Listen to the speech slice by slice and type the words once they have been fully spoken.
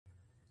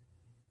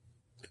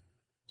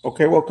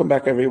Okay, welcome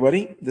back,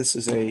 everybody. This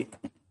is going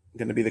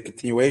to be the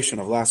continuation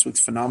of last week's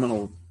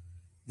phenomenal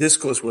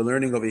discourse we're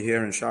learning over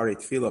here in Shari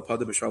Tefillah,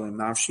 Pada B'Shalom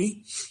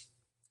Nafshi.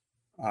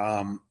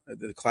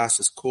 The class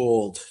is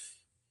called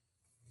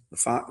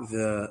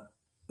the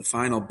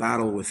Final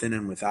Battle Within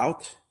and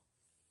Without.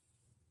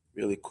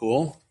 Really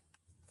cool.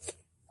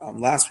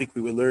 Last week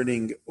we were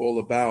learning all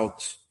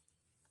about,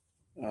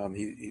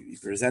 he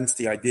presents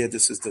the idea,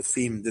 this is the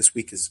theme, this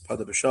week is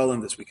Pada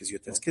B'Shalom, this week is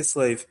Yotes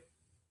Kislev,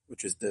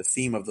 which is the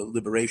theme of the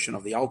liberation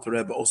of the Alter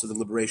Rebbe, also the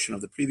liberation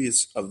of the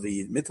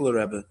Mittler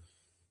Rebbe,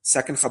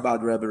 second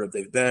Chabad Rebbe, Reb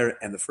Dov Ber,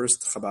 and the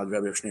first Chabad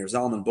Rebbe, Reb Shneur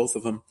Zalman, both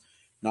of them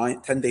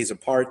 10 days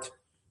apart,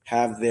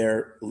 have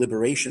their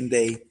liberation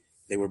day.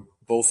 They were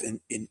both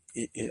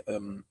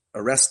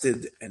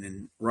arrested and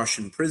in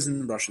Russian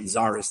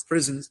Tsarist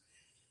prisons.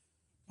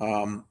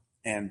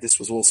 And this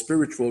was all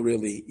spiritual,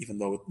 really, even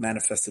though it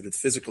manifested with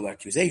physical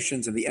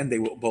accusations. In the end, they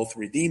were both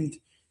redeemed,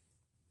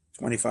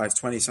 25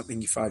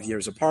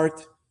 years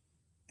apart.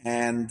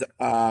 And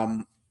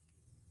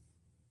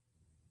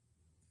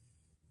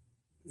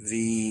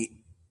maybe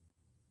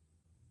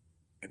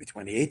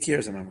 28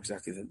 years, I don't know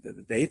exactly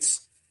the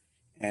dates.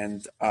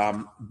 And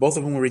both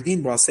of them were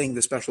redeemed while saying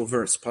the special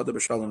verse, Pada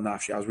B'Shalom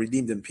Nafshi, I was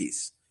redeemed in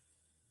peace.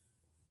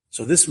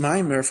 So this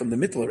Maimer from the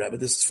Mittler Rebbe,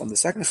 this is from the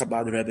second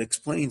Chabad Rebbe,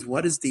 explains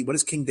what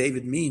does King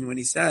David mean when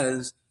he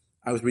says,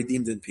 I was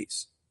redeemed in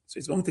peace. So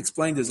he's going to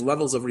explain there's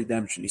levels of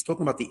redemption. He's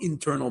talking about the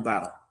internal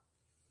battle,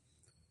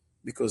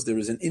 because there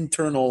is an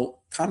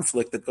internal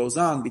conflict that goes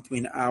on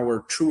between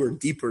our truer,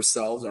 deeper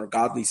selves, our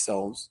godly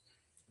selves,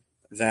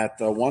 that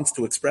wants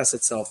to express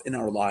itself in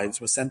our lives,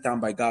 was sent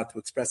down by God to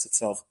express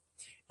itself,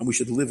 and we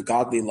should live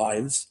godly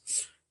lives.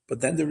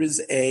 But then there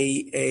is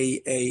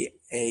a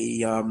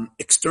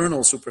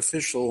external,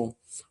 superficial,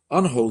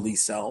 unholy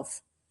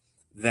self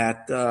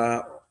that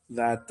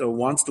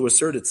wants to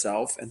assert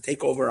itself and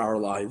take over our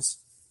lives.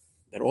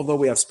 That although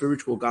we have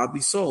spiritual, godly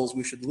souls,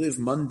 we should live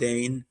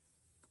mundane,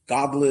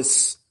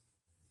 godless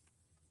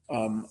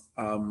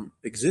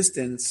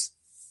existence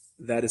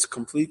that is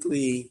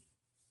completely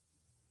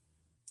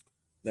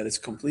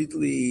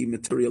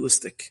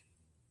materialistic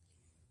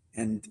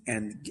and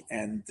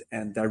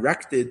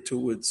directed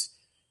towards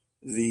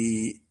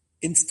the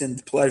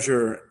instant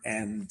pleasure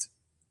and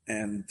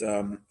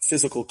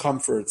physical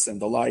comforts and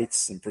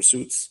delights and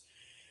pursuits,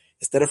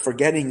 instead of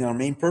forgetting our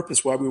main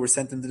purpose, why we were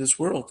sent into this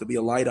world, to be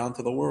a light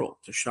onto the world,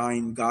 to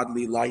shine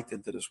godly light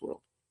into this world.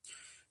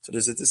 So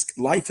this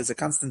life is a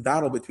constant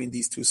battle between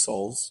these two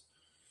souls.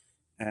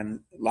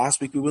 And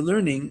last week we were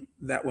learning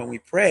that when we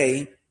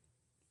pray,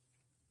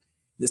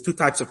 there's two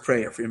types of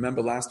prayer. If you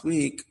remember last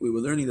week, we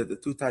were learning that the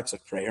two types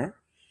of prayer.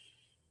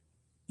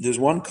 There's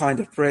one kind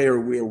of prayer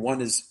where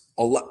one is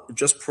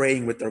just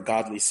praying with their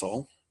godly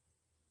soul.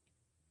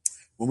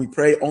 When we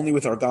pray only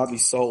with our godly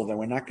soul, then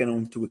we're not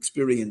going to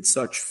experience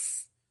such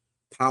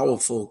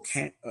powerful,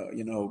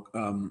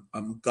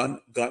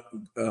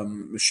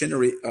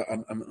 machinery,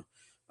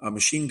 a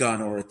machine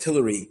gun or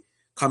artillery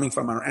coming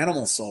from our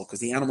animal soul, because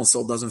the animal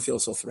soul doesn't feel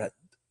so threatened.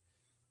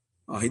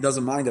 He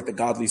doesn't mind that the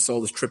godly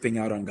soul is tripping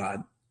out on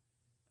God,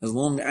 as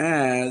long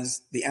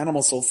as the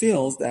animal soul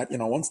feels that,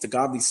 once the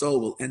godly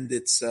soul will end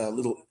its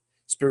little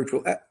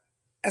spiritual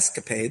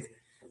escapade,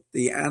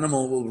 the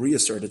animal will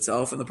reassert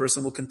itself and the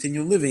person will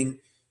continue living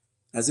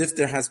as if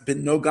there has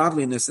been no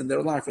godliness in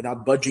their life,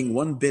 without budging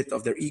one bit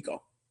of their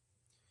ego.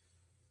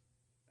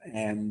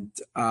 And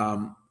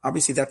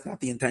obviously that's not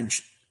the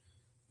intention.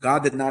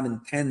 God did not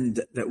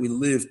intend that we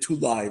live two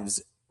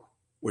lives.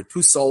 We're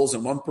two souls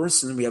and one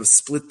person. We have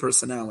split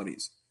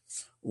personalities.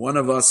 One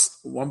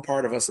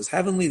part of us is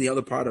heavenly, the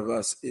other part of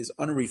us is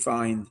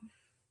unrefined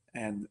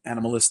and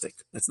animalistic.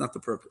 That's not the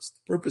purpose.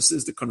 The purpose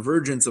is the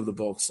convergence of the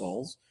both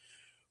souls,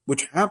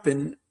 which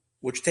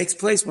takes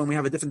place when we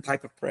have a different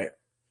type of prayer.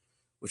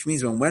 Which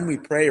means when we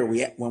pray,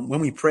 we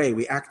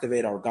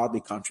activate our godly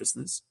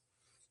consciousness.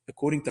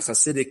 According to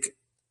Hasidic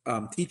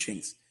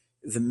teachings,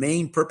 the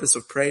main purpose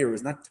of prayer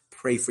is not to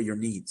pray for your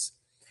needs.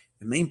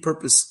 The main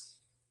purpose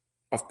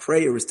of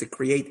prayer is to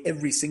create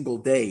every single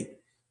day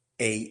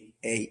a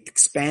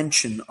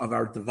expansion of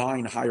our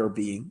divine higher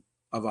being,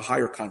 of a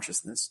higher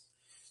consciousness,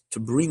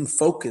 to bring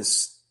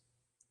focus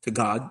to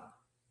God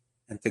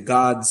and to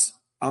God's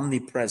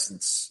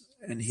omnipresence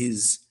and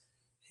his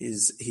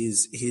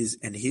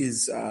and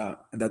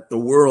that the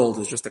world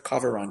is just a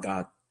cover on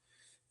God,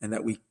 and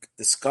that we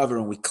discover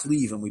and we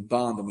cleave and we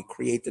bond and we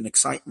create an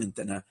excitement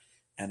and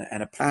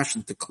a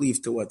passion to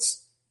cleave to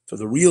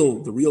the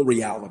real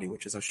reality,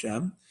 which is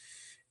Hashem.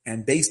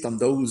 And based on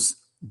those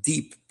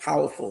deep,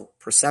 powerful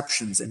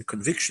perceptions and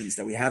convictions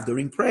that we have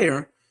during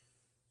prayer,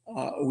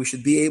 we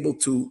should be able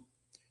to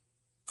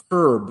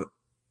curb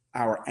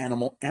our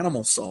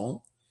animal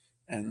soul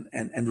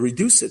and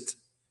reduce it.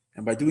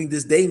 And by doing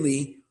this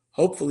daily,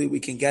 hopefully we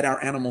can get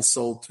our animal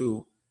soul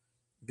to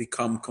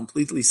become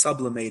completely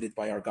sublimated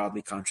by our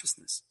godly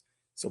consciousness.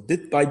 So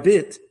bit by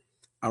bit,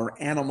 our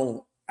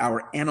animal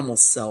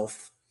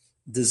self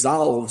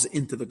dissolves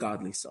into the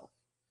godly self.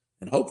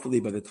 And hopefully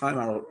by the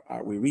time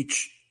we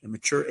reach a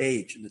mature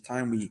age, and the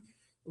time we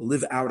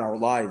live out our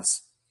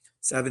lives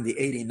 70,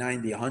 80,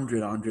 90,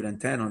 100,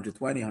 110,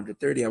 120,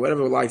 130,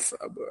 whatever life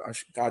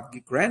God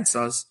grants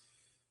us,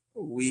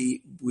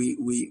 we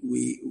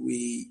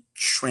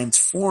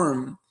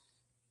transform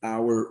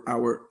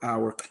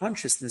our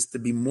consciousness to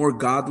be more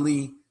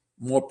godly,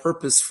 more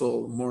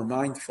purposeful, more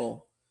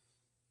mindful.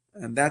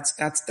 And that's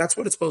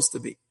what it's supposed to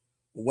be.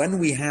 When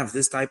we have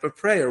this type of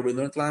prayer, we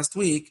learned last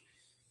week,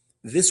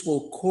 this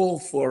will call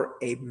for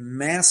a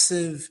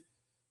massive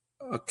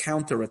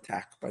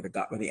counterattack by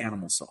the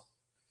animal soul.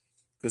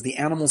 Because the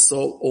animal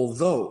soul,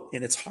 although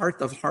in its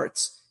heart of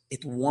hearts,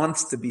 it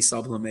wants to be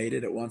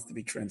sublimated, it wants to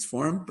be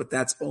transformed, but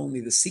that's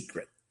only the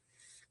secret.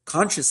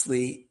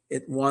 Consciously,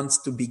 it wants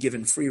to be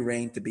given free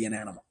rein to be an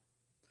animal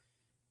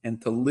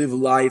and to live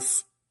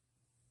life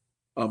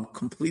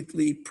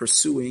completely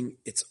pursuing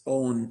its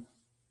own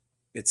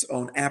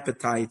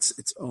appetites,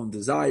 its own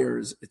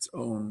desires, its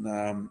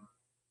own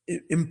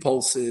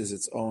impulses,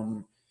 its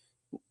own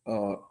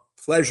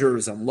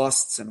pleasures and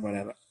lusts and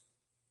whatever.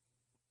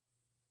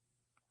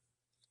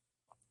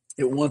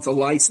 It wants a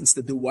license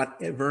to do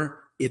whatever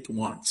it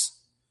wants,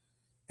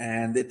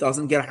 and it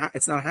doesn't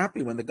it's not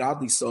happy when the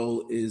godly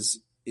soul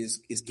is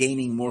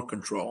gaining more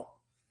control.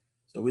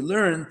 So we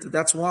learned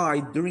that's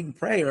why during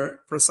prayer,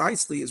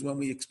 precisely, is when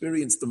we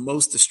experience the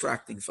most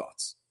distracting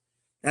thoughts.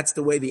 That's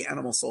the way the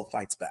animal soul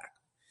fights back.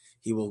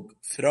 He will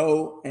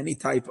throw any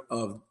type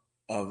of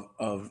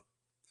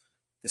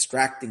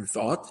distracting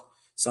thought.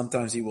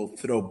 Sometimes he will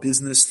throw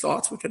business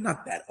thoughts, which are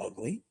not that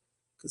ugly,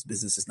 because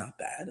business is not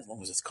bad as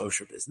long as it's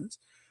kosher business.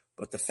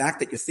 But the fact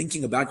that you're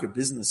thinking about your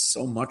business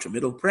so much in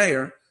middle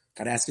prayer,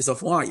 got to ask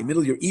yourself why. In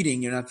middle you're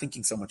eating, you're not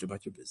thinking so much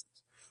about your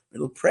business.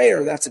 Middle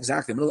prayer, that's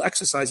exactly. Middle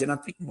exercise, you're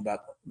not thinking about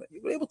it. But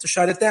you're able to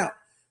shut it down.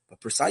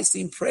 But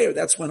precisely in prayer,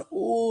 that's when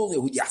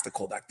you have to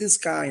call back this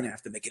guy, and I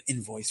have to make an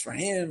invoice for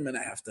him, and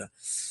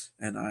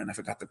I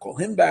forgot to call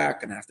him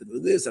back, and I have to do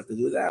this, I have to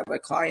do that. My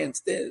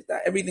clients, this,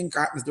 that, everything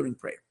happens during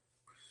prayer.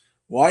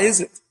 Why is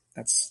it?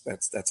 That's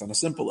on a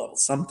simple level.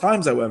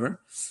 Sometimes, however,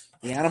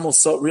 the animal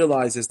soul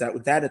realizes that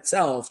with that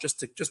itself, just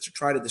to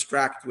try to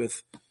distract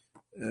with,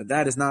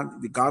 that is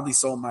not, the godly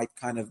soul might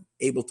kind of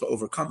able to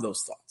overcome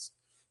those thoughts.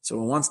 So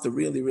it wants to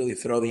really, really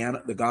throw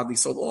the godly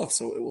soul off.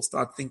 So it will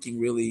start thinking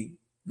really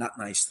not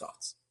nice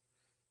thoughts,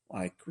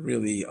 like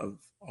really of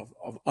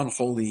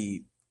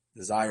unholy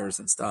desires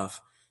and stuff,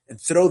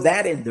 and throw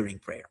that in during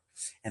prayer.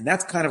 And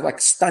that's kind of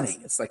like stunning.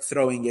 It's like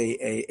throwing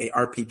a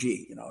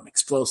RPG, an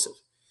explosive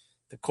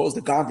that cause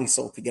the godly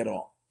soul to get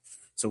all.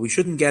 So we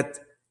shouldn't get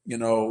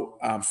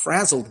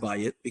frazzled by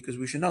it, because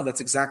we should know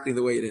that's exactly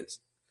the way it is.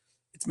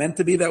 It's meant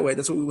to be that way.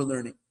 That's what we were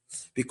learning,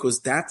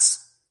 because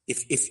that's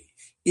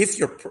if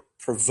you're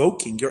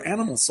provoking your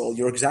animal soul,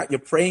 you're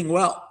praying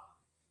well.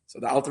 So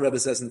the Alter Rebbe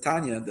says in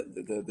Tanya,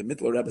 the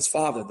Mittler Rebbe's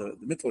father, the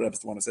Mittler Rebbe is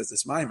the one who says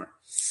this mimer,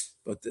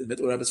 but the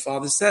Mittler Rebbe's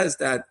father says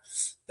that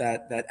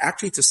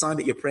actually it's a sign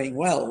that you're praying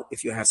well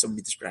if you have so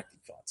many distracting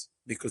thoughts,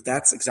 because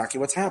that's exactly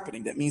what's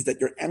happening. That means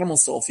that your animal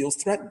soul feels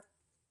threatened.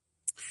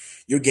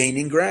 You're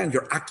gaining ground.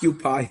 You're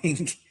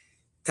occupying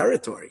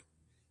territory.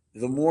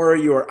 The more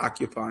you're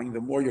occupying,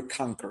 the more you're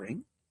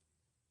conquering,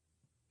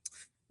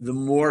 the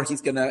more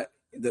the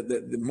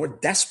more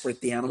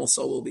desperate the animal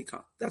soul will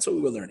become. That's what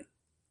we were learning.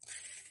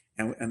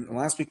 And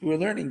last week we were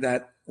learning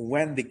that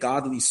when the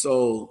godly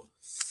soul,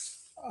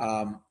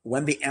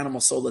 when the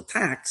animal soul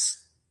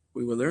attacks,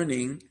 we were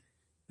learning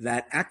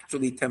that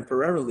actually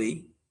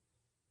temporarily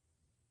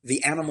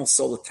the animal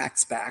soul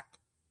attacks back,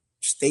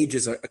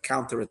 stages a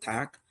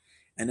counterattack,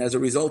 and as a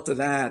result of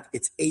that,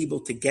 it's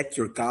able to get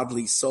your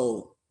godly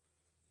soul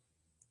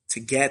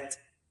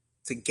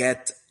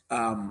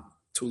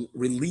to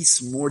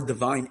release more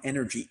divine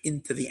energy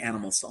into the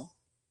animal soul.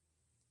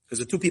 Because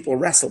the two people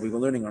wrestle. We were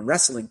learning on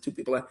wrestling. Two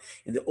people,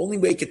 and the only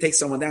way you can take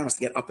someone down is to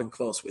get up and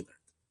close with it.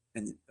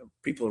 And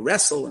people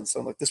wrestle, and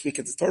so like this week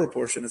at the Torah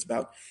portion is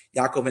about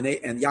Yaakov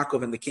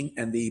and the king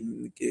and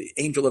the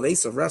angel of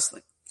Esav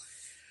wrestling.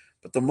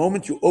 But the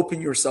moment you open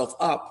yourself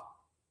up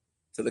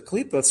to the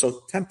klipa,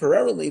 so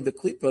temporarily the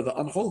klipa, the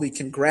unholy,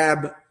 can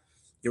grab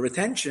your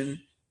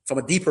attention from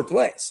a deeper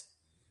place.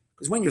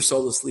 Because when your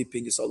soul is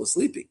sleeping, your soul is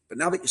sleeping. But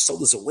now that your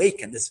soul is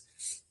awake, and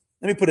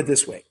let me put it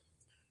this way.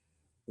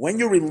 When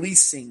you're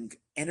releasing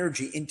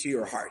energy into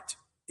your heart,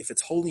 if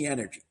it's holy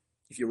energy,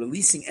 if you're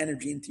releasing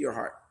energy into your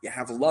heart, you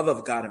have love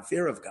of God and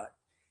fear of God,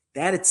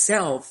 that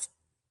itself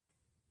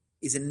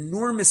is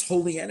enormous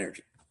holy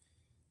energy.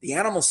 The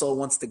animal soul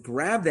wants to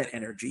grab that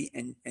energy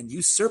and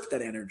usurp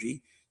that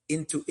energy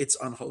into its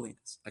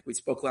unholiness. Like we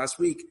spoke last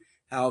week,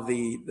 how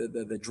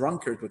the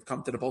drunkard would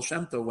come to the Baal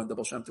Shem Tov when the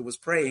Baal Shem Tov was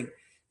praying,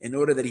 in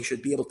order that he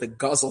should be able to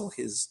guzzle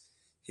his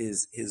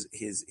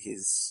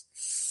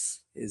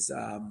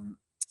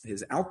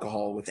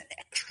alcohol with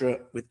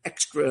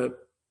extra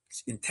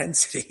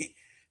intensity,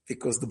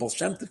 because the Baal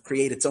Shem Tov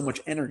created so much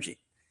energy.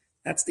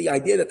 That's the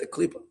idea that the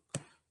klipa.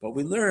 But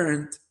we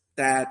learned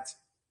that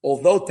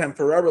although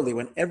temporarily,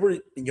 whenever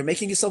you're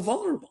making yourself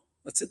vulnerable,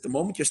 that's it. The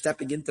moment you're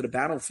stepping into the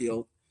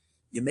battlefield,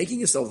 you're making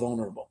yourself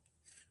vulnerable.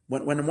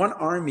 When one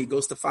army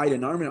goes to fight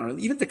an army,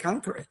 even to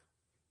conquer it,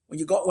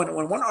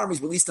 When one army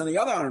is released on the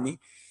other army,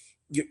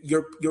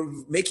 you're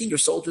making your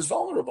soldiers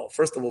vulnerable.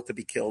 First of all, to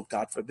be killed,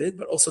 God forbid,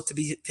 but also to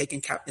be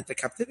taken into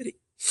captivity,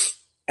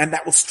 and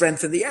that will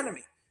strengthen the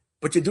enemy.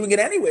 But you're doing it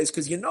anyways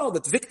because you know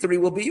that victory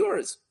will be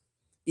yours,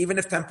 even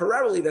if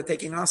temporarily they're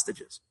taking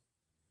hostages,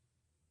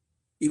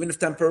 even if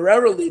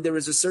temporarily there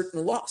is a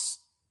certain loss.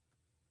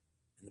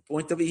 And the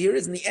point over here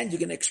is, in the end, you're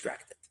going to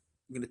extract it.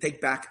 You're going to take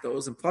back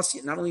those, and plus,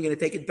 you're not only going to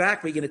take it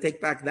back, but you're going to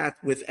take back that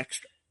with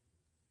extra.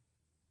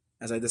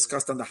 As I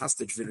discussed on the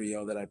hostage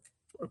video that I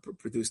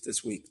produced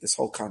this week, this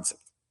whole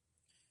concept.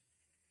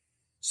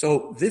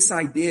 So this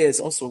idea is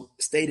also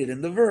stated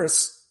in the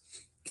verse,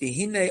 Ki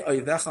hine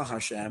oivecha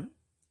Hashem,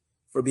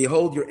 for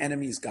behold your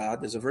enemy's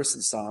God. There's a verse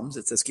in Psalms,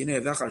 it says, Ki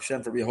hine oivecha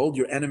Hashem, for behold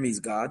your enemy's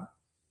God.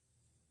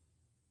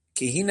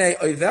 Ki hine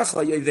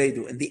oivecha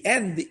yovedu. In the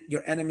end,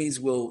 your enemies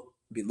will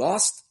be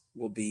lost,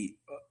 will be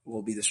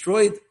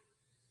destroyed.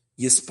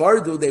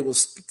 Yispardu,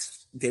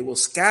 they will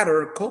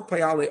scatter kol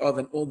payale of,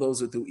 and all those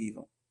who do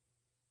evil.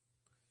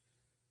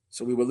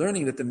 So we were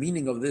learning that the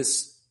meaning of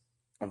this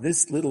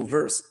little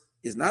verse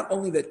is not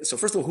only that. So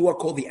first of all, who are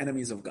called the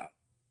enemies of God?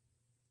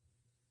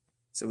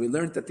 So we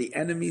learned that the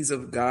enemies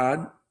of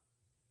God,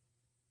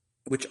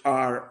 which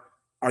are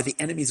the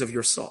enemies of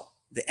your soul.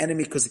 The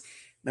enemy, because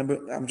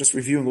remember, I'm just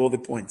reviewing all the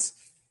points.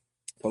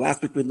 Well,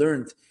 last week we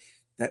learned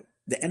that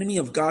the enemy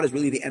of God is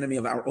really the enemy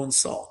of our own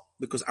soul,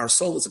 because our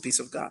soul is a piece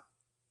of God.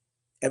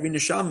 Every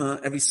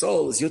neshama, every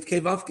soul is Yud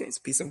Kei Vav Kei, it's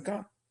a piece of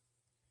God.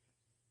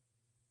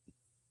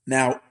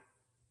 Now,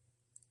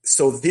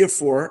 so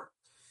therefore,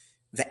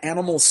 the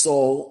animal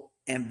soul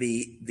and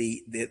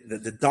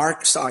the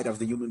dark side of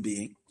the human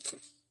being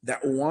that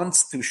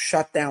wants to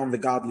shut down the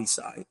godly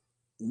side,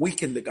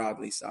 weaken the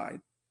godly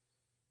side,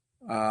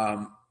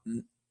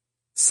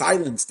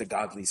 silence the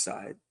godly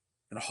side,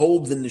 and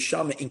hold the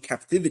neshama in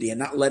captivity and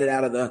not let it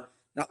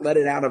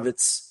out of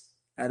its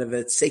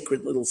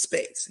sacred little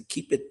space and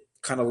keep it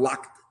kind of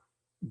locked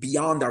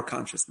beyond our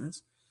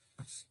consciousness.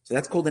 So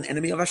that's called an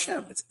enemy of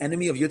Hashem. It's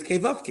enemy of Yud Kei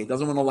Vav Kei. It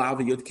doesn't want to allow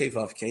the Yud Kei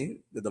Vav Kei,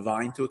 the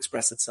divine, to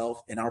express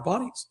itself in our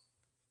bodies.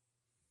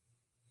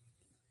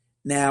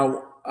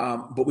 Now,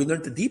 but we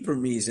learned the deeper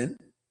reason,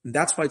 and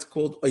that's why it's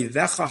called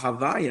Oivecha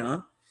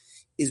Havaya,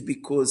 is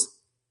because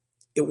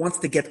it wants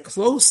to get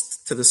close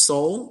to the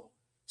soul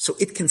so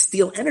it can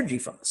steal energy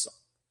from the soul.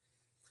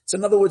 So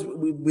in other words,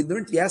 we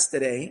learned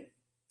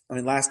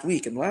last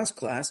week in the last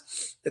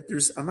class, that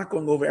I'm not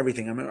going over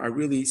everything. I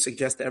really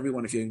suggest to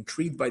everyone, if you're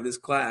intrigued by this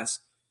class,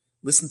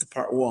 listen to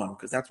part 1,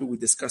 because that's where we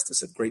discussed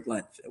this at great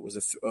length. It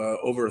was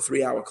over a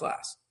 3-hour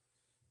class,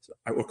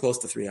 or close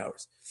to 3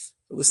 hours.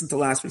 So listen to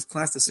last week's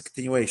class. This is a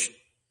continuation.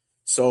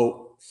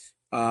 So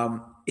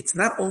it's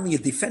not only a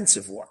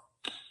defensive war.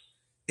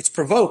 It's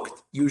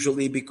provoked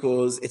usually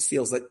because it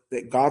feels like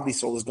the godly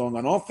soul is going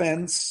on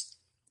offense.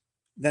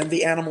 Then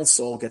the animal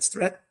soul gets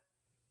threatened.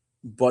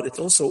 But it's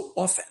also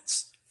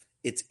offense.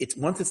 It's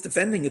once it's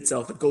defending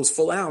itself, it goes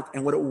full out.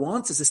 And what it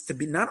wants is to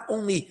be not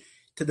only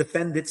to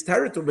defend its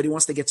territory, but it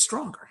wants to get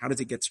stronger. How does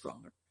it get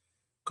stronger?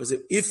 Because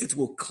if it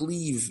will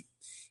cleave,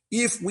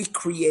 if we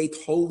create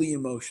holy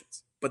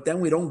emotions, but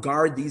then we don't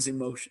guard these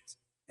emotions,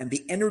 and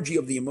the energy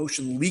of the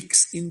emotion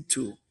leaks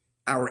into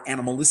our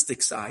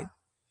animalistic side,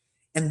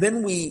 and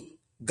then we,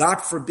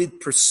 God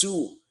forbid,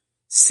 pursue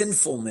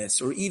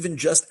sinfulness or even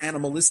just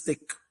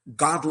animalistic,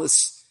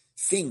 godless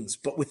things,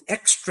 but with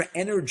extra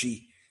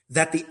energy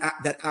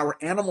that our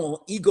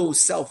animal ego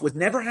self would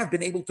never have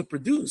been able to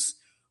produce,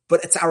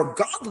 but it's our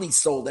godly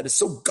soul that is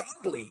so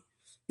godly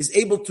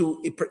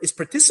is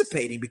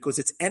participating because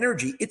its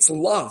energy, its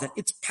love, and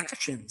its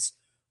passions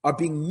are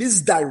being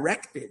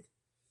misdirected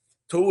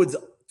towards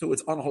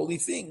unholy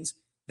things.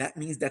 That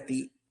means that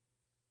the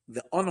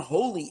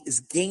unholy is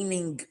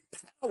gaining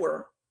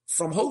power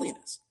from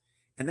holiness,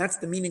 and that's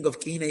the meaning of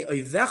Kinei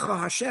Oivecha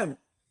Hashem.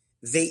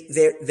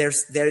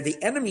 They're the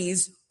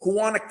enemies who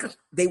want to hack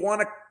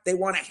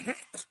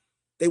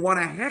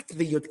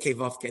the Yud Kei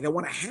Vav Kei. They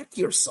want to hack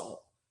your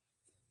soul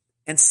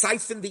and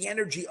siphon the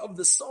energy of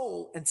the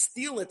soul and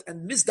steal it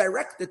and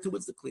misdirect it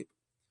towards the Klippa.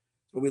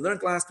 What we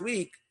learned last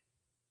week,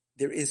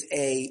 there is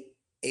a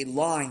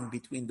line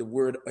between the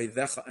word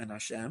Oivecha and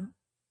Hashem,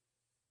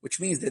 which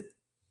means that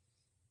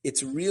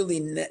it's really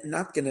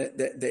not going to.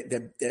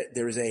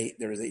 There is a.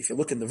 If you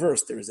look in the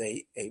verse, there is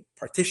a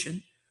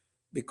partition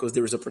because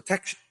there is a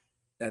protection.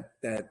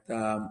 That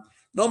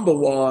number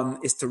one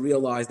is to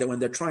realize that when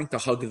they're trying to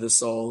hug the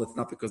soul, it's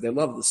not because they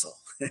love the soul.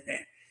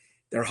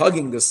 They're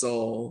hugging the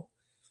soul.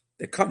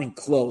 They're coming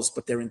close,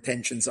 but their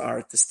intentions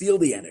are to steal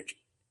the energy.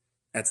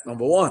 That's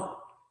number one.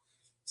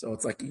 So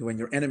it's like when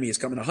your enemy is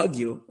coming to hug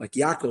you, like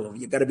Yaakov,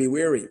 you got to be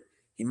wary.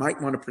 He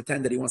might want to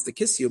pretend that he wants to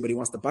kiss you, but he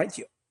wants to bite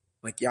you,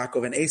 like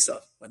Yaakov and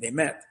Esav when they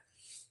met.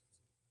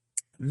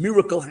 A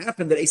miracle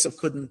happened that Esav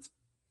couldn't.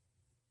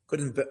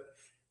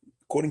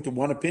 According to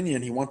one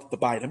opinion, he wanted to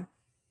bite him.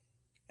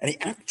 And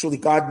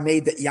God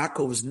made that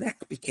Yaakov's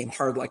neck became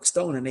hard like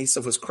stone, and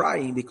Esav was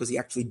crying because he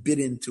actually bit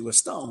into a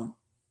stone,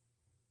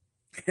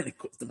 and it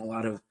caused him a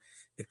lot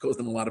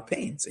of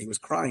pain. So he was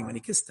crying when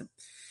he kissed him.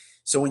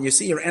 So when you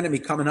see your enemy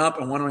coming up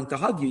and wanting to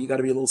hug you, you got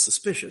to be a little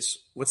suspicious.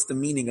 What's the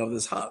meaning of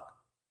this hug?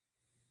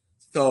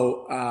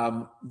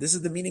 So this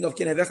is the meaning of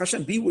Kinevech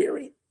Hashem. Be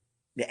wary.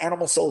 The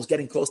animal soul is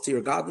getting close to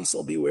your godly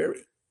soul. Be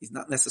wary. He's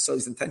not necessarily,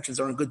 his intentions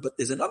aren't good, but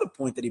there's another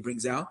point that he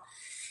brings out,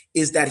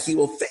 is that he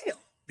will fail.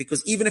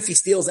 Because even if he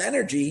steals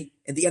energy,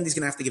 in the end he's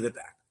going to have to give it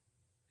back.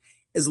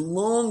 As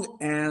long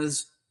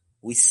as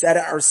we set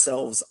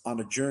ourselves on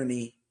a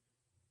journey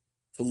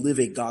to live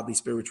a godly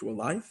spiritual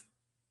life,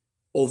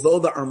 although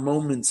there are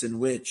moments in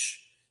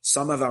which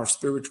some of our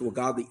spiritual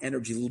godly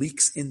energy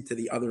leaks into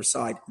the other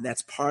side, and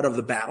that's part of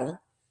the battle.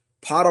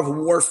 Part of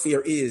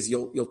warfare is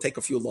you'll take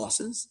a few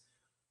losses,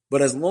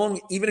 but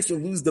even if you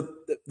lose the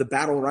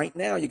battle right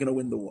now, you're going to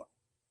win the war.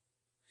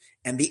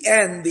 And the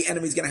end, the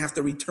enemy's going to have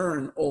to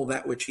return all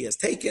that which he has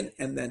taken,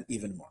 and then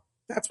even more.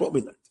 That's what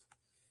we learned.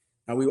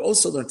 Now, we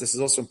also learned, this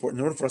is also important,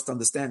 in order for us to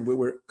understand where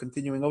we're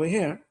continuing over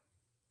here,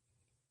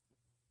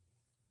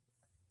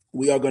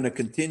 we are going to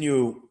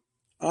continue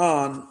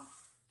on.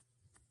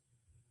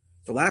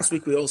 So last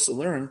week we also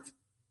learned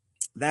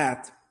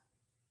that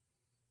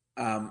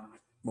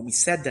when we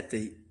said that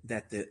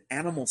the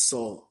animal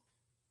soul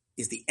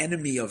is the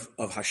enemy of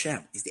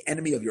Hashem, is the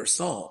enemy of your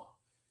soul,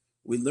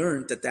 we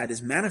learned that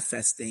is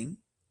manifesting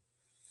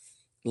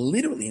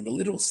literally, in the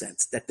literal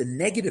sense, that the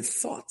negative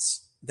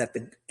thoughts that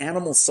the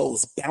animal soul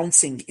is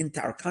bouncing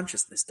into our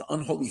consciousness, the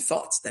unholy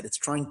thoughts that it's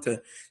trying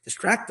to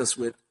distract us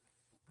with,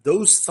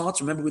 those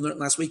thoughts, remember we learned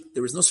last week,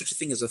 there is no such a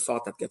thing as a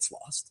thought that gets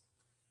lost.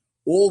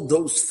 All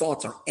those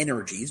thoughts are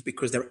energies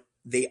because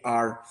they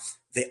are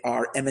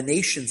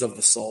emanations of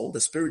the soul, the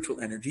spiritual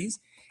energies,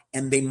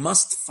 and they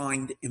must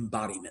find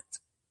embodiment.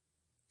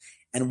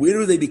 And where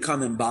do they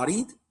become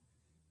embodied?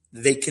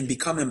 They can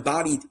become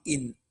embodied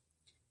in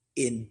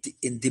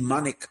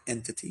demonic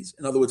entities.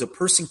 In other words, a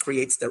person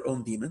creates their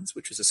own demons,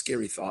 which is a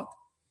scary thought,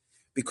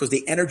 because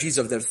the energies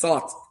of their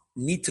thought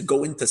need to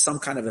go into some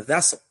kind of a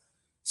vessel.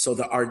 So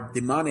there are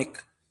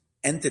demonic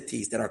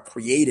entities that are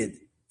created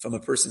from a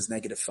person's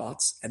negative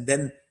thoughts, and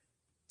then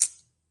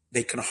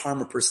they can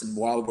harm a person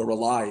while we're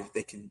alive.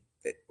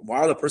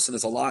 While the person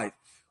is alive,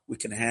 we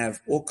can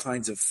have all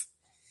kinds of,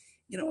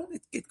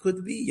 it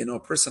could be, a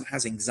person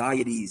has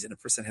anxieties, and a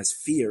person has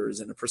fears,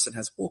 and a person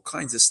has all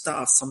kinds of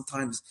stuff.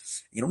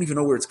 Sometimes you don't even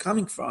know where it's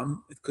coming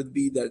from. It could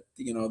be that,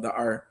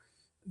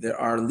 there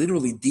are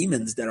literally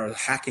demons that are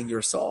hacking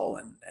your soul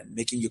and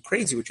making you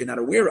crazy, which you're not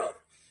aware of,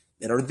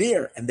 that are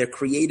there, and they're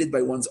created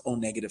by one's own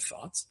negative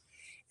thoughts.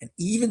 And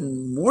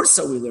even more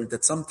so, we learned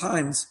that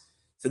sometimes,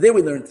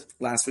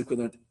 last week we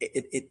learned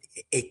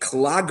a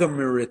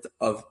conglomerate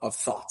of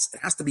thoughts.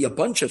 It has to be a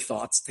bunch of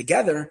thoughts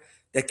together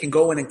that can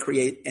go in and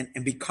create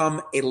and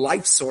become a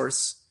life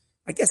source.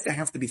 I guess there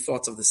have to be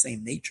thoughts of the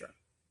same nature.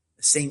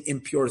 The same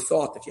impure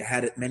thought, if you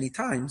had it many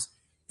times,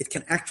 it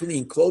can actually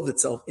enclose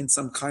itself in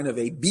some kind of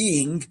a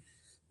being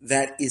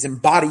that is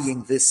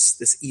embodying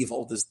this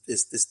evil,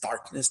 this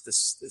darkness,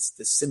 this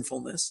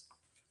sinfulness.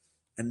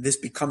 And this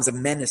becomes a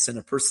menace in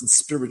a person's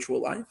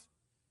spiritual life.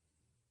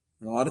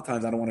 And a lot of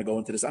times, I don't want to go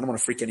into this, I don't want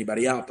to freak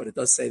anybody out, but it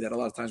does say that a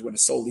lot of times when a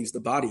soul leaves the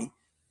body,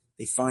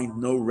 they find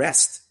no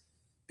rest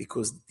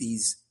because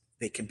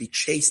they can be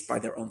chased by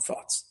their own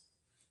thoughts.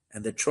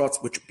 And the thoughts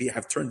which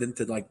have turned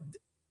into like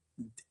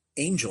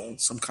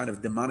angels, some kind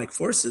of demonic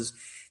forces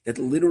that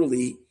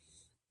literally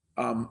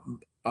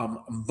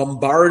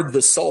bombard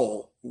the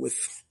soul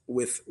with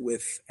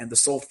and the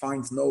soul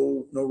finds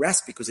no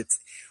rest, because it's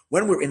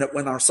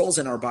when our soul's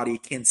in our body,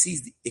 it can't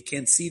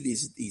see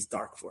these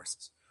dark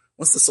forces.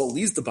 Once the soul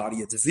leaves the body,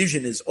 its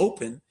vision is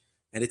open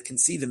and it can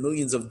see the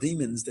millions of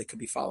demons that could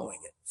be following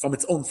it from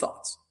its own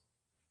thoughts,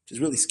 which is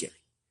really scary.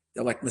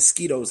 They're like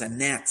mosquitoes and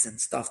gnats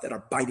and stuff that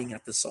are biting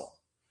at the soul,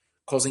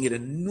 causing it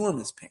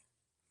enormous pain.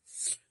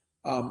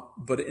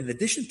 But in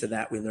addition to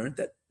that, we learned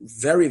that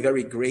very,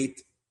 very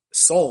great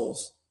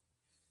souls,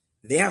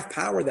 they have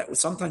power that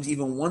sometimes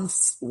even one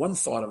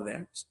thought of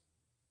theirs,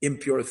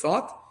 impure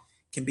thought,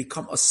 can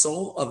become a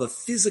soul of a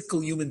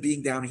physical human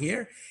being down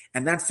here,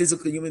 and that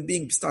physical human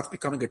being starts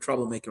becoming a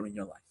troublemaker in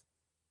your life.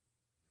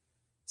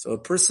 So a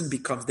person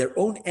becomes, their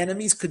own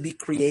enemies could be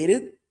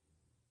created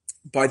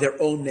by their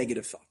own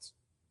negative thoughts.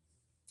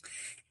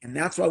 And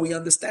that's why we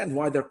understand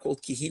why they're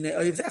called kihine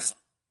oivecha.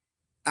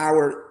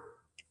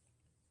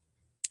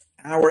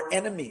 Our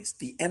enemies,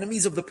 the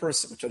enemies of the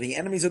person, which are the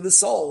enemies of the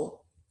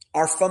soul,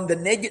 are from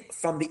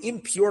the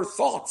impure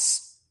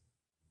thoughts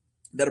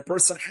that a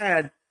person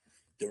had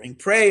during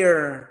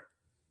prayer,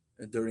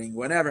 during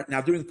whatever.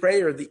 Now, during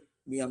prayer,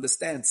 we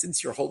understand,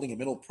 since you're holding a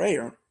middle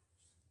prayer,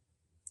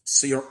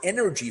 so your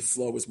energy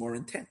flow is more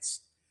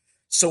intense.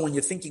 So when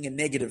you're thinking a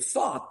negative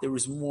thought, there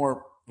is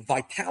more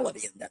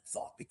vitality in that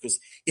thought, because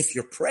if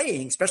you're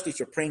praying, especially if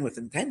you're praying with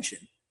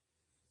intention,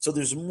 so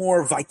there's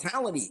more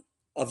vitality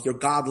of your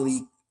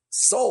godly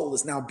soul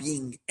is now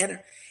being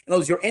entered. In other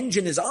words, your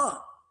engine is on,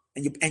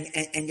 and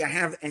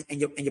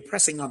you're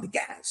pressing on the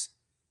gas.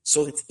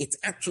 So it's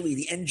actually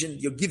the engine,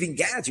 you're giving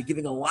gas, you're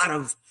giving a lot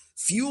of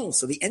fuel.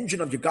 So the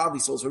engine of your godly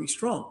soul is very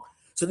strong.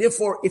 So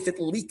therefore, if it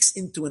leaks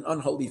into an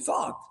unholy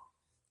thought,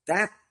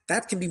 that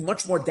that can be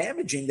much more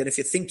damaging than if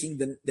you're thinking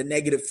the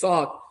negative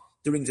thought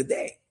during the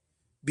day,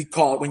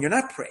 because when you're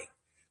not praying.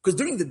 Because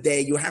during the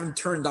day, you haven't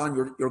turned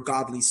on your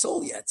godly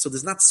soul yet. So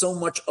there's not so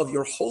much of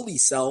your holy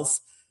self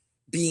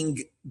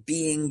being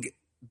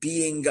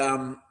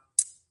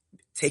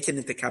taken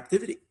into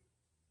captivity,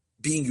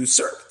 being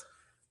usurped.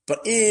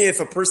 But if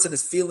a person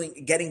is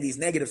getting these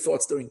negative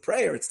thoughts during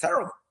prayer, it's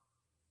terrible.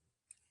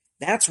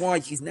 That's why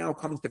he's now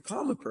coming to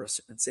calm a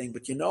person and saying,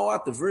 but you know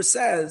what? The verse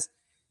says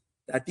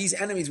that these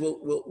enemies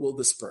will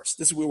disperse.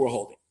 This is where we're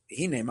holding.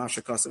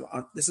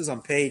 This is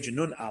on page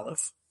Nun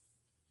Aleph.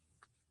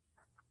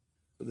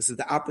 So this is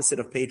the opposite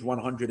of page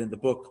 100 in the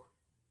book,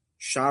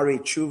 Shari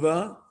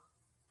Tshuva,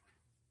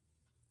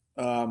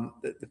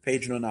 the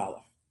page Nun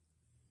Aleph.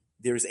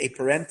 There's a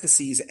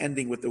parenthesis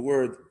ending with the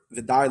word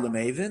V'dai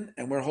L'Mevin,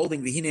 and we're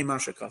holding V'hinei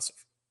Masha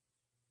Kasav.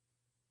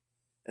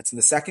 That's in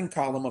the second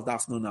column of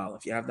Daf Nun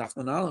Aleph. You have Daf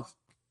Nun Aleph?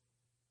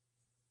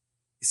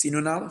 You see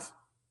Nun Aleph?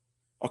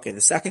 Okay, the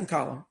second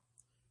column,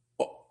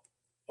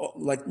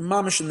 like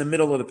mamish in the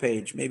middle of the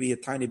page, maybe a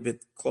tiny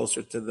bit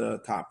closer to the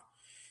top.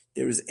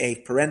 There is a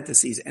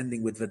parenthesis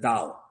ending with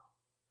V'dal,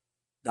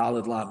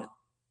 Daled Lamed.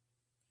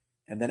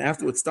 And then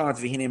afterwards starts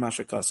V'hinei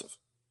Masha Kasav.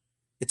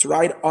 It's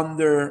right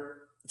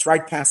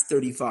past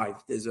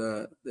 35. There's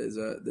a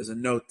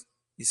note.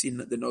 You see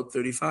the note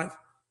 35?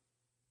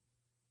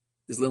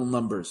 There's little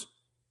numbers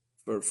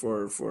so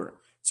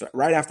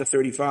right after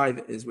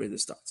 35 is where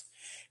this starts.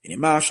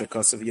 Now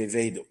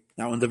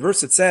in the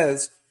verse it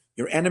says,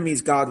 your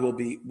enemies God will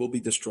be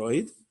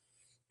destroyed.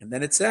 And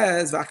then it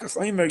says,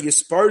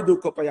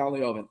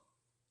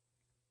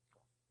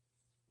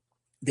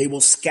 they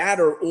will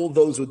scatter all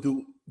those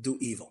who do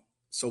evil.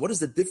 So what is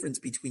the difference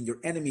between your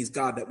enemies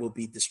God that will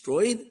be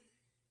destroyed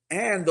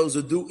and those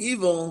who do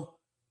evil,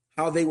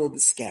 how they will be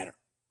scattered?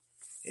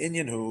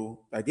 Inyan who,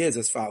 the idea is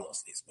as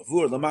follows.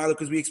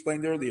 Because we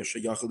explained earlier,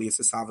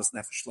 that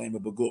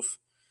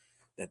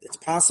it's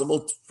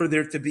possible for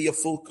there to be a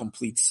full,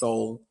 complete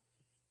soul,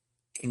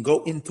 can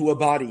go into a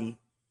body,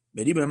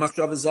 when a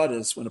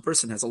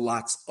person has a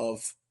lot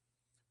of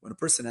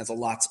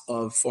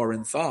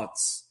foreign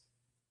thoughts.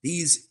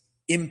 These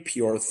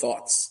impure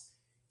thoughts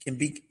can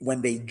be,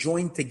 when they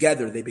join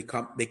together,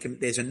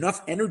 there's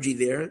enough energy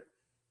there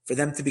for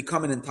them to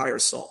become an entire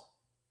soul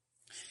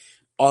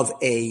of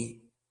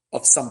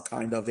some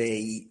kind of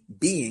a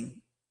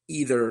being,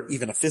 either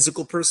even a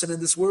physical person in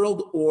this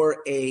world or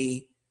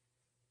at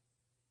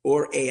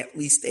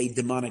least a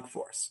demonic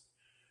force.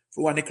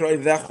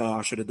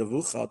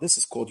 This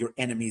is called your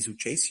enemies who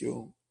chase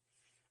you.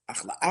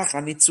 However,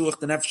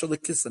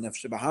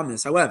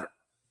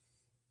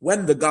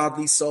 when the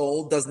godly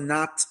soul does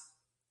not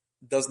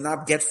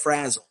get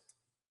frazzled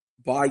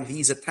by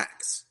these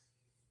attacks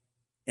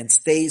and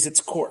stays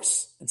its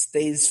course and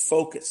stays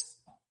focused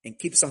and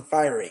keeps on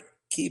firing,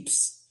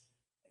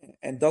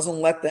 and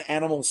doesn't let the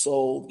animal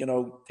soul,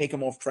 take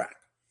him off track,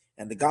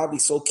 and the godly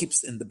soul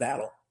keeps in the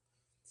battle,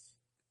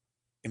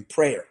 in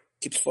prayer,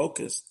 keeps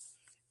focused.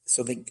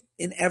 So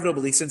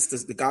inevitably, since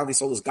the godly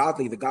soul is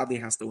godly, the godly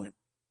has to win.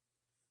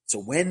 So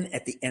when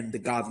at the end the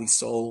godly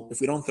soul, if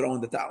we don't throw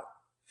in the towel,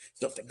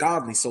 so if the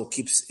godly soul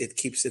keeps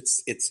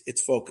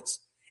its focus,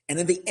 and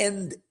in the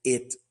end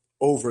it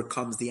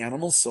overcomes the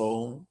animal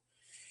soul,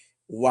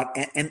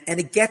 and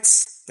it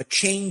gets a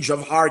change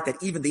of heart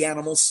that even the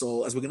animal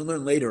soul, as we're going to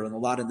learn later in a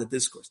lot in the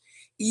discourse,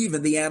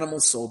 even the animal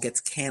soul gets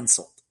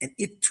canceled, and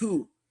it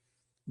too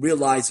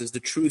realizes the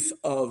truth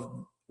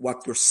of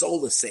what your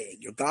soul is saying,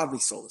 your godly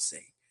soul is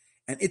saying,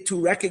 and it too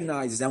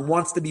recognizes and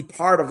wants to be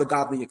part of the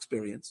godly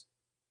experience,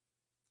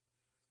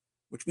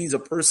 which means a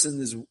person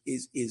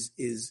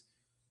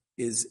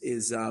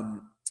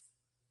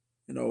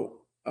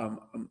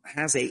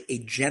has a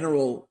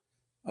general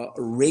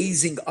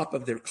raising up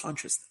of their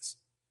consciousness,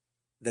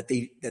 that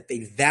they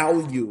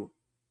value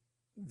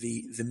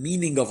the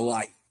meaning of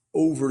life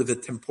over the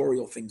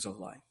temporal things of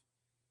life.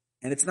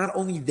 And it's not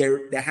only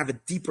they have a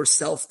deeper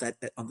self that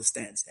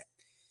understands that.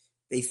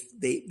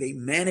 They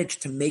manage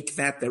to make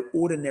that their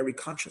ordinary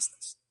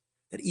consciousness,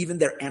 that even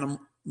their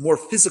more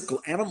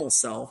physical animal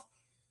self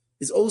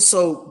is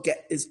also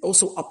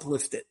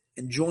uplifted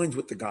and joined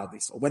with the godly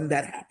soul. When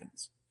that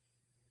happens,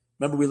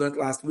 remember we learned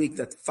last week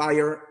that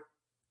fire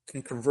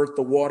can convert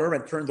the water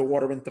and turn the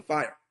water into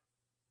fire.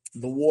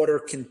 The water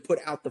can put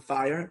out the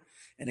fire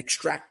and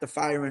extract the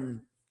fire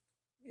and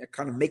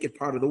kind of make it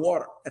part of the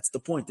water. That's the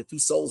point. The two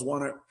souls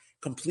want to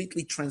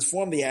completely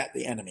transform the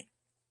enemy.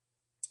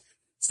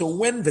 So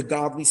when the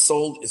godly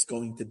soul is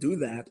going to do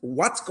that,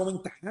 what's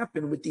going to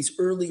happen with these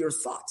earlier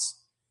thoughts?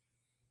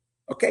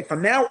 Okay,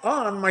 from now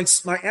on, my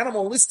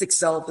animalistic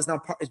self is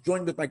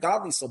joined with my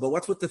godly soul. But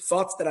what's with the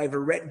thoughts that I've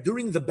read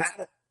during the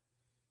battle?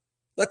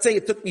 Let's say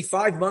it took me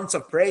 5 months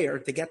of prayer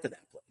to get to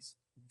that place.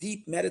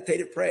 Deep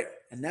meditative prayer.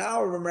 And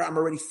now remember, I'm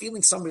already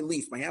feeling some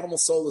relief. My animal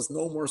soul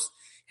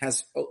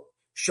has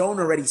shown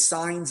already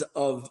signs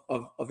of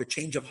a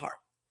change of heart.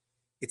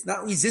 It's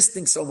not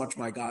resisting so much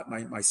my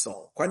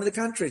soul. Quite on the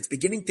contrary, it's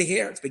beginning to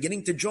hear, it's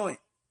beginning to join.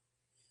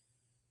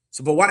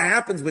 So, but what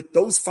happens with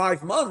those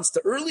 5 months,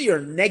 the earlier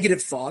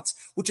negative thoughts,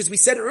 which as we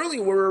said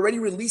earlier, were already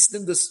released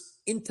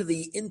into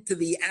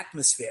the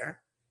atmosphere,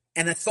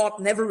 and a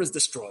thought never is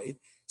destroyed.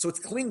 So it's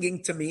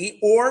clinging to me,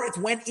 or it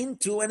went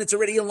into and it's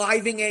already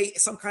aliving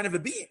some kind of a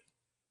being.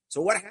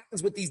 So what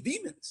happens with these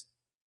demons?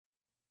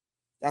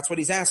 That's what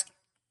he's asking.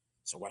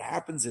 So what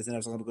happens is,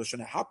 so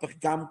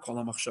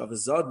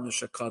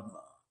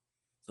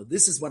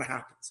this is what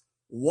happens.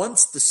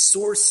 Once the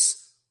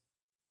source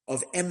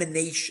of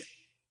emanation,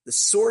 the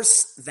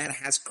source that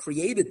has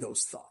created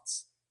those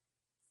thoughts,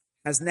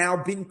 has now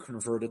been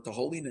converted to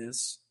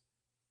holiness,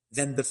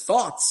 then the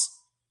thoughts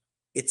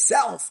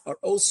itself are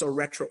also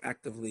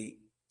retroactively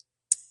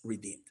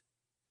redeemed.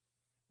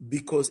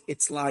 Because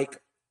it's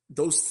like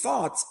those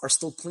thoughts are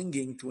still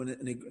clinging to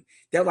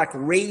they're like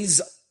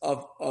rays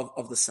of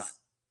the sun.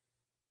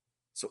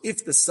 So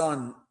if the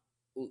sun,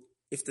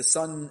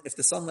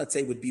 let's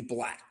say, would be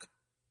black,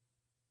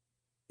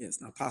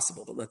 it's not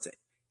possible, but let's say,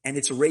 and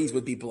its rays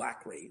would be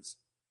black rays.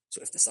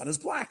 So if the sun is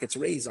black, its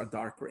rays are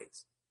dark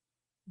rays.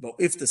 But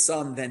if the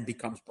sun then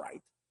becomes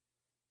bright,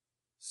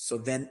 so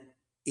then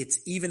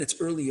its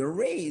earlier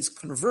rays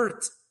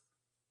convert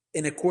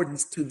in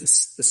accordance to the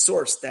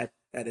source that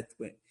it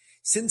went.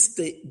 Since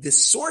the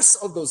source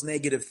of those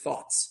negative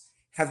thoughts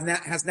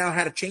has now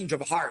had a change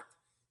of heart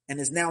and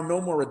is now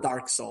no more a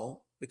dark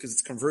soul because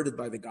it's converted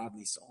by the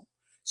godly soul.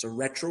 So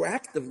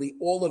retroactively,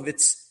 all of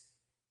its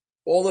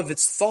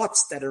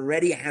thoughts that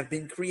already have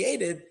been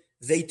created,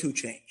 they too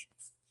change.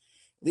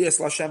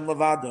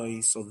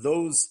 So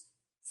those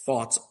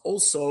thoughts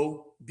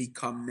also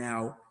become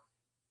now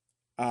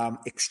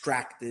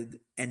extracted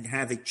and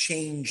have a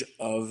change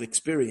of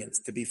experience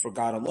to be for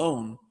God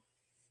alone.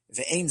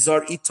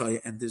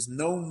 And there's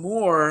no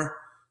more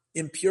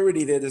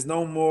impurity there. There's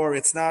no more.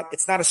 It's not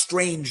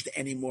estranged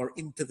anymore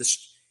into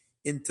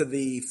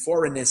the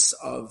foreignness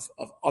of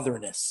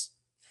otherness.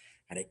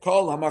 And they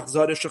call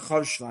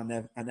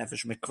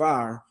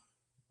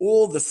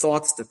all the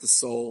thoughts that the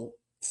soul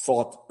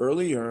thought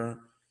earlier.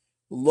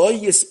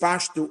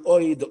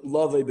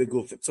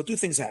 So two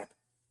things happen.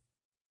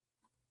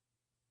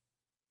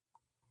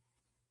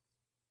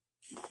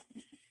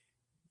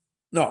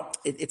 No,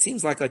 it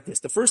seems like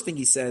this. The first thing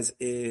he says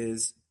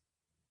is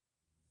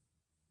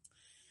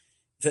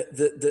the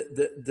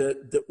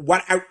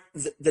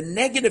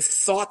negative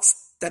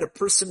thoughts that a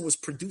person was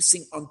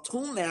producing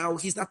until now,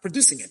 he's not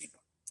producing anymore.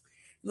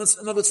 In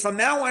other words, from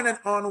now on and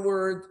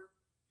onward,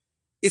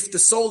 if the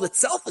soul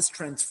itself is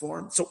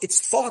transformed, so its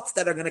thoughts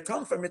that are going to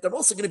come from it are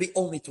also going to be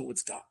only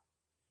towards God.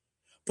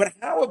 But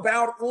how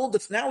about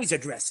now he's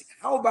addressing,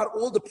 how about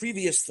all the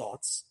previous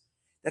thoughts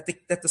that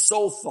the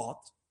soul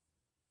thought,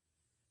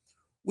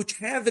 which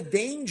have a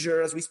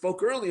danger, as we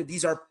spoke earlier,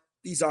 these are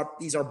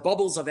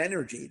bubbles of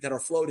energy that are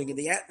floating in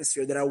the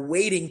atmosphere that are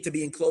waiting to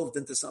be enclosed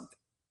into something.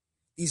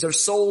 These are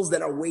souls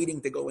that are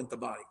waiting to go into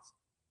bodies.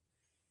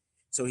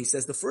 So he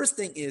says the first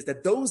thing is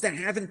that those that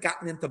haven't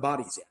gotten into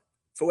bodies yet,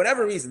 for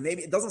whatever reason,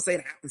 maybe it doesn't say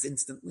it happens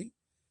instantly.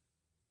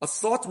 A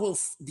thought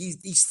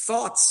these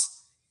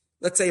thoughts,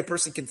 let's say a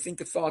person can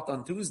think a thought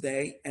on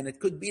Tuesday, and it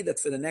could be that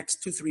for the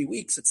next 2-3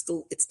 weeks, it's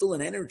still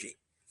an energy.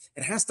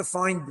 It has to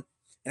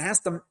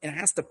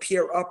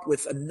pair up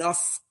with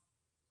enough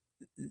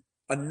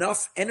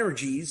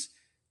energies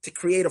to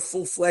create a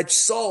full-fledged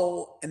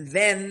soul, and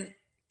then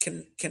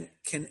can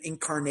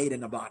incarnate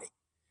in a body.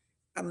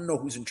 I don't know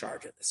who's in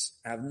charge of this.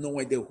 I have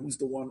no idea who's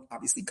the one.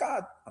 Obviously,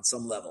 God on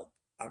some level,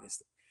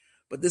 obviously.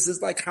 But this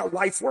is like how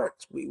life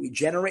works. We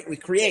generate, we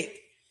create.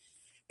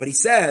 But he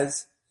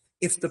says,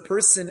 if the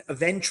person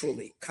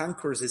eventually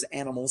conquers his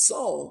animal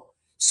soul,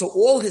 so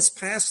all his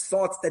past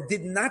thoughts that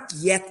did not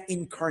yet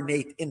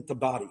incarnate into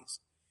bodies,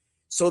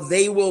 so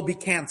they will be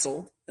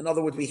canceled. In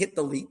other words, we hit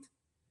delete,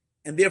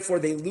 and therefore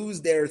they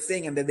lose their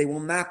thing, and then they will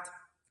not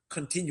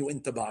continue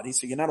into bodies.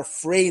 So you're not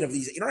afraid of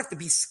these. You don't have to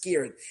be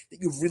scared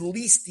that you've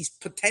released these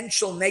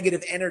potential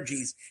negative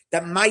energies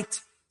that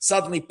might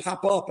suddenly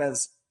pop up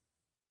as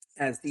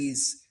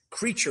these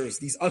creatures,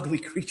 these ugly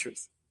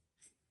creatures.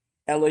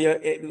 They will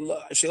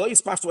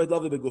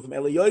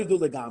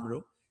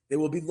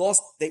be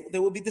lost. They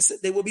will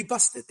be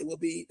busted. They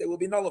will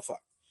be nullified.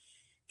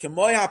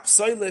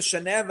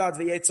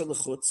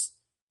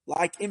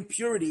 Like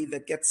impurity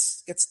that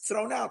gets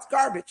thrown out,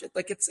 garbage. It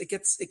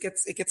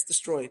gets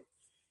destroyed.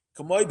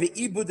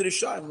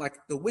 Like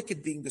the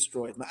wicked being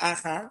destroyed.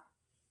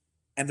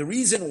 And the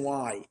reason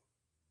why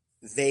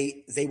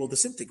they will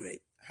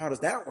disintegrate, how does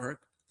that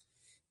work?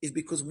 Is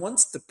because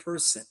once the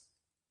person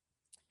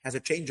has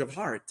a change of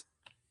heart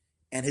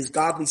and his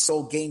godly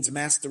soul gains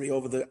mastery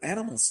over the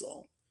animal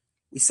soul,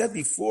 we said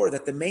before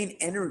that the main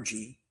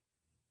energy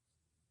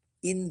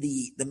in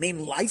the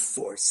main life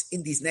force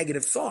in these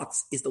negative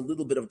thoughts is the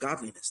little bit of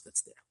godliness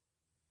that's there.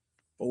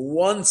 But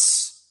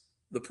once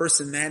the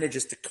person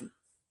manages to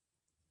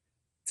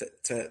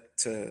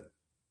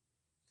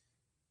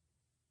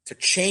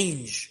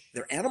change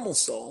their animal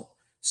soul,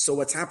 so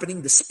what's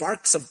happening? The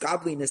sparks of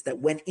godliness that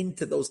went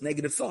into those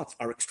negative thoughts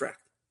are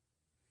extracted.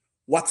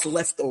 What's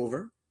left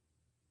over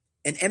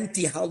an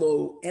empty,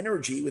 hollow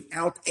energy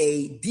without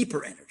a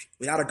deeper energy,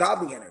 without a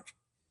godly energy.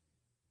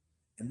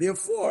 And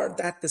therefore,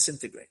 that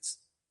disintegrates.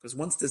 Because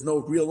once there's no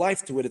real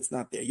life to it, it's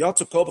not there.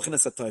 That's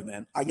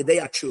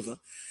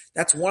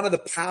one of the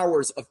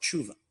powers of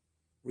tshuva,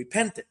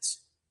 repentance.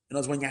 In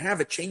other words, when you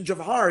have a change of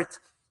heart,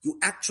 you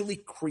actually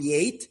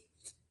create,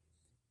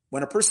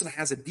 when a person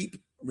has a deep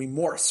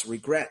remorse,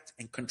 regret,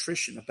 and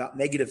contrition about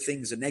negative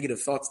things and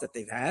negative thoughts that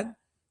they've had,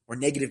 or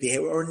negative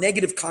behavior, or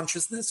negative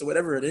consciousness, or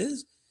whatever it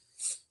is.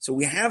 So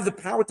we have the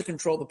power to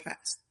control the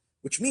past,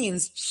 which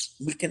means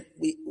we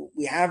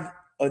have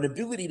an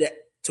ability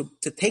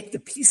to take the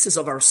pieces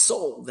of our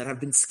soul that have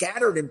been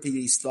scattered into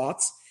these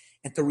thoughts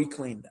and to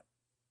reclaim them,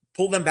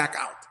 pull them back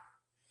out.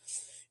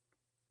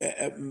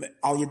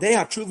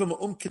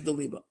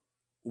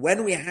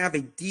 When we have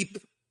a deep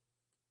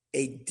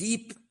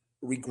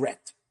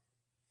regret,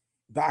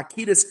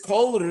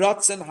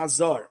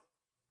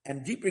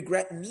 and deep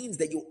regret means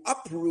that you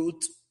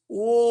uproot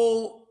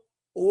all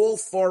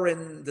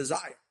foreign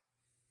desire.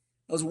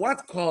 Because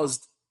what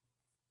caused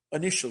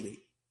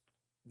initially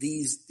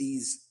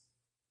these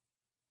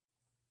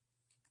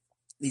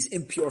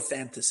impure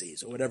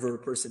fantasies, or whatever a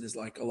person is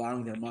like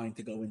allowing their mind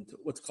to go into?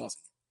 What's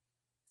causing it?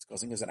 It's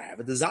causing is that I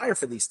have a desire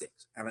for these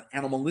things. I have an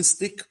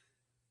animalistic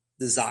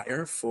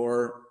desire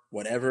for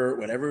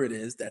whatever it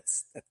is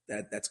that's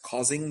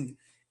causing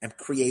and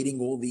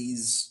creating all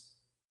these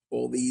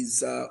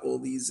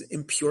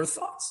impure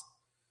thoughts.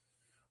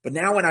 But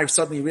now when I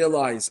suddenly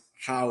realize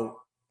how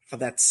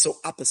that's so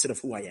opposite of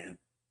who I am,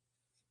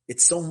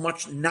 it's so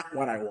much not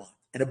what I want.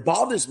 And it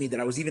bothers me that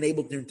I was even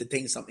able to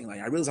entertain something like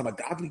that. I realize I'm a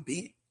godly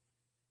being.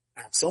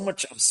 I'm so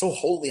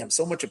holy, I'm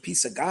so much a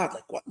piece of God.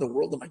 Like, what in the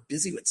world am I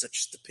busy with? Such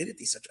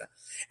stupidity,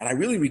 and I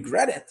really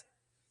regret it.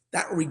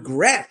 That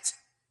regret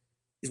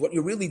is what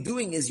you're really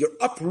doing, is you're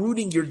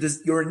uprooting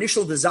your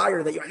initial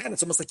desire that you had.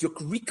 It's almost like you're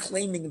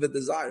reclaiming the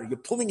desire. You're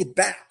pulling it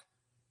back.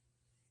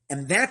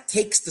 And that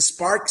takes the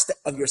sparks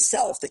of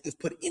yourself that you've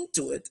put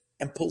into it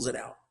and pulls it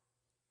out.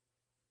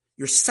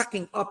 You're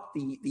sucking up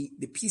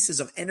the pieces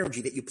of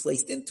energy that you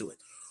placed into it.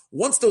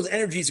 Once those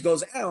energies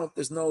goes out,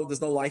 there's no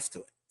life to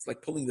it. It's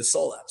like pulling the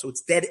soul out. So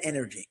it's dead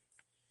energy.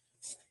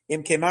 So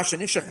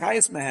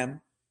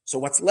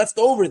what's left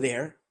over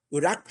there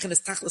is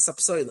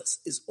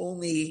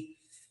only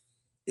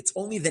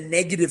the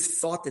negative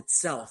thought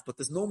itself, but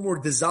there's no more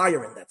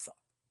desire in that thought.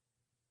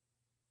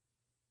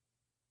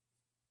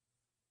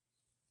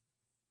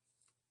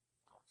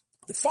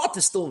 The thought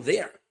is still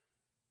there,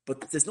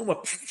 but there's no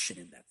more passion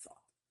in that thought.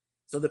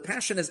 So the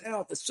passion is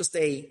out. It's just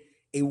a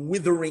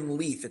withering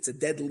leaf. It's a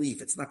dead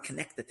leaf. It's not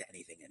connected to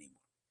anything anymore.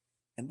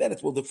 And then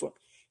it will differ.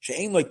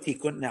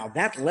 Now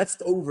that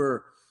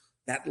leftover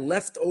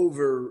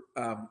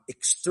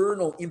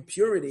external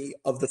impurity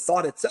of the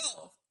thought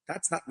itself,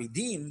 that's not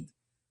redeemed,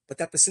 but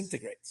that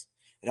disintegrates.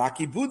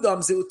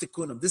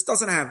 This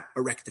doesn't have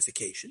a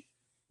rectification.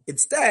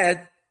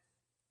 Instead,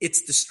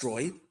 it's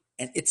destroyed,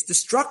 and its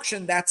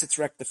destruction, that's its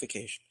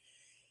rectification.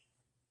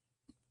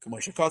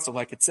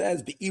 Like it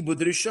says,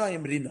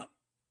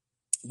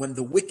 when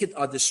the wicked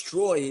are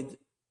destroyed,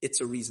 it's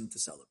a reason to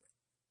celebrate.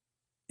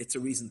 It's a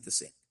reason to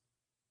sing.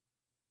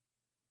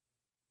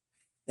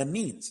 That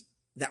means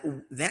that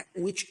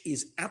which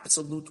is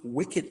absolute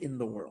wicked in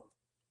the world,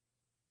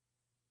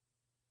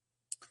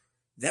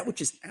 that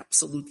which is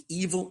absolute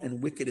evil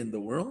and wicked in the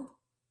world,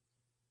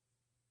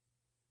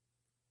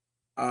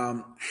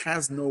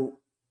 has no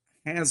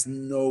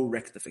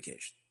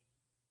rectification.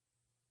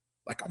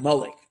 Like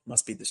Amalek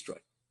must be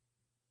destroyed.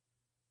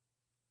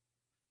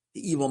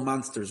 The evil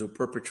monsters who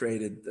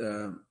perpetrated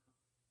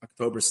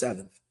October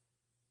 7th,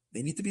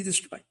 they need to be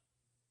destroyed.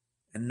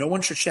 And no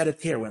one should shed a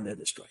tear when they're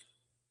destroyed.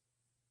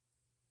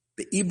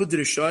 The Ibud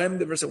Rishayim,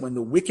 the verse, when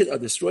the wicked are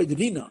destroyed,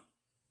 Rina,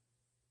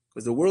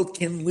 because the world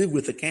can live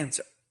with the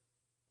cancer.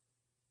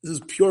 This is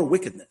pure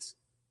wickedness.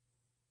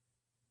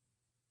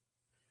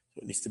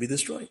 So it needs to be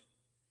destroyed.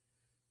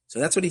 So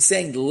that's what he's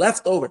saying,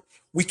 left over.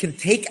 We can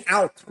take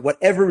out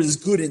whatever is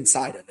good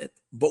inside of it,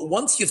 but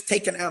once you've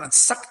taken out and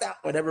sucked out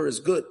whatever is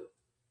good,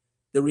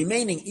 the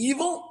remaining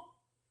evil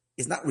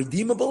is not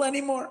redeemable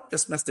anymore,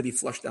 just has to be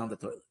flushed down the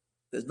toilet.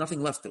 There's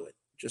nothing left to it,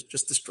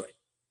 just destroyed.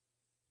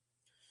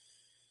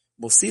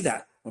 We'll see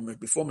that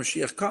before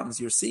Mashiach comes.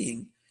 You're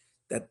seeing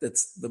that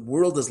the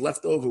world is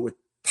left over with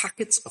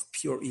pockets of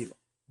pure evil.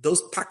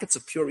 Those pockets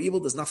of pure evil,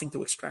 there's nothing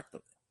to extract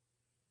of them.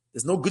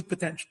 There's no good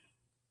potential.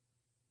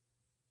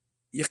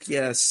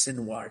 Yechia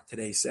Sinwar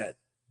today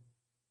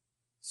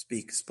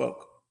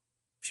spoke,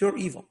 pure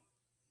evil.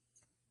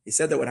 He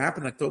said that what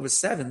happened October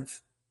 7th,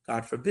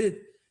 God forbid,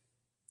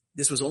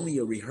 this was only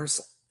a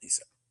rehearsal, he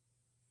said.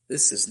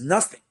 This is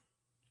nothing.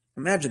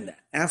 Imagine that.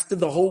 After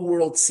the whole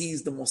world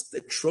sees the most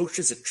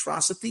atrocious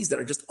atrocities that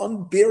are just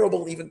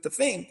unbearable even to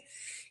think,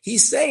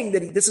 he's saying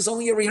that this is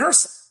only a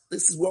rehearsal.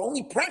 We're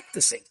only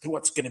practicing to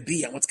what's going to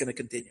be and what's going to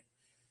continue.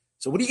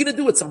 So what are you going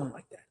to do with someone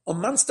like that? A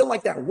monster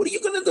like that, what are you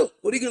going to do?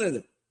 What are you going to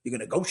do? You're going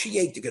to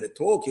negotiate, you're going to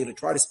talk, you're going to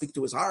try to speak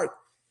to his heart.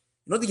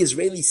 You know, the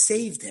Israelis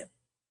saved him.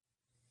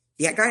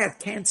 The guy had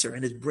cancer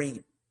in his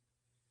brain.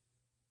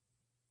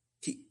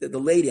 the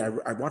lady,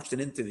 I watched an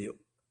interview.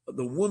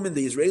 The woman,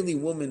 the Israeli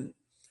woman,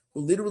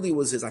 who literally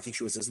was I think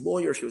she was his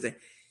lawyer.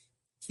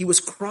 He was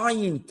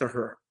crying to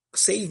her,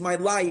 "Save my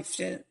life."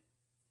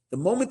 The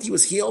moment he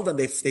was healed and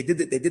they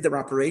did their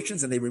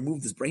operations and they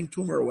removed his brain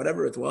tumor or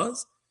whatever it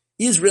was,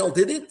 Israel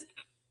did it.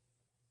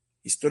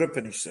 He stood up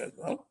and he said,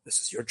 "Well,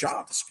 this is your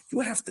job. This is what you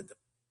have to do."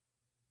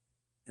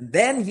 And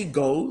then he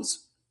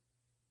goes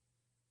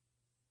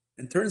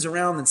and turns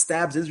around and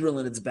stabs Israel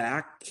in its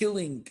back,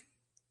 killing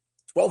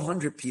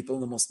 1,200 people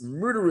in the most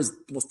murderous,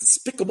 most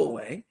despicable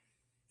way,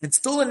 and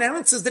still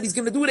announces that he's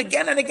going to do it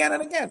again and again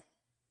and again.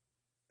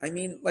 I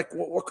mean, like,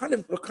 what kind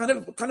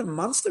of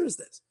monster is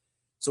this?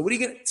 So what are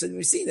you going to? So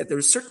we see that there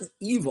is certain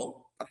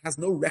evil that has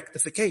no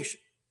rectification.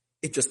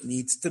 It just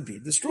needs to be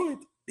destroyed.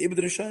 And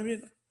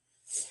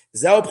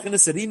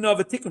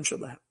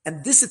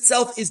this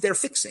itself is their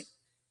fixing.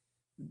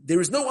 There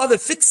is no other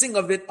fixing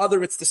of it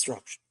other its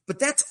destruction. But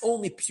that's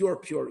only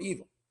pure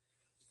evil.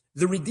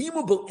 The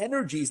redeemable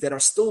energies that are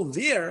still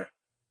there,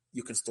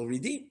 you can still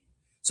redeem.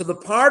 So the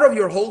part of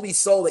your holy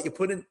soul that you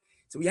put in,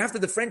 so we have to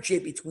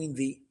differentiate between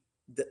the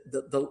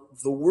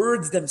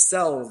words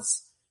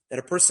themselves that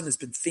a person has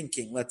been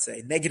thinking, let's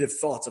say, negative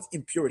thoughts of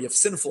impurity, of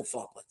sinful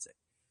thought, let's say.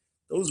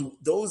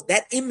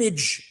 That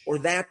image or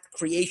that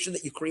creation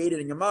that you created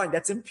in your mind,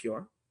 that's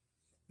impure.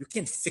 You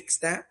can't fix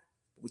that.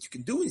 What you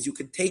can do is you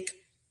can take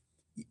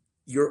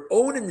your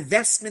own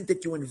investment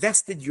that you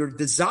invested, your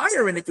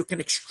desire in it, you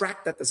can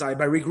extract that desire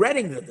by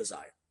regretting the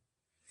desire.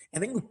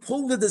 And then you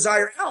pull the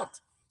desire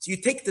out. So you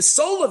take the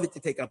soul of it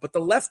to take out, but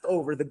the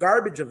leftover, the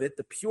garbage of it,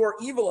 the pure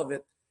evil of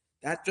it,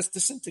 that just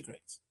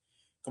disintegrates.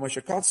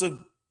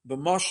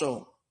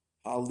 B'mashal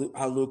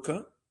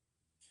haluka,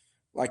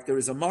 like there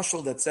is a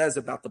mashal that says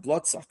about the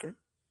bloodsucker,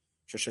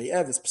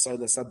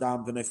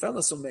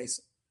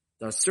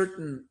 there are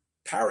certain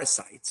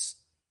parasites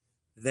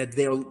that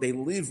they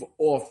live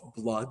off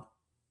blood,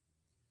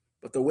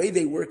 but the way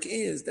they work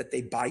is that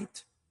they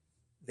bite,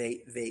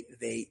 they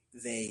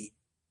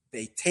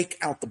take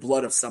out the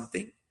blood of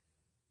something,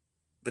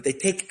 but they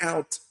take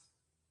out.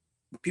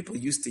 People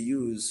used to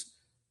use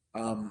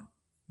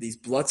these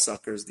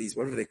bloodsuckers,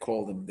 what do they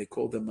call them? They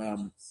call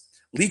them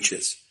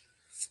leeches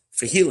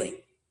for healing.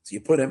 So you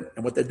put them,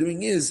 and what they're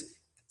doing is,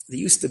 there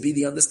used to be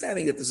the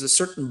understanding that there's a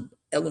certain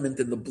element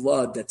in the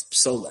blood that's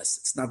psolas.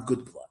 It's not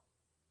good blood.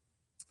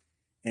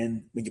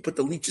 And when you put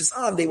the leeches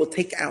on, they will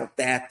take out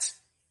that.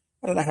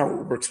 I don't know how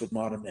it works with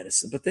modern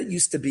medicine, but that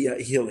used to be a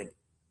healing.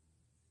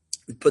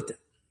 We put them.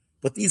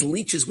 But these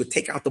leeches would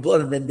take out the blood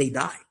and then they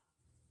die.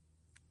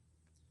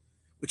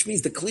 Which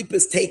means the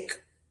klipas they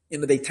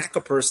attack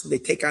a person, they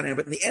take out him,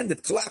 but in the end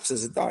it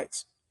collapses, it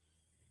dies.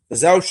 The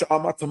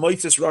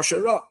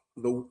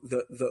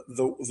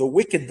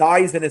wicked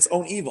dies in its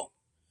own evil.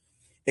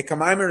 As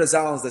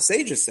the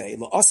sages say, in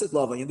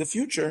the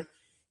future,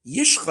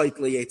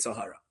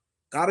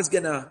 God is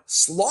going to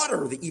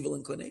slaughter the evil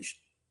inclination.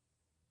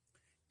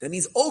 That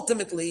means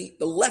ultimately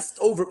the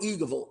leftover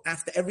evil,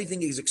 after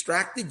everything is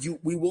extracted,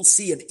 we will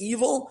see an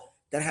evil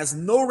that has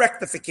no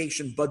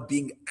rectification but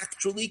being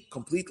actually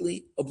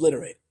completely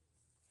obliterated.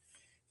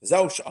 This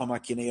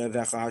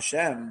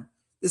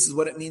is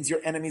what it means,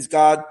 your enemies,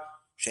 God,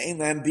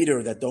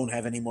 that don't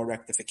have any more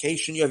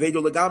rectification. They're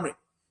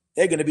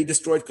going to be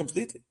destroyed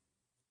completely.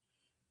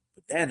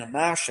 But then,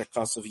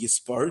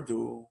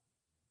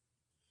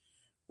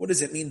 what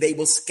does it mean? They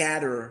will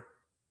scatter,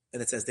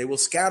 and it says they will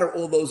scatter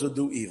all those who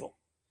do evil.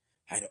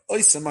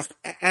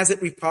 As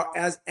it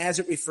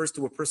refers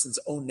to a person's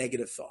own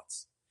negative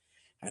thoughts.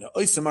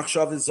 This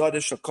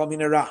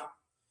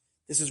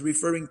is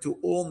referring to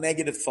all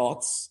negative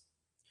thoughts.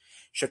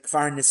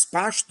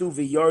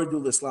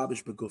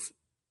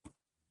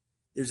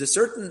 There's a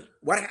certain,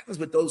 what happens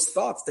with those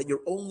thoughts, that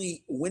you're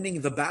only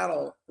winning the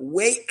battle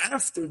way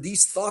after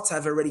these thoughts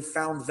have already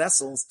found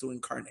vessels to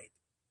incarnate,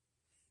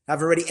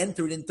 have already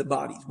entered into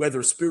bodies,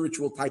 whether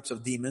spiritual types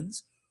of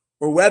demons,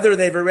 or whether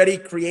they've already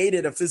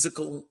created a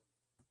physical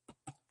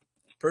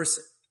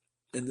person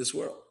in this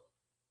world.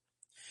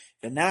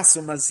 And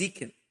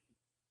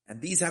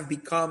these have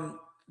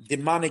become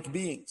demonic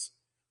beings,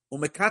 or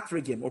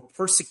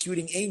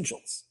persecuting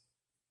angels.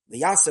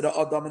 The Yasada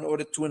Adam, in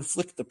order to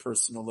inflict the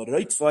person,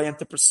 and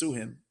to pursue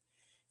him.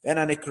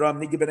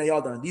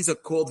 And these are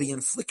called the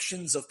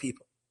inflictions of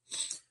people.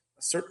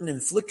 Certain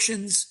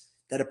inflictions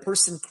that a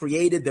person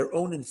created, their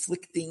own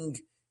inflicting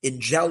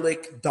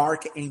angelic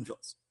dark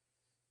angels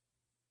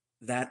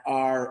that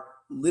are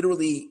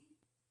literally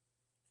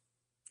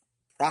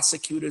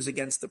prosecutors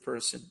against the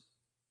person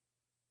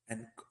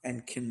and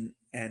can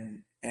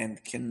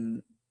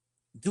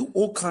do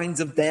all kinds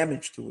of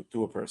damage to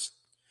a person.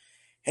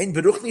 They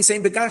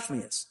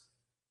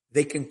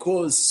can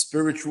cause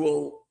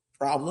spiritual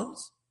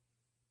problems.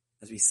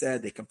 As we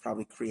said, they can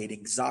probably create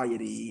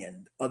anxiety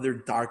and other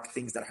dark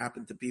things that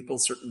happen to people.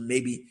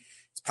 Maybe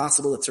it's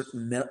possible that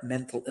certain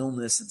mental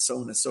illness and so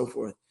on and so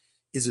forth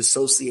is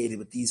associated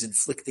with these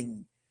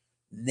inflicting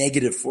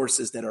negative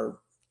forces that are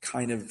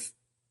kind of,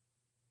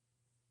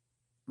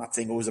 I'm not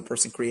saying always a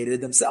person created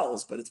it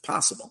themselves, but it's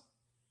possible.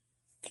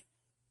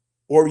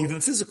 or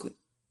even physically.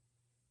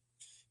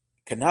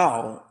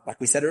 Now, like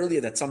we said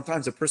earlier, that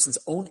sometimes a person's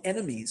own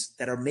enemies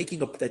that are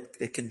making up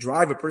that can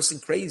drive a person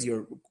crazy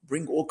or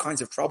bring all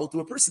kinds of trouble to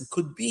a person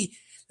could be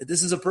that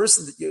this is a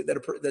person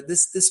that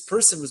this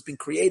person was being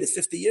created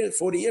 50 years,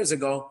 40 years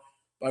ago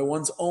by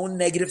one's own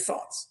negative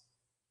thoughts.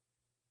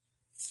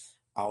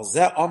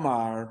 Al-Zeh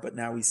Omar, but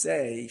now we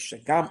say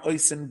Shagam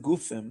Oisen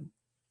Gufim.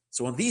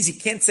 So on these, you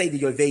can't say the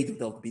Yovedim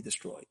they'll be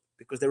destroyed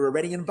because they're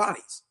already in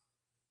bodies.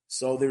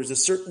 So there's a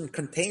certain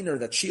container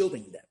that's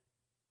shielding them.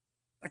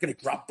 Not going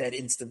to drop dead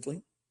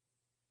instantly.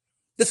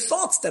 The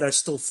thoughts that are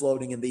still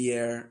floating in the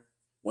air,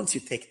 once you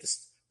take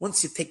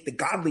the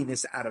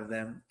godliness out of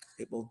them,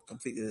 it will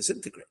completely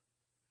disintegrate.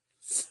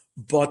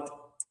 But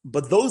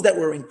those that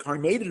were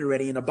incarnated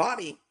already in a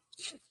body,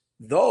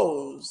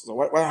 those, so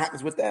what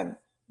happens with them?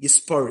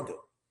 Yispardu.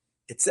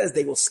 It says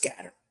they will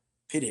scatter.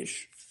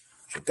 Piddish.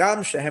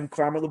 Shagam shehem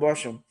kramar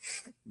l'bashim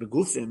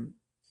begufim,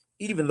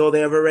 even though they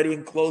have already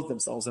enclosed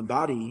themselves in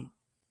body.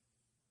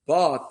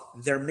 But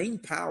their main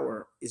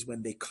power is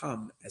when they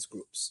come as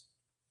groups.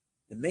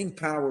 The main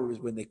power is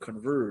when they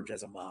converge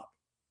as a mob.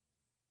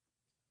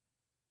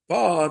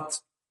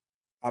 But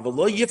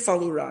Avalo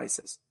Yifalu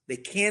rises. They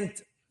can't,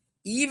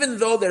 even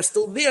though they're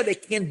still there, they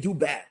can't do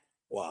bad.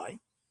 Why?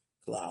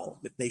 In other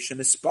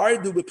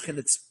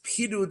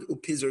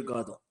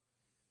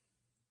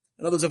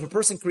words, if a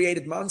person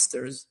created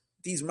monsters,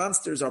 these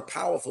monsters are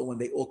powerful when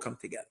they all come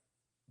together.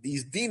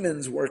 These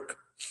demons work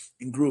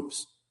in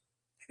groups.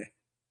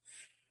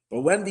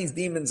 But when these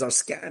demons are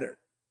scattered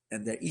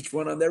and they're each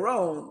one on their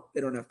own,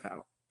 they don't have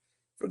power.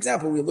 For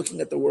example, we're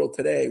looking at the world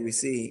today, we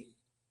see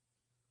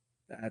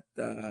that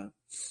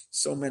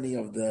so many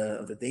of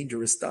the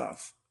dangerous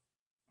stuff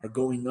are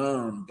going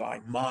on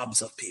by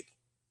mobs of people.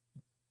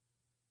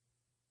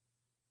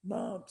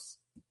 Mobs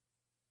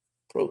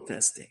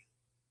protesting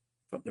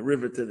from the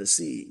river to the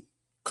sea,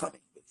 coming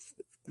with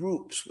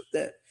groups, with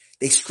that.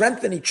 They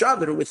strengthen each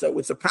other with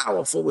a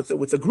powerful,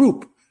 with a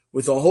group,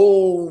 with a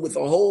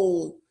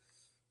whole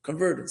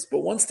convergence. But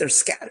once they're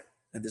scattered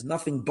and there's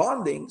nothing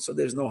bonding, so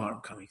there's no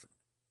harm coming from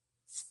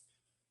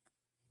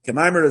it.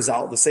 Kemaimar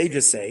Rizal, the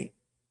sages say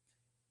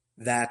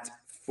that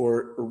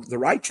for the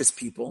righteous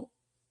people,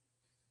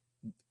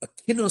 a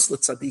kinos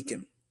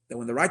l'tzadikim, that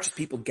when the righteous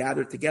people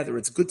gather together,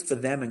 it's good for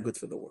them and good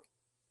for the world.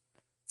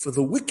 For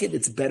the wicked,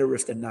 it's better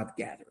if they're not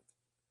gathered.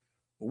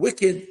 The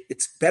wicked,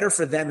 it's better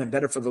for them and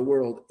better for the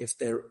world if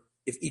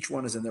each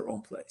one is in their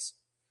own place.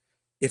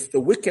 If the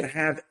wicked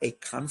have a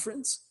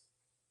conference,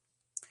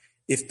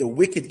 if the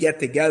wicked get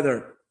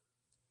together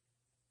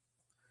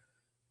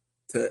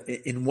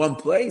in one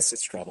place,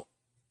 it's trouble.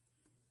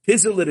 For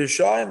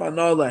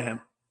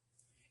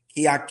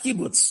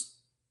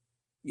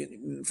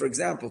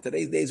example,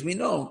 today's days we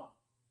know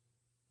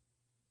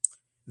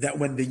that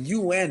when the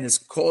UN is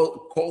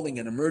calling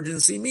an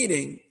emergency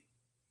meeting,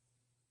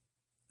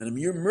 an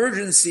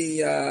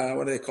emergency,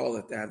 what do they call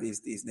it? They have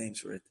these names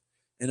for it.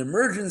 An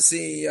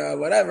emergency,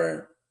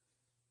 whatever,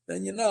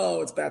 then you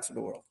know it's bad for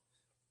the world.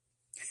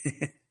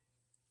 Because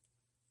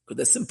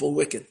they're simple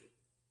wicked,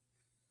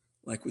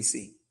 like we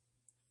see.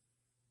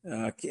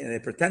 They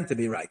pretend to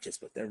be righteous,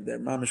 but they're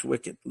mamish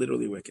wicked,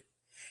 literally wicked.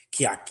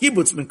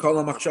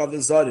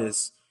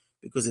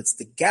 Because it's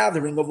the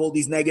gathering of all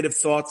these negative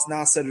thoughts.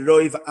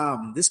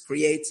 This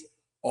creates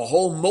a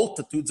whole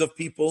multitudes of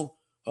people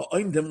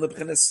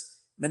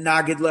that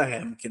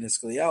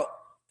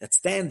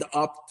stand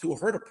up to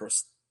hurt a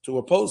person, to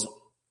oppose him.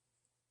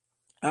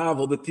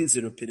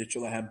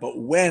 But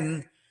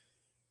when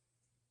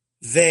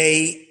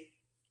they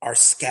are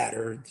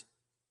scattered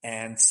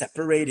and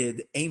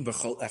separated, in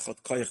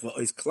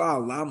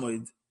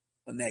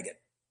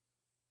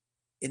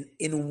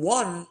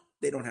one,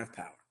 they don't have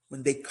power.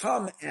 When they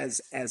come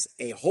as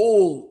a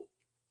whole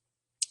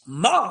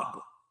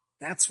mob,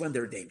 that's when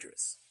they're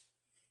dangerous.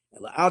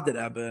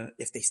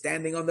 If they're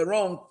standing on their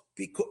own,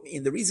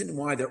 and the reason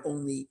why they're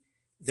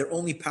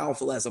only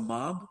powerful as a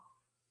mob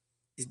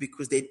is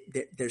because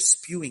they're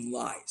spewing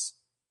lies.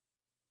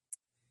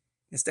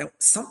 It's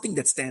something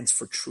that stands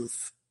for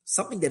truth,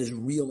 something that is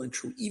real and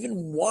true.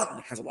 Even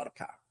one has a lot of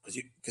power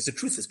because the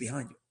truth is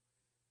behind you.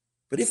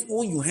 But if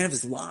all you have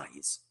is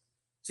lies,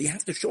 so you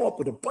have to show up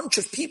with a bunch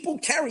of people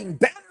carrying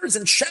banners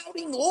and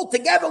shouting all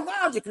together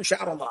loud. You can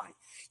shout a lie.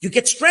 You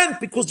get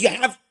strength because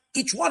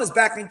each one is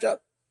backing each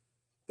other.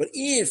 But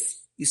if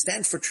you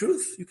stand for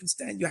truth, you can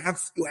stand. You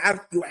have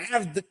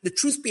the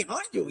truth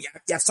behind you. You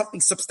have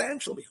something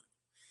substantial behind you.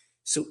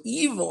 So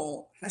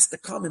evil has to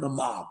come in a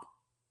mob,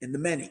 in the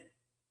many.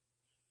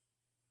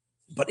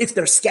 But if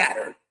they're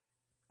scattered,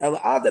 when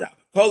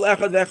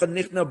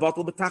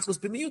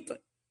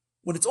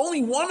it's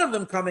only one of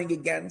them coming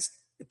against,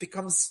 it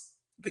becomes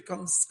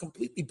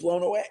completely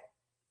blown away.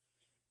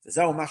 And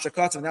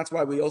that's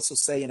why we also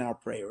say in our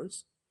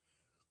prayers,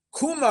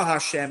 Kuma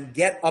Hashem,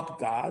 get up,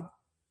 God,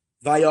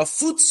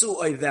 vayafutsu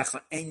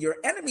oivecha, and your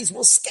enemies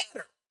will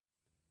scatter.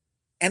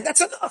 And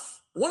that's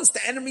enough. Once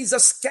the enemies are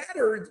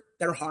scattered,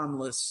 they're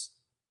harmless.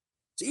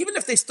 So even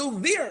if they're still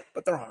there,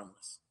 but they're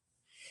harmless.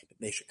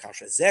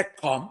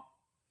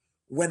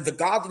 when the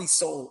godly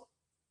soul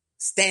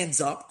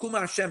stands up, Kuma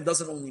Hashem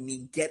doesn't only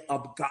mean get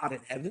up God in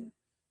heaven.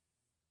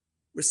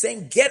 We're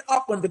saying get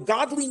up when the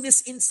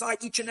godliness inside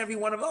each and every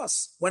one of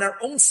us, when our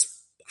own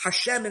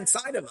Hashem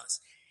inside of us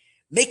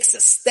makes a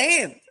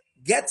stand,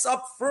 gets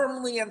up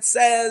firmly and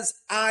says,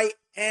 I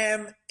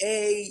am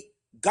a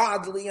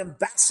godly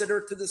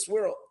ambassador to this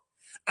world.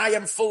 I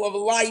am full of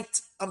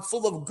light. I'm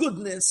full of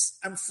goodness.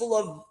 I'm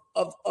full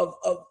of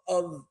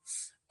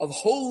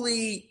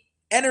holy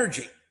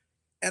energy.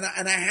 And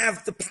I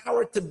have the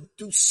power to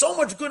do so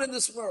much good in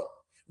this world.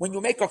 When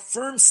you make a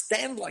firm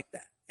stand like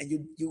that, and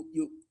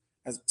you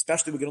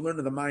especially we're going to learn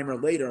in the Mimer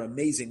later,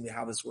 amazingly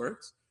how this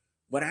works.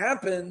 What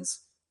happens?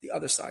 The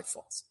other side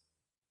falls.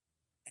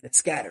 And it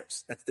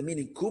scatters. That's the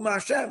meaning. Kuma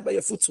Hashem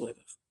vayafutzu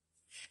levach.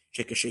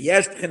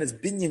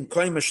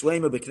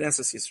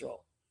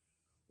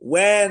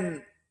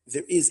 When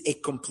there is a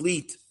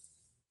complete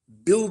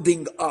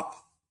building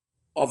up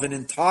of an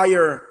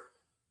entire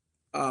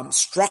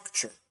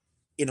structure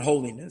in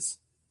holiness,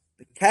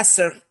 the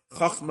keser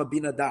chachma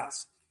bina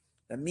das,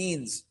 that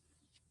means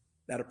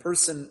that a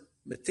person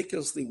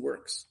meticulously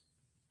works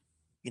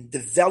in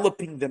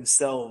developing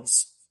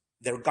themselves,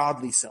 their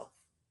godly self,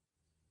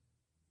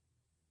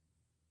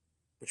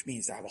 which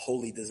means to have a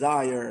holy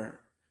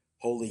desire,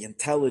 holy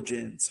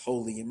intelligence,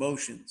 holy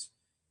emotions.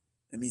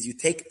 That means you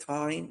take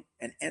time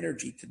and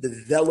energy to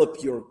develop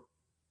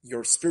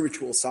your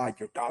spiritual side,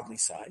 your godly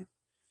side,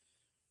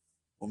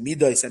 or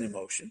midos and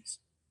emotions.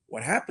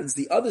 What happens?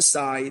 The other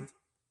side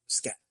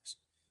scatters.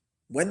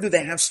 When do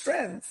they have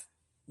strength?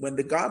 When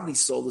the godly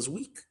soul is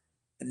weak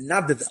and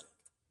not developed.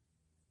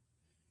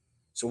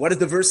 So what did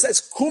the verse says?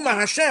 Kuma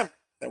Hashem,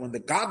 that when the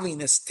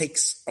godliness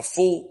takes a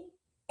full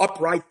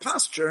upright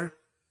posture,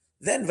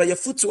 then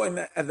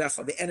vayafutzu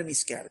avecha, the enemy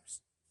scatters.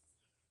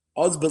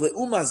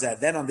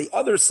 Then on the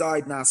other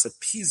side, nasa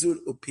pizur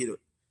upirut,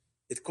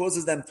 it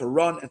causes them to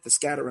run and to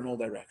scatter in all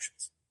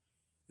directions.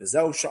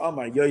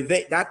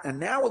 That, and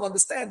now we'll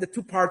understand the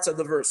two parts of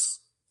the verse.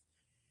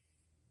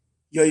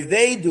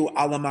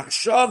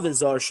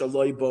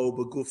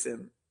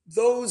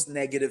 Those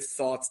negative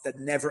thoughts that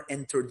never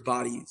entered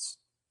bodies,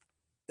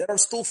 that are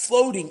still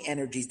floating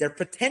energies, they're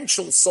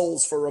potential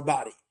souls for a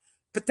body,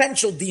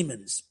 potential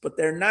demons, but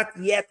they're not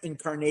yet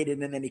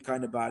incarnated in any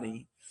kind of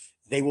body.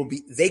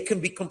 They can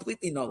be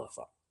completely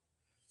nullified.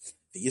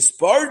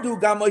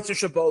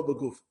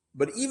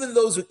 But even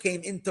those who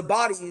came into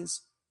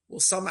bodies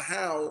will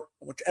somehow,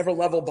 whichever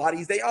level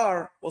bodies they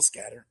are, will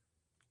scatter.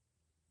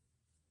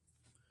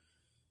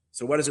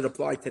 So what does it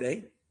apply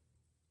today?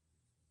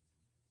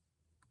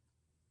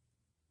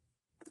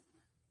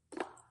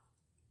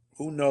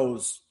 Who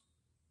knows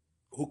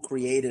who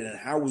created and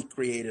how we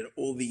created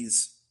all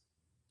these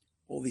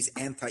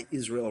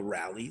anti-Israel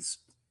rallies?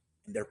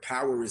 And their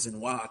power is in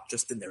what?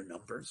 Just in their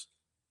numbers.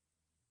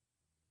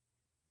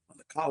 On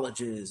the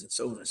colleges and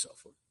so on and so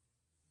forth.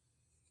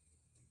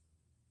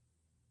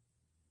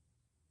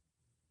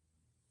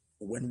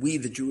 When we,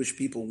 the Jewish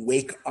people,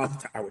 wake up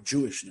to our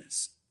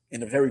Jewishness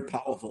in a very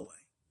powerful way,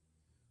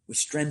 we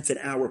strengthen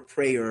our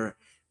prayer,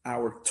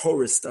 our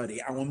Torah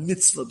study, our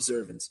mitzvah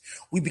observance.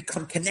 We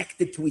become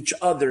connected to each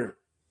other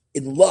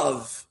in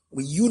love.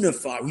 We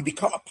unify. We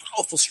become a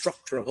powerful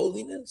structure of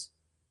holiness.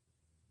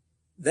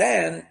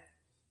 Then,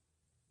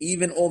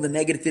 even all the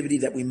negativity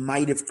that we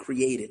might have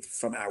created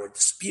from our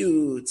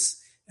disputes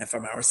and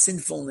from our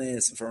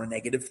sinfulness and from our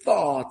negative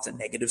thoughts and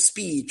negative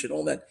speech and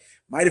all that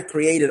might have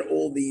created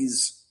all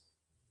these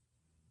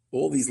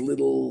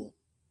little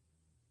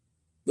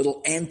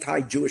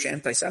anti-Jewish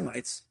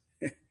anti-Semites,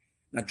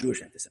 not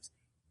Jewish anti-Semites,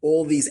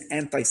 all these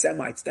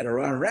anti-Semites that are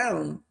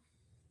around.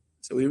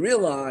 So we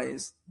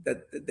realize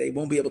that they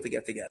won't be able to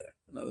get together.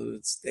 In other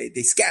words, they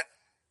scatter.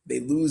 They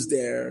lose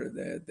their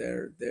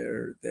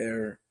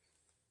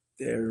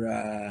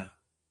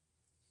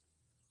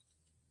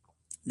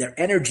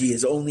energy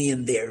is only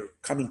in their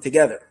coming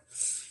together.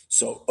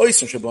 So, and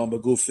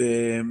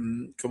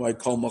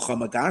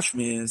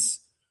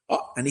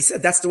he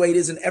said that's the way it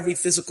is in every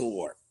physical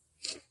war.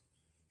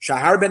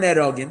 Shahar ben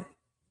Erogin,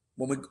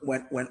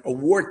 when a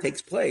war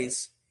takes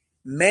place,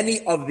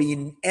 many of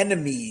the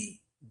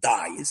enemy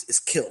dies, is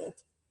killed.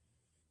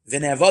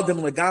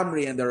 V'ne'avadim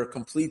legamri, and they're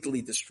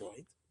completely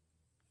destroyed.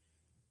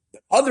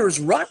 But others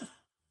run,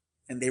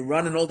 and they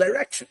run in all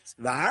directions.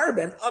 V'har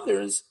ben,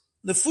 others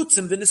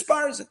nefutzim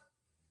v'nisparzim.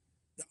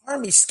 The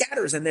army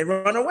scatters and they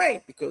run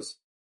away because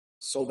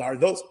so are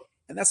those,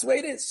 and that's the way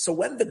it is. So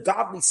when the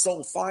godly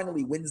soul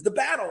finally wins the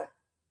battle,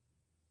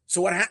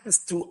 so what happens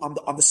to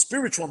on the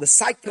spiritual, on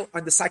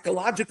the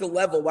psychological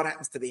level? What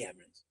happens to the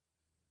enemies?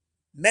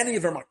 Many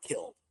of them are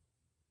killed,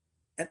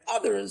 and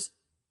others,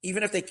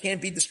 even if they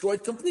can't be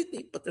destroyed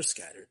completely, but they're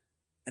scattered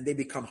and they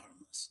become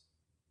harmless.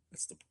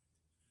 That's the point.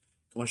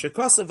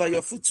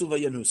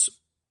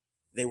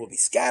 They will be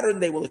scattered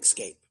and they will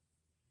escape.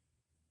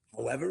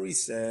 However, he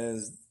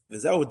says, now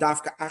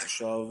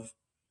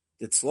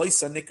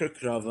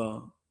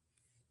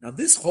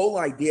this whole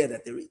idea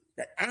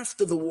that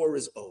after the war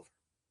is over,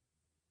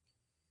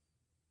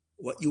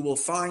 what you will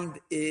find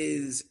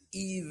is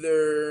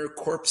either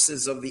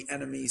corpses of the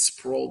enemy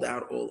sprawled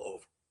out all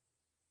over,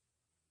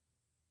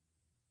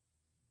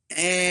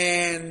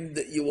 and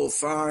you will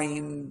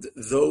find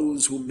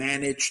those who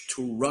manage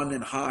to run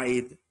and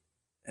hide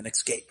and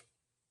escape.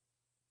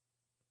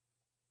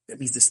 That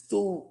means there's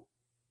still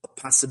a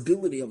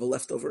possibility of a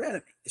leftover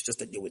enemy. It's just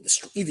that you would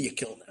destroy, either you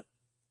kill them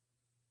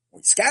or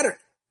you scatter them.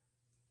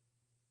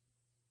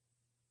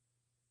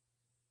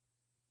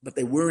 But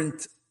they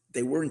weren't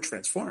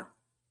transformed.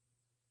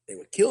 They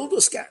were killed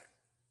or scattered.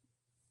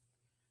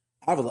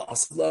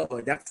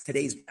 That's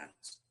today's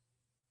battles.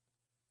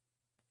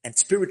 And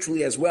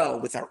spiritually as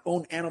well, with our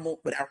own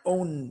with our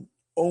own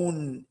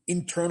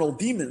internal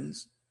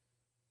demons,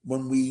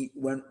 when we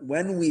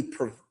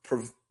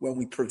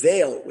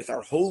prevail with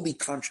our holy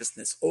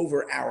consciousness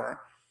over our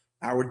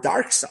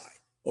dark side,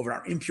 over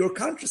our impure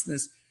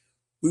consciousness,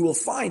 we will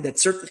find that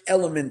certain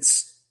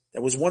elements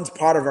that was once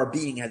part of our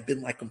being have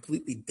been like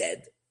completely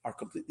dead, are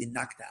completely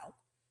knocked out.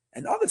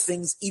 And other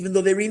things, even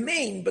though they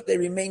remain, but they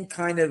remain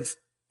kind of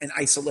in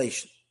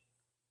isolation.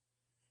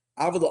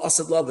 But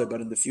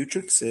in the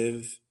future,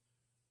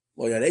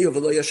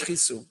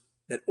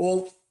 that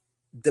all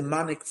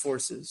demonic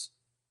forces,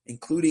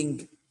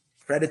 including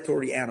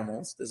predatory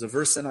animals, there's a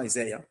verse in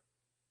Isaiah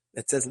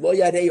that says, Lo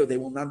yareu, they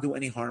will not do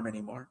any harm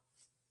anymore.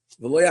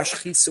 V'lo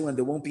yashchisu, and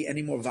there won't be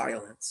any more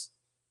violence.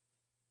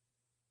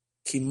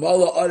 Ki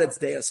mala aretz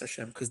de'as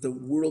Hashem, because the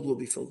world will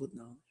be filled with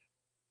knowledge.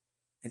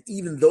 And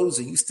even those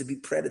who used to be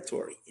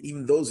predatory, and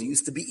even those who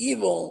used to be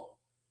evil,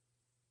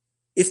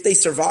 if they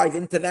survive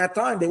into that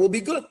time, they will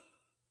be good.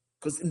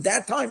 Because in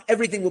that time,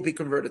 everything will be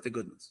converted to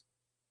goodness.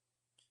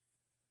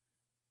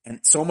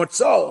 And so much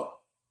so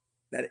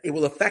that it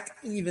will affect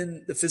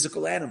even the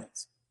physical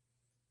animals.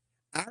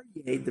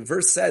 Aryeh, the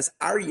verse says,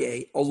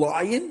 Aryeh, a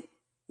lion,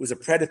 who is a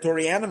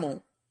predatory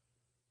animal,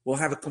 will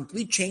have a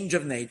complete change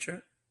of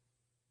nature.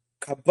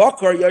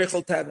 Kabakar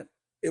yoichel tevin.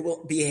 It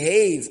will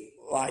behave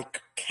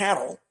like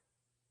cattle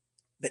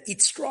that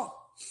eat straw.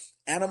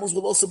 Animals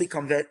will also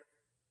become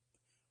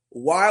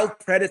wild,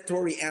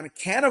 predatory, and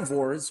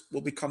carnivores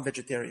will become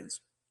vegetarians.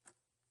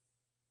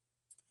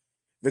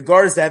 The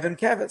garzev and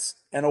keves,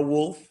 and a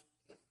wolf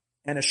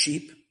and a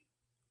sheep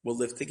will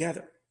live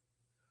together.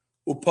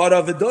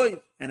 Upara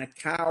v'doiv, and a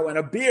cow and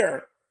a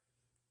bear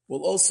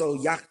will also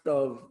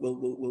yachtov,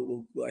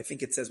 will I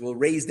think it says, will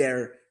raise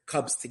their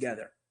cubs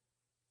together,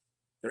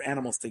 their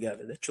animals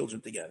together, their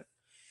children together.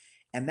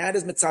 And that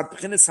is mitzad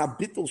b'chinas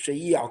habitul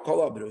sheyi al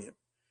kol ha'bruim.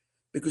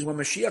 Because when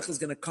Mashiach is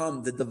going to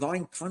come, the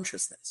divine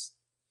consciousness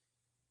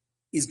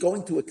is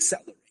going to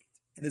accelerate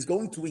and is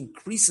going to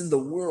increase in the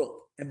world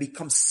and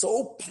become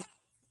so powerful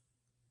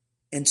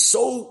and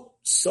so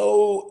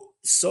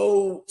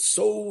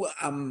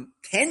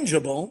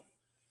tangible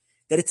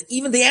that it's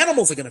even the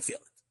animals are going to feel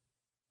it.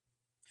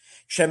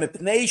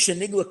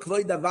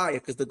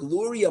 Because the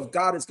glory of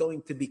God is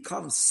going to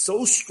become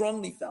so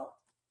strongly felt.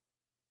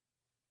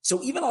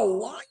 So even a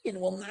lion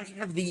will not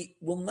have the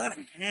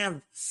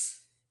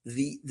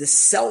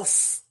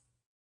self,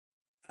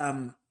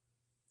 the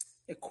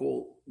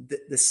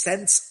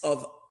sense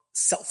of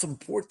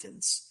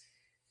self-importance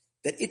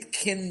that it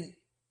can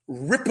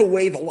rip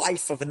away the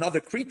life of another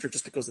creature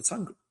just because it's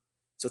hungry.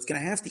 So it's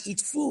going to have to eat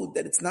food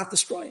that it's not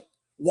destroying.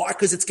 Why?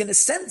 Because it's going to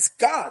sense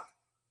God.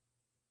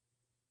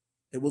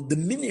 It will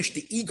diminish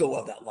the ego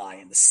of that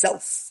lion, the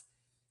self.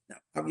 Now,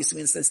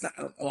 obviously, it's not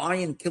a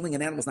lion killing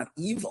an animal is not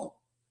evil,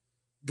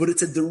 but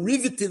it's a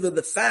derivative of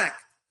the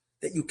fact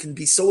that you can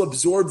be so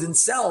absorbed in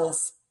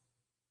self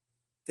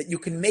that you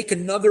can make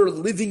another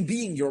living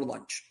being your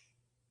lunch.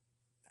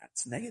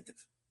 That's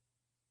negative.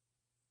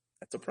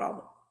 That's a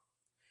problem.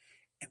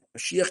 And when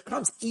Mashiach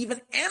comes,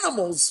 even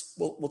animals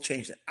will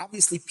change that.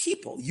 Obviously,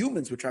 people,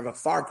 humans, which have a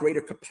far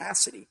greater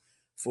capacity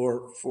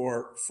for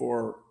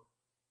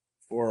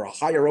a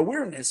higher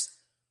awareness,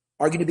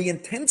 are going to be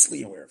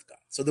intensely aware of God.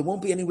 So there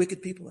won't be any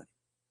wicked people in it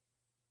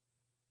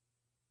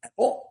at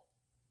all.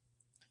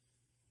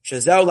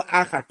 That's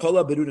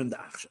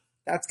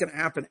going to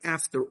happen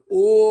after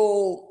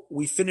all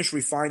we finish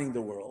refining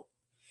the world.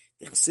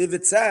 The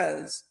Chassid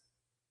says,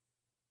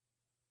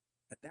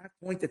 at that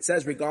point it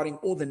says regarding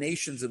all the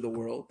nations of the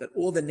world, that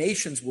all the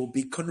nations will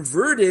be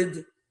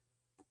converted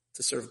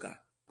to serve God.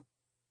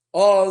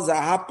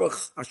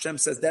 Hashem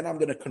says, then I'm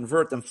going to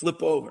convert and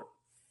flip over.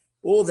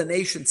 All the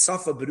nations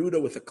suffer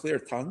beruda with a clear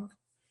tongue.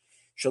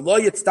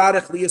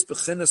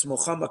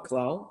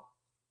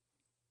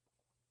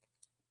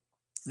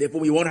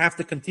 Therefore, we won't have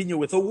to continue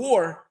with a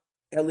war.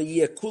 All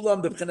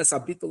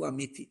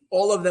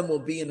of them will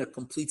be in a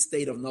complete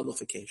state of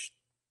nullification.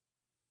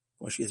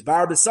 Like it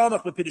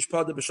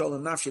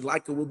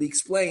will be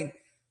explained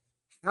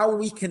how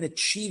we can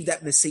achieve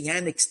that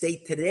messianic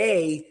state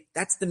today.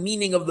 That's the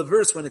meaning of the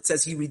verse when it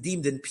says, He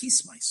redeemed in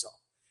peace my soul.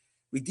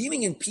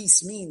 Redeeming in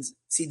peace means,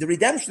 see, the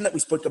redemption that we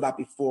spoke about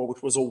before,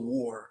 which was a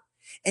war,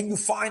 and you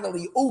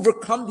finally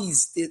overcome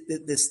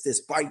this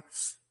by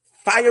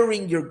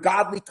firing your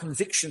godly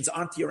convictions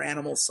onto your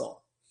animal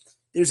soul.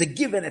 There's a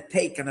give and a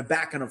take and a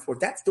back and a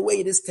forth. That's the way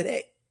it is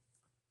today.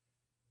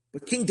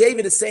 But King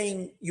David is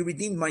saying, you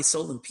redeemed my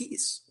soul in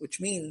peace,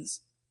 which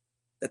means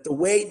that the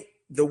way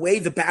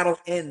the battle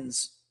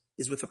ends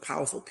is with a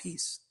powerful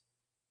peace.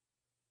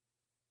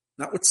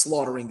 Not with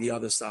slaughtering the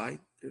other side.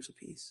 There's a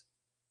peace.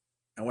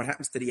 And what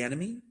happens to the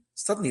enemy?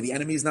 Suddenly the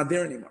enemy is not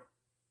there anymore.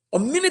 A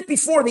minute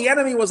before, the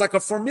enemy was like a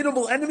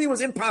formidable enemy,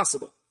 was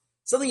impossible.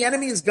 Suddenly the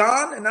enemy is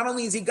gone, and not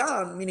only is he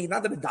gone, meaning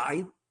not that it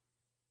died,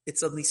 it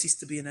suddenly ceased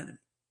to be an enemy.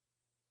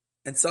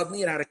 And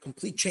suddenly it had a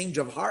complete change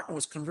of heart and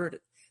was converted.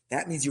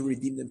 That means you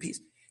redeemed in peace.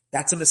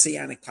 That's a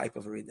messianic type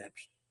of a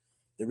redemption.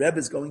 The Rebbe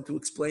is going to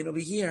explain over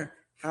here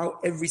how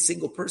every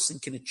single person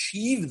can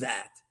achieve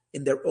that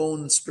in their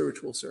own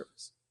spiritual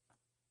service.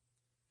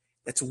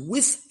 That's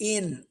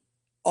within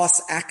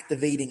us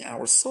activating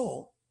our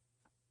soul.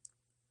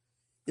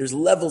 There's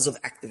levels of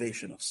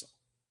activation of soul.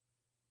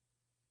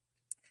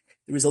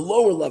 There is a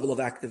lower level of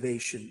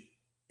activation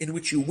in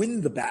which you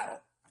win the battle,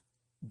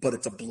 but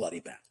it's a bloody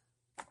battle.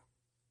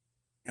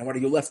 And what are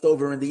you left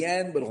over in the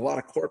end? With a lot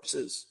of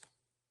corpses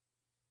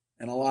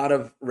and a lot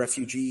of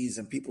refugees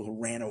and people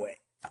who ran away.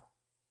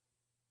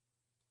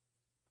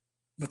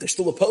 But they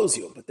still oppose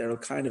you, but they're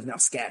kind of now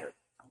scattered.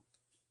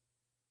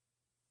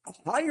 A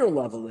higher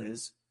level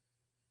is,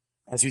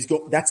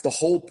 that's the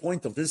whole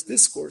point of this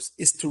discourse,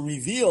 is to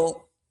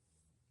reveal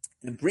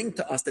and bring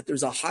to us that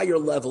there's a higher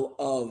level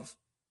of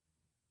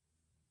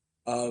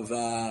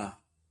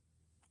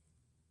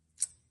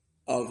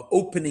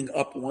opening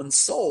up one's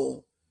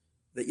soul,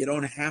 that you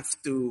don't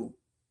have to,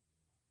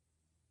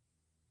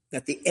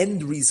 that the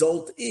end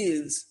result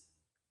is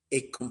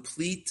a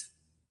complete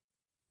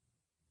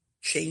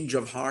change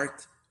of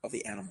heart of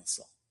the animal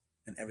soul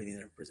and everything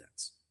that it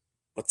represents.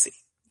 Let's see.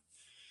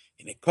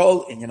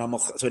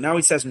 So now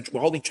he says,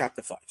 we're holding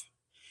chapter 5.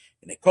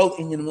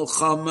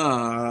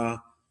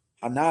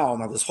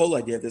 Now this whole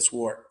idea of this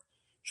war,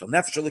 of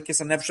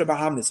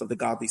the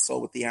godly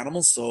soul with the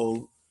animal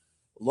soul,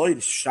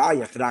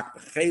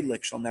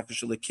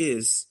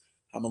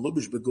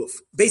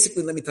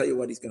 basically, let me tell you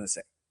what he's going to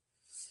say.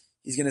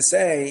 He's going to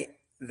say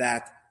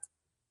that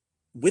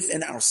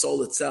within our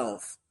soul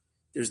itself,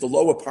 there's the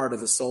lower part of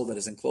the soul that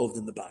is enclosed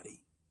in the body.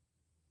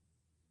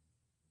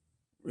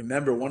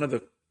 Remember, one of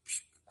the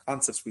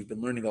concepts we've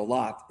been learning a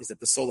lot is that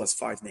the soul has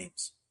 5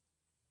 names.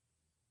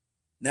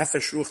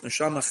 Nefesh, Ruach,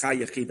 Neshama, Chai,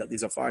 Yechida.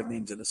 These are 5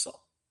 names in the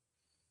soul.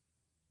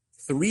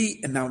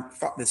 3, and now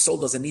the soul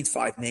doesn't need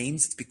 5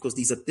 names. It's because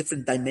these are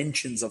different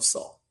dimensions of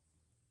soul.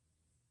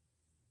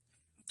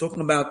 I'm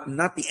talking about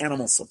not the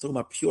animal soul. I'm talking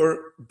about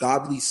pure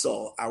godly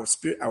soul. Our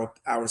spirit,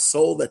 our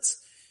soul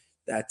that's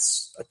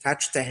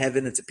attached to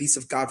heaven. It's a piece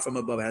of God from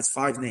above. It has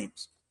 5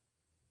 names.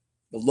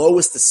 The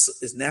lowest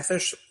is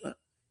Nefesh.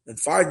 And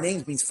 5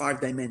 names means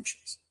 5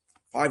 dimensions,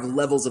 5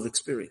 levels of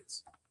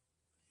experience.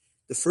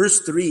 The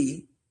first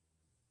 3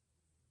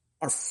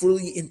 are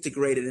fully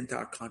integrated into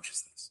our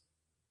consciousness,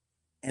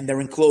 and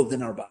they're enclosed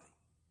in our body.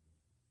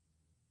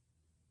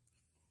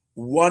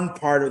 One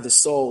part of the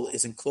soul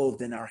is enclosed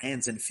in our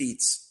hands and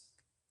feet,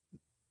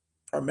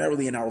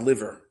 primarily in our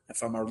liver,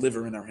 from our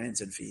liver in our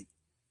hands and feet.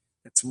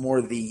 It's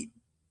more the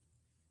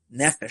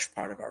nefesh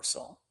part of our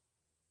soul.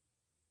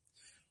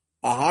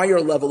 A higher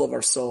level of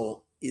our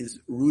soul is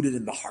rooted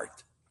in the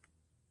heart,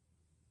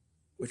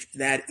 which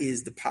that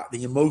is the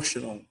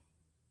emotional,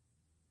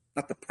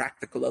 not the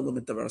practical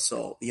element of our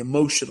soul, the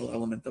emotional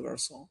element of our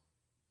soul.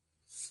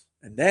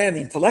 And then the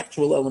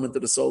intellectual element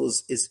of the soul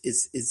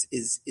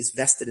is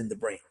vested in the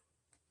brain.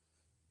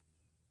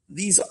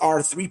 These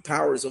are 3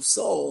 powers of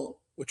soul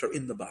which are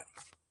in the body.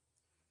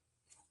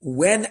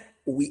 When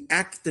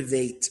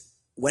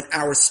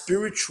our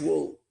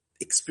spiritual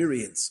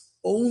experience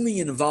only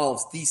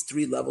involves these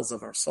 3 levels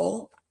of our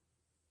soul,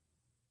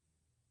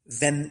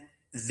 then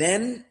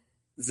the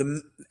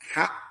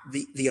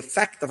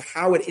effect of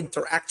how it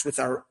interacts with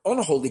our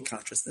unholy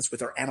consciousness,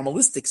 with our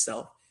animalistic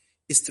self,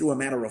 is through a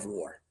manner of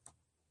war.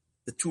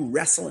 The 2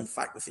 wrestle and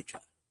fight with each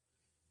other.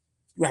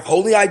 You have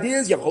holy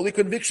ideas, you have holy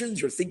convictions,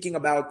 you're thinking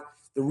about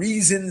the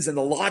reasons and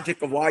the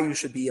logic of why you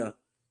should be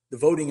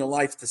devoting your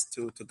life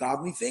to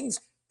godly things,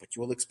 but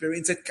you will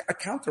experience a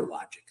counter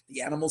logic.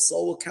 The animal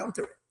soul will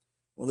counter it.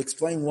 Will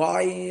explain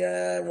why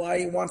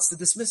he wants to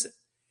dismiss it.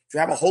 If you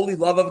have a holy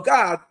love of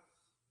God,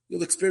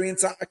 you'll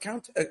experience a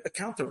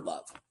counter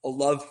love, a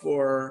love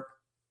for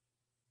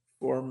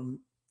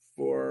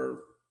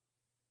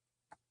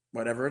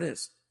whatever it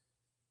is,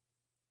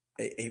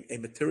 a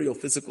material,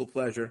 physical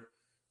pleasure,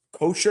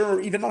 kosher or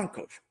even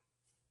non-kosher.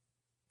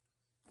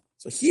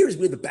 So here's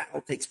where the battle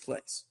takes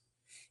place.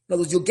 In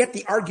other words, you'll get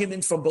the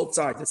argument from both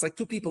sides. It's like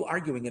 2 people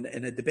arguing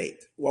in a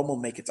debate. One will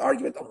make its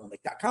argument, one will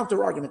make that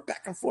counter argument,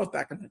 back and forth,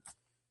 back and forth.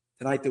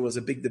 Tonight there was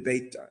a big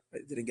debate. I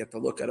didn't get to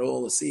look at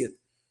all to see it,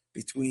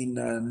 between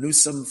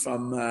Newsom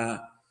from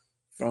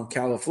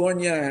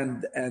California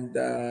and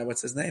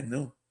what's his name?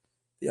 No,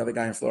 the other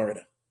guy in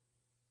Florida.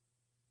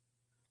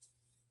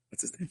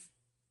 What's his name?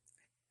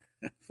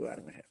 Flew out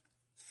of my head.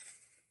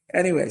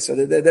 Anyway, so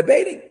they're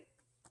debating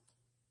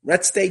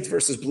red state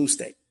versus blue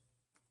state,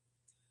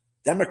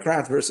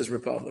 Democrat versus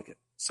Republican.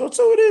 So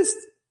it is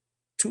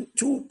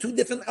two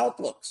different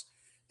outlooks.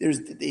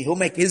 He'll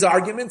make his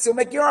arguments, he'll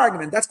make your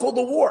argument. That's called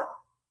a war.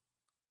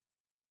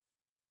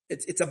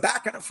 It's a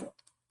back and a forth.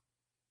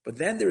 But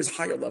then there is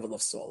higher level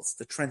of souls,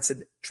 the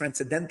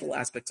transcendental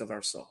aspects of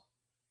our soul.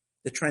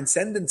 The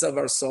transcendence of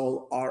our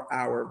soul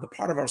are the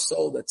part of our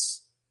soul that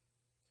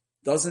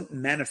doesn't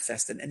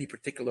manifest in any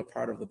particular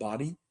part of the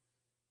body.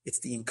 It's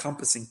the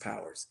encompassing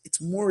powers. It's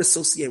more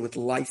associated with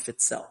life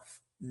itself,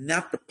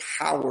 not the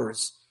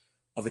powers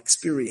of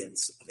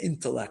experience, of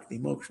intellect,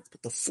 emotions,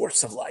 but the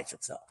force of life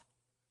itself.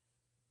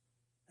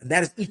 And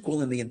that is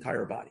equal in the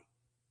entire body.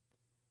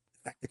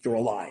 The fact that you're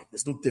alive,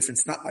 there's no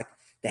difference. It's not like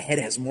the head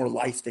has more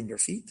life than your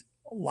feet.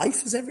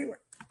 Life is everywhere.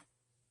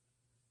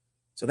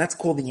 So that's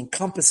called the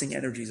encompassing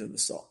energies of the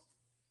soul.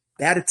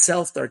 That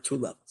itself, there are two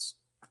levels.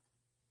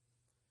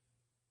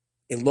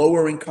 A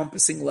lower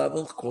encompassing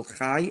level called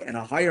Chai, and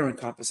a higher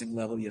encompassing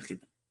level,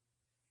 Yechidah.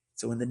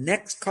 So in the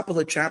next couple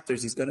of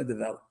chapters, he's going to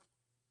develop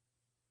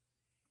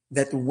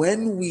that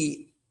when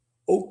we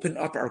open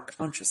up our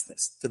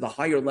consciousness to the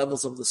higher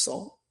levels of the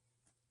soul,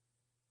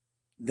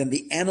 then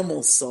the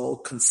animal soul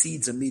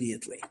concedes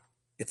immediately.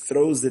 It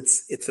throws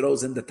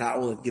in the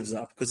towel, it gives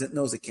up, because it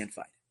knows it can't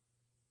fight.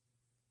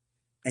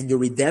 And your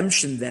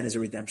redemption then is a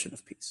redemption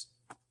of peace.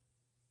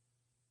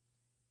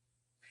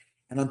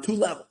 And on two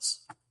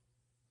levels.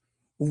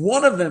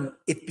 One of them,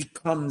 it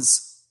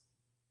becomes,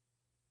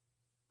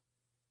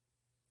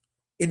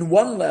 in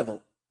one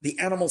level, the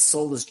animal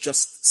soul is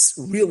just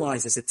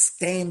realizes it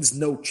stands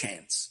no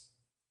chance.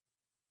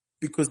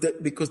 Because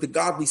the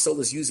godly soul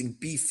is using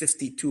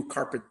B-52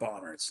 carpet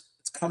bombers.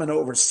 It's coming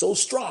over so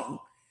strong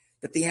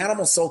that the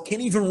animal soul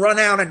can't even run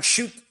out and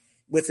shoot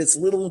with its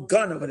little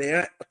gun over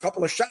there a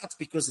couple of shots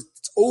because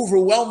it's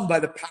overwhelmed by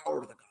the power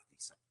of the godly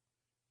soul.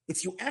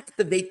 If you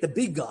activate the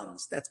big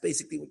guns, that's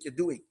basically what you're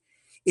doing.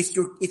 If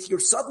you're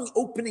suddenly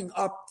opening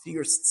up to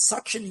your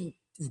such an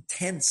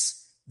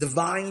intense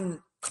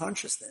divine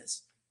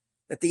consciousness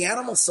that the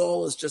animal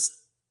soul is just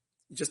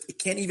it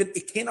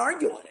can't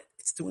argue on it.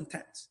 It's too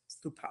intense. It's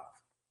too powerful.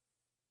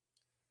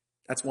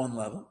 That's one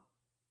level.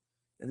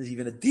 Then there's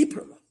even a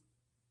deeper level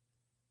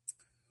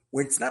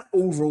where it's not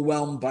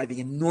overwhelmed by the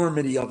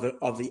enormity of the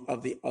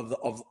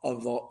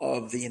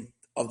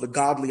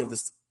godly, of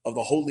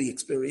the holy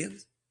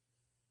experience.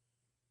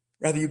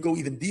 Rather, you go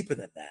even deeper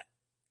than that,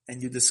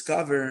 and you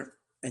discover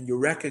and you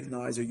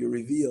recognize or you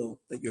reveal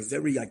that your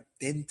very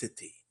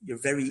identity, your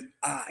very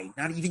I,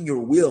 not even your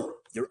will,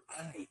 your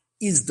I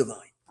is divine.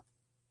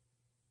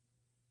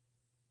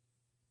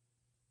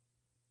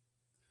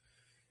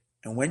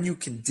 And when you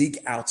can dig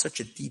out such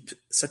a deep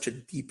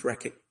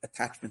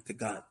attachment to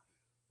God,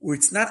 where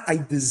it's not I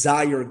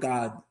desire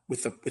God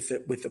with a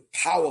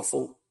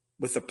powerful,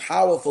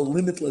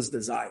 limitless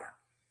desire.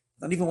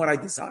 Not even what I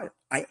desire.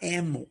 I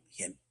am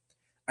Him.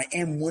 I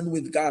am one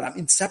with God. I'm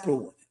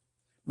inseparable with Him.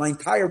 My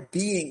entire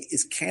being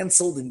is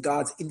canceled in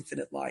God's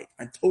infinite light.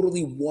 I'm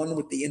totally one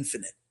with the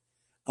infinite.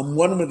 I'm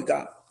one with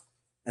God.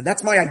 And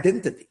that's my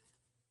identity.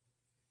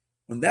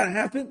 When that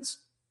happens,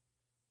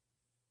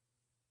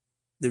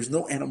 there's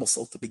no animal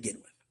soul to begin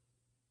with.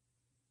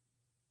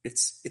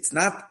 It's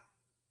not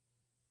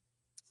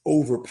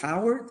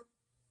overpowered.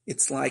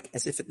 It's like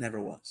as if it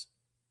never was.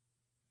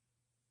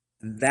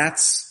 And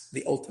that's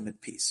the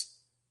ultimate peace.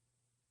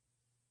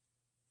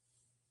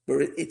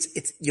 Where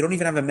it's you don't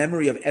even have a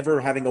memory of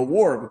ever having a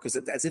war because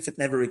it's as if it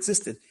never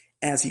existed,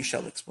 as he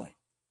shall explain.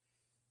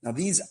 Now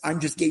I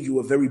just gave you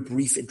a very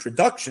brief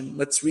introduction.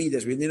 Let's read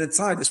as we read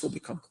inside. This will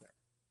become clear.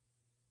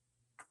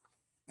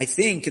 I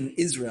think in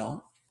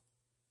Israel,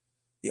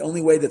 the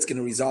only way that's going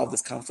to resolve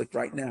this conflict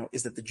right now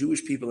is that the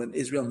Jewish people in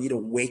Israel need to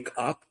wake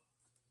up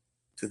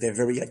to their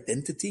very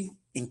identity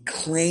and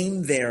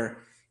claim their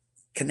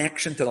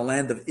connection to the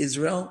land of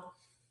Israel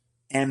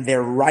and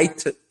their right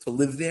to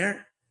live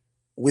there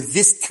with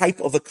this type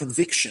of a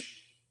conviction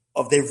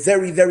of their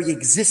very, very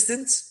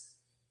existence.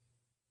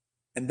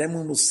 And then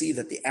we will see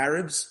that the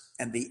Arabs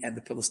and the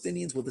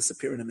Palestinians will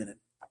disappear in a minute.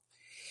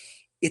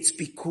 It's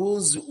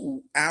because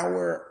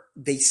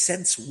they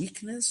sense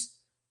weakness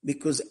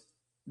because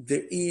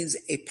there is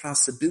a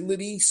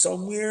possibility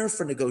somewhere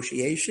for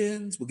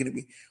negotiations. We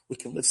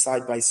can live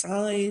side by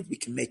side. We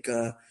can make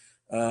a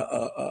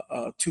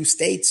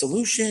two-state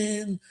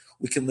solution.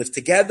 We can live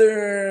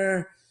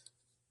together.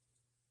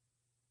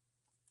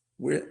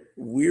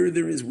 Where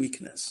there is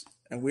weakness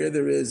and where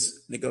there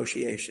is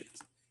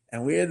negotiations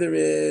and where there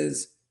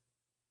is,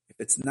 if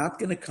it's not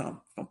going to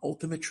come from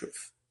ultimate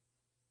truth,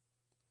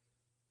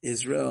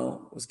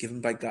 Israel was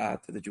given by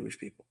God to the Jewish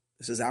people.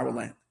 This is our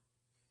land.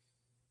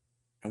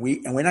 And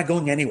we're not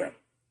going anywhere.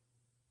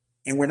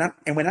 And we're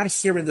not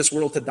here in this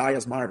world to die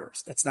as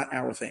martyrs. That's not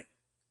our thing.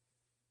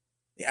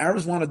 The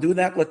Arabs want to do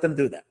that, let them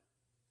do that.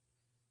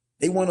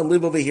 They want to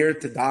live over here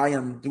to die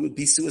and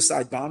be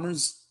suicide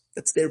bombers.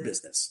 That's their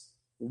business.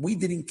 We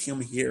didn't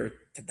come here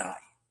to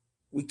die.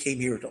 We came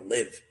here to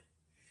live.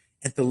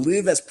 And to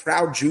live as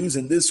proud Jews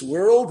in this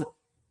world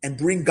and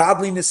bring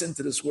godliness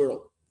into this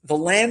world. The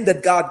land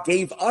that God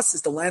gave us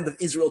is the land of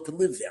Israel to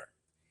live there.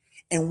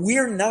 And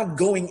we're not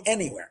going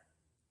anywhere.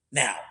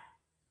 Now,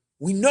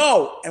 we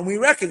know and we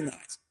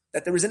recognize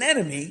that there is an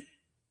enemy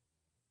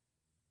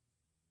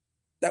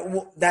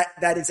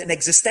that is an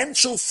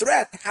existential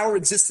threat to our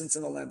existence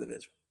in the land of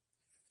Israel.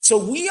 So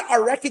we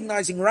are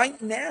recognizing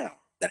right now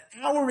that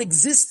our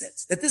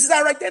existence, that this is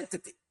our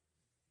identity.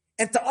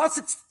 And to us,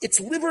 it's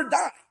live or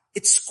die.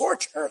 It's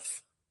scorched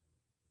earth.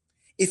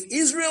 If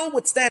Israel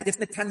would stand, if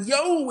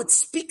Netanyahu would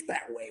speak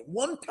that way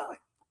one time,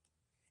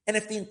 and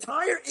if the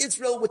entire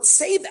Israel would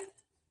say that,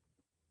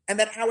 and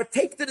that our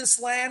take to this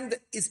land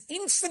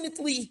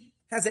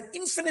has an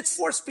infinite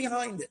force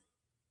behind it.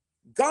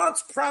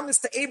 God's promise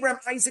to Abraham,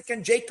 Isaac,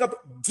 and Jacob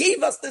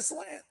gave us this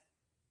land.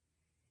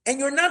 And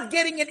you're not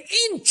getting an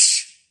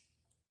inch,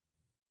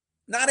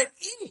 not an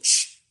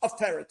inch of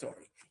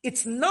territory.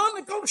 It's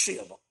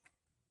non-negotiable.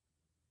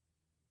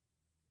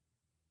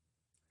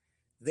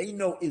 They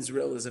know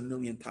Israel is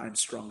 1,000,000 times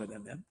stronger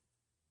than them,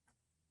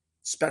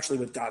 especially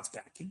with God's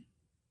backing.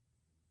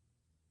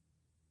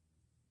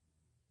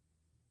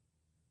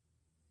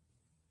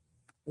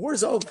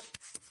 War's over.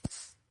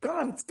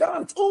 Gone, it's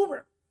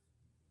over.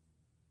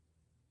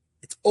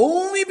 It's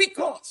only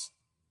because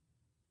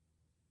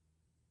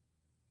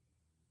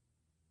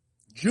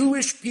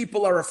Jewish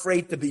people are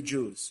afraid to be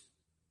Jews.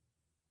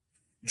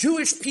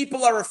 Jewish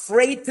people are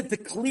afraid to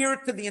declare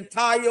to the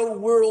entire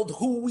world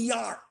who we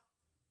are.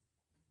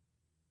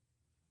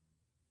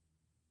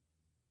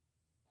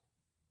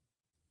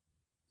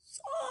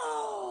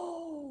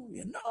 We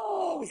had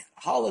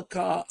a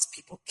Holocaust,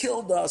 people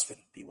killed us, we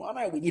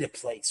need a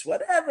place,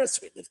 whatever,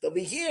 so we lived over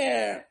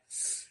here.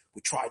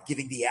 We tried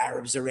giving the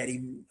Arabs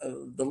already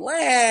the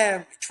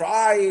land, we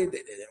tried, they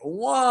didn't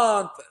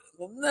want,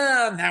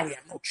 now we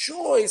have no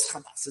choice,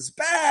 Hamas is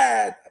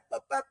bad,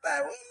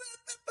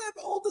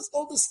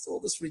 all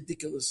this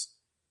ridiculous.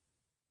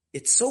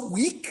 It's so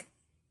weak,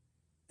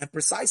 and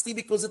precisely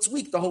because it's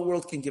weak, the whole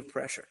world can give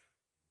pressure.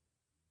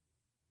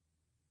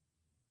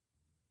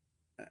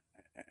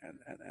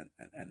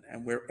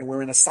 And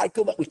we're in a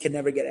cycle that we can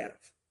never get out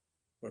of,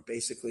 where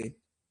basically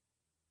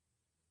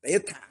they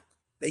attack,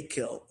 they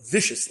kill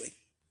viciously,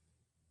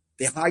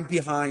 they hide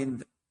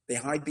behind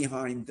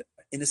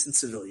innocent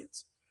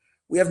civilians.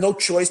 We have no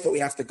choice, but we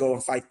have to go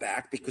and fight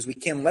back because we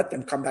can't let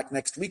them come back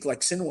next week, like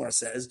Sinwar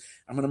says.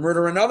 I'm going to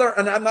murder another,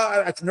 and I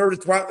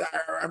murdered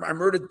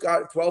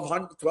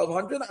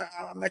 1,200.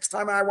 Next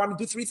time I want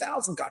to do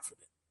 3,000, God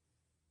forbid.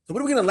 So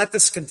what are we going to let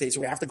this continue? So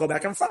we have to go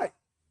back and fight.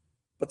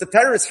 But the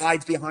terrorist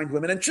hides behind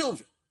women and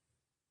children.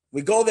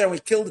 We go there and we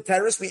kill the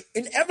terrorists. We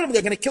inevitably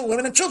are going to kill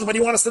women and children. What do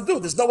you want us to do?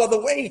 There's no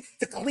other way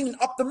to clean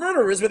up the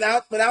murderers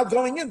without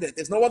going in there.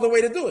 There's no other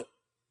way to do it.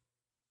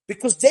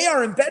 Because they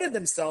are embedded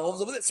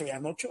themselves over there. So we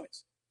have no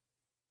choice.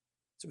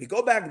 So we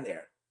go back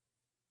there.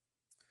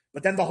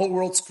 But then the whole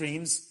world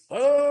screams,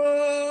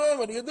 "Oh,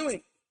 what are you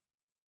doing?"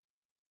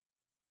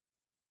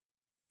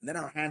 And then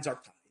our hands are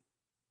tied.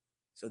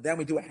 So then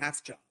we do a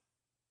half job.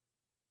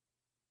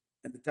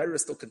 And the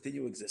terrorists still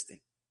continue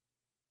existing.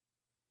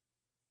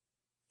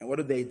 And what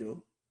do?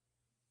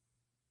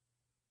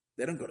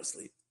 They don't go to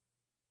sleep.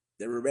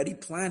 They're already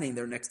planning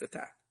their next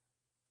attack.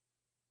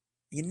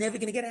 You're never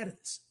going to get out of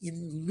this. You're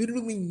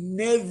literally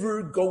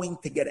never going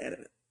to get out of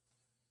it.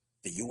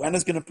 The UN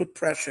is going to put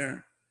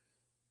pressure.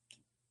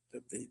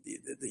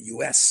 The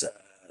US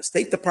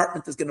State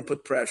Department is going to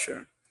put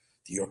pressure.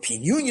 The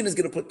European Union is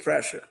going to put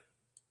pressure.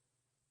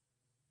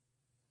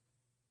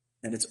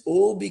 And it's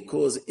all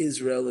because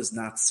Israel is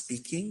not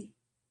speaking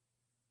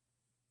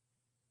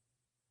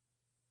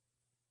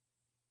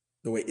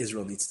the way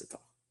Israel needs to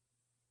talk.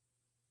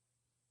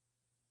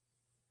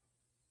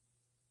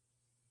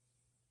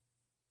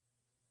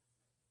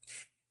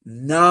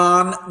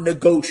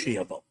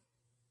 Non-negotiable.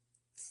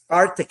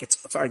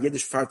 Fartik,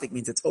 Yiddish fartik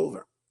means it's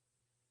over.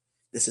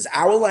 This is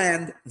our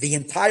land, the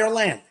entire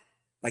land.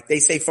 Like they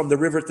say, from the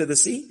river to the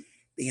sea.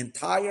 The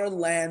entire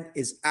land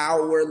is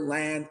our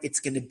land. It's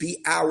going to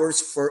be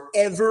ours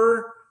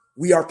forever.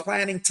 We are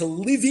planning to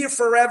live here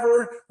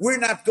forever. We're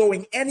not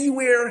going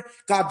anywhere.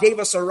 God gave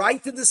us a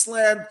right to this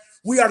land.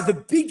 We are the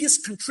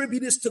biggest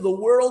contributors to the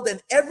world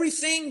and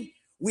everything.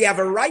 We have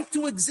a right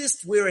to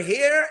exist. We're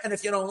here. And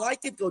if you don't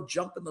like it, go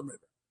jump in the river.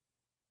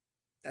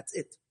 That's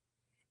it.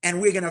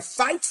 And we're going to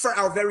fight for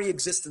our very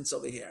existence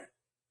over here.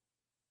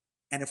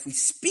 And if we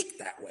speak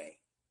that way,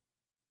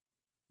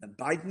 then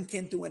Biden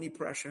can't do any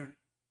pressure.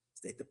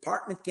 State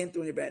Department can't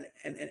do any better.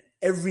 And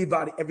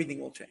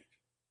everything will change.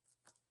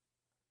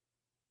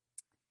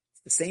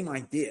 It's the same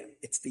idea.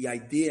 It's the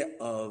idea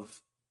of,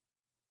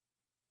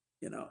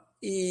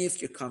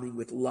 if you're coming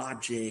with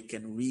logic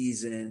and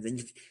reasons,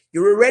 and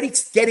you're already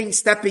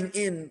stepping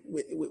in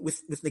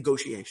with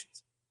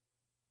negotiations.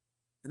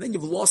 And then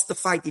you've lost the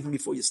fight even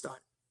before you start.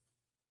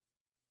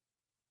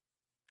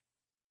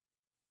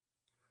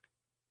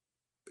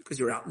 Because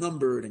you're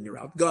outnumbered and you're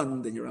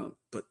outgunned and you're out.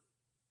 But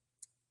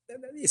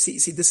you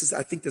see, this is,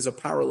 I think there's a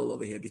parallel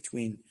over here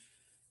between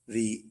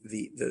the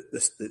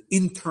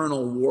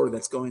internal war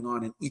that's going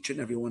on in each and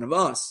every one of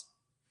us.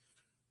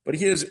 But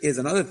here's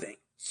another thing.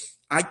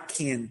 I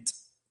can't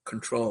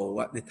control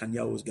what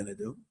Netanyahu is going to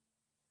do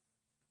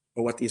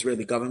or what the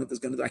Israeli government is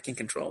going to do. I can't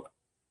control it.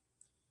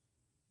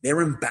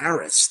 They're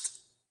embarrassed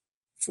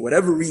for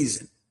whatever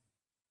reason,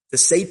 to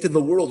say to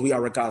the world, we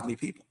are a godly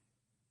people.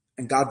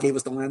 And God gave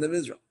us the land of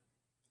Israel.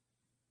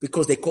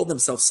 Because they call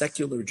themselves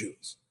secular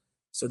Jews.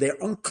 So they're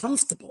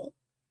uncomfortable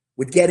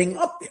with getting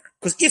up there.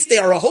 Because if they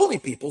are a holy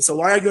people, so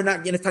why are you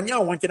not,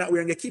 Netanyahu, why aren't you not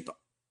wearing a kippah?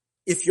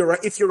 If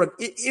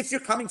you're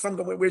coming from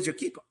the, where's your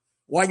kippah?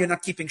 Why you're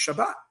not keeping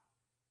Shabbat?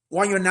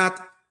 Why you're not,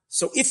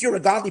 so if you're a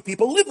godly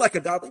people, live like a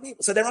godly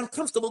people. So they're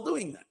uncomfortable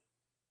doing that.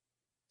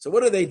 So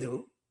what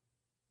do?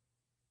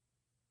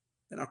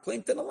 And our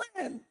claim to the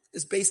land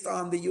is based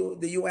on the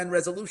UN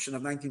resolution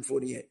of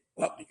 1948.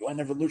 Well, the UN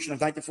resolution of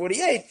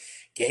 1948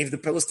 gave the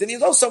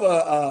Palestinians also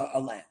a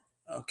land.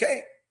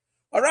 Okay.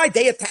 All right,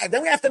 they attacked.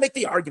 Then we have to make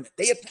the argument.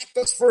 They attacked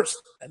us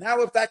first, and now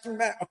we're attacking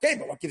back. Okay,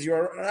 but what gives you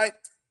all right?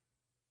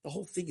 The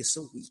whole thing is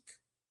so weak.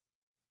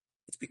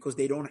 It's because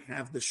they don't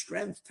have the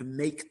strength to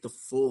make the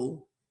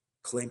full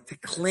claim, to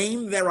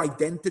claim their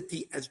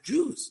identity as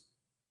Jews.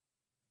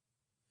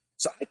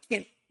 So I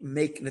can't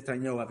make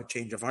Netanyahu have a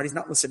change of heart. He's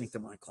not listening to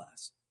my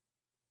class.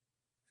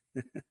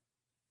 This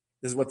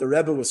is what the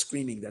Rebbe was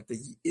screaming, that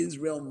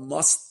Israel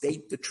must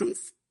state the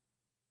truth.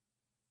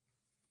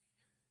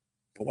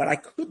 But what I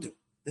could do,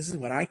 this is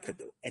what I could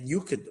do, and you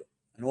could do,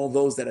 and all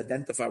those that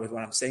identify with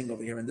what I'm saying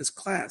over here in this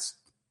class.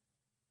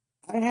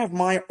 I have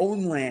my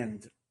own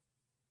land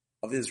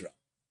of Israel.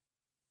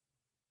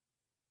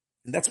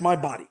 And that's my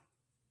body.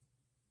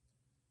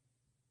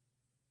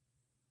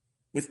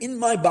 Within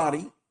my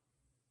body,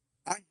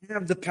 I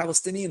have the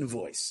Palestinian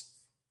voice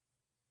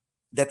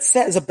that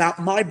says about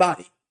my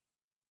body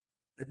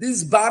that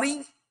this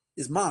body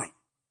is mine.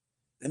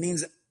 That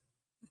means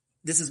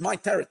this is my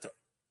territory.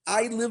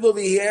 I live over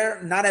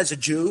here not as a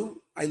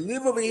Jew. I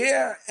live over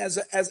here as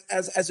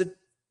a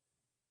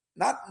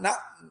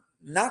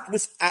not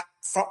with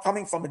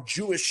coming from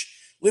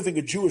living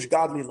a Jewish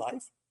godly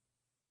life.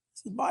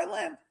 This is my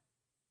land.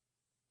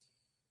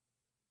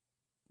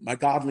 My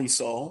godly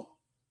soul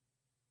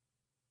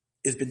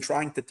has been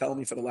trying to tell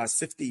me for the last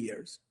 50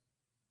 years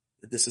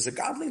that this is a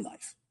godly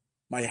life.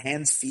 My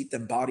hands, feet,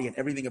 and body and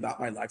everything about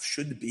my life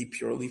should be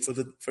purely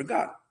for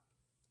God.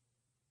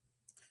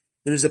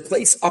 There's a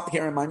place up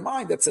here in my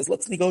mind that says,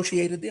 let's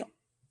negotiate a deal.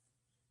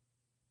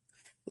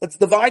 Let's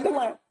divide the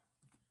land.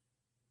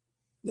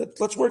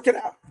 Let's work it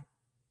out.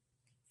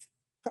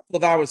 A couple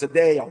of hours a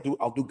day,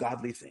 I'll do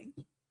godly things.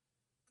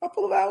 A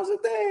couple of hours a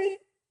day.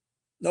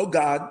 No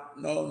God.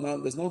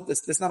 No,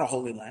 this is not a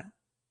holy land.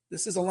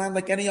 This is a land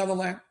like any other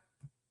land.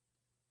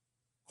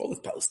 Call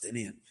it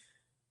Palestinian.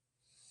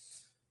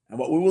 And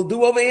what we will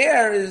do over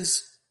here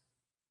is,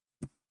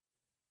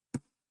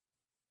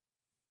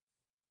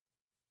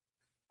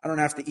 I don't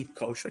have to eat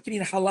kosher. I can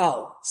eat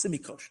halal,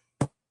 semi-kosher.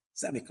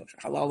 Semi-kosher.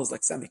 Halal is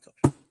like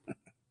semi-kosher.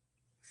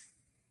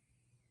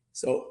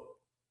 So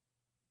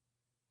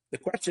the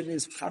question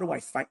is, how do I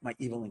fight my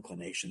evil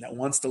inclination that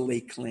wants to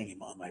lay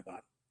claim on my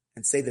body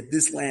and say that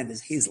this land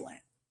is his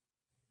land?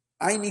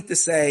 I need to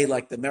say,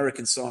 like the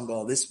American song,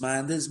 oh, this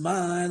land is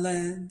my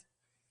land.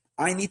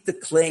 I need to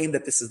claim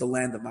that this is the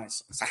land of my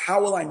soul. So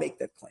how will I make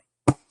that claim?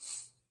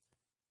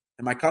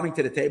 Am I coming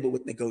to the table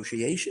with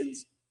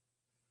negotiations?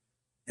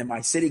 Am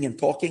I sitting and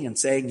talking and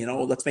saying,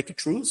 let's make a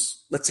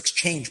truce? Let's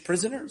exchange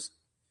prisoners.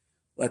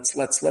 Let's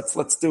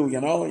do,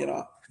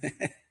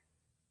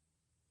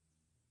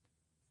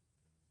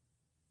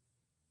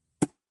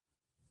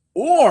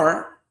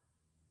 Or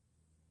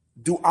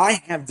do I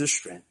have the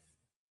strength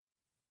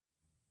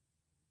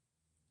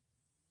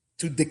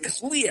to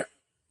declare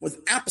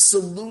with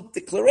absolute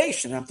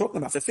declaration? I'm talking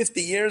about for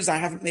 50 years, I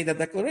haven't made that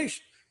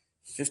declaration.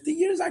 50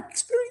 years I've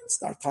experienced.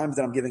 There are times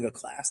that I'm giving a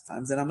class,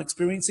 times that I'm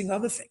experiencing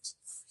other things.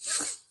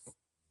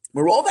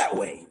 We're all that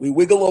way. We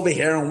wiggle over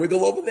here and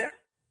wiggle over there.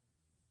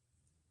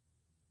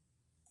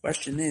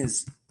 Question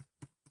is,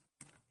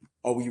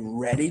 are we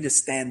ready to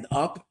stand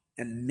up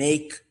and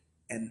make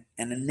and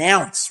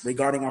announce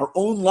regarding our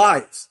own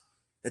lives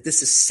that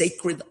this is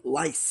sacred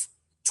life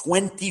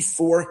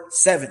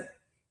 24/7?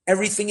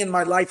 Everything in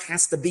my life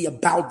has to be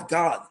about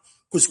God.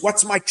 Because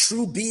what's my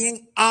true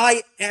being?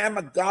 I am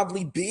a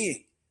godly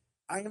being.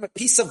 I am a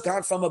piece of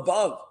God from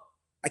above.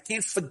 I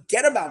can't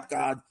forget about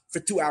God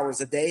for 2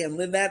 hours a day and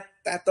live that.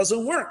 That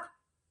doesn't work.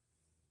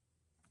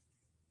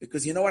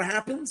 Because you know what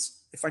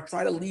happens? If I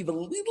try to leave a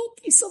little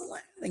piece of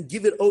land and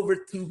give it over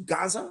to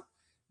Gaza,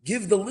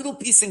 give the little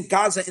piece in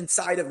Gaza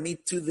inside of me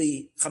to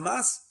the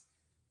Hamas,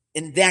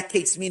 in that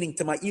case, meaning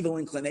to my evil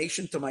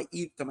inclination, to my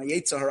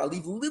Yetzer Hara, I'll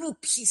leave a little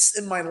piece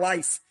in my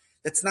life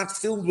that's not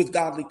filled with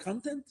godly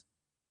content.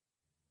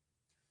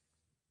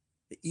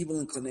 The evil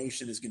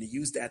inclination is going to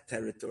use that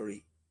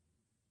territory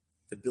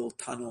to build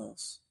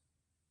tunnels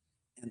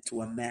and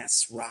to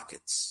amass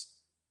rockets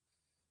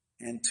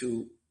and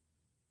to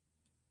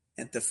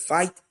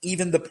fight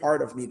even the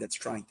part of me that's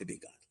trying to be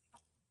godly.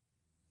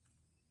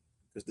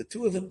 Because the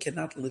two of them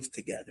cannot live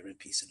together in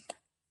peace and harmony.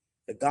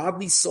 The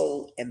godly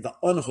soul and the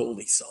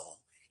unholy soul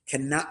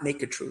cannot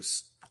make a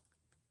truce.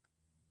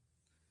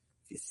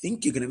 If you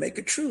think you're going to make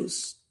a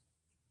truce,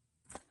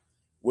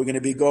 we're going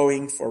to be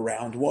going for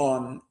round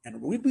one.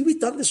 And we've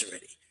done this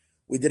already.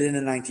 We did it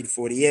in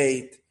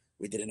 1948.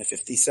 We did it in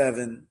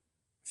 57.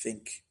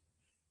 think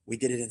we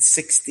did it in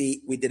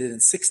 60, we did it in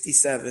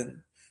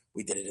 67,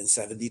 we did it in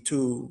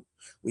 72,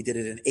 we did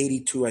it in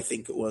 82, I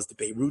think it was the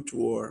Beirut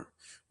War.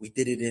 We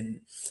did it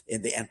in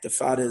the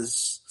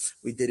Intifadas.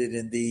 We did it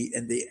in the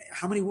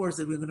how many wars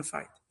did we going to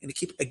fight? And to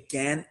keep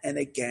again and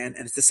again,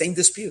 and it's the same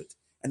dispute,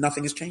 and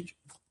nothing is changing.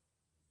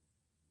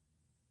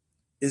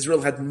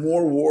 Israel had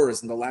more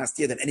wars in the last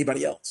year than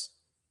anybody else.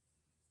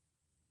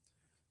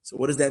 So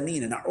what does that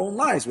mean? In our own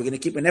lives, we're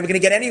never going to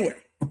get anywhere.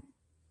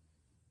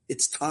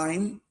 It's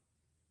time.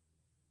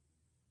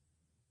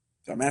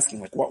 So I'm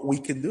asking what we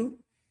can do.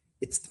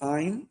 It's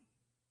time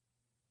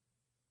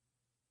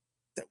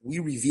that we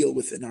reveal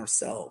within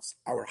ourselves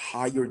our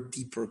higher,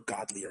 deeper,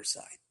 godlier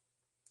side.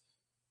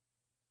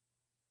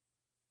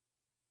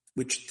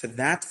 Which to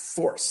that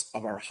force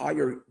of our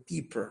higher,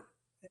 deeper,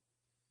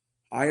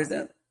 higher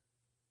than,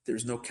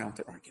 there's no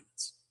counter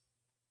arguments.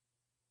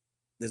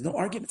 There's no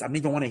arguments. I don't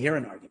even want to hear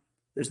an argument.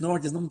 There's no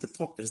one to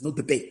talk. There's no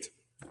debate.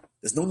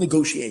 There's no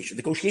negotiation.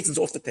 Negotiation's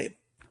off the table.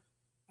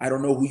 I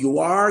don't know who you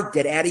are.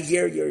 Get out of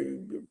here.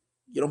 You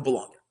don't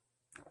belong here.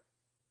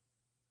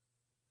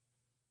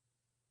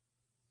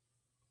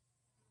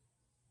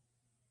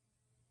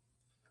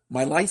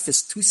 My life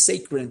is too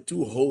sacred and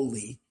too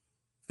holy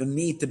for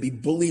me to be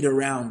bullied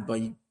around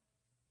by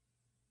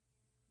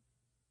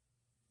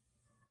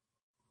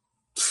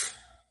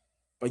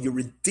your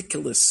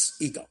ridiculous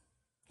ego.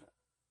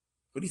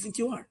 Who do you think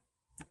you are?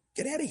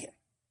 Get out of here.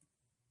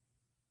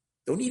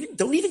 Don't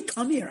even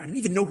come here. I don't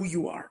even know who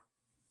you are.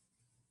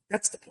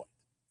 That's the point.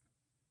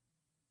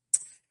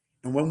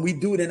 And when we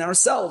do it in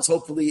ourselves,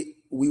 hopefully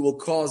we will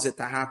cause it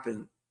to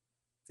happen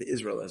to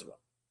Israel as well.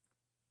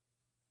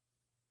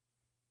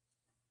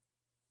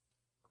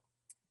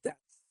 That's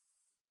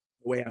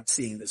the way I'm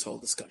seeing this whole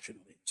discussion.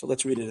 So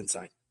let's read it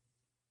inside.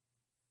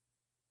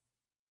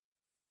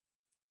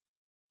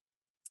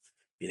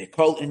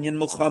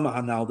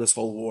 Now this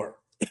whole war.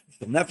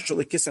 The nefesh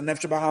elikis and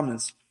nefesh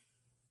bahamas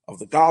of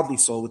the godly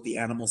soul with the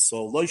animal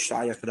soul, lo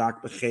shayach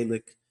rak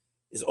b'chelik,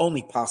 is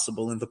only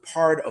possible in the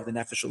part of the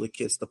nefesh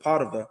elikis, the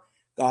part of the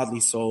godly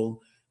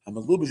soul,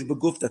 hamalubish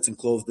beguf, that's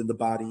enclosed in the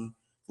body.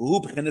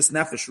 V'hu b'chenes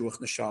nefesh ruach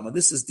neshama.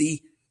 This is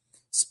the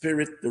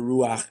spirit, the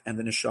ruach, and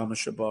the neshama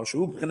shaba.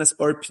 V'hu b'chenes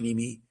or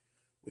pnimi,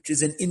 which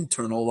is an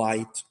internal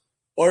light.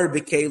 Or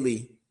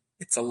b'keli,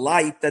 it's a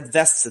light that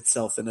vests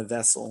itself in a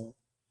vessel.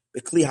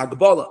 B'kli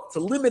hagbala, it's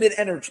a limited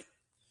energy.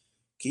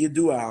 In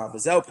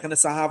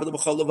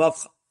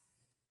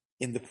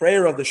the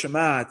prayer of the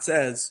Shema, it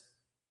says,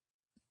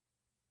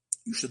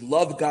 you should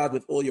love God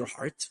with all your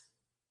heart,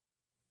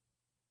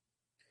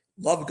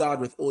 love God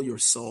with all your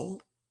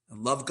soul,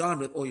 and love God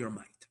with all your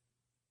might.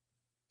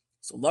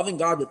 So loving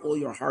God with all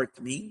your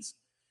heart means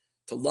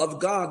to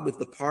love God with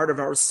the part of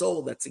our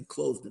soul that's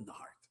enclosed in the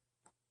heart,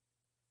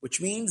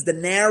 which means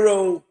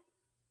the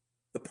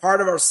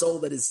part of our soul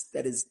that is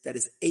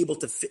able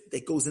to fit,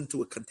 that goes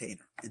into a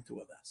container, into a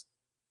vessel.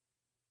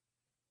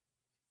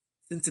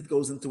 Since it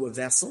goes into a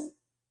vessel,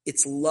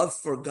 its love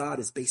for God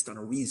is based on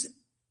a reason,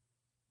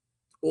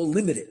 all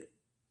limited.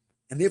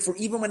 And therefore,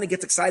 even when it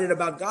gets excited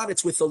about God,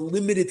 it's with a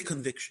limited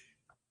conviction.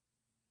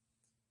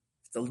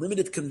 It's a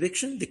limited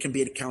conviction, there can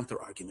be a counter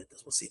argument,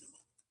 as we'll see in a moment.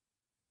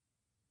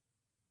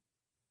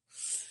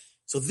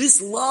 So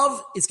this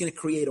love is going to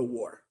create a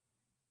war.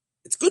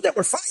 It's good that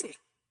we're fighting.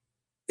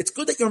 It's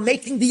good that you're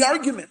making the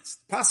arguments.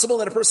 Possible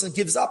that a person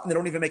gives up and they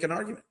don't even make an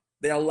argument.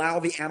 They allow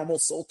the animal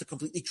soul to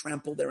completely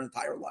trample their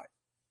entire life.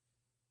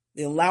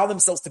 They allow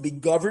themselves to be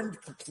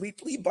governed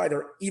completely by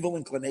their evil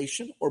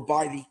inclination or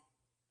by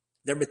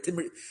their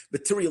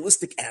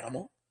materialistic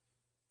animal.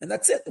 And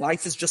that's it.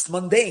 Life is just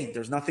mundane.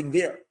 There's nothing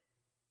there.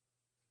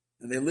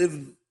 And they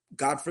live,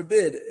 God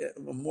forbid,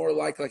 more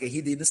like a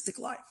hedonistic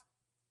life.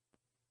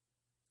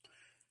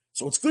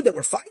 So it's good that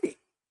we're fighting.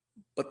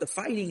 But the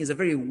fighting is a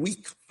very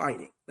weak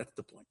fighting. That's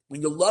the point.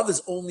 When your love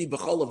is only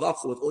b'chol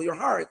avavcha, with all your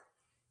heart,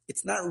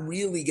 it's not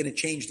really going to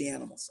change the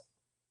animal soul.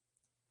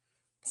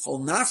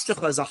 B'chol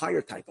nafshecha is a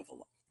higher type of a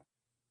love,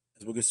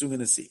 as we're soon going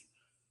to see.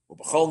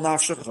 B'chol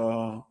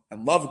nafshecha,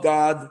 and love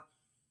God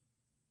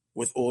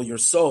with all your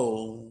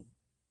soul.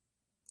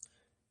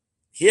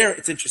 Here,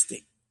 it's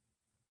interesting.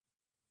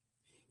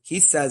 He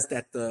says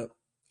that the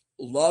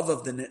love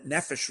of the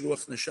nefesh,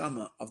 ruach,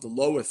 neshama, of the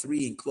lower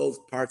three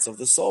enclosed parts of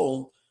the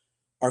soul,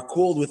 are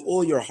called with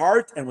all your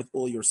heart and with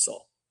all your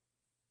soul.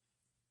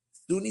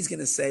 Soon he's going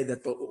to say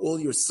that all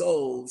your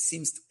soul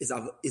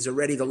is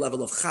already the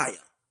level of chaya.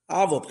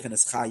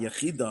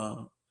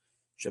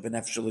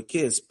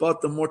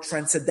 But the more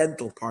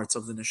transcendental parts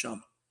of the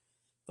neshama,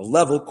 the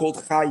level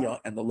called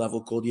chaya and the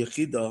level called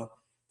yechida,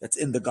 that's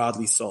in the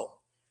godly soul.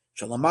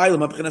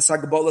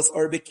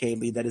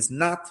 That is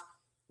not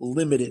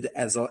limited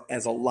as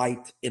a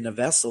light in a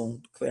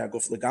vessel,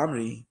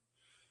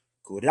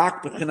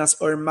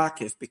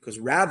 because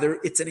rather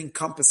it's an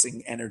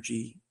encompassing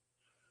energy.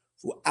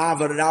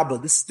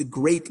 This is the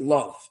great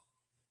love.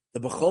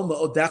 The b'chol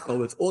ma'odecha,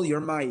 with all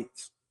your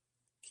might.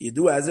 You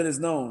do as it is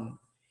known.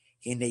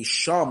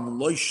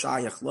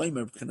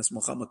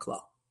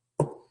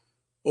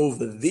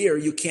 Over there,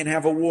 you can't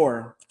have a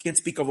war. You can't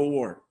speak of a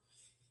war.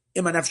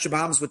 Imanaf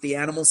Shabams with the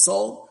animal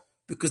soul,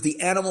 because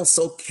the animal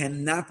soul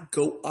cannot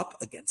go up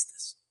against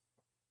this.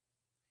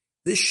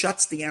 This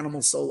shuts the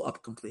animal soul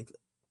up completely.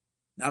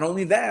 Not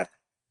only that,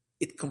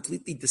 it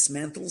completely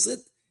dismantles it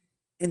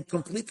and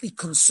completely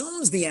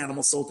consumes the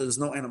animal soul. There's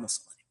no animal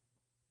soul anymore.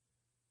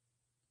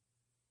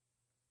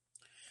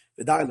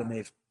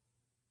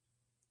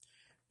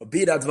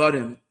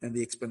 And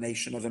the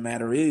explanation of the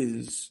matter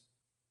is,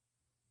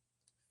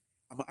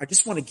 I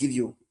just want to give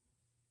you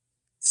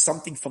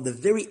something from the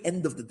very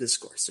end of the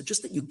discourse, so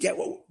just that we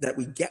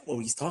get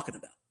what he's talking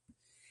about.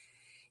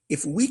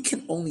 If we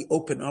can only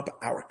open up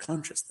our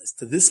consciousness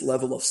to this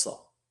level of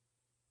soul,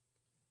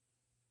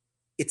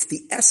 it's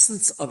the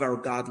essence of our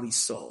godly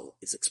soul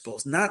is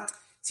exposed.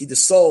 The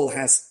soul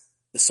has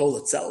the soul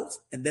itself,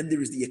 and then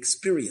there is the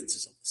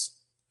experiences of the soul,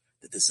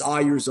 the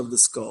desires of the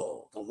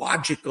soul, the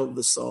logic of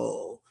the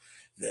soul,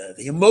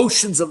 the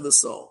emotions of the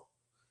soul.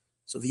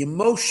 So the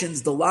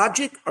emotions, the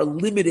logic are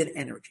limited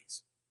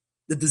energies.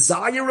 The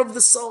desire of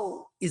the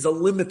soul is a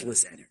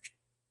limitless energy,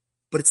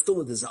 but it's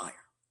still a desire.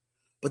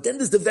 But then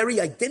there's the very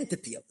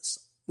identity of the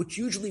soul, which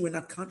usually we're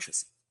not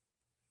conscious of.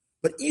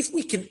 But if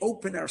we can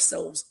open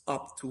ourselves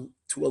up to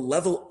a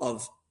level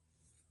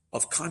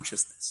of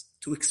consciousness,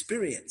 to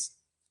experience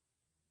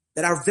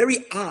that our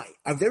very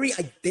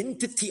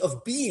identity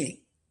of being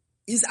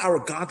is our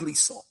godly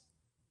soul.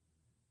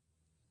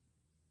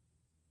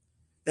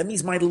 That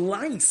means my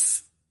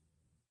life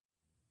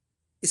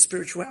is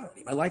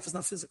spirituality. My life is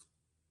not physical.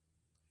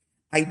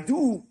 I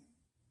do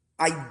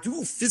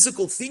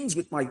physical things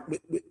with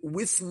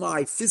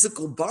my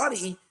physical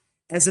body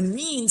as a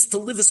means to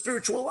live a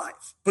spiritual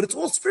life. But it's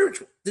all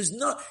spiritual. There's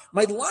not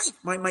my life,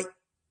 my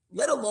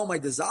let alone my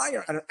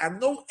desire. And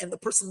the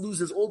person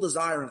loses all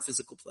desire and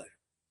physical pleasure.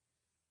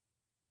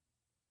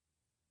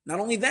 Not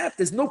only that,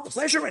 there's no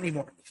pleasure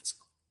anymore in the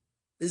physical.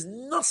 There's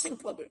nothing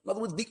pleasure. In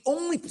other words, the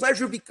only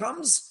pleasure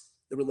becomes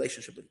the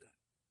relationship with God.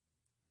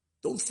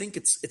 Don't think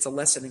it's a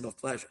lessening of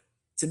pleasure.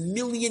 It's a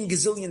million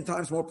gazillion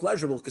times more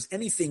pleasurable, because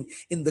anything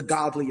in the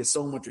godly is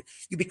so much.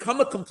 You become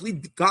a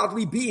complete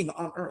godly being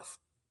on earth.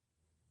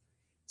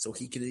 So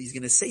he's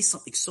going to say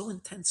something so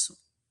intense.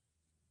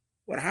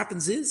 What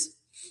happens is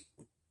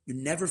you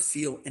never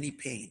feel any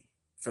pain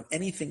from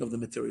anything of the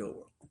material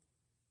world.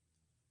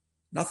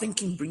 Nothing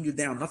can bring you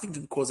down. Nothing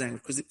can cause anger,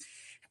 because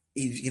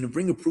he's going to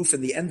bring a proof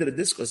in the end of the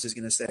discourse. He's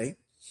going to say,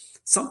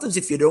 sometimes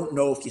if you don't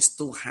know if you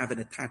still have an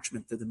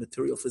attachment to the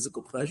material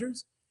physical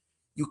pleasures,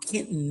 you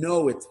can't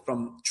know it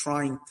from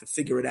trying to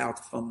figure it out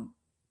from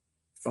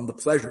the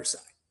pleasure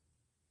side.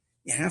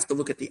 You have to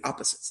look at the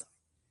opposite side.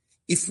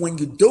 If when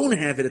you don't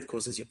have it, it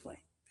causes you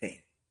pain.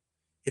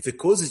 If it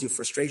causes you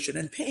frustration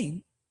and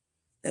pain,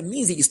 that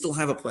means that you still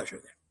have a pleasure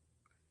there.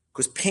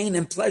 Because pain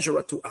and pleasure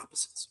are two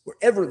opposites.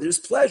 Wherever there's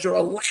pleasure,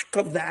 a lack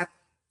of that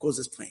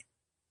causes pain.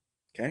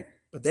 Okay?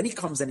 But then he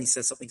comes and he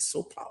says something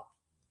so powerful.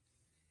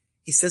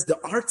 He says, the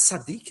art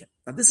tzaddikim.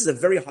 Now this is a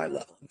very high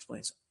level.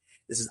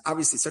 This is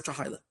obviously such a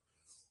high level.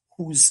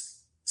 Whose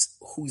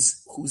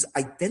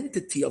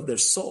identity of their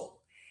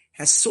soul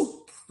has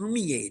so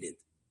permeated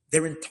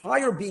their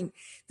entire being.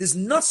 There's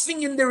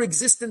nothing in their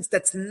existence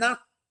that's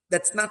not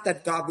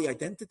that godly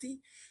identity,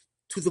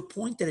 to the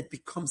point that it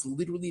becomes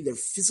literally their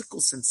physical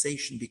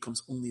sensation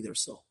becomes only their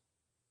soul.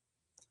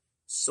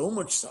 So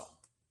much so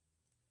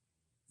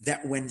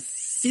that when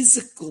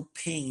physical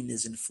pain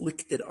is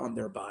inflicted on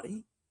their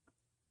body,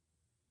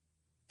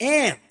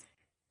 and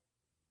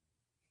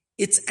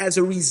it's as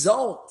a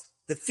result,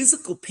 the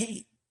physical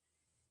pain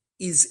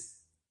is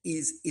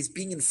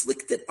being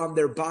inflicted on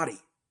their body,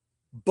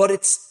 but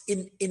it's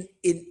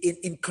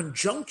in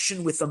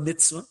conjunction with a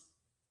mitzvah.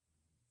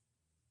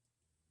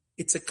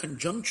 It's a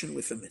conjunction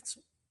with a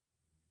mitzvah.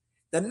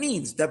 That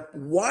means that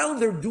while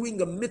they're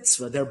doing a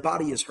mitzvah, their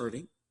body is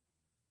hurting,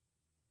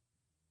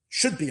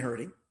 should be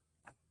hurting,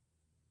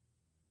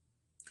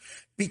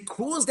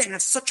 because they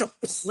have such a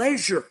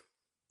pleasure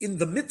in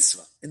the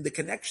mitzvah, in the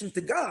connection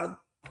to God,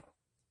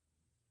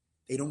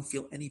 they don't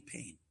feel any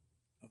pain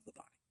of the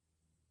body.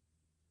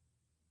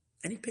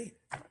 Any pain.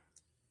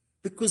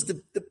 Because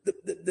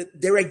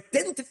their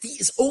identity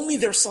is only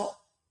their soul.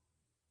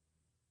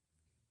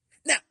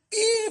 Now,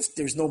 if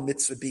there's no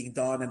mitzvah being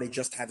done and they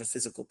just have a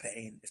physical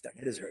pain, if their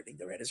head is hurting,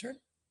 their head is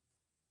hurting.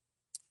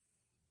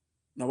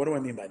 Now, what do I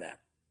mean by that?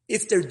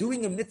 If they're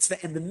doing a mitzvah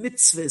and the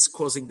mitzvah is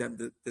causing them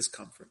the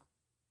discomfort,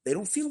 they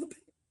don't feel the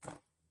pain.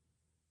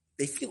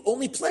 They feel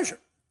only pleasure.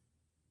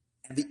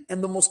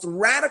 And the most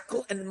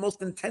radical and the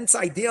most intense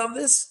idea of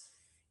this,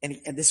 and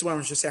this is why I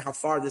want to say how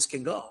far this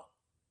can go.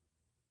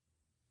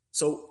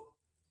 So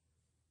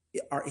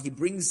he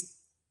brings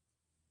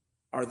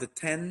the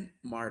 10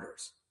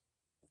 martyrs.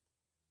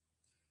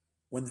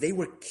 When they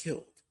were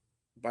killed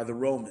by the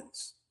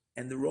Romans,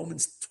 and the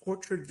Romans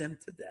tortured them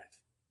to death,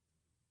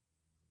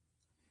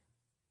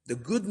 the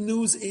good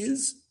news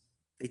is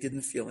they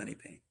didn't feel any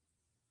pain,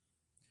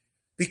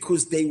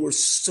 because they were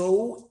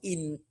so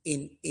in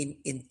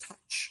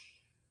touch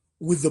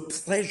with the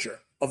pleasure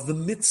of the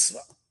mitzvah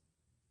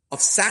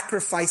of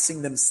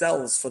sacrificing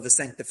themselves for the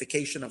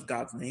sanctification of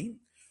God's name,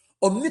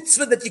 a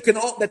mitzvah that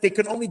they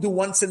can only do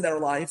once in their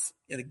life.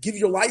 Give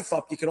your life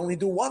up, you can only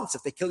do once.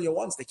 If they kill you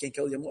once, they can't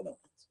kill you more than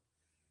once.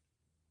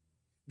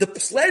 The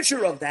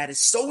pleasure of that is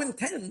so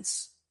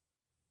intense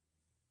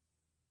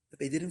that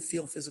they didn't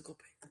feel physical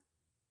pain.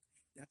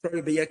 That's why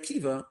Rabbi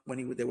Akiva, when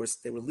they were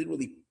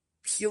literally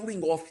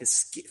peeling off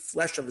his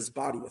flesh of his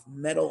body with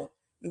metal.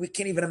 We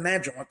can't even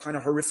imagine what kind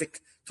of horrific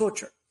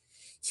torture.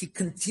 He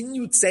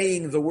continued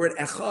saying the word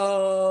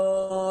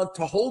echad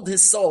to hold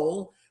his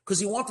soul because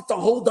he wanted to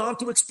hold on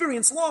to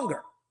experience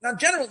longer. Now,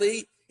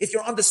 generally, if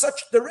you're under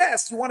such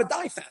duress, you want to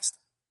die fast.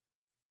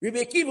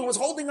 Rabbi Akiva was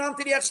holding on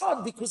to the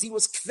echad because he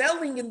was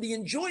quelling in the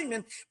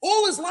enjoyment.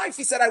 All his life,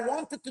 he said, I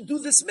wanted to do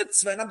this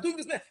mitzvah, and I'm doing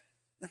this mitzvah.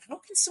 Now, how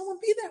can someone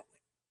be that way?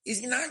 Is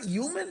he not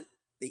human?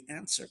 The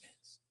answer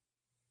is,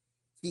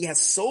 he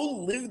has so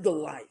lived a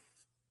life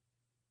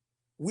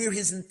where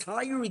his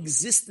entire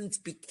existence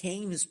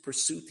became his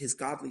pursuit, his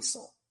godly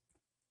soul.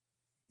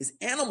 His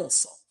animal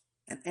soul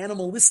and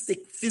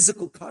animalistic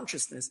physical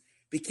consciousness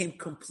became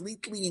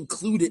completely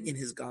included in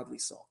his godly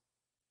soul.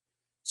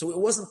 So it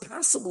wasn't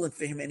possible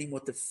for him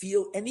anymore to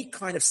feel any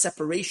kind of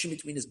separation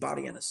between his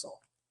body and his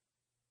soul.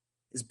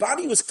 His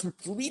body was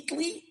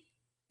completely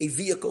a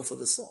vehicle for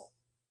the soul.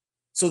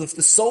 So if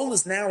the soul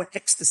is now in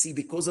ecstasy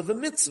because of a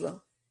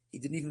mitzvah, he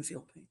didn't even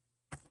feel pain.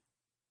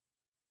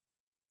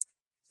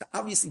 So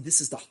obviously, this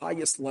is the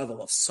highest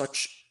level of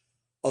such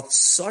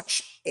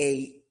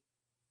a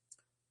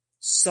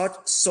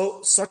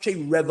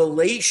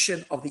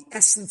revelation of the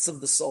essence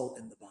of the soul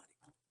in the body.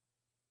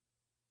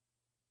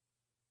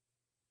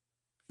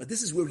 But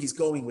this is where he's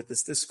going with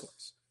this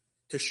discourse,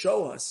 to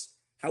show us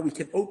how we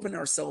can open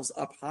ourselves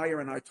up higher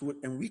and higher to it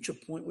and reach a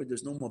point where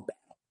there's no more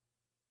battle.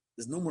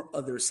 There's no more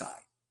other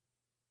side.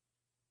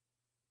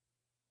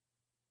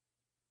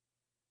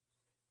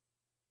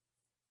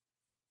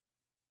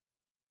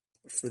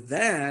 For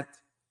that,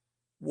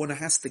 one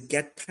has to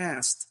get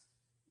past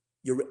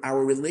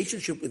our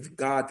relationship with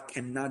God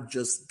cannot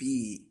just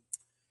be,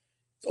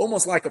 it's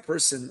almost like a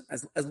person,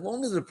 as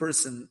long as a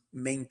person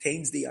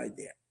maintains the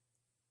idea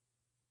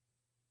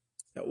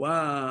that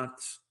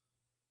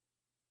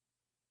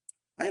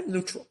I am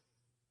neutral.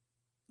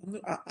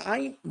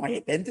 My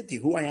identity,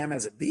 who I am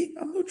as a being,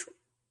 I'm neutral.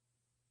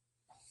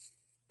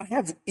 I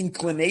have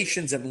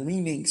inclinations and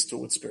leanings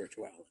towards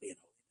spirituality and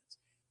holiness.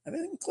 I have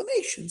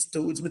inclinations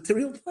towards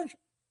material pleasure.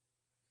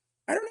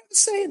 I don't have to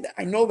say that.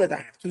 I know that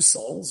I have two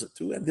souls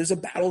and there's a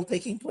battle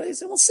taking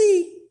place, and we'll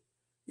see.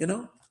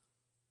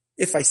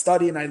 If I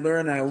study and I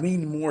learn, and I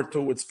lean more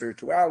towards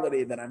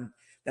spirituality, then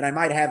I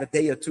might have a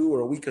day or two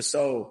or a week or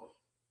so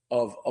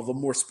of a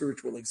more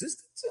spiritual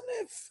existence. And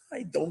if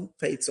I don't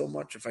pay it so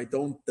much, if I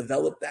don't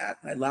develop that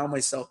and I allow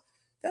myself,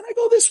 then I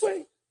go this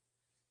way.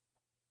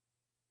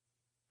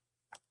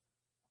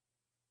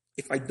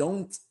 If I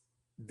don't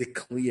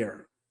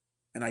declare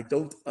and I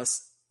don't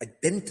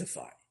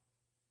identify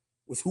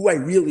with who I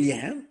really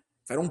am,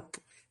 if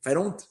I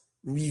don't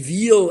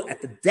reveal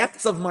at the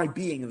depth of my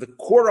being, the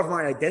core of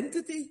my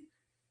identity,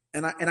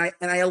 and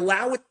I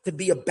allow it to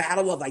be a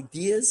battle of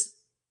ideas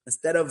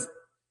instead of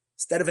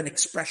an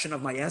expression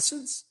of my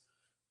essence,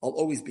 I'll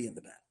always be in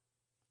the battle.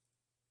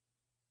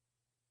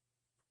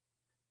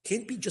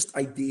 Can't be just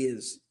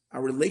ideas.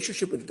 Our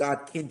relationship with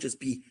God can't just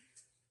be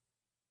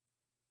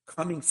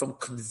coming from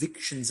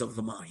convictions of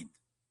the mind.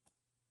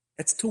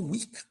 That's too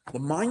weak. The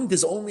mind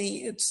is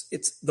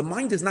the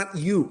mind is not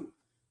you.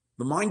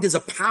 The mind is a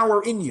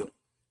power in you.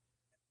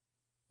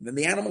 And then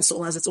the animal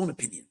soul has its own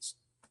opinions.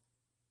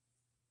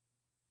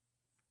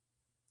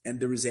 And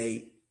there is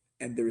a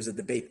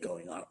debate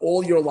going on.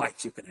 All your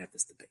life you can have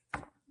this debate.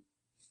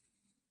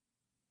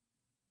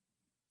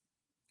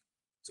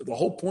 So the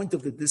whole point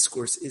of the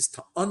discourse is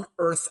to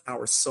unearth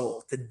our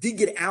soul, to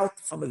dig it out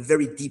from a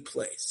very deep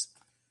place,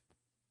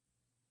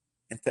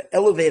 and to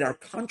elevate our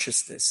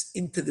consciousness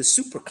into the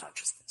super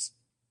consciousness.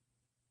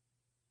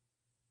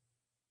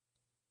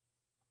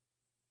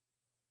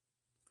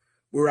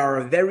 Where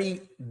our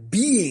very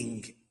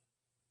being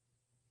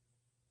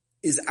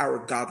is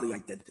our godly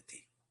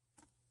identity.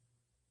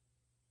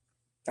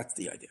 That's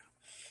the idea.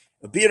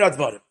 And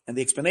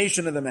the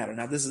explanation of the matter.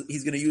 Now,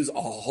 he's going to use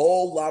a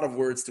whole lot of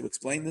words to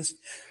explain this,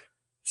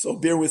 so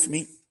bear with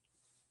me.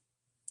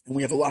 And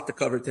we have a lot to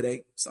cover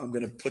today, so I'm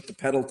going to put the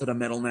pedal to the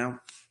metal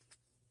now.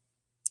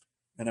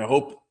 And I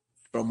hope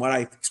from what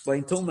I've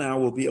explained till now,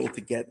 we'll be able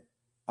to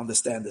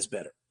understand this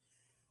better.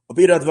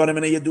 This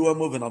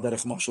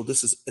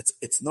is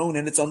it's known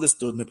and it's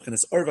understood that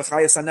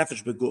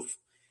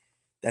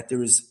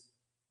there is,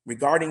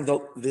 regarding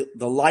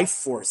the life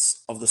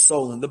force of the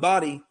soul in the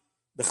body,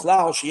 there's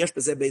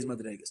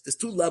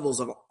two levels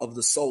of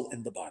the soul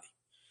in the body.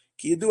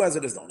 As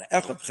it is known,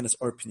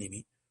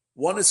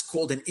 one is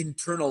called an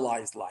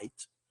internalized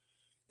light.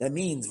 That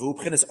means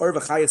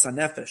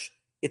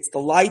it's the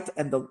light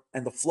and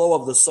the flow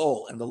of the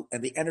soul and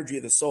the energy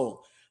of the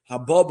soul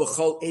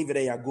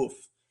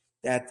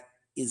that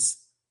is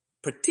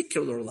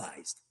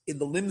particularized in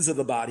the limbs of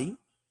the body,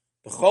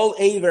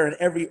 in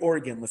every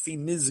organ,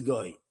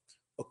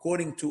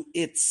 according to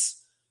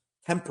its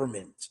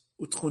temperament,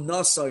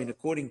 utchunasa, and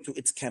according to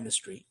its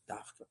chemistry.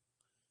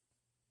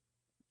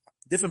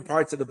 Different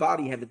parts of the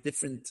body have a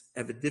different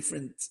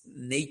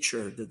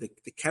nature.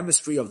 The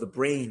chemistry of the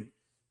brain,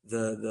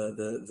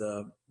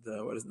 the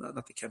what is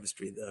not the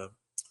chemistry,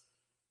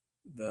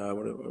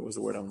 what was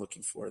the word I'm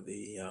looking for?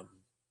 The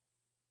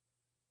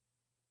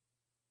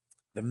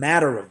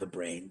matter of the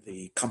brain,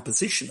 the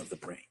composition of the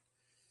brain,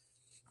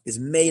 is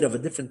made of a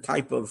different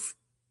type of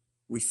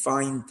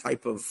refined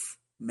type of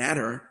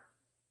matter,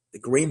 the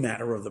gray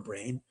matter of the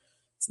brain.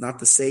 It's not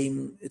the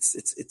same.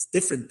 It's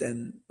different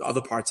than the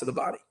other parts of the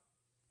body,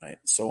 right?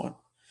 And so on.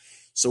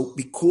 So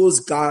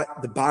because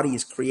the body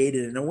is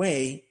created in a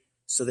way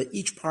so that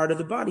each part of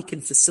the body can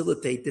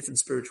facilitate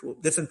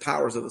different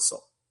powers of the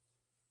soul.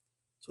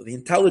 So the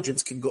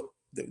intelligence can go.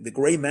 The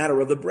gray matter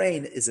of the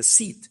brain is a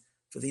seat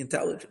for the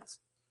intelligence.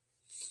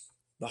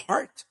 The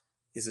heart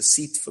is a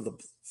seat for the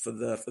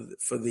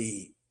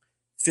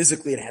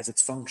physically, it has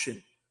its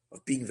function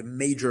of being the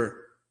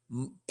major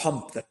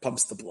pump that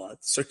pumps the blood,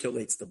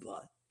 circulates the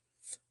blood.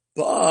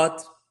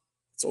 But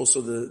it's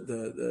also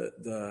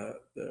the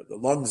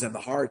lungs and the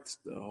heart,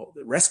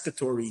 the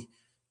respiratory,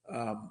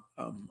 the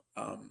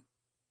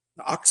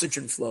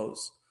oxygen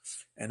flows.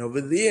 And over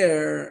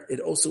there,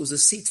 it also is a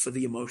seat for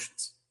the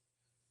emotions.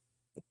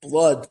 The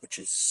blood, which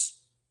is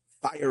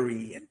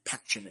fiery and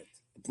passionate,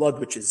 the blood,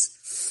 which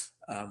is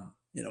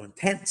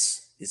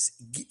intense,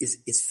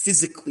 is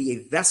physically a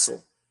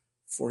vessel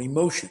for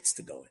emotions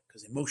to go in,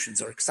 because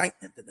emotions are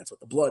excitement, and that's what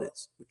the blood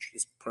is, which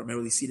is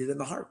primarily seated in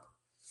the heart.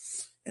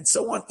 And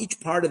so on, each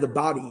part of the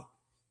body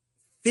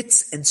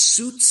fits and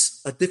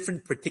suits a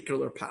different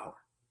particular power.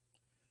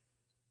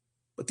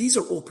 But these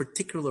are all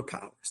particular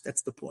powers.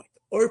 That's the point.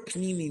 Or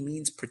pnimi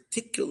means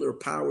particular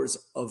powers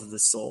of the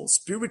soul,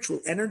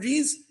 spiritual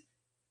energies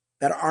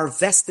that are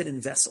vested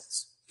in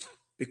vessels,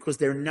 because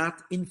they're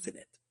not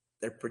infinite.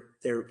 They're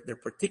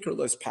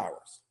particular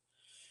powers.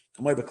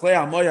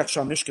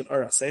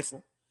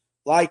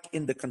 Like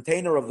in the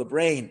container of the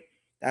brain,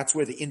 that's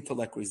where the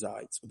intellect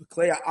resides.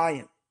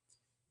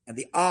 And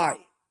the eye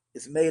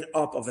is made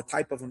up of a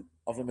type of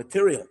a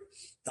material.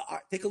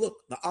 Take a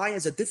look. The eye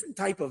is a different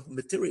type of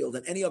material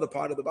than any other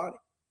part of the body,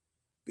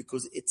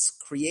 because it's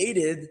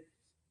created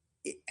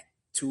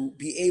to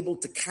be able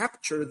to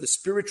capture the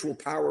spiritual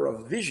power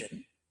of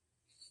vision,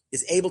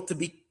 is able to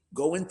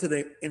go into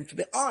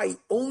the eye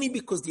only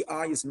because the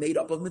eye is made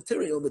up of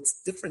material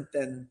that's different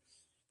than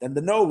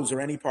the nose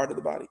or any part of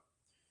the body.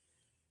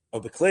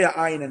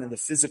 And in the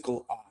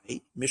physical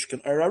eye,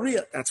 Mishkan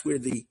Arariya, that's where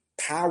the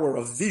power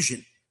of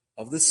vision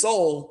of the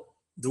soul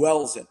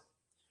dwells in.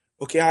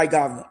 Okay, hi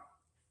Gavna.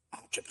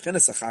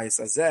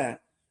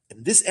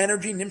 And this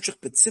energy,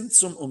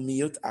 the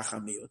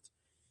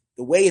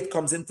way it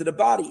comes into the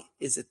body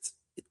is it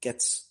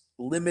gets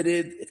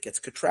limited, it gets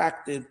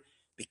contracted.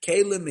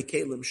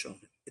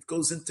 It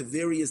goes into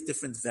various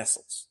different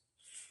vessels.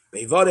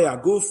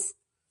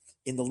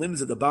 In the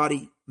limbs of the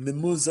body,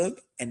 mimuzag,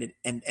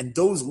 and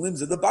those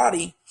limbs of the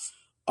body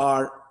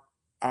are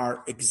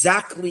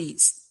exactly,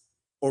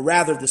 or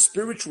rather the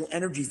spiritual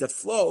energies that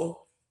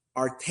flow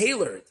are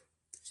tailored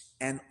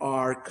and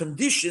are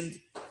conditioned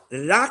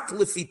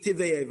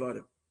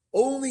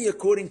only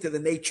according to the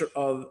nature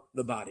of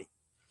the body.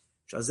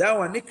 I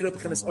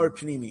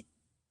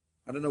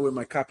don't know where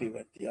my copy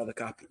went, the other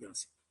copy.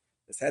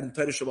 It's hadn't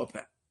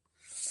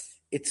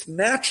It's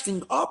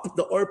matching up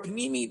the or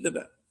pnimi,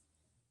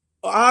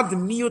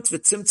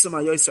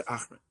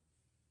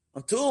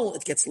 until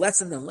it gets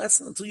lessened and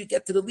lessened, until you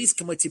get to the least.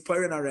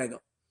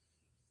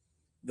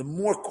 The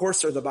more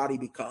coarser the body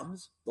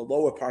becomes, the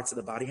lower parts of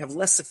the body have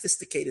less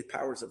sophisticated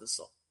powers of the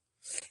soul.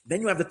 Then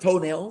you have the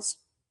toenails,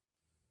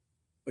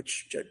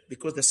 which,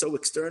 because they're so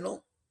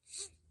external,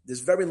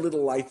 there's very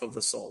little life of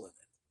the soul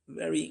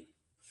in it.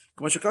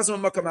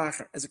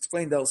 As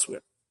explained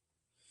elsewhere.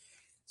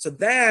 So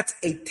that's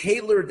a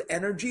tailored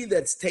energy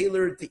that's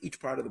tailored to each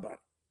part of the body.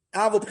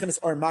 But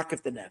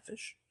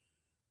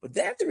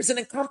then there is an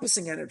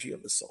encompassing energy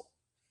of the soul.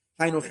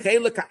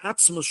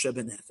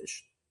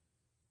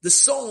 The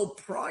soul,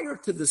 prior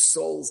to the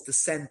soul's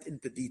descent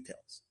into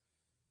details,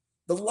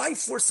 the life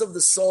force of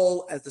the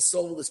soul, as the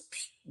soul is,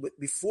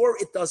 before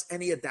it does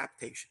any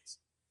adaptations,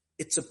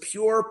 it's a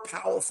pure,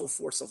 powerful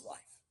force of life.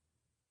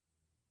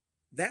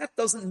 That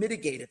doesn't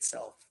mitigate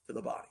itself to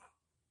the body.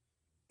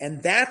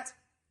 And that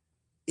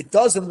it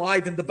does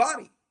enliven the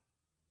body,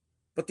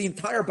 but the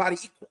entire body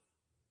equal.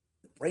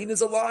 The brain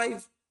is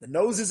alive, the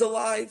nose is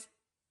alive,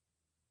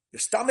 your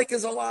stomach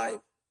is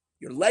alive,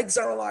 your legs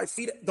are alive,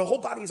 feet, the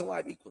whole body is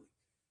alive equally.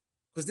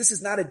 Because this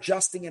is not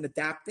adjusting and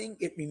adapting,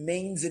 it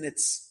remains in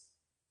its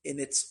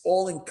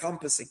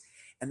all-encompassing.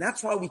 And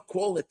that's why we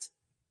call it,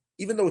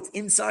 even though it's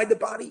inside the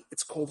body,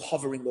 it's called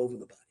hovering over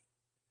the body.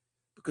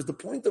 Because the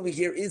point over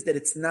here is that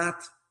it's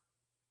not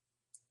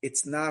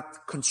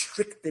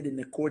constricted in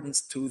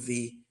accordance to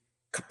the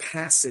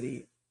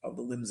capacity of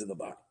the limbs of the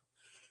body.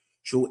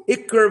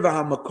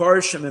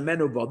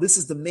 This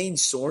is the main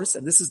source,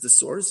 and this is the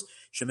source.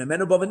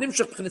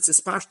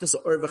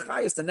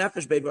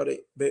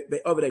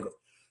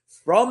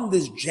 from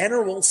this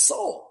general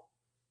soul,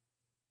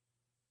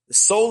 the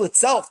soul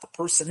itself, the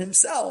person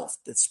himself,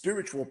 the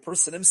spiritual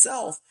person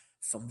himself,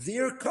 from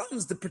there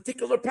comes the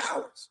particular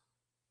powers.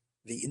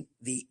 The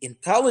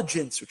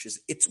intelligence, which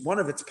is one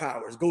of its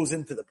powers, goes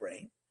into the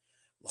brain.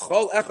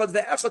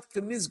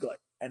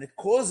 And it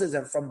causes,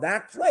 and from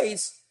that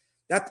place,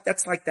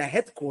 that's like the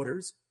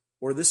headquarters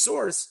or the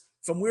source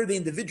from where the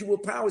individual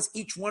powers,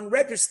 each one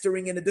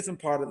registering in a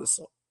different part of the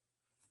soul.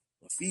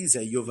 Based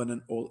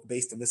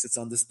on this, it's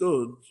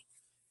understood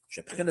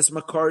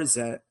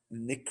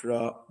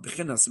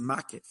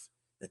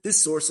that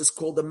this source is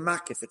called a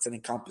makif. It's an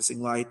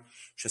encompassing light.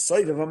 That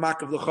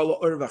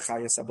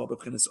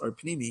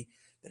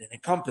it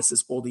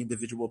encompasses all the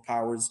individual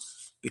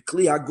powers.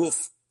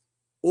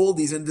 All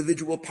these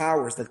individual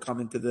powers that come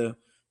into the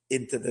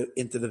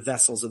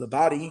vessels of the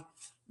body,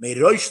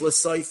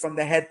 from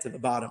the head to the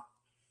bottom.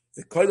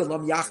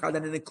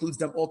 And it includes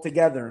them all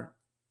together.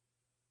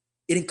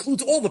 It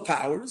includes all the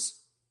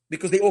powers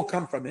because they all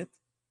come from it.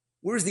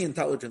 Where does the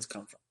intelligence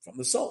come from? From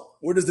the soul.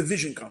 Where does the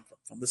vision come from?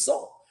 From the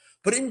soul.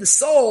 But in the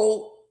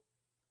soul,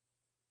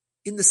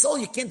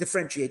 you can't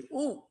differentiate.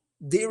 Oh,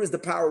 there is the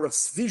power of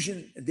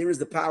vision, and there is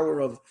the power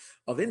of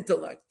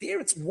intellect. There,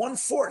 it's one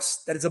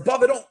force that is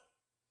above it all.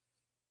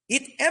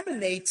 It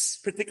emanates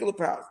particular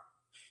power.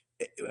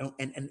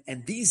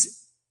 And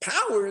these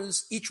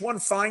powers, each one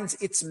finds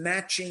its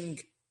matching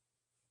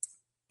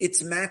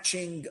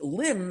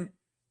limb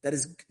that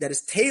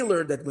is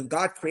tailored, that when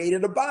God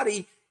created a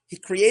body, he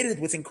created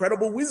it with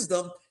incredible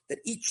wisdom that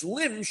each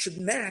limb should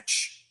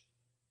match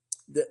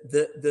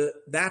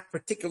that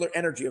particular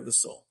energy of the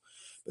soul.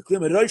 And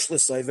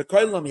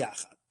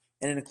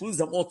it includes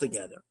them all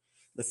together.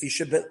 Because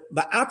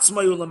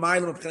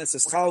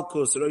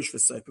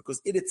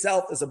it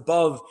itself is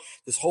above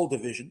this whole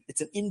division.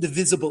 It's an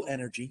indivisible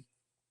energy.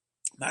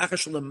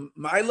 Because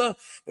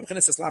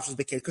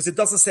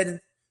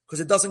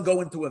it doesn't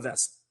go into a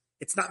vessel.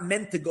 It's not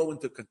meant to go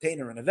into a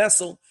container in a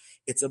vessel.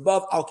 It's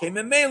above. And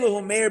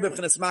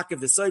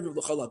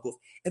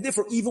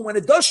therefore, even when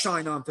it does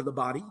shine onto the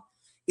body,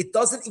 it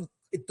doesn't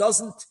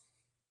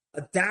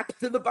adapt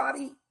to the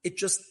body.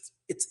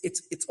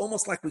 It's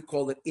almost like we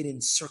call it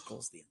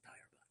encircles the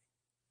entire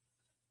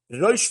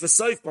body.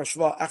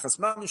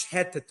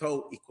 Head to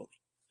toe equally.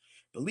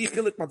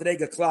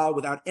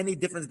 Without any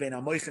difference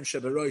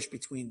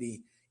between the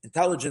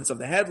intelligence of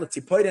the head,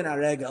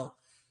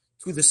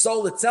 to the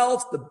soul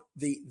itself,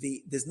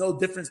 there's no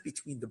difference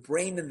between the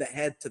brain and the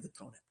head to the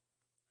toe.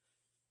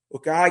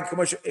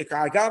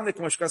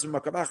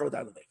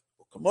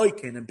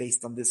 And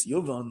based on this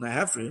Yuvan, the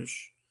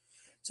Hefresh,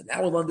 so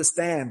now we'll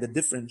understand the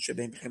difference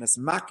between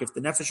makif,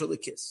 the nefesh, or the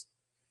kiss.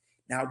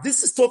 Now,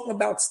 this is talking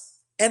about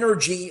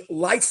energy,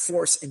 life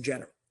force in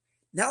general.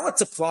 Now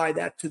let's apply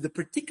that to the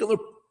particular,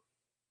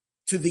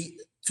 to the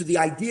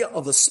idea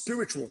of a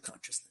spiritual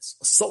consciousness,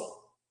 a soul.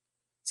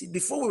 See,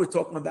 before we were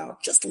talking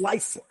about just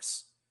life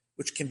force,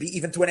 which can be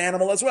even to an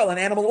animal as well. An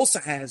animal also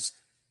has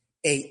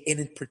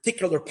in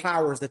particular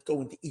powers that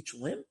go into each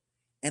limb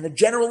and a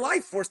general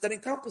life force that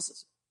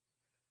encompasses it.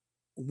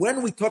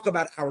 When we talk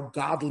about our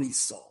godly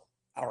soul,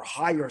 our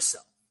higher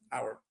self,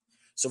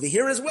 so we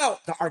hear as well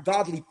our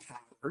godly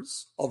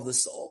powers of the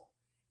soul,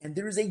 and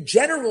there is a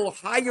general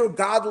higher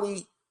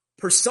godly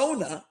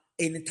persona,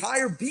 an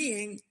entire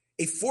being,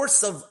 a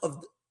force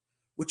of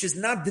which is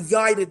not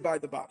divided by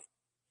the body.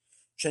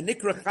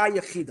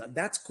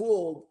 That's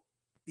called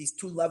these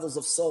two levels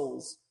of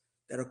souls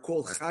that are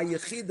called Chai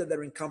Yechida, that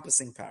are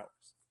encompassing powers.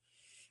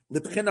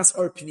 Libchinas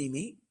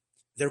Arpnimi,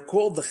 they're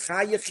called the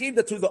Chai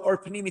Yechida to the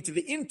Arpnimi, to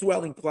the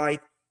indwelling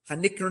plight,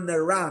 Hanikr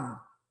Neran,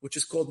 which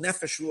is called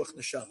Nefesh Ruach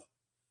Neshama.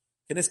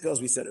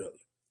 As we said earlier.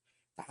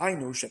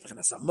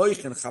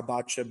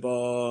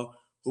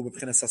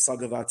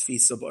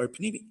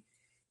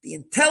 The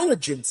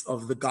intelligence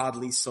of the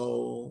godly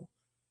soul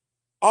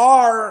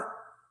are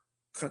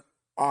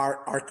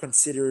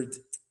considered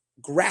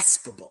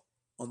graspable,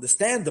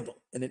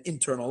 understandable in an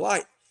internal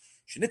light.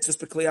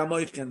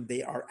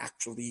 They are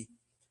actually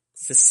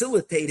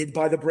facilitated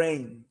by the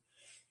brain.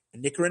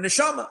 And Nikra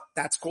Neshama,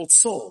 that's called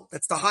soul.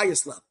 That's the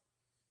highest level.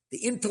 The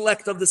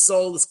intellect of the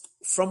soul is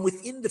from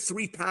within the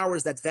three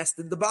powers that vest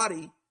in the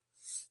body.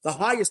 The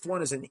highest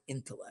one is an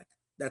intellect.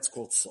 That's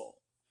called soul.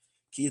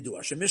 It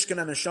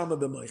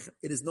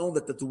is known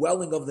that the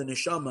dwelling of the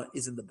neshama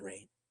is in the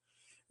brain.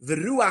 The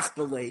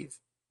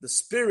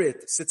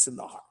spirit sits in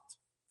the heart.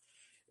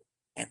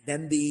 And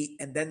then the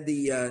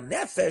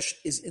nefesh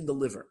is in the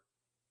liver.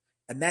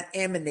 And that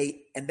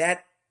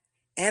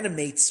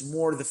animates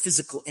more the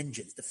physical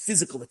engines, the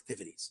physical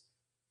activities.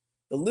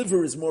 The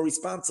liver is more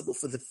responsible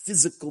for the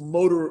physical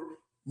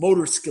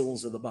motor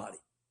skills of the body.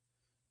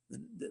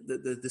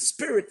 The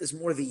spirit is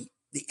more the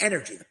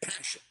energy, the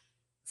passion,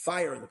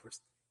 fire in the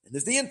person. And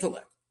there's the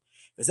intellect.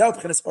 This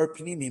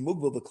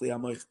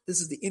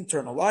is the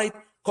internal light.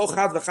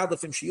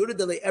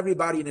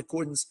 Everybody in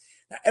accordance.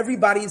 Now,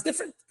 everybody is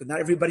different. Not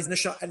everybody's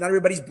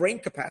brain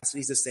capacity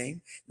is the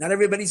same. Not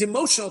everybody's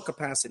emotional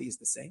capacity is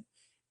the same.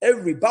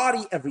 Every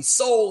body, every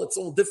soul, it's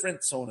all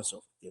different, so on and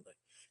so forth.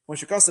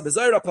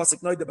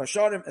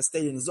 As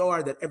stated in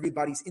Zohar, that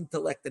everybody's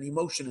intellect and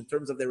emotion in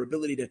terms of their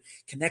ability to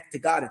connect to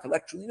God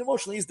intellectually and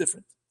emotionally is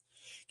different.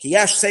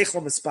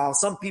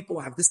 Some people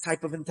have this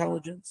type of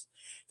intelligence.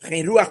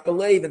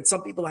 And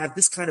some people have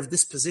this kind of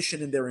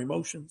disposition in their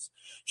emotions.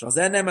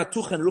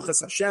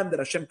 That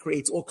Hashem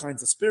creates all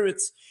kinds of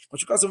spirits.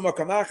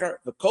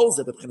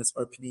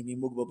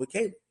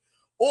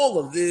 All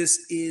of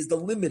this is the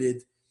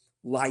limited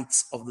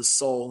lights of the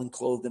soul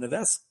enclosed in a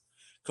vessel.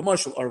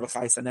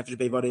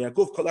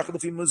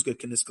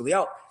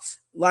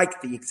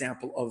 Like the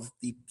example of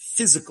the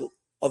physical,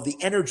 of the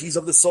energies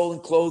of the soul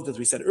enclosed, as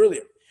we said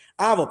earlier.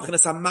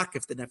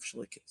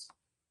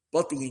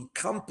 But the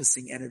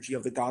encompassing energy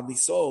of the godly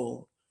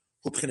soul,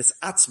 this is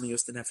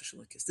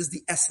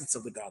the essence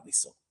of the godly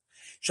soul.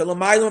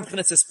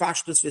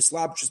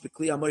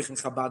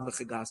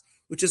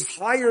 Which is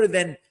higher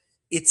than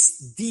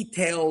its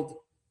detailed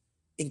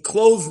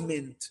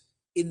enclosement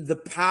in the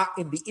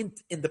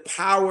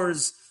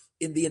powers,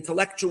 in the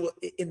intellectual,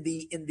 in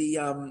the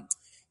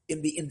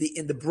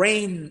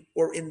brain,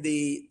 or in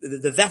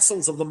the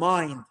vessels of the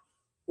mind,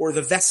 or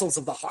the vessels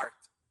of the heart.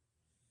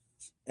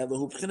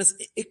 This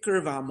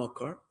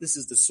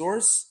is the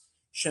source.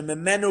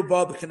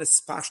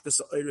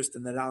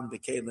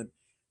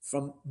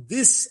 From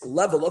this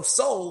level of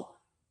soul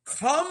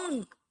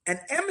come and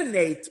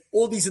emanate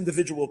all these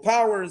individual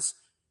powers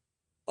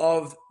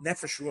of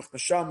nefesh, ruach,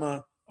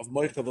 neshama, of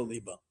moicha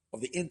v'liba,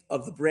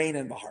 of the brain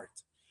and the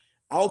heart.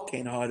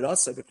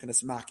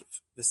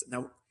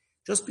 Now,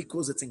 just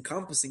because it's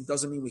encompassing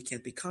doesn't mean we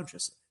can't be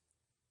conscious of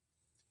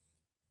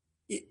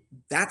it.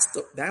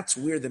 That's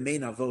where the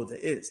main avoda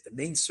is. The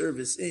main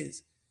service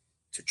is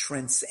to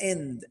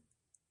transcend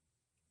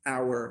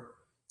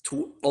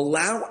to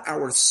allow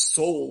our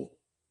soul,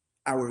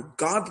 our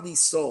godly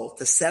soul,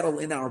 to settle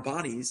in our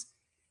bodies,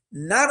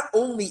 not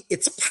only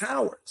its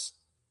powers.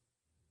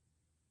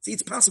 See,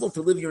 it's possible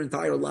to live your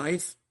entire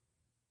life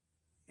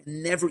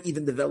and never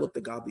even develop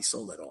the godly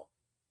soul at all.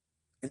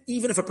 And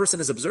even if a person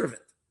is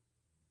observant,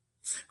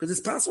 because it's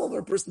possible for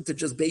a person to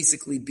just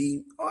basically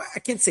be, I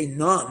can't say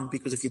none,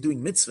 because if you're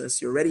doing mitzvahs,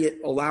 you're already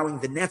allowing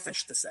the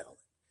nefesh to settle.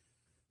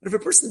 But if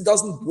a person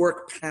doesn't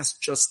work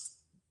past just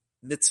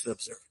mitzvah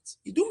observance,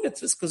 you do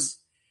mitzvahs because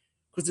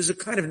there's a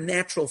kind of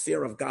natural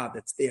fear of God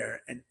that's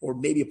there, or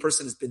maybe a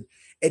person has been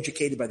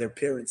educated by their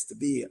parents to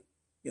be,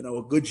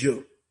 a good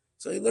Jew.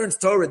 So he learns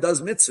Torah,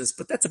 does mitzvahs,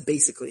 but that's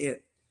basically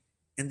it.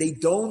 And they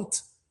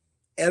don't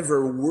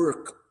ever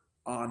work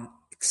on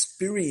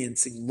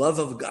experiencing love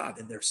of God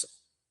in their soul.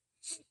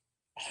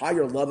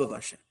 Higher love of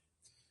Hashem.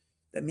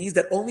 That means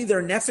that only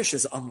their nefesh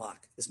is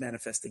unlocked, is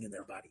manifesting in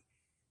their body.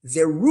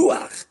 Their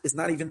ruach is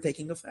not even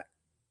taking effect.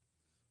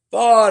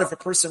 But if a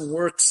person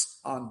works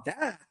on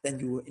that, then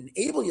you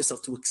enable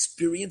yourself to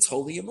experience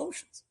holy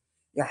emotions.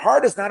 Your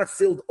heart is not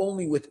filled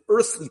only with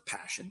earthly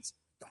passions.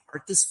 The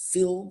heart is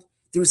filled,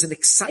 there's an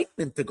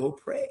excitement to go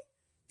pray.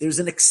 There's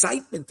an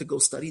excitement to go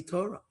study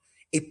Torah.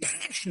 A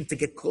passion to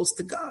get close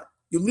to God.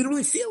 You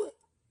literally feel it.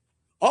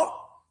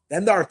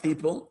 Then there are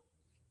people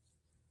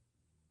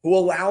who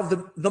allow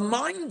the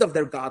mind of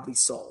their godly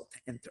soul to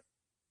enter.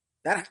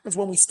 That happens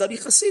when we study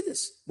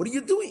Chassidus. What are you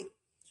doing?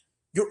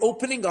 You're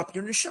opening up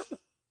your neshama.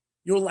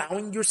 You're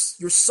allowing your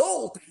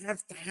soul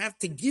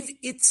to give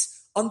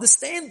its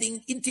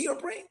understanding into your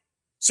brain.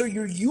 So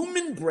your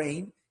human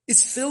brain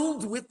is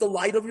filled with the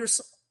light of your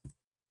soul.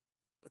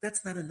 But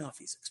that's not enough,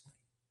 he's explaining.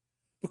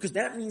 Because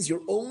that means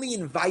you're only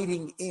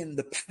inviting in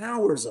the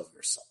powers of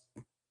your soul.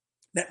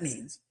 That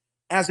means,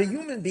 as a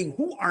human being,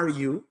 who are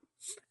you?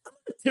 I'm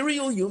a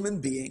material human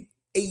being.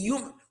 A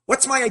human.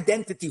 What's my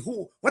identity?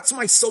 What's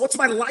my soul? What's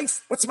my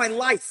life? What's my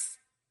life?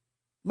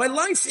 My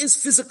life is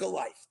physical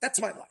life.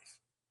 That's my life.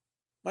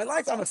 My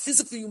life, I'm a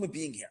physical human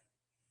being here.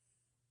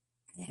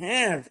 I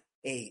have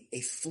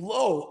a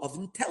flow of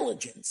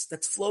intelligence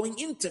that's flowing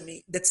into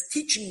me, that's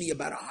teaching me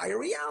about a higher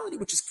reality,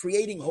 which is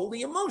creating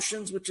holy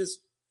emotions,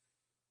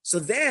 so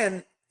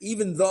then,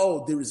 even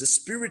though there is a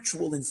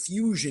spiritual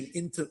infusion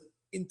into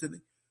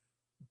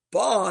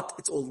but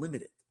it's all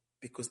limited,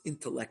 because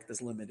intellect is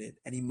limited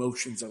and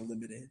emotions are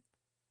limited.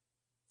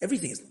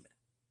 Everything is limited.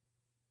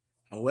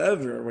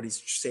 However, what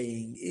he's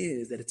saying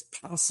is that it's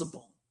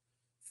possible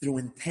through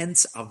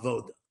intense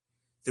avoda,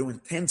 through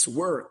intense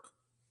work,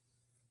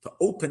 to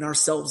open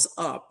ourselves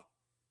up,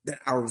 that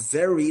our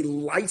very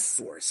life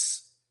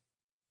force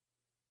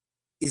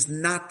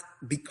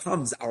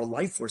becomes our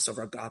life force of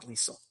our godly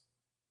soul.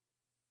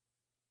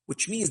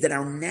 Which means that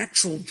our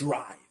natural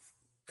drive,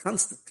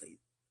 constantly,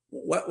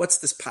 what's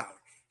this power?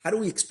 How do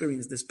we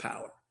experience this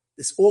power?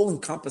 This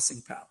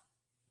all-encompassing power.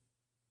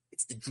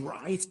 It's the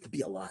drive to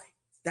be alive.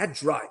 That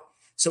drive.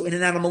 So in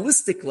an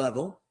animalistic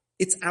level,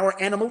 it's our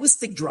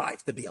animalistic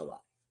drive to be alive.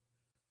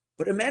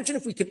 But imagine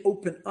if we can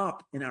open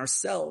up in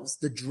ourselves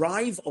the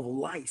drive of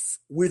life,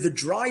 where the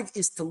drive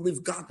is to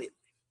live godly,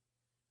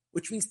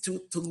 which means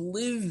to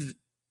live.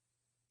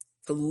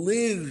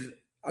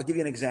 I'll give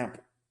you an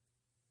example.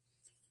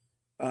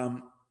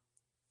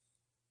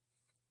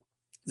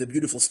 The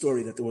beautiful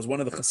story that there was one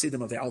of the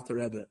Chassidim of the Alter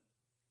Rebbe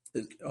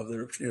of the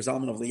Rebbe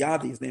Zalman of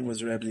Liadi. His name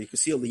was Rebbe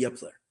Yekusiel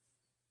Liepler,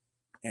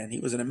 and he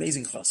was an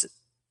amazing chassid.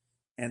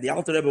 And the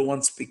Alter Rebbe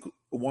once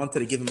wanted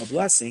to give him a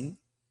blessing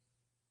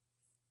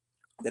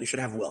that he should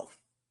have wealth.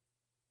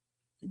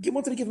 He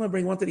wanted to give him a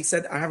bring. He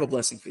said, "I have a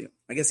blessing for you."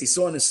 I guess he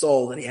saw in his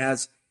soul that he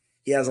has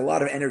a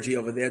lot of energy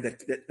over there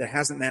that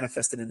hasn't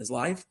manifested in his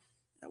life.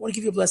 I want to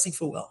give you a blessing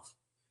for wealth.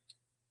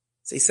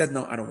 So he said,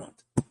 "No, I don't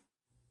want.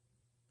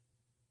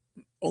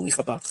 Only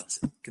Chabad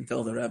Chassid can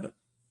tell the Rebbe,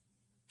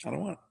 I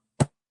don't want."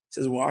 He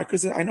says, "Why?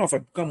 Because I know if I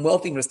become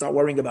wealthy, I'm going to start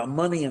worrying about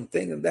money and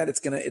things and that.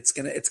 It's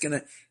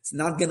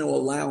not going to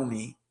allow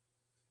me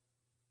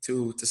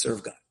to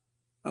serve God.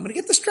 I'm going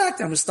to get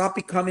distracted. I'm going to stop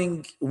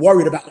becoming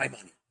worried about my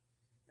money.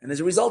 And as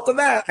a result of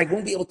that, I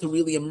won't be able to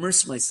really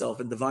immerse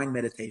myself in divine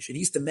meditation." He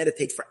used to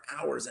meditate for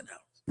hours and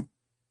hours.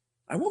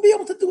 I won't be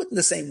able to do it in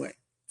the same way.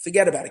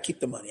 Forget about it.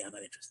 Keep the money. I'm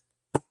not interested.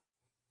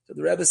 So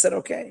the Rebbe said,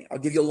 "Okay, I'll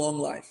give you a long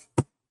life."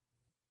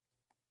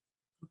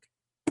 Okay.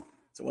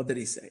 So what did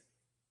he say?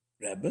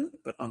 "Rebbe,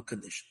 but on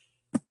condition.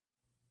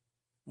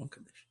 On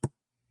condition.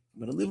 I'm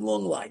going to live a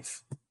long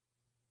life.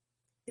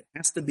 It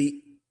has to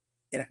be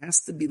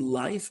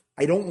life.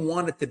 I don't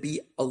want it to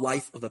be a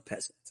life of a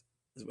peasant,"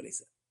 is what he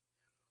said.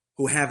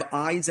 "Who have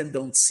eyes and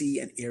don't see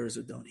and ears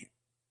who don't hear."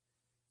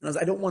 And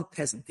I don't want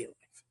peasant life.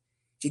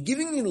 If you're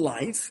giving me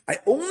life, I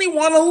only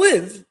want to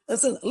live.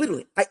 Listen,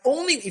 literally,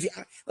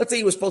 let's say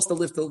you were supposed to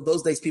live till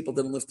those days. People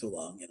didn't live too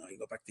long. You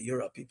go back to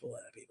Europe. People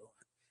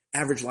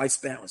average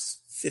lifespan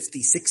was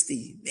 50,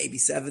 60, maybe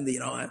 70.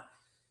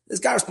 This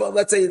guy was supposed,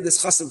 let's say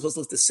this chassid was supposed to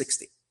live to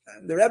 60.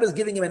 The Rebbe is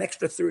giving him an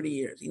extra 30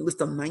 years. He lived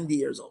to 90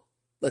 years old.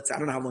 I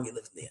don't know how long he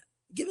lived in the end.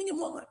 Giving him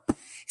long life.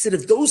 He said,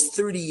 if those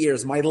 30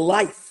 years, my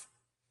life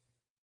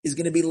is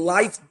going to be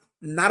life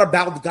not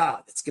about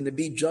God. It's going to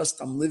be just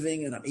I'm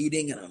living and I'm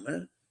eating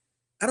and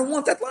I don't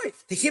want that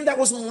life. To him, that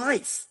wasn't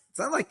life. It's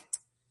not like,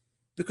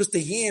 because to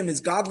him,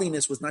 his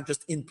godliness was not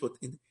just input.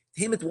 To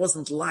him, it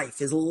wasn't life.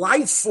 His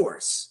life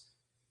force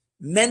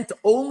meant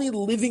only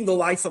living the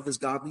life of his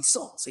godly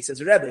soul. So he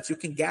says, "Rebbe, if you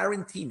can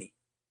guarantee me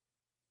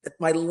that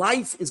my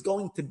life is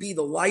going to be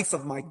the life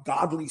of my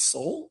godly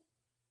soul,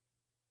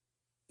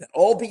 then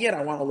albeit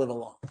I want to live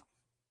alone.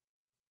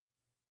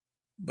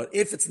 But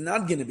if it's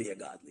not going to be a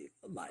godly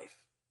life,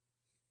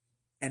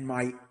 and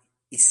my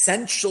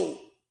essential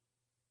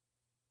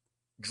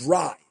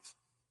drive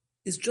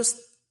is just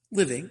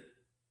living,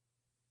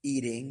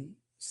 eating,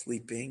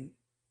 sleeping,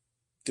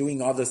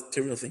 doing all the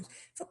material things,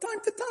 from time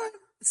to time,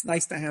 it's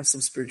nice to have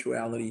some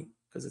spirituality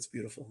because it's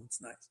beautiful.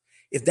 It's nice.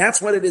 If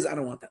that's what it is, I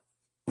don't want that.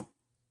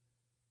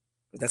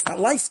 But that's not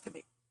life to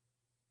me.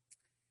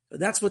 So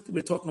that's what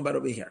we're talking about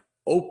over here.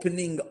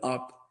 Opening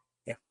up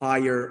a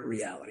higher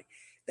reality.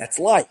 That's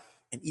life.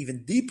 And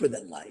even deeper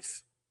than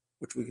life,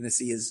 which we're going to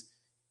see is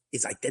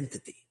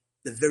identity,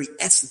 the very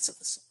essence of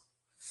the soul.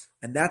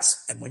 And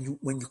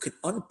when you can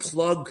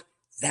unplug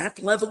that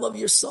level of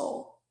your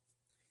soul,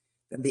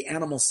 then the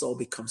animal soul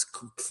becomes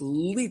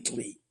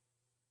completely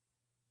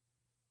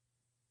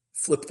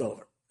flipped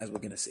over, as we're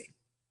going to see.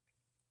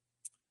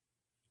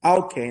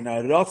 Okay,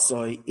 now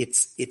Ratzoi,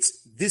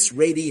 it's this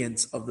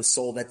radiance of the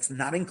soul that's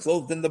not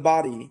enclosed in the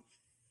body.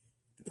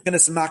 When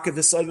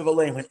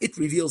it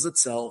reveals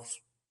itself,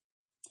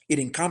 it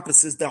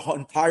encompasses the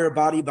entire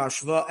body,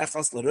 from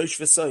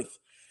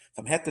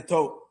head to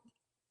toe.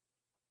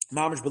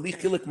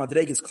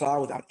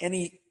 Without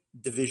any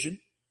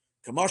division.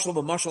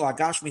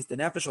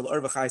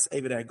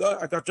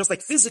 Just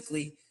like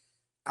physically,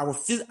 our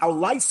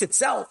life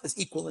itself is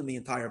equal in the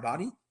entire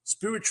body.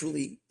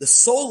 Spiritually, the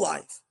soul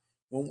life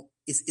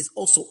is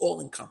also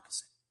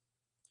all-encompassing.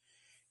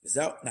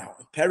 Now,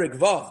 in Perek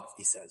Vav,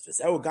 he says,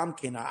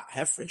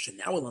 and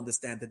now we'll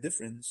understand the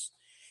difference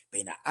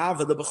between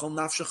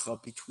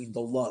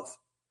the love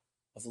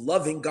of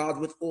loving God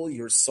with all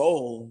your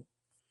soul,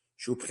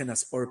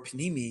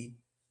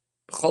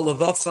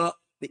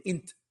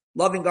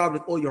 loving God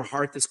with all your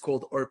heart is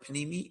called or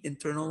pnimi,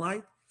 internal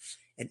light,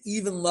 and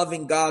even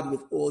loving God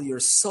with all your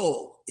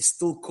soul is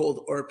still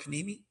called or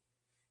pnimi,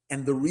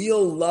 and the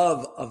real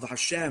love of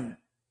Hashem,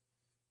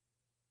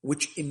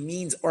 which it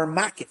means or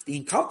makif, the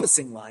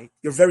encompassing light,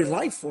 your very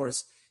life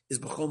force, is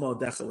b'chol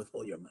ma'odecha, with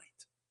all your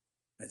might,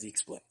 as he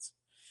explains.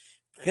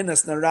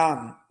 Chinas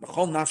naram,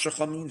 b'chol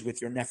nafshecha means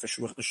with your nefesh,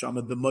 ruach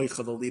neshama,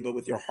 b'moicha, the liba,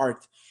 with your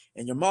heart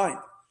and your mind.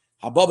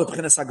 Haba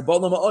b'chinas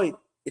hagbola ma'oid,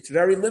 it's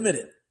very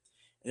limited.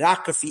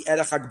 Rakafi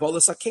erech hagbola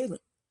sakelim,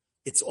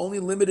 it's only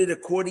limited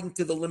according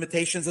to the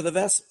limitations of the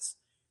vessels.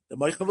 The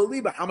moicha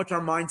v'liba, how much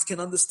our minds can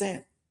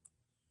understand.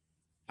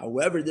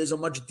 However, there's a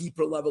much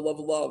deeper level of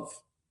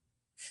love.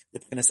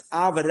 When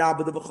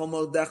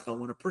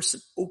a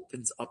person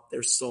opens up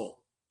their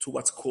soul to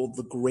what's called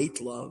the great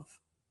love,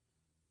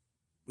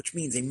 which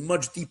means a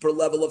much deeper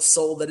level of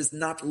soul that is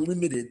not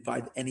limited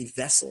by any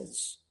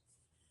vessels.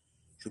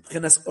 It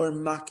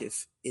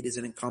is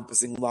an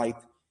encompassing light.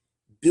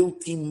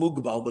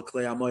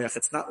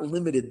 It's not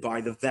limited by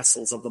the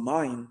vessels of the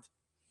mind.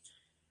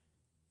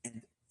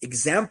 An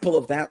example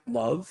of that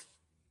love,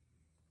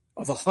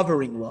 of a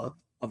hovering love,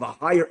 of a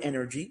higher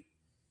energy,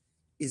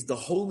 is the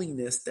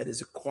holiness that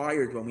is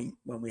acquired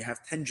when we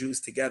have 10 Jews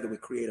together, we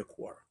create a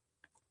quorum.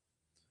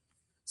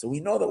 So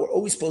we know that we're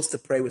always supposed to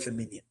pray with a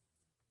minyan.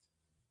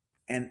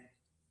 And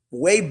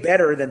way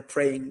better than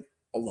praying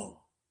alone.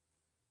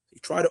 You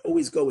try to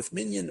always go with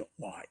minyan.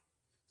 Why?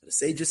 The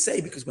sages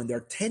say because when there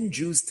are 10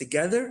 Jews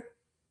together,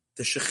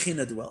 the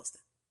Shekhinah dwells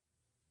there.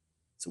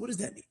 So what does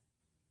that mean?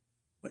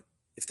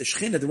 If the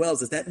Shekhinah dwells,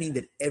 does that mean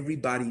that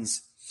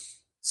everybody's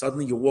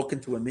suddenly you walk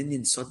into a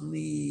minyan,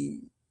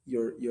 suddenly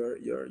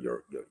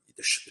the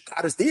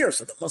God is there,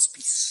 so there must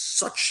be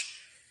such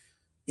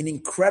an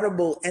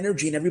incredible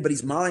energy in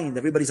everybody's mind.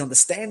 Everybody's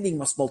understanding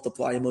must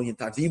multiply 1,000,000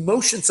 times. The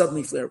emotion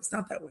suddenly flare. It's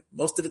not that way.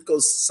 Most of it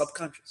goes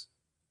subconscious.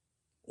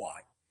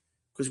 Why?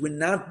 Because we're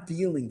not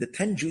dealing the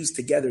 10 Jews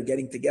together,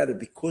 getting together,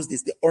 because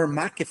there's the Or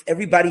Makif,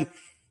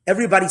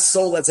 everybody's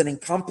soul as an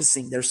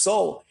encompassing their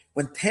soul.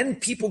 When 10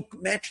 people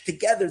match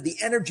together, the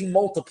energy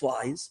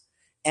multiplies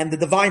and the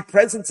divine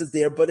presence is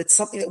there, but it's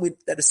something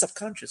that is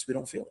subconscious. We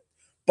don't feel it.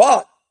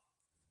 But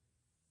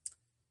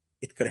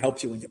it could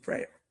help you in your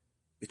prayer.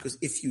 Because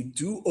if you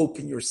do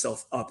open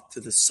yourself up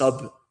to the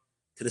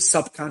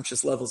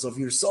subconscious levels of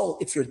your soul,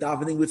 if you're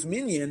davening with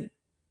minyan,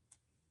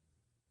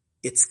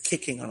 it's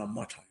kicking on a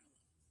much higher.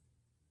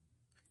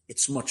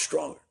 It's much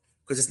stronger.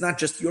 Because it's not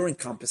just your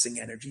encompassing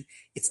energy,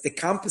 it's the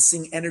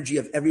encompassing energy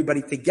of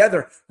everybody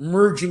together,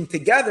 merging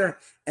together,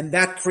 and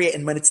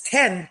when it's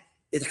 10,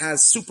 it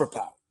has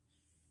superpower.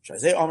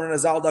 The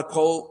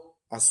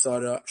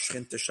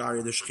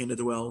Shekhinah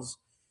dwells.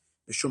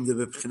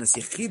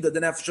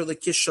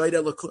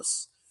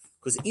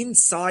 Because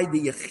inside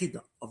the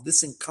Yechida, of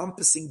this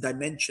encompassing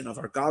dimension of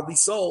our godly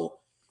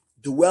soul,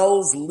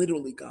 dwells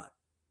literally God.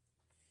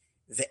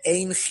 And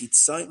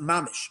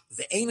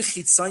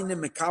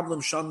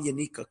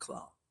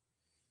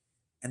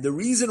the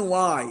reason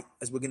why,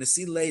 as we're going to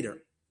see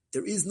later,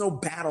 there is no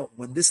battle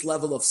when this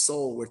level of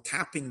soul, we're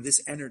tapping this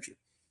energy.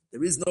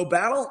 There is no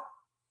battle.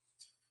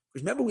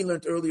 Remember we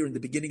learned earlier in the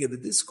beginning of the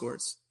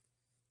discourse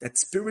that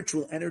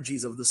spiritual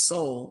energies of the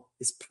soul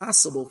is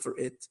possible for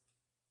it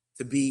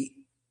to be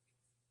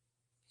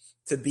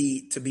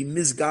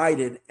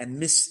misguided and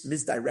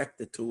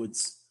misdirected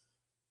towards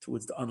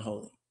the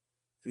unholy.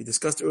 We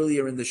discussed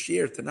earlier in the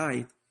shir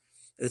tonight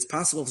that it's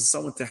possible for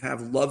someone to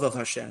have love of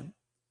Hashem,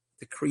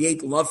 to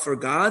create love for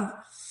God,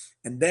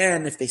 and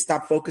then if they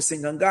stop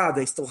focusing on God,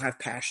 they still have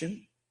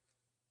passion,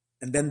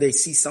 and then they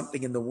see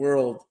something in the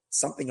world,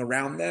 something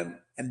around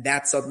them, and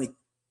that suddenly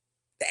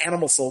the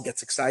animal soul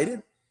gets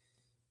excited.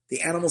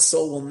 The animal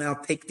soul will now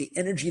take the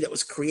energy that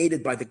was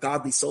created by the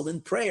godly soul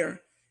in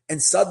prayer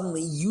and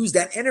suddenly use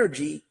that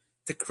energy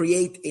to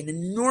create an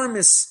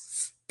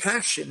enormous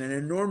passion, an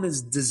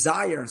enormous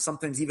desire, and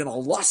sometimes even a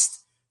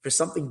lust for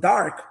something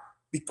dark.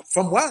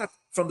 From what?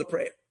 From the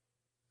prayer.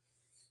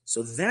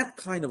 So that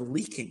kind of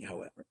leaking,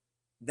 however,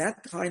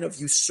 that kind of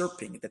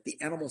usurping that the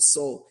animal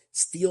soul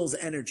steals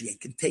energy and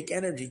can take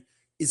energy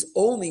is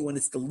only when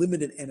it's the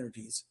limited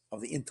energies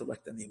of the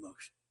intellect and the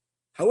emotion.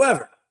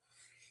 However,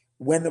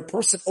 when the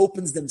person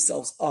opens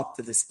themselves up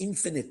to this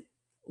infinite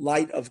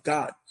light of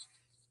God,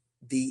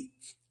 the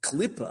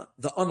klippa,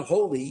 the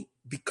unholy,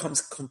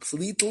 becomes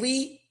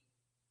completely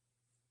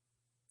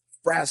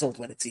frazzled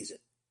when it sees it.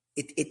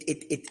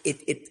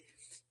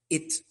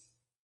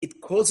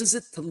 It causes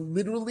it to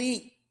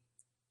literally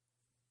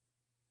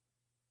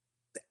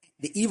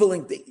the evil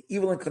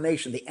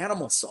inclination, the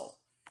animal soul,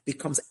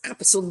 becomes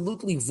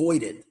absolutely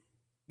voided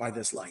by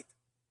this light.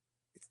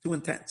 It's too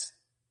intense.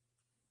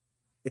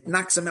 It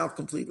knocks him out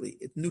completely.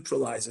 It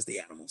neutralizes the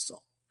animal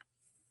soul.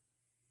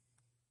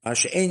 That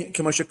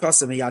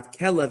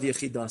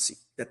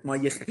my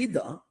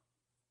yechida,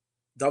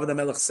 David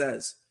HaMelech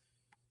says,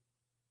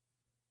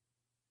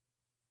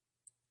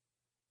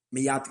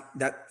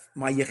 that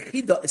my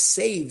yechida is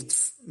saved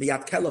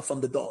miyat kela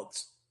from the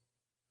dogs.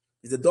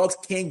 The dogs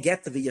can't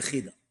get to the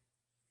yechida.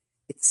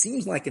 It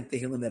seems like in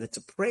Tehillim that it's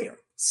a prayer.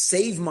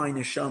 Save my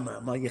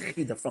neshama, my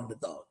yechida from the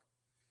dog.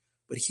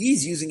 But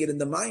he's using it in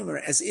the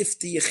Maimer as if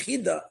the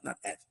yechida, not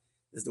as,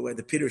 is the way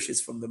the Pirush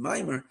is from the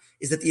Maimer,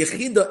 is that the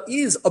yechida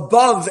is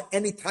above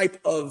any type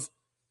of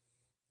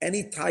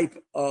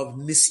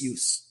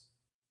misuse.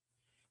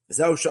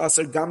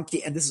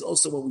 And this is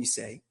also what we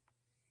say.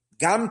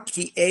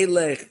 Gamki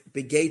elech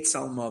begate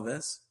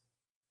salmaves.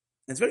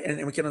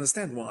 And we can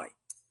understand why.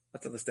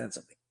 Let's understand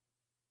something.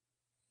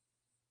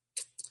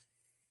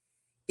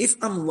 If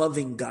I'm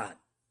loving God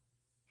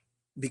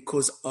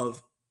because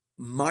of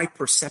my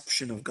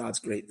perception of God's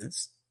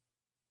greatness,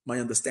 my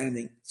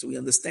understanding, so we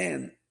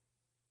understand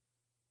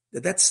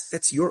that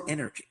that's your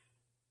energy.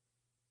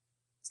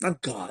 It's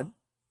not God.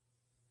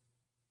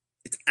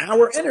 It's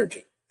our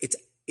energy. It's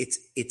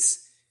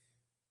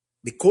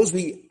because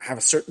we have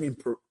a certain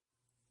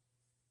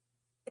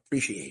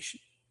appreciation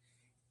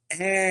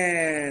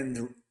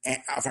and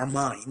of our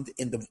mind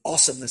in the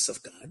awesomeness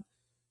of God.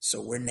 So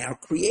we're now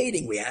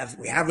creating. We have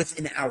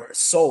within our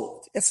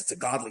soul. Yes, it's a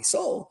godly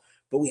soul,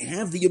 but we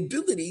have the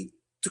ability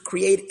to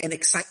create an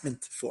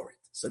excitement for it.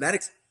 So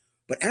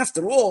but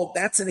after all,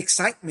 that's an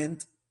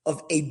excitement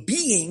of a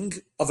being,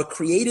 of a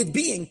created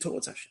being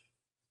towards Hashem.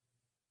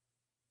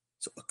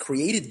 So a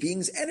created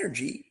being's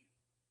energy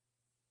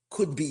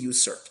could be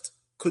usurped,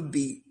 could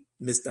be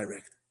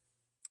misdirected.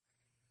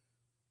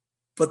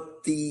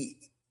 But the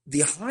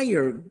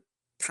higher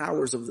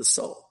powers of the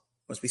soul,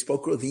 as we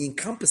spoke earlier, the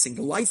encompassing,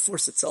 the life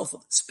force itself,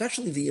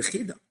 especially the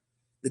Yechidah,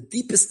 the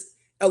deepest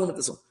element of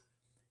the soul,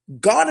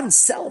 God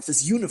himself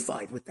is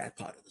unified with that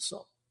part of the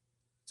soul.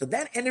 So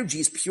that energy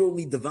is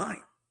purely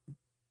divine.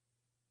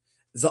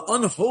 The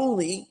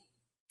unholy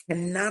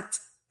cannot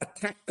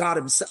attack God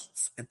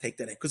himself and take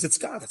that in, because it's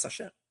God, it's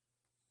Hashem.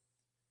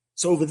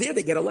 So over there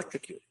they get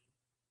electrocuted.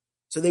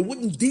 So they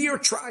wouldn't dare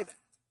try that.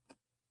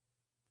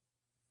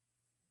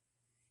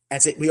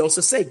 As we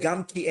also say,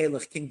 Gam ki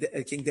elech,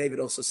 King David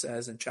also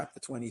says in chapter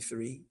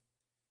 23,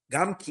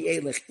 Gam ki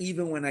elech,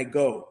 even when I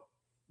go,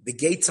 the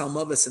gates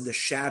almavis in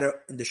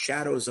the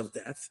shadows of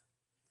death,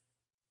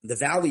 the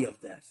valley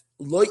of death,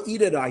 lo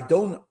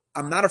yireh,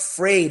 I'm not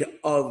afraid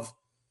of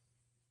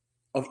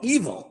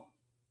evil.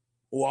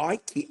 Why?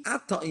 Ki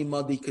ata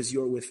imadi, because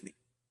you're with me.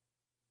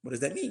 What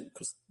does that mean?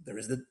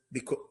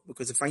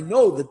 Because if I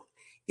know that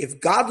if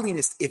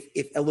godliness,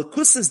 if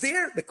Elokus is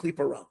there, the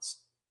Klippa runs.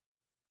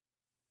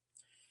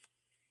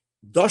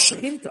 Da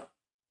Shechinta.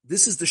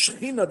 This is the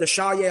Shechina, the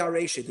Shayeh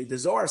Areshe. The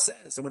Zohar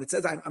says, and when it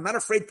says, I'm not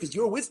afraid because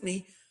you're with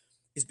me,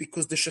 is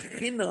because the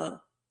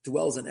Shechina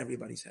dwells in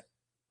everybody's head.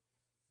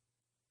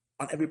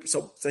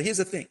 So here's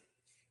the thing.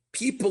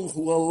 People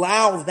who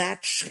allow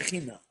that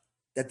Shechina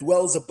that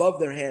dwells above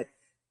their head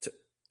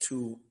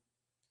to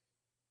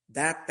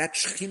that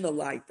Shechina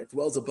light that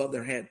dwells above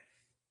their head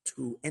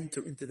to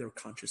enter into their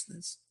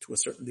consciousness to a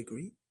certain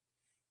degree,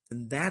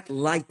 then that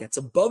light that's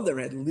above their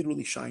head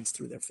literally shines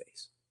through their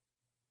face.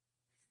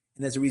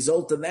 And as a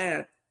result of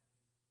that,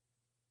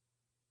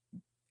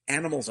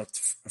 animals are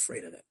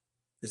afraid of that.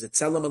 There's a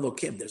tzelem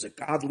elokim. There's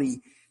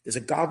a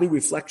godly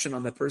reflection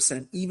on the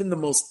person. Even the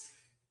most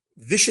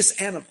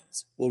vicious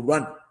animals will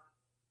run.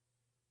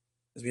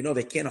 As we know,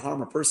 they can't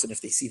harm a person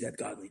if they see that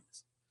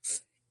godliness.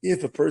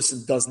 If a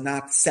person does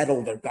not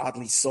settle their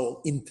godly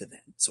soul into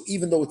them, so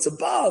even though it's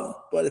above,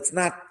 but it's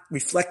not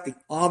reflecting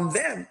on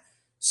them,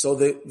 so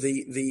this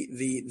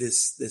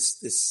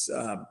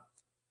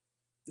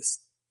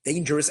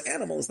dangerous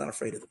animal is not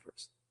afraid of the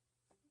person.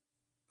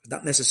 He's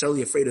not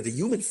necessarily afraid of the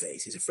human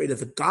face. He's afraid of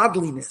the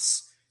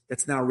godliness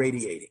that's now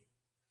radiating.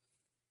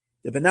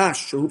 The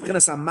benash,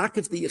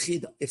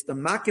 if the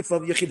makif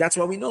of yechid, that's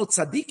why we know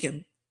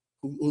tzaddikim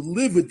who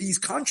live with these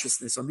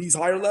consciousness on these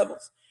higher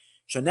levels.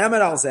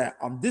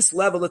 On this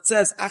level, it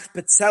says, that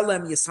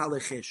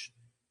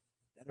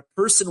a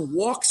person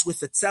walks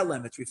with the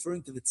tzelem. It's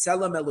referring to the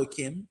tzelem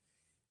elokim.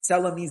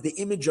 Tzelem means the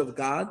image of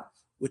God,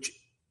 which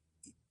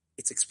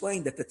it's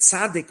explained that the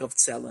tzaddik of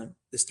tzelem,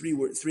 there's three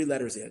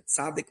letters here,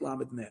 tzaddik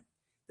lamed mem.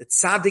 The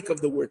tzaddik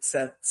of the word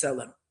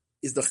tzelem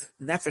is the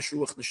nefesh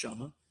ruach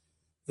neshama,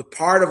 the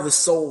part of the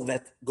soul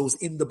that goes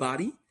in the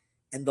body,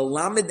 and the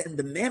lamed and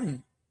the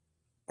mem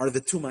are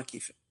the two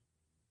makifim.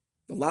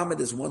 The lamed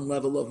is one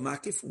level of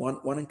makif,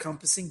 one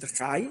encompassing the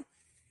chai,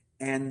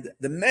 and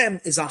the mem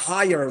is a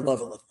higher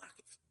level of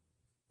makif.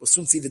 We'll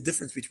soon see the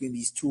difference between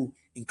these two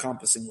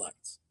encompassing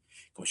lights.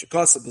 The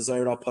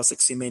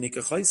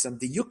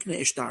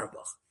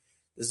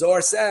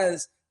Zohar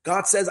says,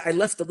 God says, I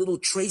left a little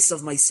trace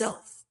of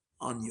myself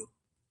on you.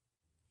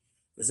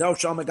 The Zohar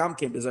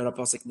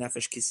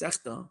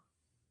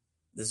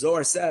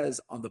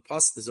says, on the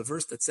pas, there's a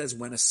verse that says,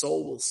 when a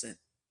soul will sin.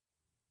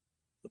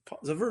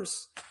 There's a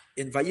verse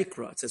in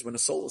Vayikra, it says, when a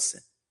soul will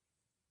sin.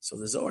 So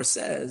the Zohar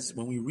says,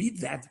 when we read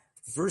that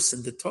verse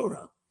in the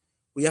Torah,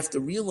 we have to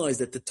realize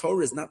that the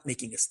Torah is not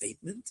making a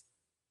statement.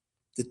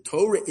 The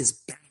Torah is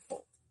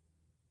baffled.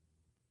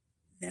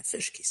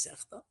 Nefesh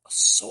kisechta, a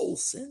soul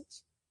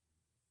sins?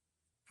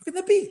 How can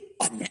that be?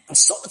 A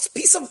soul, it's a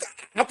piece of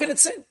God. How can it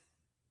sin?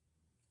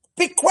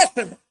 Big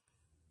question.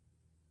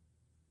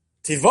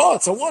 Tiva,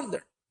 it's a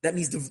wonder. That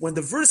means when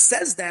the verse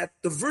says that,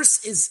 the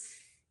verse is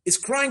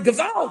crying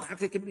Gevald. How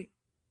can it be?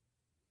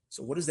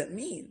 So what does that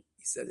mean?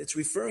 He said it's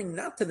referring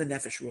not to the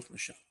Nefesh Ruach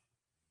Neshama.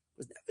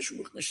 Because Nefesh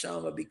Ruach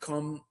Neshama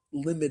become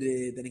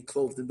limited and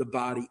enclosed in the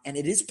body, and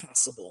it is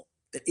possible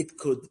that it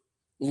could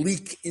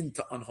leak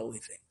into unholy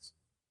things.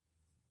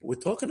 But we're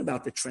talking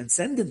about the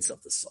transcendence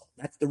of the soul.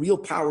 That's the real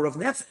power of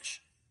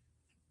Nefesh.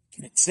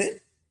 Can it sin?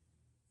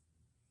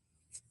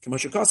 And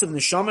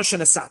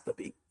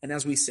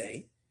as we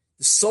say,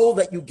 the soul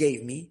that you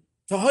gave me,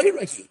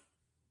 Tahirahi,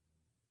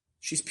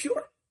 she's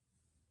pure.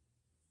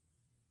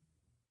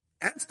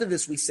 After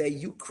this, we say,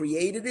 you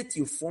created it,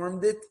 you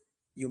formed it,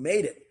 you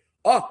made it.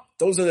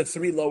 Those are the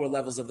three lower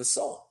levels of the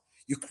soul.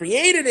 You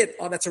created it.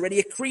 That's already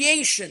a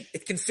creation.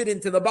 It can fit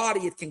into the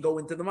body. It can go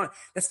into the mind.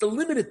 That's the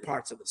limited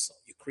parts of the soul.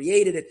 You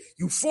created it.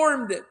 You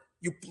formed it.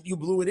 You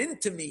blew it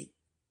into me.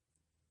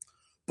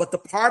 But the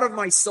part of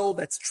my soul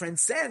that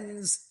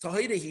transcends,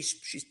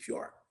 she's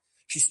pure.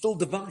 She's still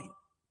divine.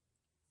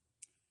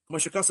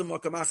 That's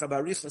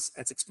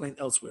explained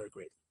elsewhere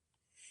greatly.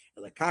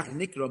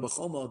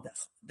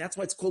 That's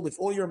why it's called with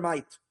all your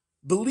might.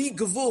 Beli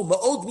gevul,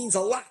 ma'od means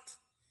a lot.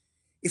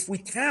 If we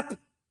tap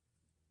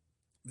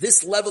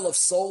this level of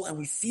soul and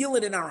we feel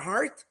it in our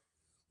heart,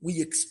 we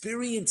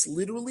experience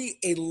literally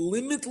a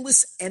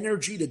limitless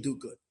energy to do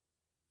good,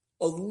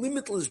 a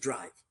limitless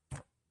drive,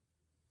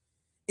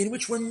 in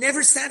which we're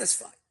never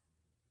satisfied.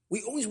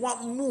 We always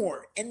want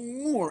more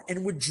and more,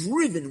 and we're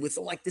driven with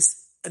like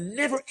this a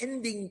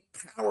never-ending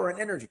power and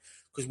energy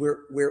because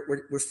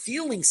we're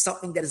feeling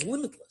something that is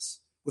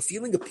limitless. We're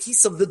feeling a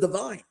piece of the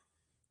divine,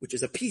 which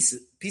is a piece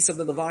of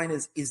the divine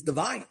is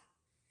divine,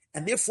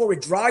 and therefore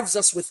it drives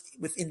us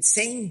with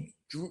insane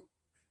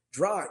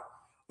drive.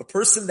 A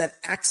person that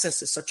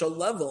accesses such a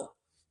level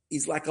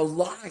is like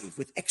alive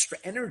with extra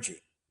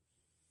energy.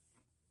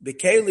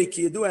 Bekeli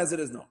kiyadu, as it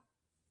is known.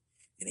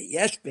 In a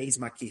yesh beis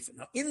makif.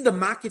 Now, in the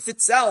makif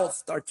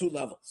itself, there are two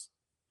levels.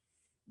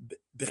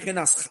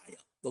 Bechinas chaya,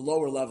 the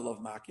lower level of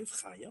makif,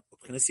 chaya,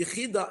 bechinas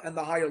yechida, and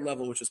the higher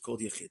level, which is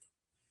called yechida.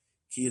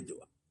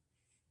 Kiyadua.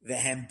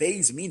 Vehem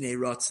beis mine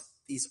rotzen.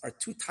 These are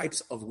two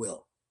types of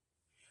will.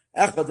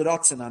 Echad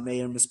rotzen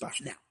ameir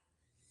mispash. Now,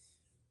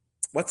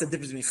 what's the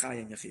difference between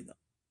chaya and yechida?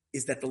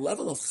 Is that the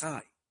level of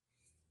chai,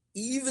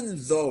 even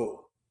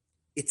though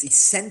it's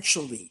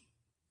essentially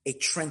a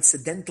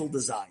transcendental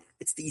desire,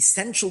 it's the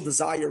essential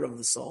desire of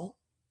the soul,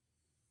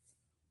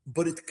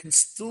 but it can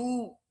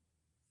still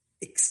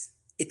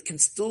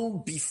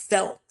be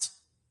felt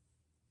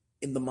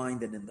in the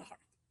mind and in the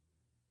heart.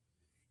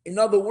 In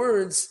other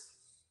words,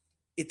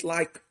 it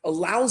like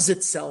allows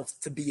itself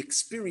to be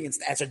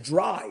experienced as a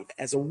drive,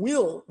 as a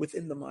will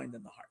within the mind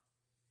and the heart.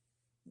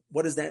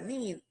 What does that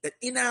mean? That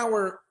in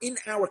our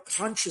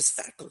conscious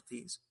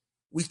faculties,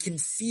 we can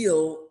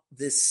feel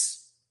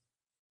this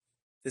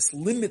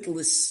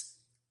limitless,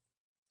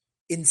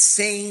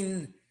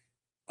 insane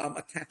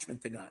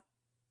attachment to God.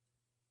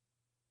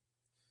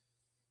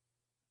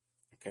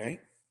 Okay?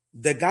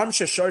 The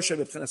Gamsha Sharsha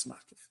B'Pchinas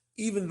Makif,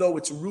 even though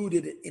it's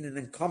rooted in an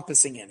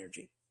encompassing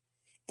energy.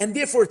 And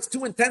therefore it's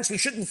too intense, we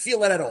shouldn't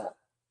feel it at all.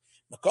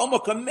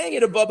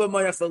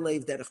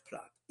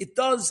 It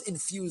does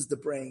infuse the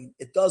brain,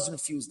 it does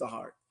infuse the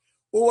heart.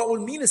 Or what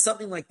would mean is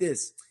something like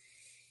this.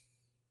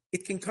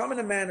 It can come in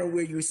a manner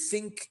where you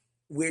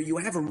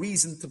have a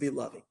reason to be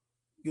loving.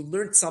 You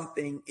learned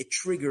something, it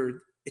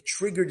triggered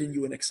in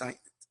you an excitement.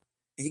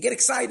 And you get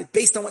excited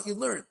based on what you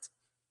learned.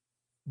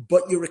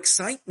 But your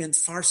excitement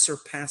far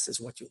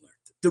surpasses what you learned.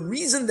 The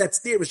reason that's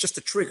there is just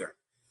a trigger.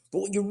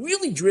 But what you're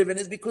really driven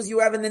is because you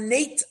have an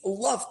innate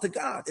love to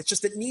God. It's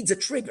just it needs a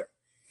trigger.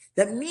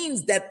 That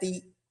means that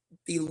the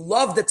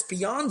love that's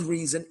beyond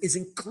reason is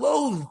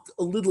enclosed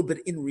a little bit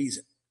in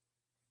reason.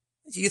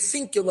 You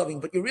think you're loving,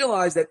 but you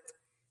realize that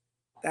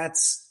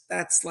that's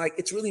like,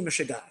 it's really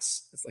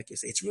mishagas. It's like you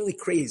say, it's really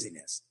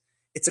craziness.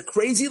 It's a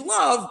crazy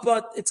love,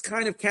 but it's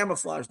kind of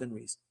camouflaged in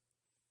reason.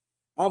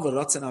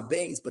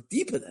 But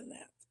deeper than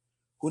that,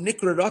 who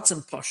nikra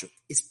ratzon pashut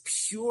is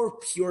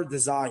pure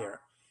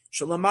desire.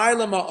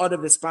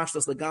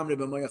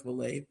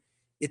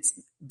 It's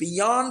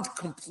beyond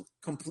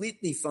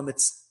completely from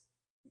its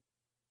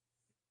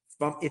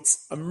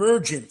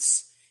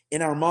emergence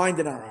in our mind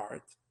and our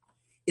heart.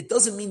 It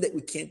doesn't mean that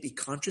we can't be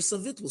conscious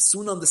of it. We'll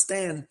soon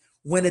understand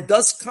when it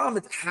does come,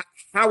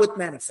 how it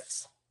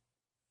manifests.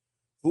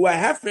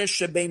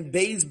 This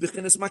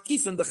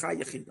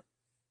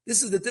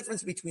is the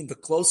difference between the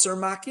closer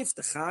makif,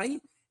 the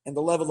chai, and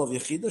the level of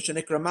yechida,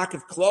 shenekra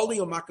makif klali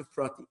or makif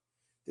prati.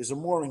 There's a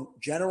more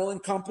general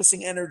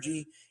encompassing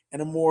energy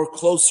and a more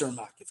closer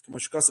makif.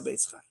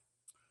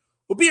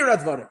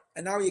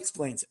 And now he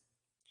explains it.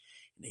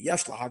 In the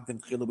Yashla Hagdim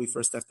Chila, we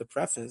first have to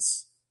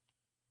preface,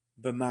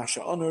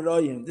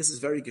 this is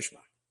very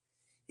gishmak.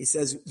 He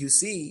says, you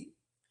see,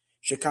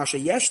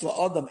 Shekasha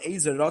Yeshla Adam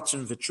Ezer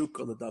Ratzon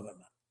V'Truka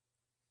L'Davarma.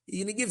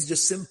 He gives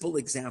just simple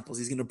examples.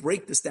 He's going to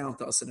break this down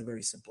to us in a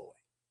very simple way.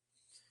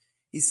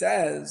 He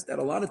says that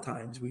a lot of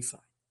times we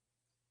find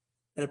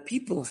that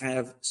people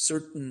have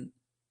certain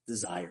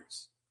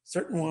desires,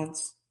 certain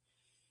wants,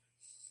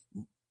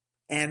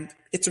 and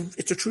it's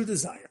a true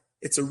desire.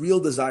 It's a real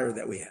desire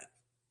that we have.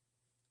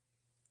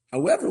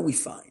 However, we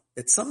find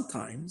that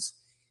sometimes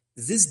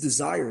this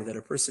desire that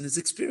a person is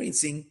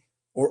experiencing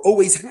or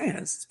always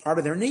has, it's part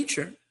of their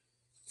nature,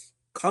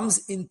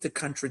 comes into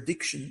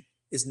contradiction,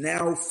 is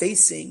now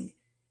facing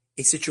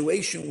a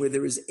situation where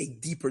there is a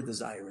deeper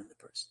desire in the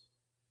person.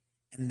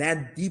 And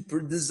that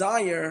deeper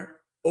desire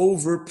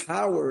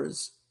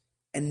overpowers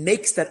and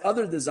makes that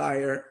other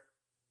desire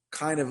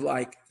kind of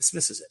like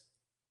dismisses it.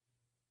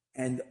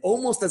 And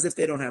almost as if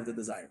they don't have the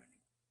desire anymore.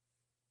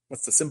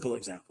 What's the simple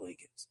example he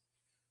gives?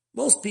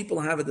 Most people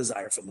have a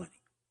desire for money.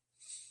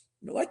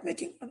 You like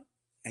making money,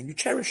 and you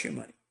cherish your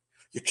money.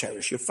 You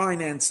cherish your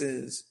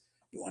finances.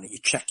 You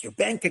check your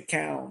bank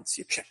accounts.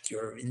 You check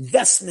your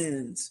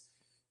investments.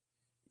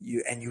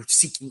 You're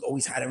seeking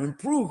always how to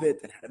improve it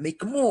and how to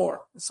make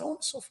more, and so on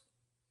and so forth.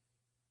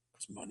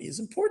 Because money is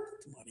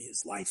important. Money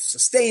is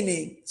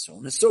life-sustaining, so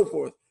on and so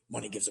forth.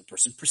 Money gives a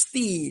person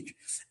prestige,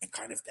 and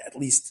kind of at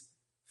least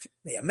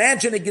they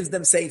imagine it gives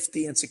them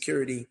safety and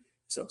security.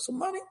 So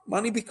money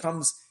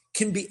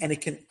can be, and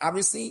it can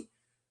obviously,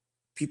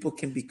 people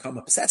can become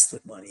obsessed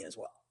with money as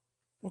well.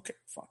 Okay,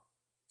 fine.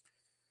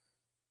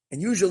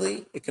 And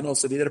usually, it can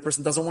also be that a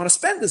person doesn't want to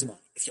spend his money.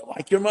 If you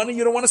like your money,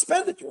 you don't want to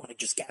spend it. You want to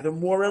just gather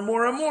more and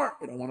more and more.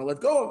 You don't want to let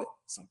go of it.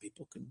 Some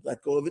people can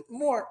let go of it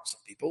more.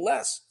 Some people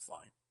less.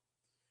 Fine.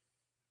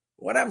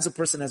 What happens if a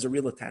person has a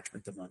real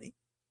attachment to money?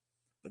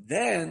 But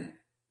then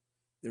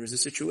there is a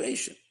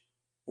situation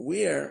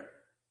where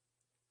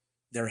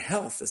their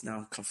health is now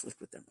in conflict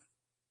with their money.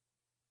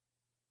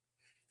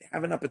 They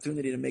have an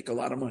opportunity to make a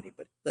lot of money,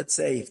 but let's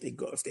say if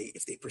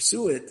they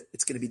pursue it,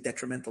 it's going to be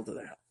detrimental to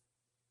their health.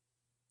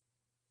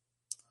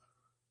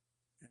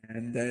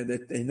 And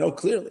they know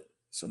clearly.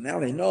 So now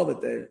they know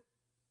that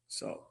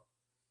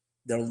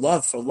their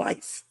love for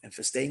life and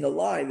for staying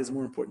alive is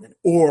more important than,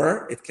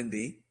 or it can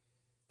be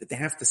that they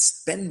have to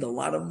spend a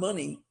lot of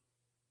money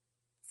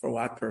for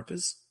what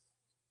purpose?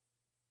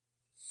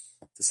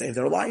 To save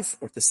their life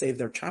or to save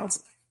their child's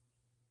life.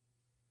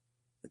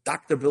 The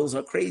doctor bills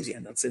are crazy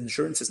and that's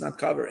insurance is not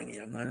covering.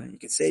 You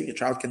can save your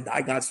child can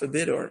die, God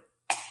forbid, or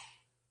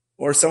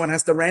someone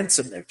has to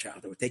ransom their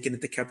child or taken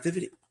into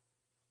captivity.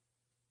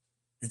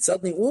 And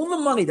suddenly all the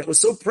money that was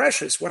so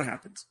precious, what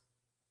happens?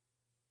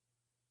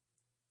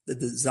 The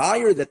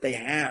desire that they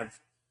have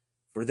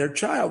for their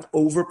child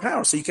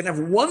overpowers. So you can have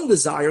one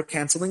desire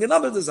canceling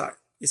another desire.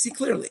 You see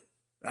clearly,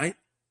 right?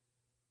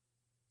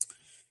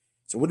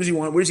 So what does he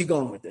want? Where's he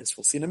going with this?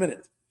 We'll see in a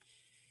minute.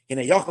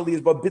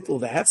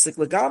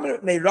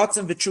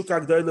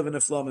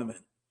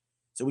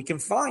 So we can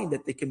find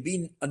that there can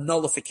be a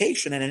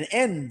nullification and an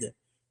end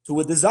to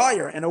a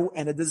desire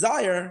and a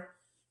desire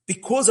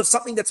because of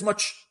something that's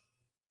much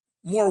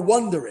more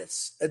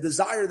wondrous, a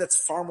desire that's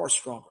far more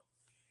stronger.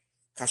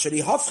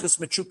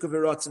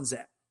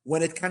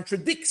 When it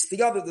contradicts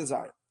the other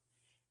desire.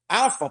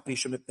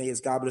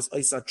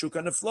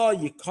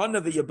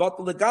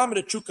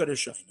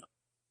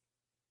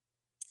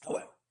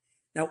 However,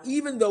 now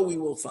even though we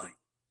will find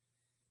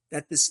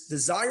that this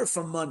desire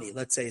for money,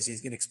 let's say, as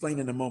he's going to explain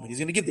in a moment, he's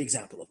going to give the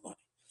example of money,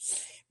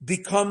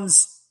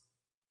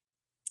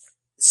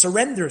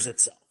 surrenders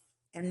itself,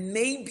 and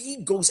maybe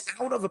goes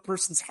out of a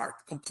person's heart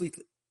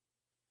completely.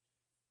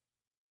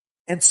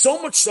 And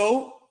so much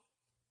so,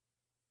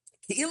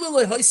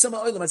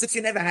 as if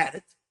you never had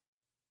it.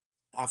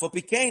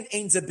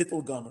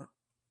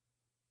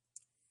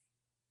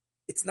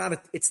 It's not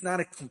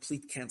a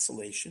complete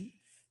cancellation.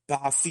 For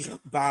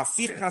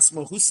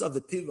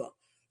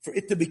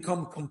it to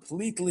become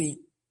completely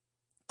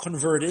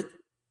converted,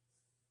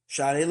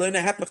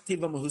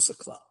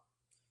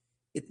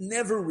 it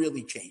never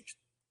really changed.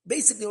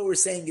 Basically, what we're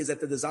saying is that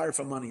the desire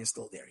for money is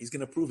still there. He's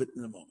going to prove it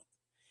in a moment.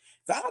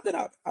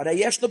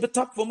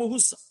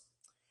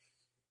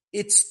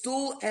 It's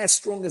still as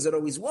strong as it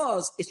always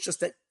was. It's just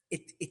that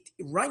it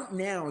right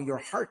now your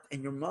heart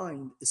and your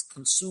mind is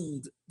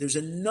consumed. There's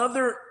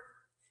another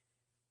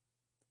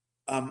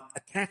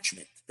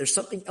attachment. There's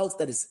something else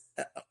that is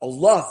a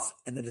love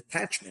and an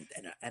attachment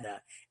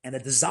and a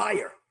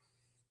desire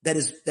that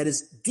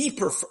is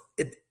deeper.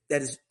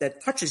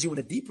 That touches you in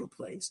a deeper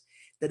place.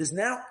 That is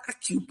now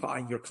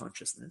occupying your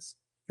consciousness,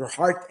 your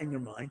heart and your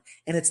mind,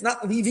 and it's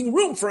not leaving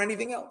room for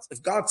anything else.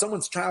 If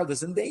someone's child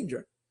is in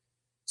danger,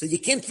 so you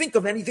can't think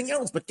of anything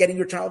else but getting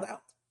your child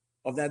out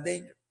of that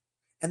danger.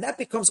 And that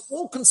becomes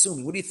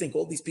all-consuming. What do you think?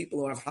 All these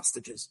people who have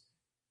hostages,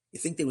 you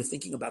think they were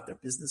thinking about their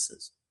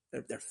businesses?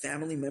 Their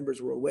family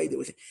members were away.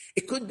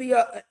 It could be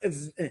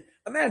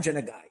imagine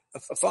a guy,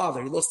 a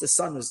father, he lost his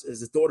son as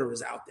his daughter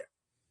was out there.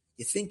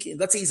 You think,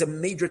 let's say he's a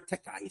major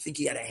tech guy. You think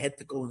he had a head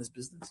to go in his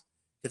business?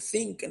 To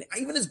think, and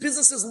even his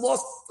business is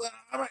lost.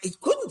 He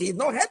couldn't. He had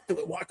no head to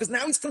it. Why? Because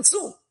now he's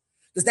consumed.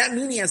 Does that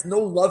mean he has no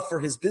love for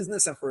his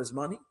business and for his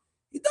money?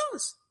 He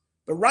does.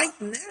 But right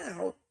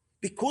now,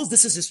 because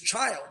this is his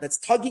child that's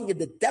tugging at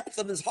the depth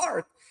of his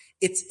heart,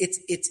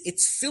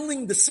 it's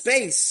filling the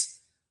space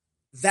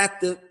that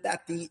the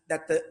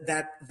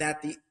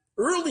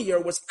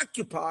earlier was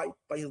occupied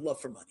by his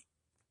love for money.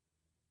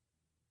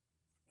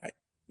 Right?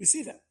 You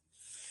see that.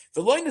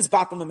 The loin is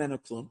batum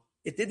amenaklum.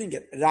 It didn't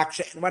get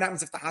raksha. And what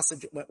happens if the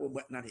hostage?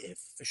 Not if.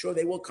 For sure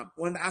they will come.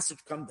 When the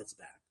hostage comes, it's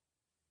back.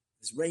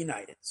 It's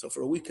reunited. So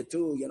for a week or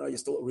two, you're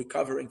still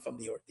recovering from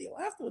the ordeal.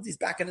 Afterwards, he's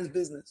back in his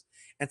business.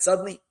 And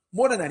suddenly,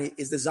 more than that,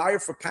 his desire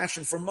for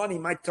passion for money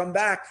might come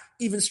back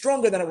even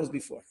stronger than it was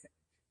before.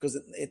 Because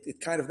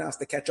it kind of now has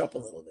to catch up a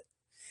little bit.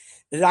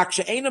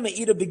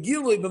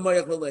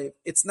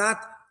 It's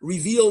not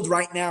revealed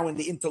right now in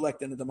the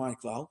intellect and in the mind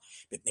cloud.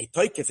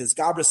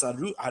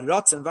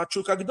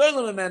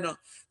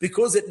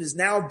 Because it has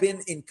now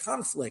been in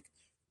conflict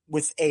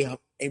with a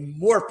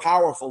more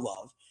powerful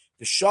love.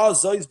 The Shah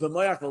Zois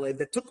b'moyach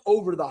that took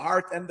over the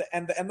heart and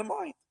the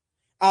mind.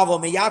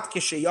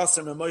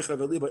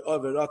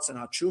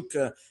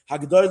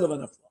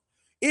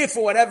 If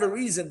for whatever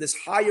reason this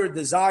higher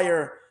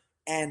desire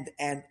and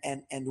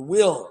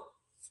will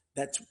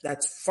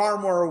that's far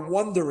more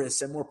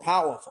wondrous and more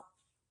powerful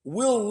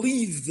will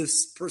leave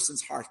this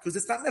person's heart because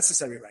it's not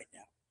necessary right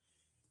now.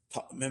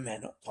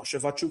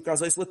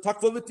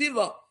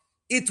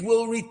 It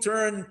will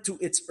return to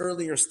its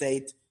earlier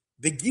state,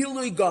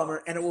 begilui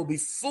gomer, and it will be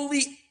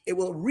fully it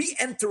will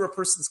re-enter a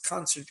person's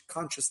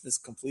consciousness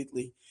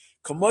completely.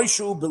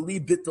 Kamoishu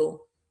believe bittel,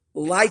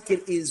 like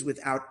it is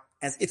without,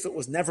 as if it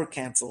was never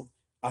canceled.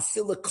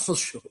 Afila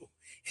koshu.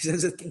 He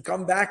says it can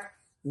come back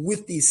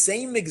with the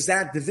same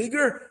exact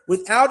vigor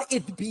without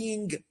it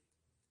being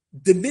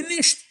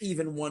diminished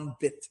even one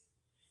bit.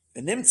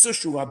 That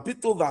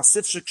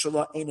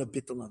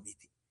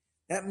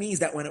means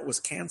that when it was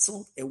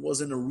canceled, it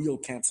wasn't a real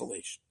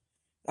cancellation.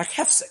 Like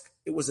hefsek,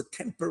 it was a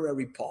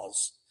temporary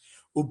pause.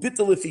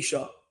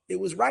 It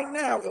was right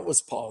now, it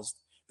was paused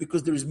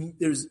because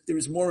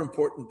there's more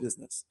important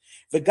business.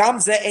 And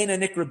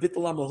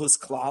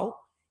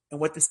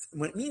what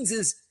it means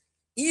is,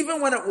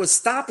 even when it was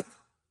stopped,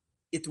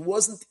 it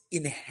wasn't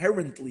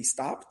inherently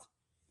stopped.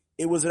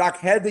 It was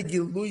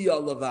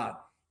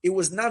it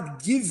was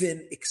not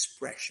given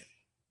expression.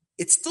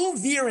 It's still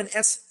there in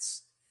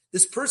essence.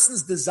 This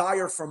person's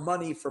desire for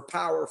money, for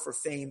power, for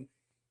fame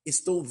is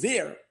still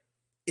there.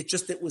 It's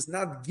just it was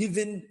not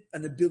given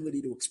an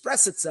ability to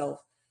express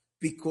itself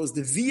because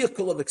the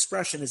vehicle of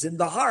expression is in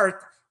the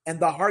heart, and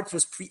the heart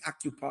was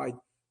preoccupied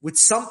with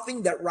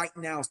something that right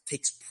now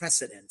takes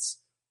precedence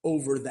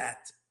over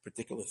that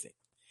particular thing.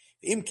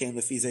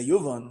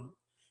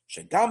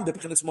 שגם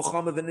בבחינת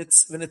מלחמה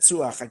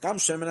וניצוח, גם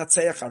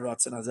שמנצח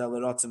הרצון הזה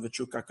לרצון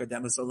ותשוקה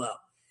קודמת עליו.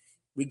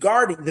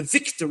 Regarding the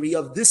victory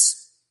of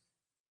this,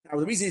 now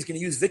the reason he's going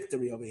to use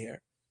victory over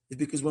here is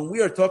because when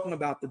we are talking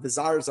about the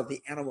desires of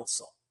the animal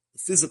soul, the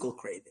physical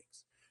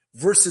cravings,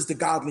 versus the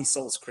godly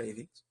soul's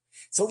cravings.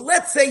 So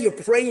let's say you're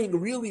praying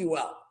really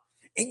well,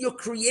 and you're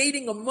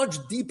creating a much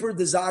deeper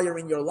desire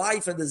in your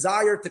life, a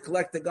desire to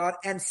collect to God,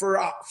 and for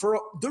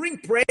during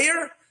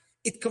prayer,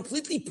 it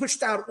completely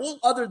pushed out all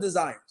other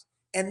desires.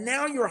 And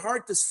now your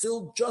heart is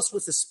filled just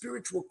with a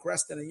spiritual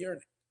crest and a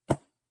yearning.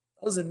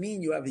 Doesn't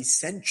mean you have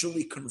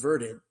essentially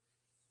converted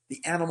the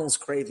animal's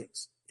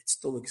cravings. It's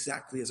still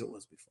exactly as it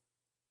was before.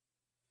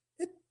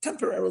 It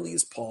temporarily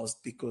is paused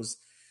because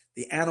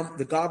the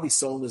godly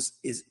soul is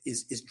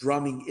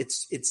drumming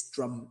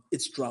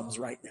its drums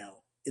right now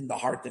in the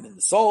heart and in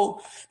the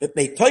soul.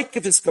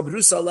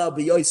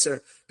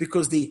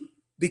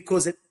 Because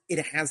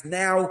it has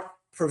now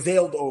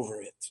prevailed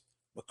over it.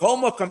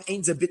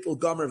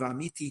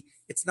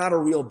 It's not a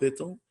real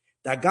bittul.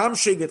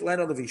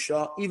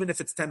 Even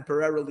if it's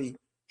temporarily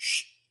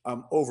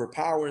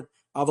overpowered.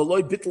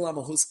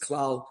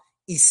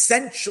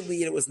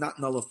 Essentially, it was not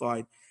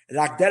nullified.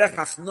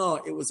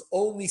 It was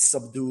only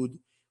subdued.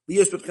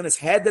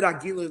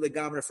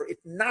 For it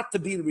not to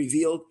be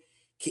revealed.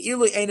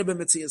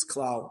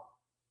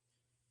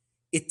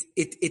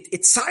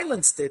 It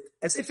silenced it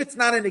as if it's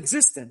not in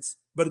existence,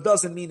 but it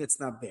doesn't mean it's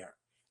not there.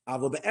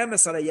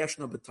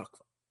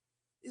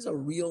 Is a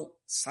real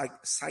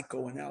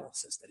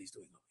psychoanalysis that he's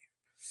doing over here.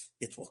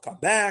 It will come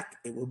back,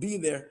 it will be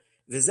there.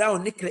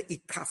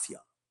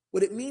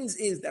 What it means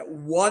is that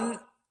one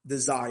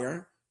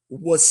desire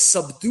was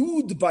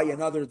subdued by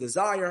another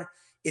desire.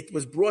 It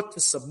was brought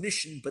to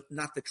submission, but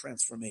not to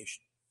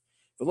transformation.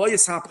 And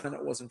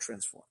it wasn't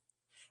transformed.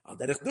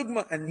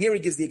 And here he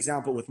gives the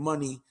example with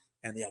money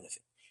and the other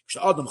thing.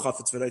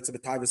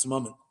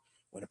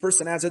 When a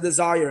person has a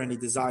desire and he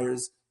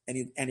desires,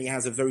 and he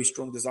has a very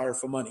strong desire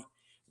for money,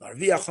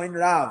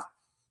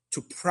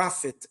 to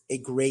profit a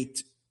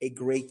great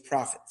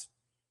profit,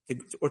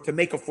 or to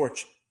make a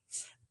fortune.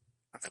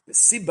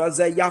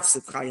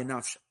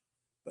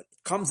 But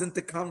it comes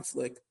into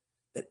conflict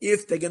that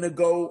if they're going to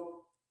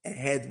go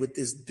ahead with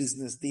this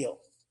business deal,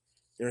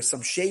 there are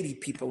some shady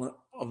people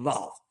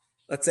involved.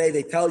 Let's say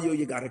they tell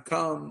you got to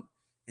come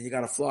and you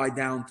got to fly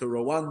down to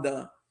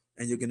Rwanda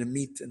and you're going to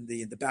meet in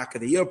the back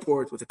of the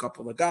airport with a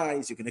couple of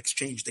guys. You can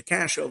exchange the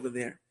cash over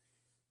there.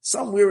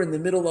 Somewhere in the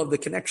middle of the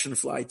connection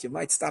flight, you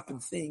might stop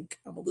and think,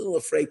 I'm a little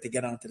afraid to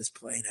get onto this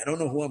plane. I don't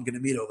know who I'm going to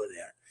meet over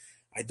there.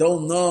 I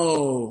don't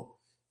know,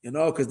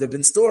 because there have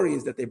been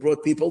stories that they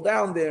brought people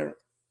down there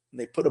and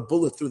they put a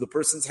bullet through the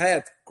person's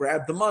head,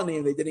 grabbed the money,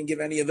 and they didn't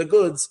give any of the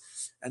goods.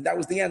 And that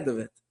was the end of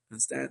it.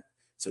 Understand?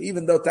 So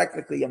even though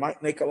technically you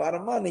might make a lot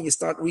of money, you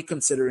start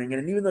reconsidering it.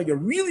 And even though you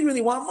really,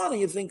 really want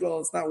money, you think, well,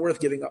 it's not worth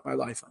giving up my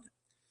life on it.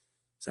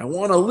 So I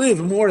want to live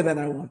more than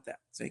I want that.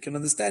 So you can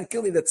understand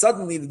clearly that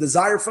suddenly the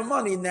desire for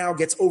money now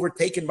gets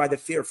overtaken by the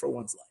fear for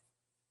one's life.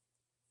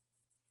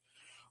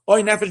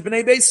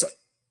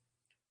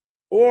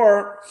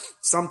 Or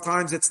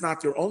sometimes it's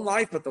not your own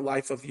life, but the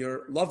life of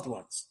your loved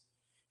ones.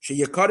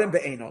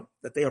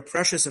 That they are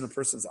precious in a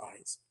person's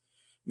eyes.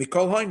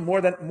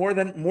 More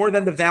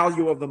than the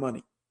value of the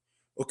money.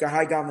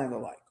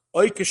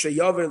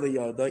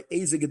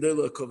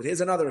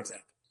 Here's another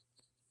example.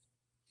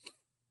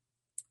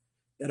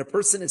 That a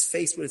person is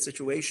faced with a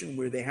situation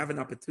where they have an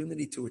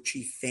opportunity to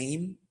achieve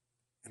fame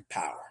and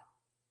power.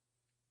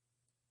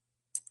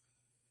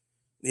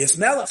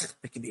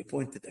 It can be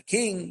appointed a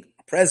king,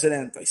 a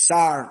president, a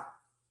sar,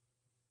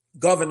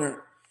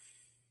 governor.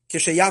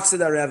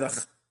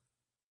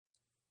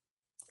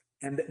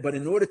 But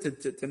in order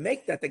to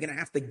make that, they're going to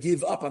have to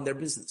give up on their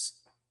business.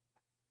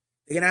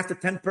 They're going to have to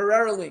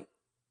temporarily.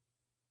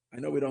 I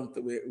know we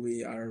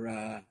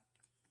are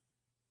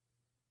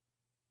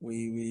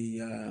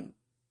we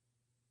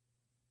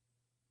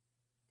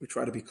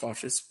try to be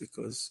cautious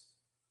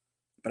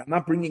but I'm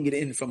not bringing it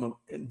in from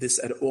this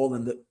at all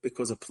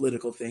because of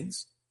political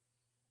things,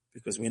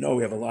 because we know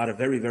we have a lot of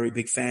very, very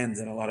big fans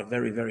and a lot of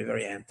very, very,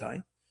 very anti.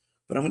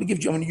 But I'm going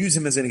to use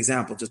him as an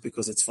example just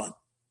because it's fun.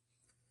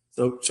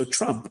 So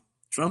Trump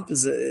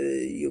is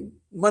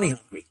money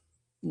hungry,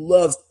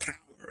 loves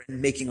power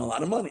and making a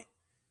lot of money,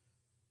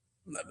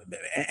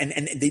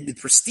 and the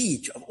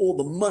prestige of all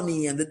the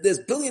money and this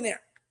billionaire.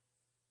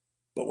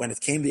 But when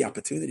it came the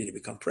opportunity to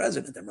become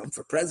president and run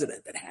for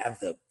president and have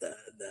the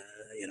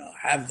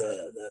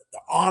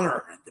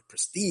honor and the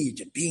prestige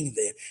and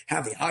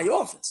have the high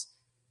office,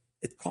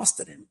 it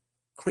costed him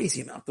a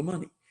crazy amount of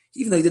money.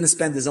 Even though he didn't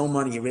spend his own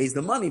money, he raised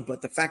the money,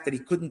 but the fact that he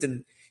couldn't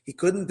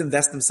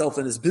invest himself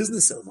in his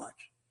business so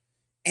much,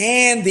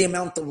 and the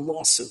amount of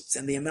lawsuits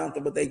and the amount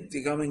of what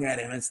they're coming at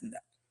him and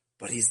that.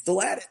 But he's still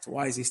at it.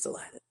 Why is he still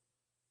at it?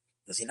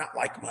 Does he not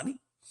like money?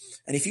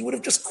 And if he would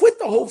have just quit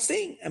the whole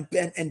thing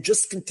and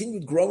just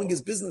continued growing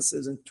his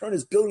businesses and turn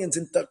his billions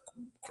into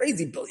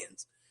crazy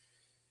billions.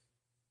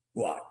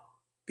 Why?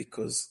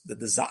 Because the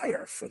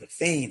desire for the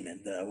fame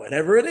and the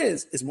whatever it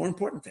is more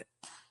important to him.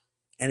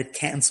 And it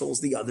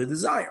cancels the other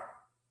desire.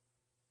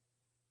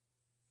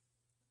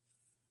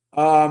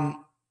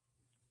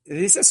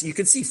 He says, you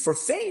can see for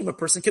fame, a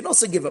person can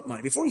also give up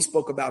money. Before he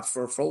spoke about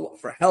for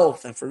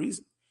health and for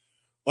reason.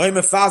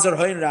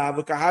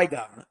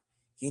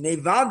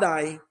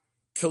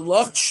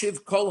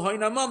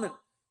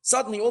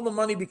 Suddenly all the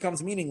money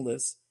becomes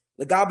meaningless.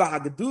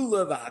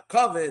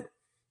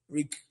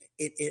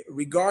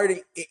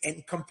 Regarding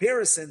in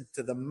comparison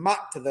to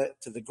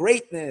the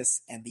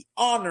greatness and the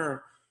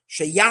honor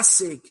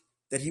sheyasik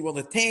that he will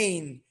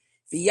attain,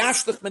 and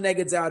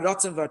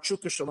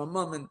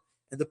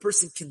the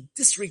person can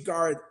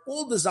disregard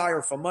all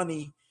desire for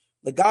money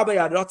in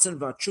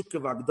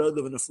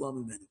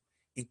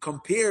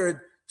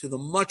compared to the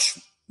much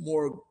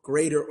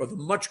greater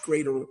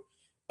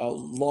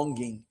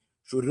longing,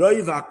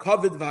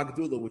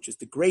 which is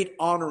the great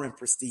honor and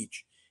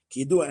prestige.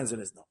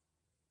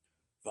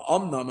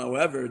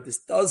 However, this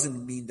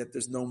doesn't mean that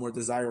there's no more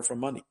desire for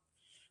money.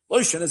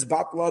 It's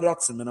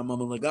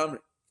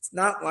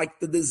not like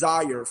the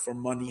desire for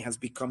money has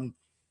become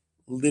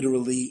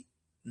literally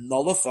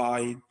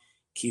nullified.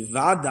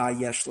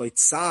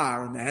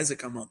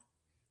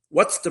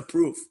 What's the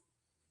proof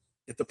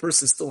that the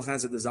person still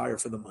has a desire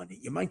for the money?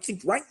 You might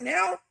think right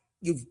now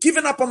you've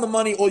given up on the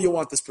money, all you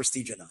want is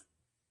prestige and honor.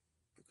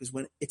 Because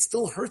when it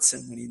still hurts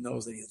him when he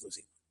knows that he's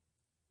losing.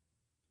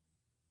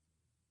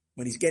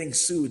 When he's getting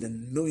sued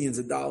and millions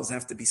of dollars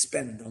have to be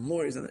spent on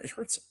lawyers, and it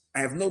hurts him.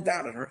 I have no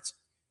doubt it hurts him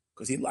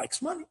because he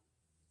likes money.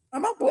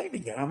 I'm not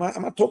blaming him. I'm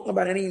not talking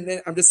about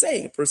anything. I'm just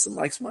saying a person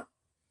likes money.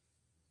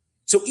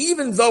 So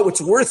even though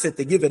it's worth it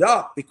to give it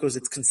up because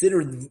it's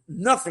considered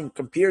nothing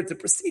compared to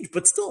prestige,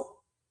 but still,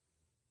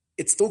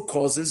 it still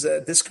causes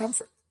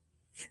discomfort.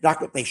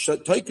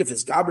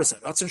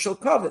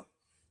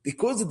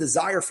 Because the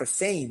desire for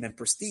fame and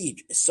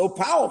prestige is so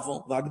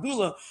powerful,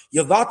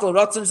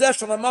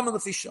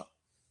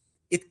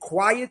 it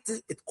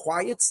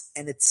quiets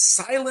and it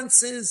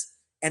silences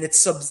and it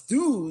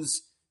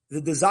subdues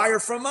the desire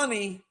for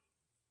money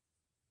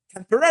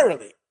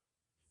temporarily.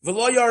 To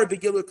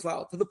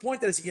the point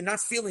that you're not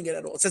feeling it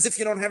at all. It's as if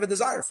you don't have a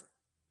desire for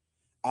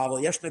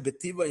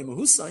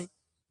it.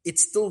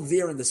 It's still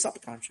there in the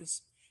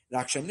subconscious.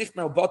 It's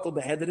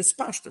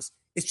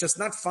just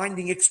not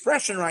finding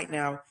expression right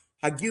now.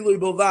 As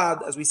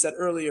we said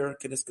earlier,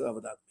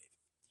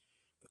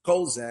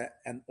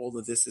 and all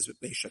of this is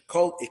with Beisha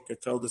Kol Iker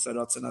told us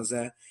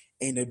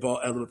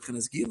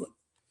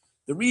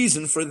the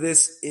reason for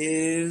this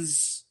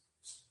is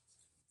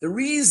now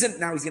he's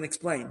going to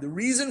explain the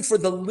reason for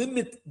the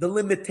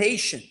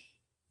limitation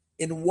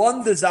in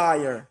one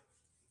desire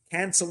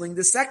canceling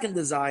the second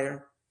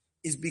desire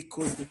is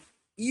because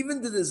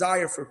even the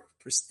desire for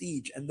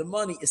prestige and the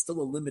money is still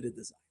a limited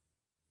desire.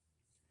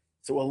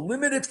 So a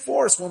limited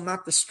force will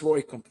not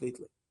destroy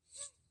completely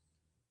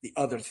the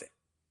other thing.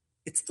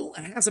 It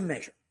has a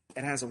measure.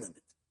 It has a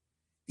limit.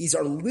 These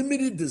are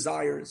limited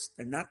desires.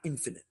 They're not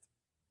infinite.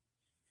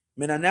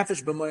 And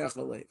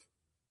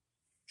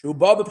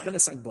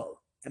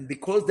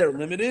because they're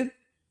limited,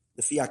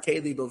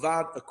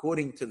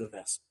 according to the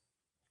vessel.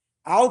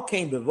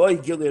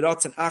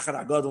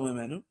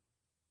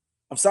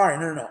 I'm sorry,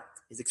 no.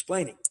 He's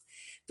explaining.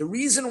 The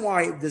reason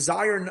why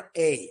desire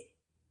A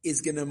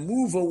is going to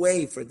move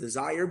away for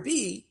desire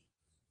B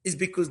is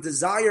because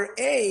desire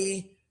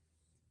A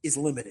is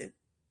limited.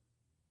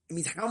 It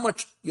means how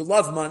much you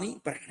love money,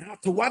 but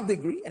to what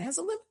degree? It has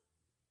a limit.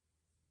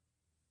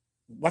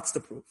 What's the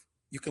proof?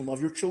 You can love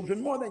your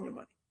children more than your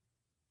money.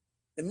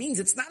 It means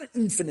it's not an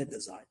infinite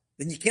desire.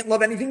 Then you can't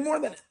love anything more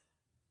than it.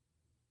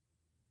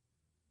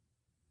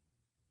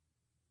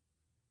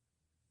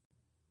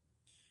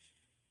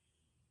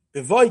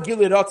 If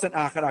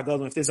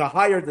there's a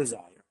higher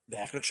desire, so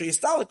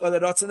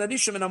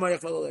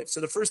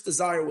the first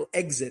desire will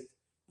exit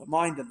the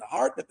mind and the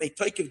heart, that may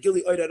take of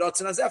gili for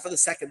the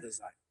second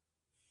desire.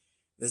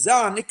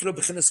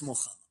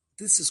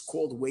 This is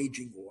called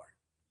waging war.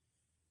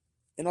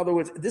 In other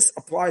words, this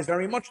applies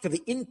very much to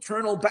the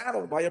internal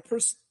battle by a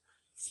person.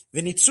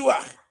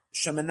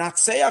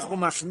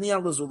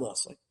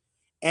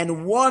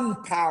 And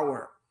one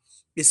power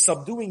is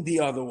subduing the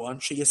other one.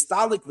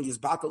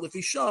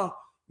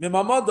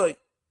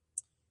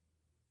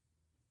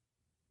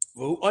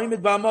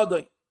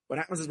 What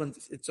happens is when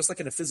it's just like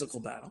in a physical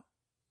battle,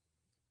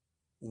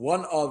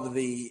 one of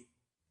the,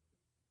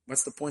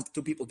 what's the point?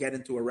 Two people get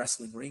into a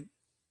wrestling ring,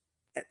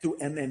 two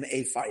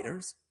MMA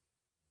fighters.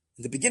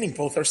 In the beginning,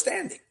 both are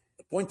standing.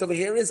 The point over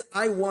here is,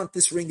 I want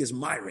this ring is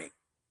my ring.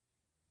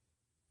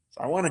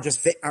 So I want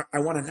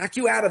to knock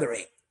you out of the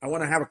ring. I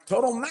want to have a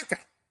total knockout,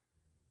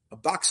 a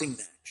boxing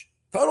match,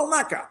 total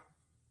knockout.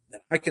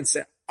 Then I can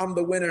say, I'm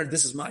the winner.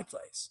 This is my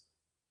place.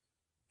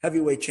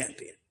 Heavyweight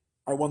champion.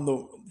 I won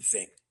the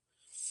thing.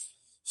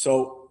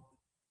 So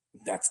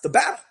that's the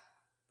battle.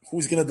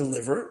 Who's going to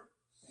deliver?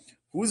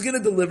 Who's going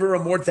to deliver a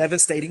more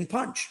devastating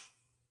punch?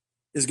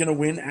 Is going to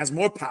win, has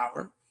more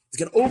power. Is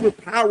going to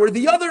overpower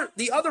the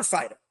other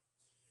fighter.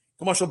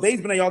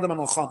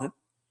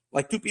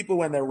 Like two people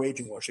when they're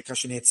waging war.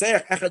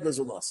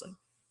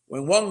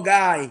 When one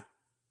guy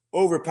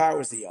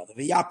overpowers the other,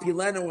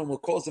 and will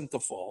cause him to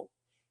fall,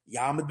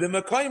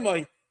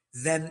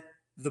 then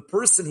the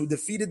person who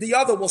defeated the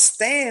other will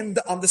stand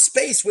on the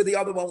space where the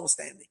other one was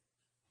standing.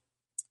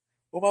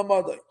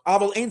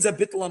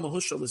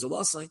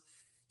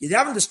 You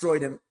haven't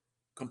destroyed him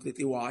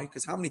completely. Why?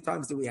 Because how many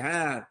times do we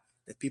have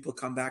that people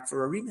come back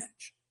for a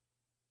rematch?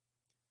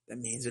 That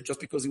means that just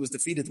because he was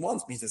defeated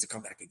once means there's a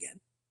comeback again.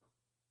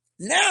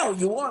 Now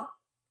you won.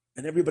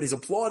 And everybody's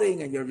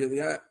applauding and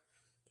you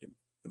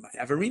might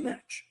have a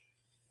rematch.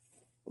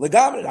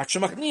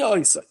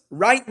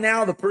 Right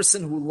now, the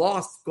person who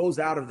lost goes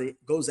out of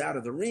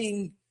the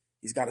ring.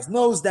 He's got his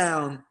nose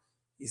down.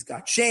 He's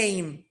got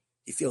shame.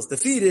 He feels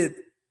defeated.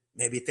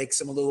 Maybe it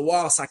takes him a little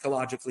while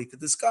psychologically to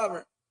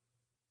discover.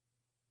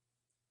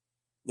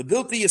 The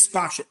bilti is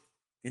pashit.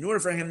 In order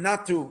for him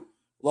not to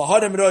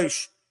lahadem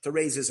roish, to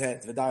raise his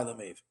head,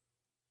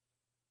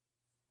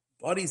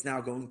 but he's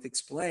now going to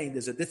explain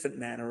there's a different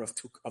manner of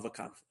a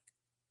conflict.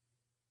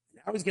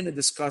 Now he's going to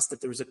discuss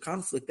that there is a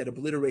conflict that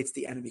obliterates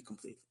the enemy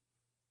completely,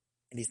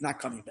 and he's not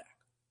coming back.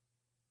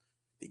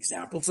 The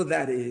example for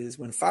that is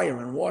when fire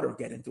and water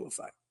get into a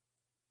fight.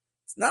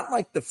 It's not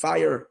like the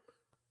fire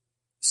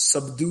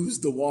subdues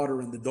the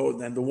water in the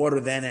door, and the water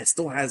then it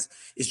still has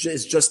is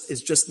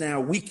just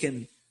now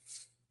weakened.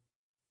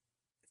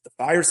 If the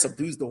fire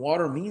subdues the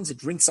water, means it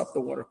drinks up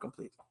the water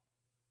completely.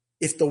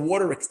 If the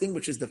water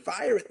extinguishes the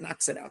fire, it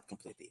knocks it out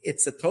completely.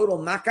 It's a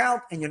total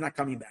knockout, and you're not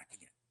coming back again.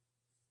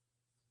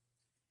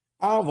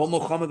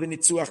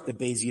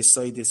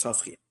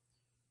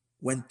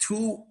 When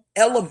two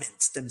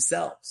elements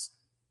themselves,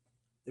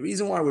 the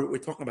reason why we're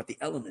talking about the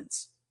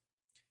elements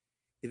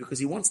is because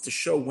he wants to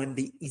show when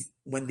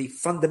the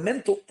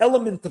fundamental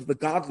element of the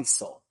godly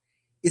soul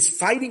is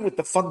fighting with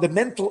the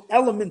fundamental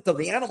element of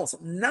the animal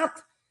soul,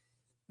 not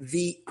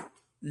the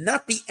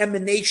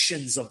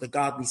emanations of the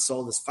godly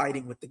soul is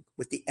fighting with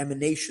the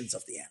emanations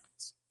of the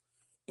animals,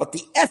 but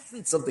the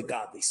essence of the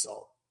godly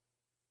soul,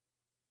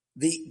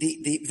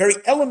 the very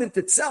element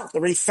itself, the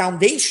very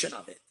foundation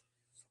of it,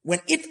 when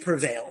it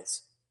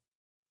prevails,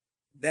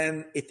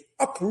 then it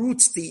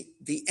uproots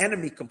the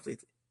enemy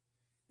completely.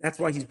 That's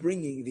why he's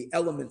bringing the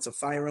elements of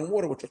fire and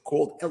water, which are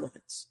called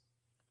elements,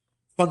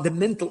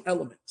 fundamental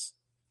elements.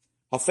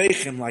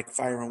 Like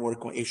fire and water,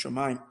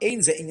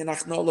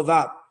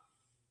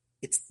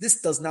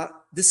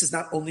 this is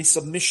not only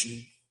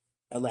submission,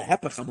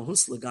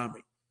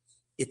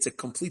 it's a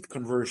complete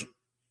conversion.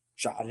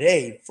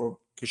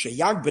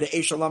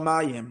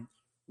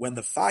 When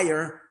the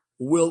fire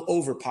will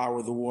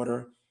overpower the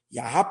water,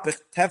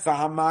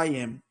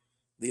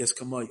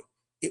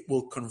 it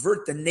will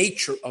convert the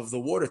nature of the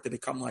water to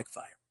become like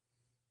fire.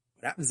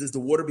 What happens is the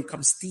water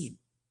becomes steam.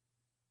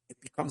 It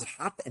becomes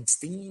hot and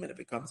steam, and it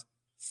becomes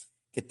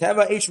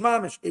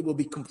it will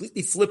be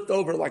completely flipped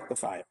over like the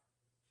fire.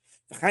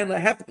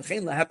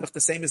 The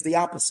same as the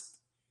opposite.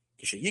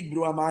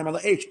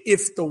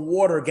 If the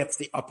water gets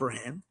the upper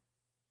hand,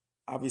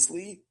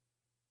 obviously,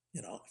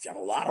 if you have a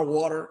lot of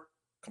water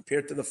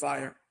compared to the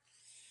fire,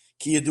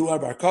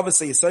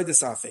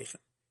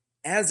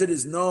 as it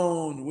is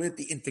known with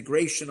the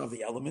integration of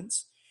the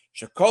elements,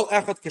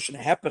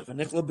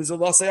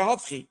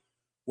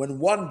 when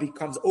one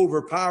becomes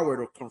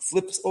overpowered or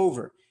flips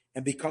over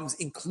and becomes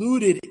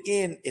included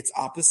in its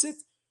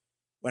opposite,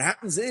 what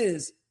happens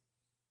is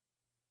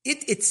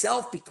it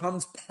itself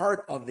becomes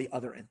part of the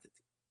other entity.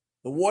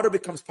 The water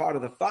becomes part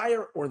of the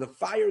fire, or the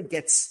fire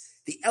gets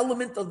the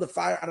element of the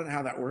fire, I don't know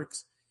how that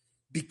works,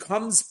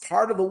 becomes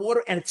part of the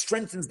water and it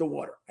strengthens the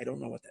water. I don't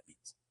know what that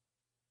means.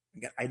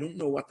 Again, I don't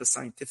know what the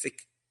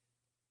scientific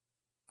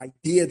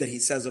idea that he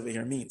says over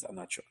here means. I'm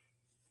not sure.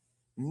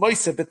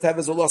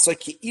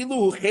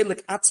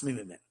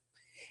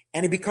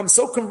 And it becomes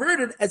so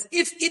converted as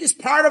if it is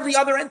part of the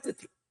other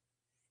entity.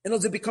 In other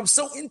words, it becomes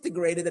so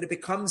integrated that it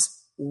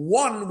becomes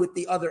one with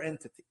the other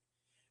entity.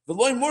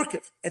 V'loy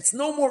murkiv. It's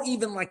no more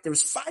even like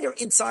there's fire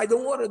inside the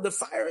water. The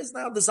fire is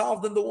now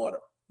dissolved in the water.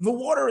 The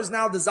water is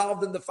now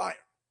dissolved in the fire.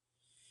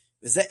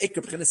 This is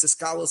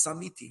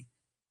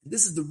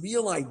the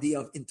real idea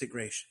of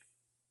integration.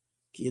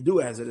 Ki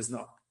yadu as it is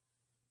not.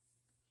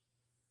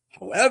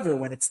 However,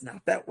 when it's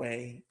not that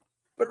way,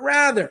 but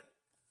rather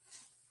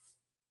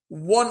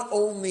one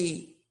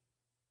only.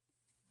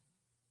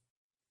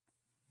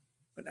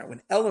 But now,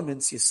 in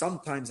elements, you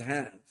sometimes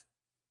have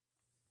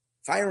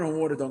fire and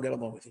water don't get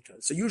along with each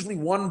other. So usually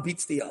one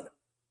beats the other.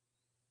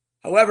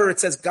 However, it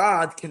says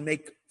God can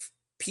make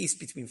peace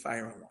between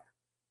fire and water.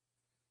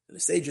 And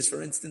the sages,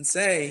 for instance,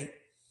 say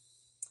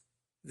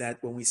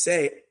that when we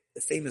say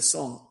the famous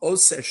song,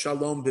 Oseh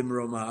Shalom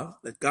Bimromav,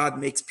 that God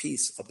makes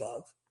peace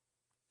above.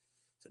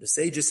 So the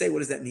sages say, what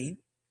does that mean?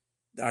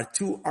 There are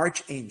two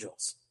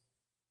archangels,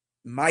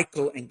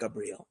 Michael and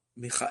Gabriel,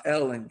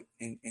 Michael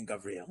and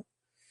Gabriel.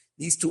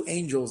 These two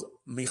angels,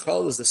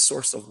 Michael is the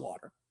source of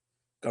water.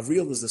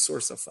 Gabriel is the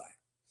source of fire.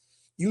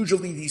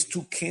 Usually these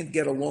two can't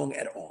get along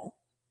at all.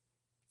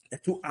 They're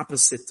two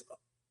opposite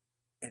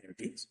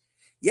energies.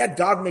 Yet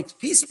God makes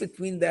peace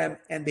between them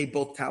and they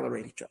both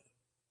tolerate each other.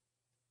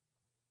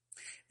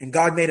 And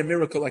God made a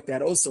miracle like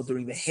that also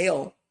during the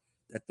hail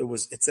that there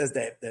was, it says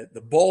that the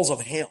balls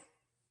of hail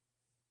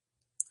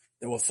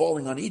that were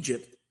falling on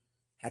Egypt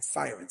had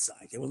fire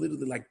inside. They were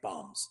literally like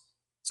bombs.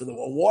 So there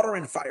were water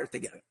and fire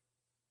together.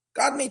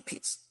 God made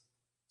peace.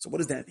 So what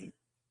does that mean?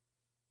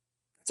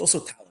 It's also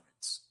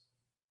tolerance.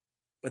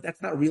 But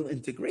that's not real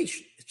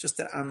integration. It's just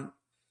that I'm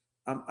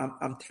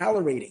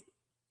tolerating.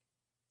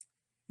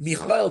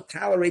 Michael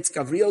tolerates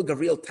Gabriel.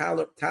 Gabriel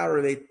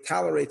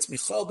tolerates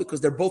Michael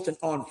because they're both in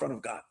awe in front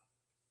of God.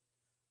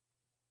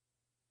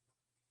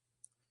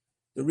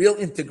 The real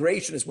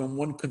integration is when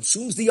one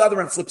consumes the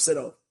other and flips it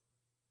over.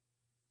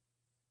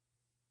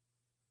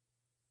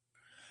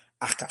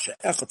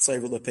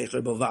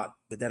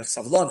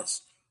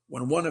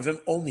 When one of them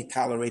only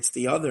tolerates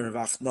the other, and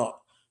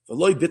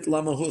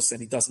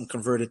he doesn't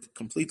convert it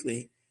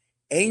completely,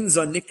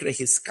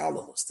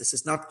 this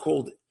is not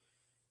called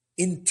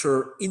maybe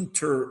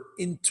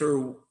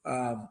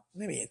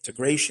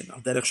integration.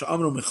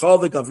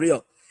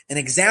 An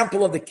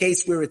example of the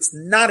case where it's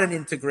not an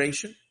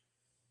integration,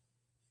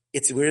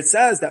 it's where it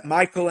says that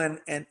Michael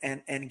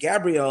and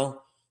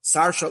Gabriel,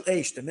 Sar Shal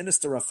Eish, the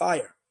minister of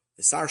fire,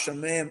 the Sar Shal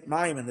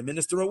Mayim, and the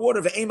minister of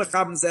water,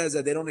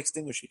 they don't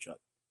extinguish each other.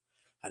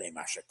 They're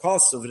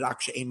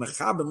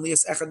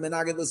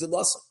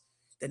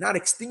not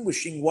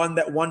extinguishing one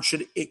that one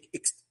should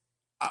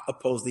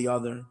oppose the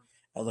other.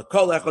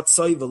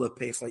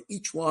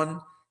 Each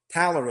one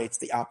tolerates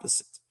the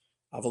opposite.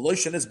 But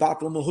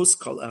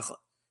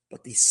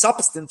the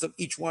substance of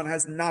each one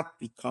has not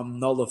become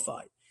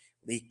nullified.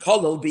 The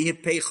kolel be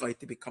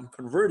to become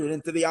converted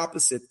into the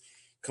opposite.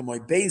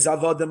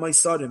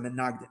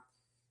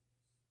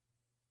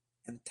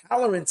 And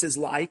tolerance is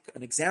like,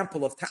 an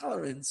example of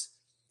tolerance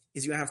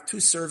is you have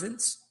two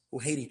servants who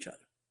hate each other.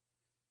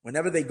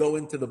 Whenever they go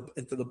into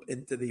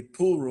the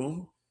pool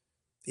room,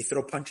 they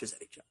throw punches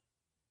at each other.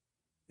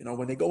 You know,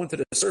 when they go into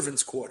the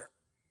servants' quarter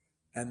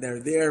and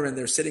they're there and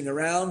they're sitting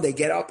around, they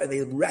get up and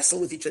they wrestle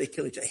with each other, they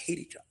kill each other, they hate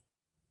each other.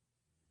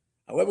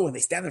 However, when they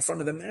stand in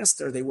front of the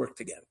master, they work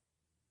together.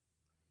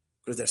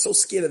 Because they're so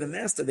scared of the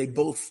master, they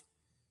both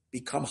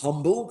become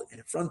humbled, and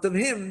in front of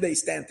him, they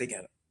stand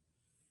together.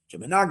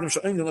 When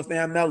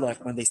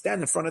they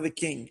stand in front of the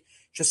king,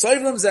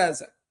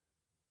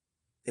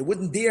 they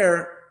wouldn't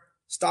dare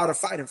start a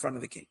fight in front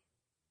of the king.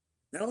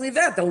 Not only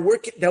that, they'll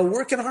work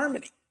in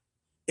harmony.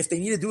 If they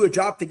need to do a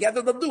job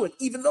together, they'll do it.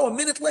 Even though a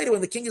minute later,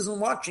 when the king isn't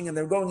watching and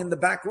they're going in the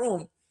back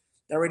room,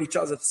 they're at each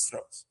other's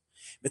throats.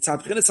 Because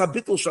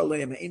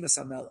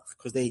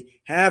they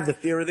have the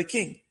fear of the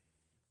king.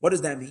 What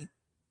does that mean?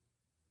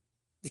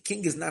 The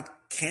king is not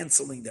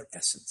canceling their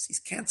essence. He's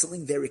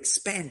canceling their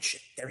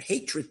expansion. Their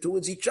hatred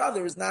towards each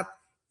other is not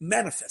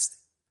manifesting.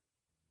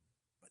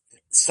 But in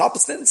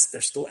substance, they're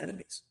still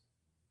enemies.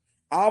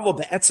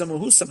 They're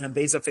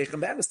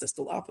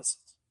still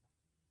opposites.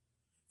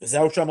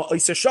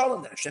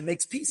 Hashem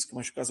makes peace.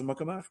 But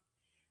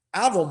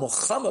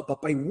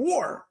by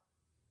war,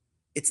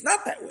 it's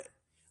not that way.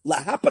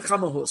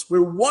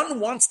 Where one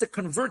wants to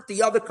convert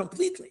the other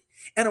completely,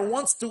 and it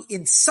wants to,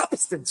 in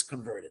substance,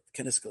 convert it.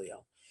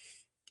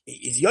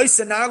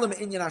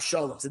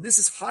 So this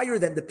is higher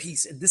than the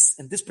peace in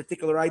this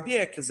particular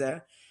idea, because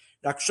there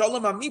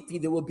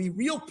will be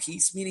real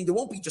peace, meaning there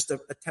won't be just a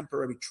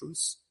temporary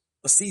truce,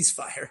 a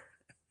ceasefire.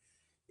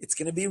 It's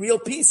going to be real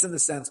peace in the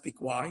sense.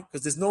 Why?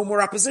 Because there's no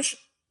more opposition.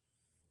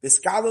 This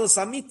can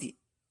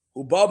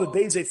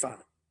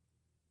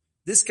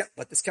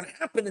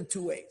happen in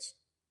two ways.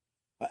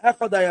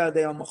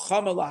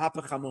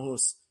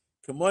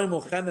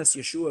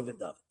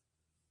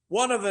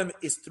 One of them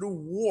is through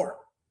war,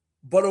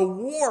 but a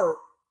war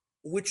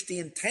which the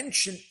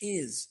intention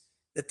is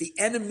that the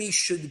enemy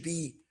should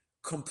be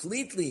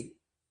completely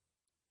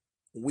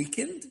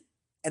weakened,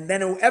 and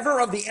then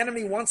whoever of the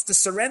enemy wants to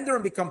surrender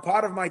and become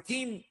part of my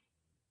team,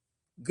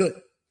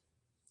 good.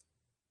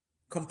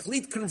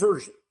 Complete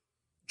conversion.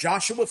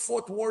 Joshua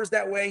fought wars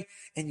that way,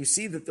 and you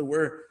see that there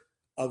were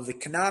of the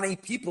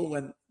Canaanite people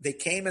when they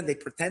came and they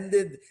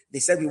pretended, they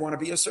said, we want to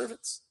be your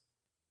servants.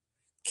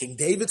 King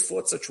David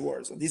fought such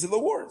wars, and these are the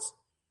wars.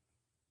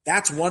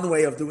 That's one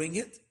way of doing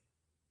it.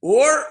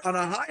 Or on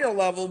a higher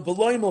level,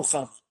 B'loi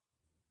Milchama,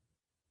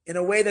 in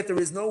a way that there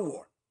is no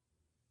war,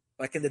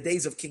 like in the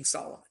days of King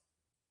Solomon.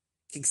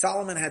 King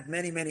Solomon had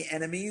many, many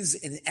enemies.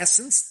 In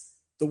essence,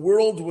 the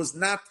world was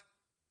not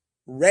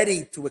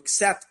ready to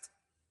accept,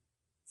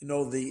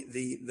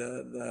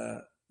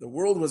 the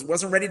world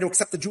wasn't ready to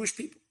accept the Jewish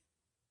people,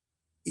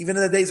 even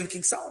in the days of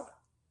King Solomon.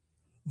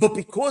 But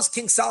because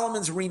King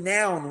Solomon's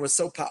renown was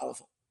so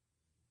powerful,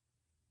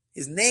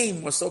 his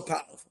name was so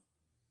powerful,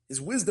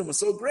 his wisdom was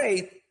so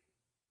great,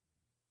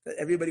 that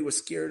everybody was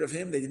scared of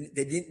him. They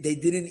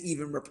didn't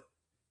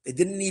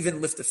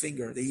even lift a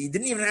finger. They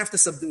didn't even have to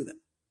subdue them.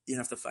 You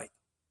didn't have to fight.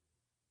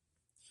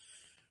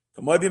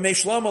 Like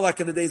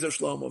in the days of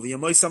Shlomo,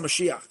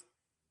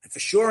 and for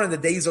sure in the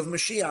days of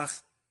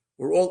Mashiach,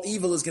 where all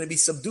evil is going to be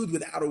subdued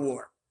without a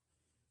war.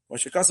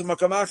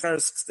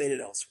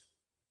 Stated elsewhere.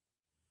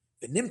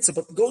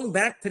 But going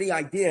back to the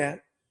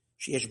idea,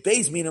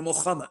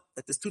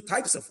 that there's two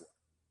types of war.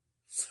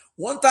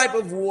 One type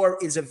of war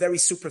is a very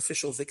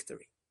superficial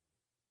victory.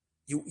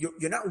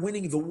 You're not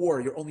winning the war,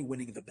 you're only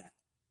winning the battle.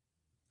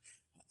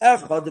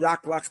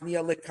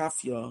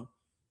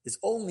 Is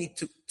only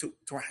to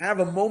have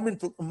a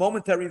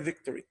momentary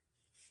victory.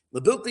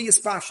 Labilti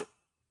Yispashit.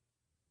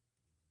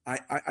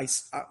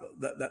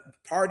 That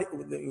part,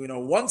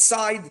 one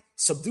side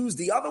subdues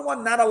the other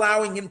one, not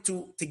allowing him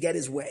to get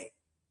his way.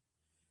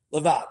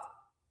 Levad.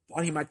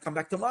 But he might come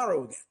back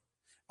tomorrow again.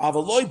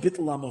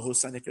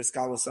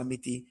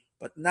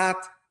 But not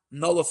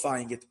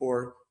nullifying it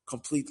or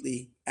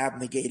completely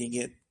abnegating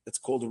it. That's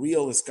called a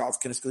real Iskal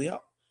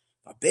Keniskal.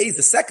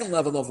 The second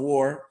level of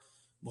war,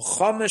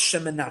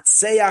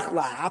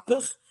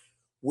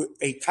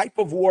 a type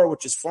of war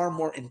which is far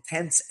more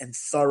intense and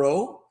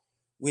thorough,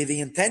 where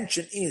the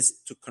intention is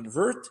to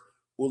convert,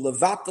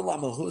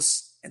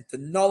 and to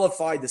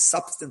nullify the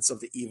substance of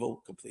the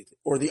evil completely,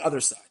 or the other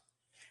side.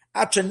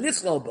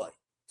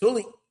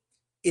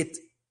 It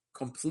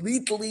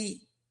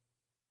completely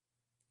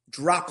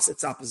drops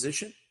its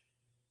opposition,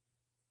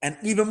 and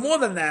even more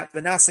than that,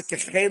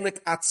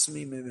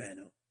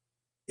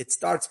 it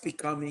starts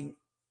becoming,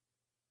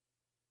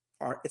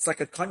 it's like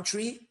a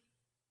country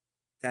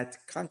that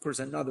conquers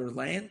another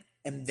land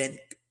and then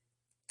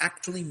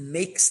actually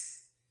makes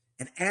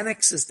and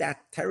annexes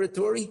that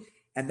territory,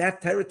 and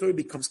that territory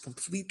becomes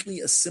completely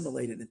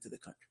assimilated into the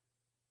country.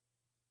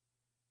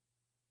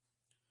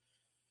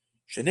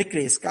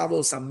 Shenikre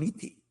Iskalos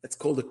Amiti, that's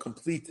called a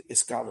complete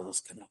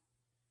Iskalos Canal.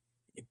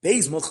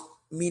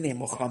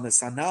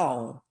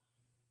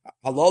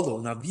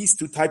 Now these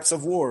two types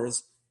of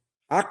wars,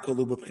 now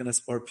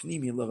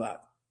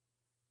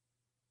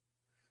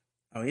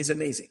it's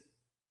amazing.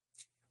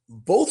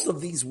 Both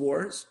of these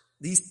wars,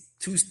 these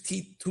two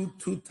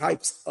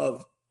types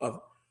of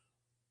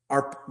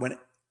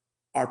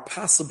are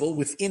possible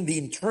within the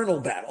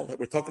internal battle that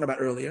we're talking about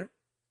earlier,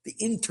 the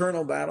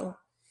internal battle,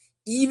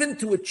 even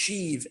to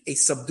achieve a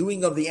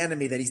subduing of the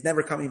enemy that he's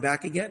never coming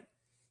back again,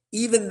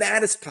 even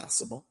that is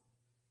possible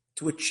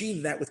to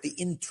achieve that with the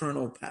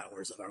internal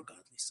powers of our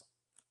godly soul.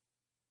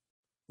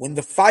 When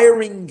the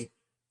firing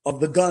of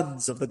the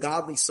guns of the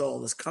godly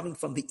soul is coming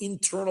from the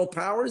internal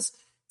powers,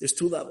 there's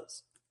two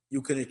levels.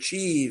 You can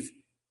achieve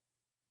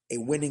a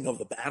winning of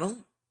the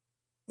battle,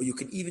 or you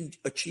can even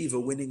achieve a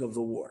winning of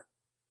the war.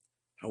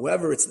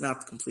 However, it's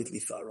not completely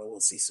thorough. We'll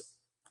see so.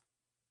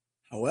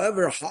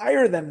 However,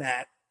 higher than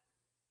that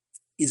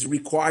is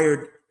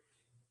required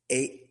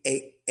a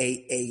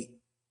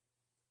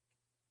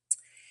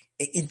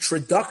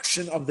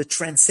introduction of the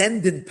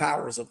transcendent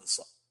powers of the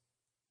soul.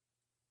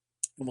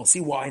 And we'll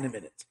see why in a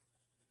minute.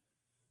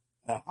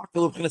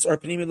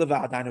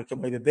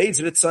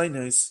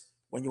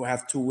 When you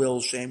have two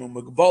wills, it's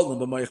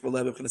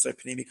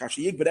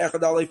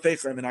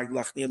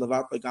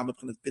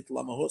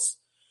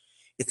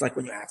like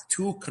when you have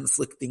two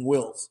conflicting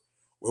wills,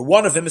 where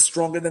one of them is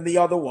stronger than the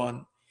other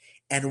one,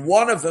 and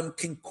one of them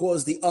can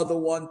cause the other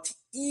one to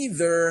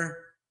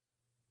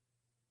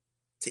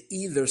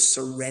either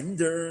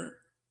surrender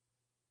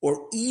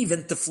or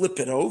even to flip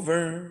it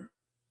over.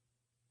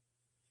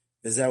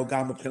 So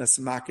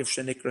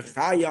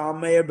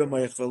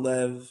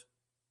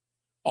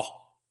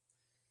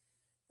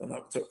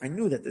I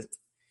knew that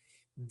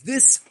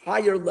this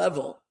higher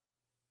level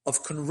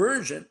of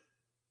conversion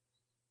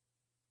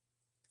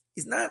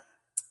is not,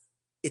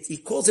 he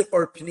calls it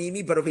Or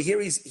Pnimi, but over here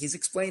he's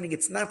explaining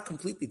it's not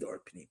completely the Or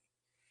Pnimi.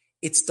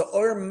 It's the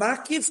Or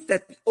Makif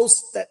that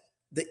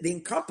the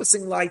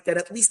encompassing light that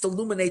at least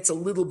illuminates a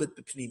little bit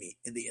the Pnimi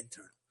in the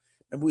internal.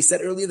 Remember we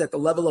said earlier that the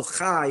level of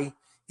Chai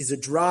is a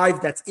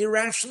drive that's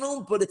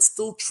irrational, but it's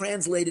still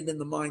translated in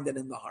the mind and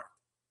in the heart.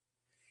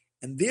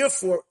 And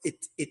therefore, it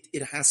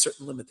has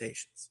certain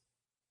limitations.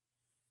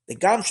 Even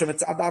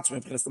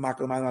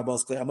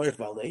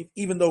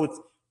though it's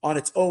on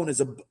its own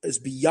is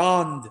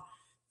beyond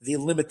the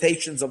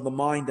limitations of the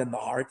mind and the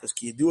heart.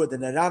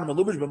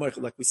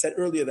 Like we said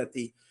earlier, that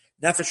the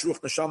nefesh, ruach,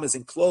 neshama is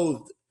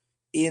enclosed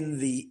in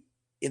the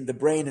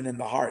brain and in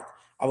the heart.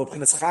 But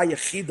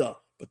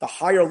the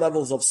higher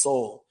levels of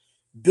soul,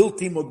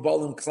 bilti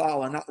mugbalim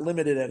klal, are not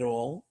limited at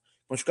all.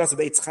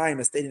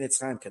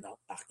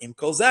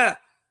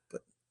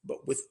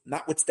 But with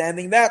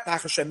notwithstanding that,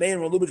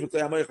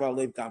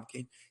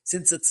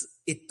 since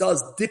it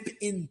does dip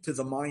into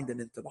the mind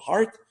and into the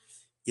heart,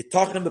 it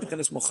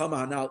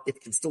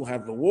can still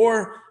have the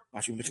war,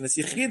 but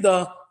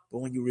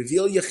when you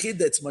reveal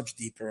Yechida, it's much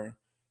deeper.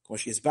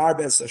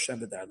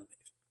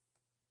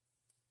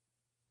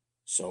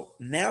 So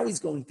now he's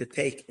going to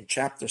take, in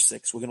chapter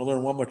 6, we're going to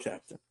learn one more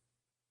chapter.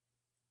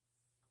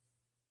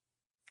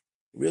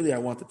 Really, I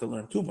wanted to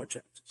learn 2 more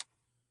chapters,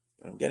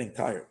 but I'm getting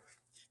tired.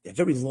 They're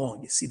very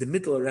long. You see, the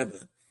Mittler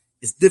Rebbe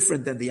is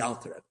different than the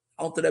Alter Rebbe.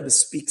 Alter Rebbe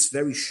speaks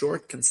very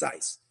short,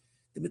 concise.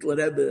 The Mittler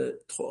Rebbe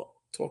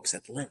talks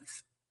at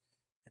length.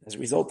 And as a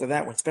result of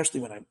that,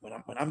 especially when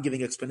I'm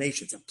giving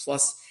explanations, and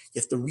plus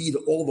you have to read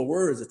all the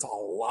words, it's a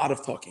lot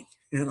of talking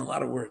and a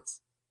lot of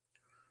words.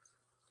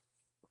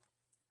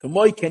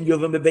 Now he's going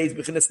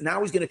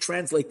to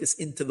translate this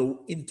into the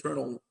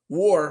internal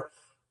war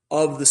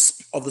of the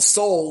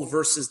soul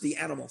versus the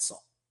animal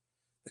soul.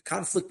 The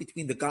conflict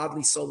between the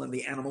godly soul and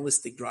the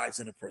animalistic drives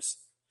in a person.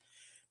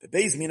 The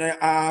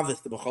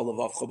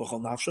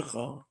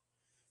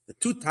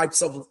 2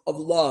 types of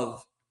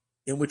love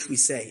in which we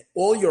say,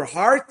 all your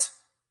heart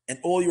and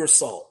all your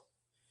soul.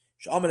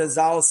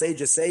 The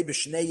sages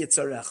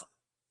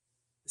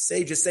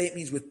say it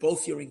means with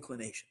both your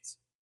inclinations.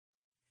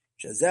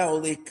 This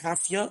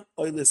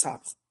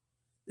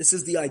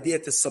is the idea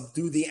to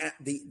subdue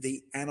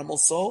the animal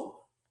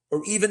soul,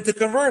 or even to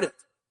convert it.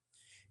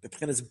 To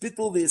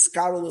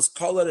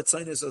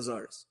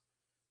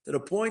the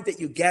point that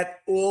you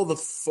get all the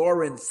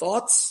foreign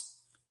thoughts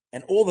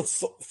and all the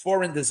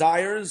foreign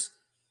desires.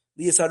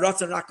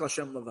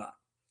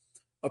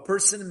 A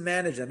person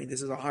manages,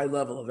 this is a high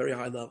level, a very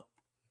high level,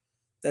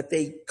 that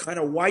they kind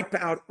of wipe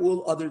out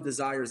all other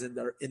desires in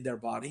their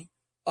body.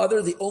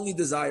 The only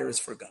desire is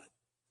for God,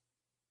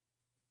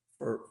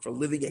 for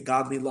living a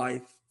godly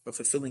life, for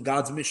fulfilling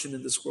God's mission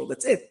in this world.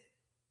 That's it.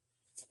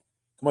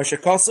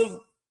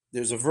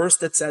 There's a verse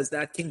that says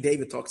that. King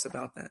David talks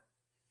about that.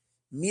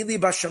 Mili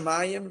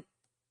bashamayim,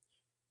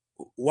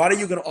 what are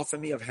you going to offer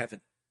me of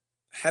heaven?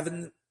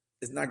 Heaven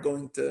is not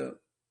going to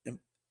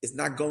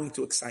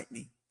excite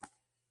me.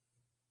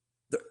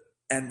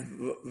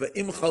 And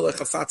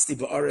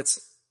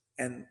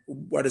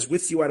what is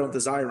with you I don't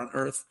desire on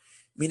earth,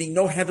 meaning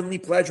no heavenly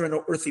pleasure and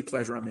no earthly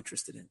pleasure I'm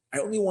interested in. I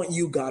only want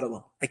you, God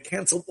alone. I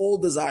cancel all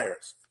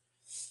desires.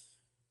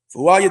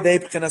 Now,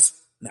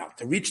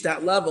 to reach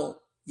that level,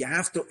 you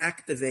have to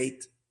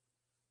activate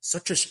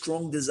such a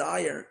strong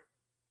desire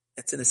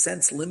that's in a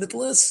sense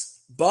limitless,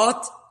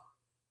 but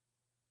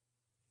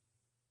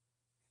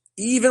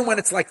even when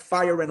it's like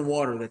fire and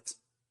water,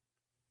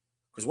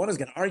 because one is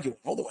going to argue,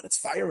 although when it's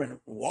fire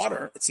and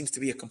water, it seems to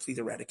be a complete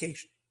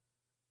eradication.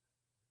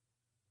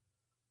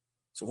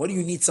 So what do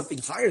you need something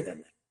higher than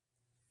that?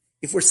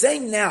 If we're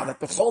saying now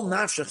that B'chol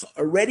Nafshech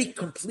already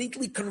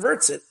completely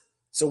converts it,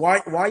 so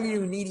why do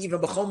you need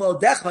even B'chol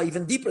Me'odecha,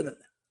 even deeper than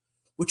that?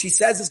 Which he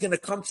says is going to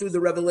come through the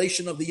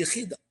revelation of the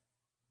Yechida.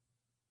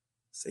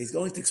 So he's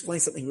going to explain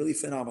something really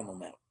phenomenal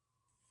now.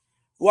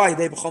 Why?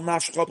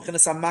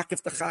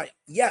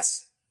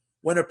 Yes,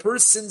 when a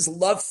person's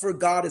love for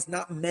God is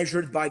not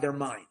measured by their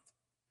mind,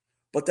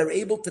 but they're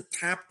able to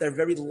tap their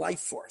very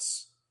life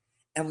force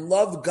and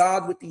love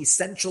God with the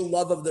essential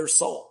love of their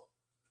soul.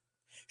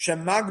 They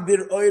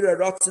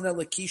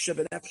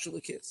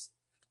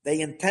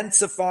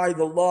intensify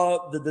the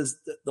love,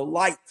 the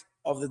light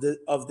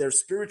of their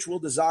spiritual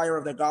desire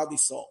of their godly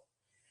soul.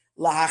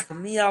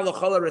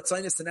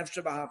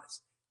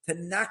 To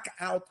knock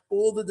out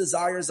all the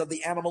desires of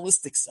the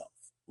animalistic self.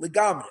 In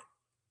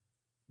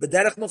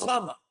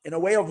a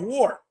way of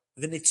war,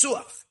 and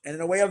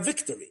in a way of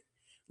victory.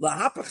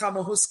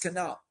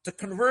 To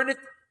convert it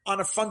on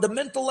a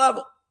fundamental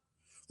level.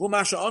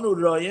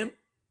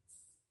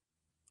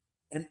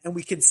 And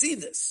we can see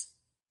this.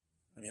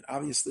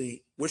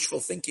 Obviously, wishful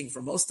thinking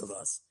for most of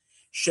us.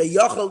 A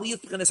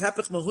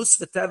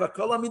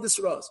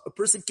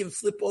person can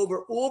flip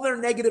over all their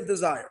negative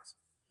desires.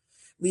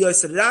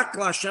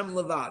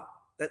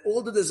 That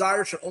all the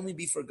desires should only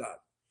be for God.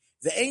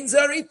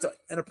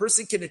 And a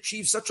person can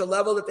achieve such a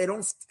level that they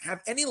don't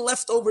have any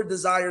leftover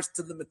desires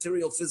to the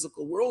material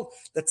physical world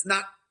that's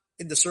not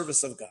in the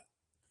service of God.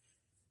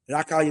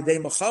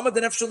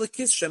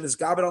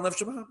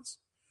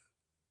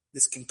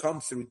 This can come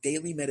through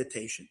daily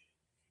meditation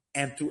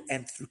and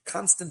through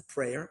constant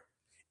prayer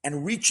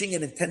and reaching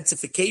an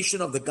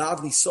intensification of the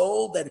godly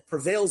soul that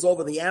prevails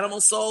over the animal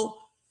soul.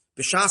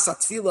 B'shas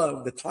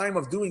atfila, the time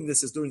of doing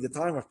this is during the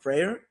time of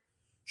prayer.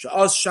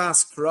 Sha'az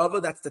shas krava,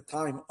 that's the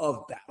time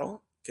of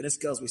battle.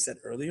 Keniska, as we said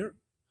earlier.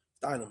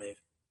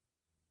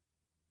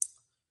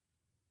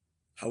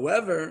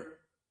 However,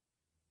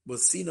 we'll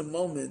see in a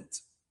moment,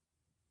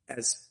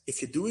 as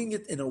if you're doing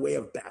it in a way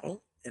of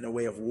battle, in a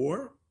way of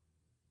war,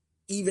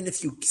 even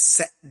if you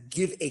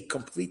give a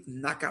complete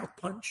knockout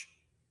punch,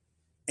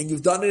 and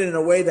you've done it in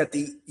a way that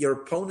your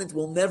opponent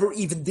will never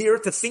even dare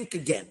to think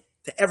again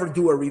to ever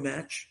do a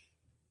rematch.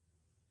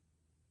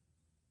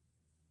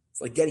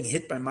 It's like getting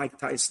hit by Mike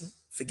Tyson.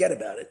 Forget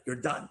about it. You're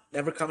done.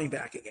 Never coming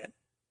back again.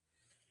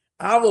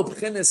 But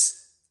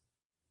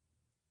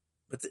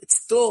it's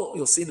still,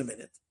 you'll see in a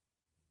minute.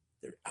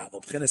 The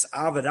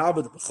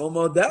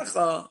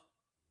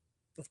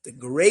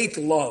great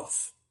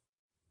love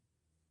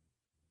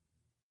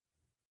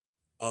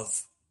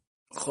of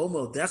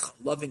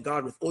loving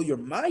God with all your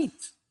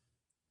might,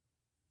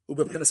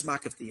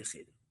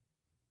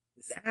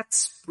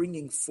 that's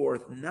bringing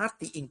forth not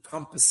the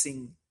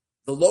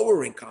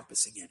lower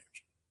encompassing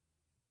energy,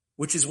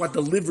 which is what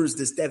delivers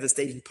this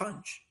devastating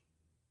punch,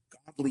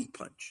 godly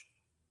punch,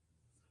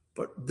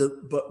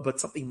 but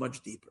something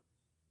much deeper,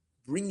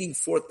 bringing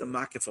forth the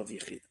makif of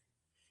Yechida.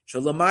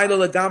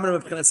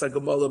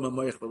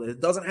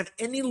 It doesn't have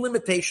any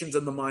limitations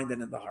in the mind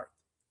and in the heart.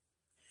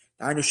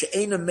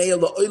 It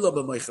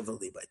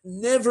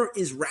never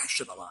is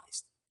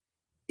rationalized.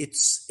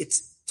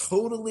 It's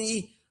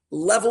totally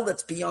level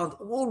that's beyond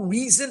all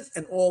reason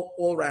and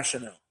all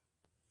rationale.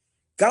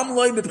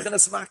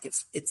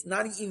 It's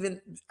not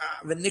even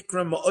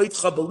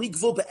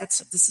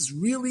this is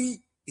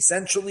really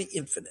essentially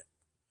infinite.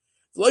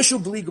 It's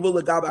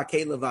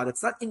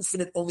not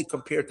infinite only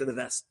compared to the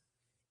vessel.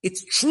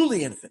 It's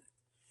truly infinite.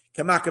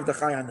 Over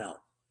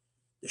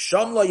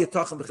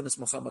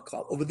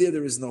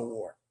there is no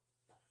war.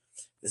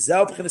 This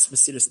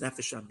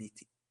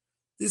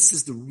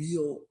is the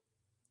real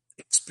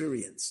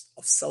experience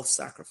of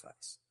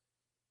self-sacrifice.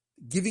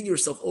 Giving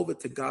yourself over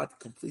to God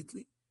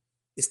completely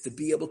is to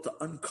be able to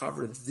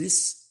uncover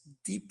this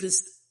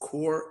deepest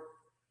core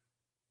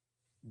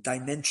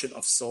dimension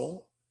of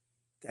soul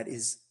that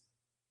is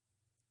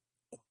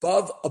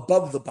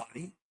above the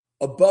body,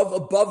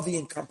 above the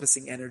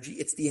encompassing energy.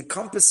 It's the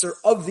encompasser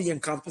of the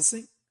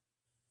encompassing,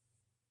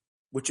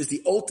 which is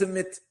the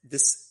ultimate,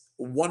 this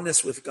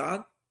oneness with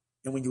God.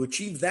 And when you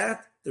achieve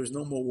that, there's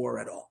no more war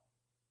at all.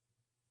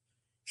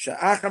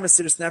 But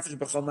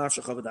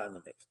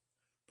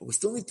we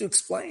still need to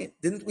explain.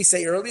 Didn't we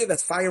say earlier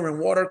that fire and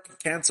water can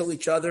cancel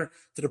each other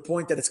to the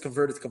point that it's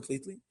converted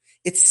completely?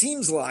 It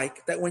seems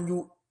like that when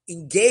you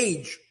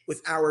engage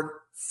with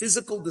our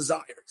physical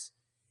desires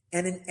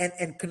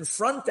and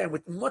confront them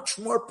with much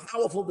more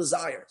powerful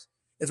desires,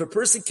 if a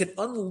person can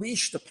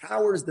unleash the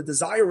powers, the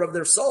desire of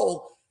their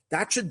soul,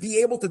 that should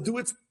be able to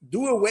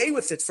do away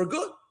with it for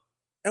good.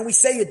 And we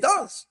say it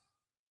does.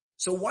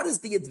 So what is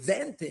the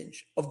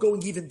advantage of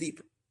going even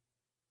deeper?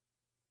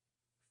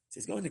 So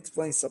he's going to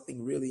explain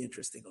something really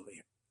interesting over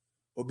here.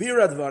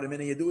 Obira Dvarim,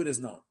 and Yedu it is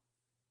known.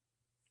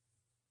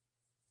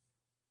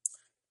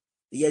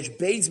 The Yesh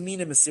Beis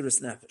Mina Mesiras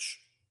Nefesh.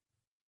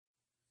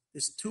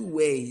 There's two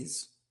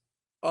ways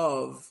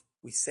of,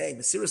 we say,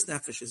 Mesiras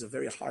Nefesh is a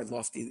very high,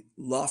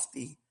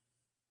 lofty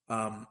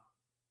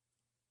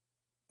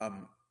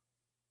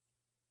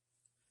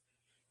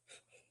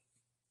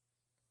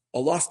a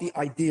lofty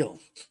ideal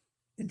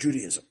in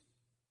Judaism.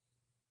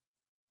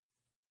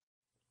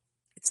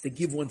 It's to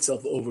give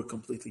oneself over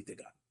completely to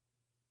God.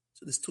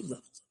 So there's two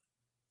levels.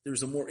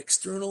 There's a more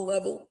external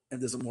level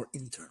and there's a more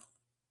internal.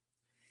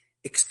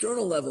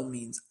 External level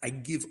means I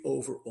give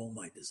over all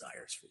my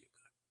desires for you,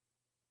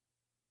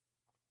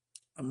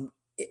 God.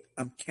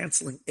 I'm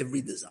canceling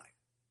every desire.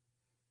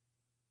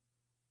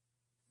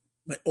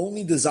 My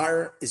only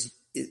desire is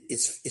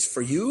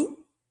for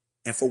you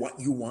and for what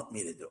you want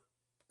me to do.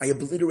 I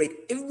obliterate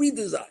every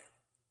desire.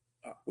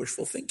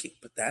 Wishful thinking,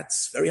 but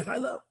that's very high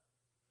level.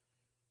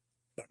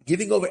 But I'm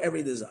giving over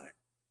every desire.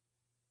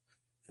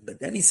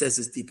 But then he says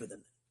it's deeper than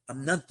that.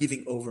 I'm not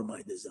giving over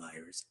my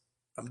desires.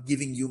 I'm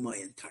giving you my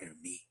entire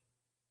me.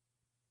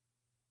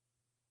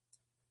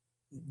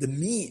 The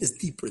me is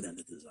deeper than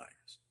the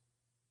desires.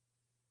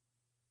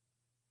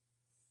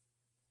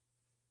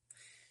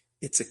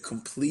 It's a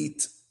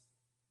complete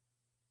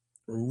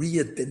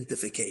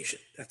re-identification.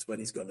 That's what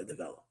he's going to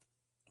develop.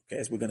 Okay,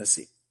 as we're going to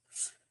see.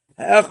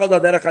 One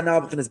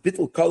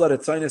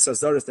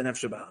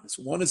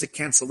is a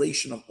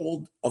cancellation of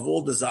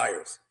all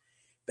desires,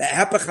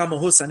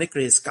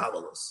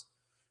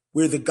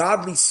 where the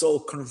godly soul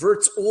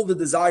converts all the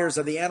desires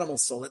of the animal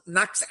soul. It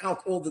knocks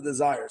out all the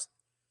desires.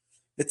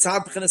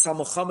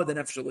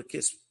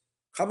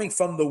 Coming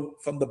from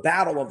the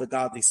battle of the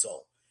godly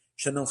soul,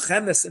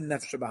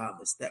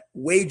 that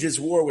wages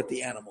war with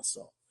the animal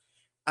soul.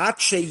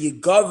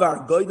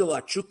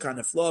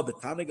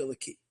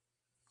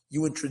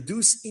 You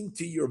introduce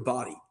into your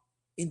body,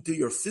 into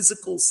your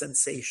physical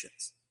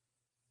sensations,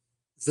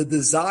 the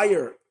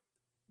desires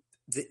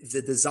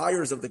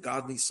of the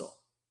godly soul.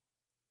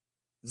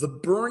 The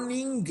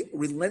burning,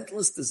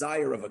 relentless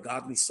desire of a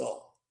godly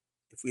soul.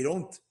 If we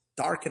don't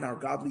darken our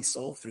godly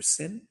soul through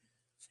sin,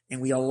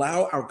 and we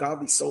allow our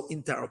godly soul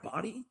into our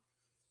body,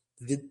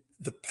 the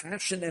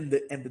passion and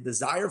the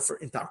desire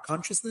into our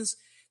consciousness,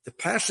 the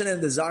passion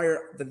and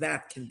desire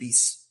that can be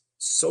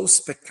so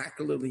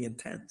spectacularly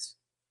intense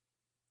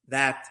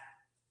that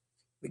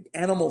The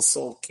animal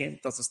soul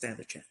doesn't stand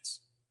a chance.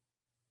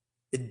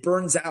 It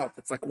burns out.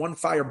 It's like one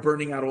fire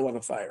burning out all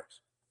other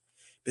fires.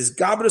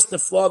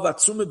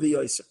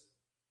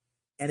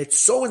 And it's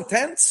so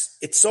intense,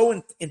 it's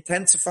so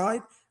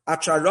intensified,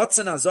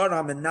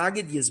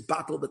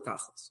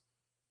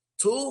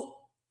 till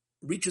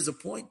reaches a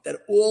point that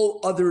all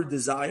other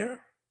desire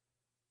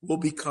will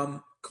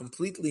become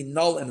completely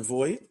null and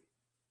void,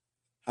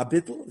 and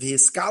it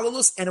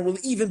will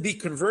even be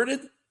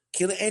converted,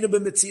 as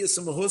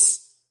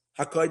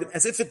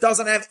if it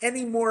doesn't have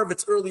any more of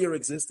its earlier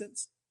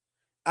existence.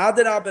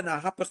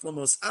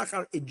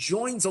 It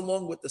joins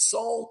along with the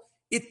soul.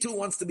 It too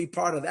wants to be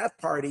part of that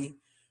party.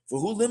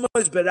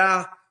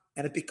 And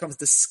it becomes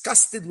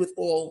disgusted with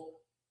all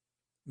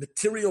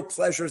material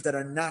pleasures that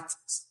are not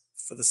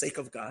for the sake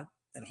of God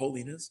and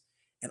holiness.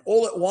 And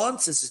all it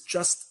wants is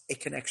just a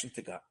connection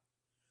to God.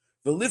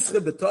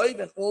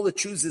 And all it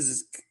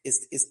chooses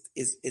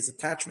is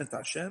attachment to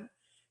Hashem.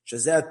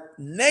 This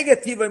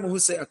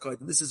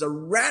is a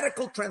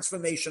radical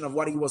transformation of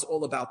what he was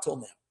all about till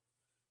now.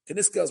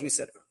 Kaniska, as we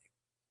said earlier.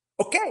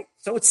 Okay,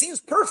 so it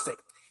seems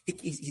perfect.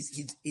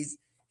 He's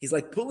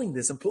like pulling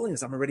this and pulling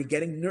this. I'm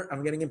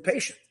getting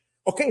impatient.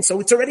 Okay, so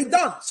it's already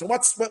done. So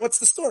what's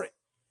the story?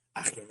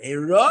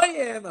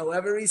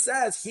 However, he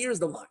says, here's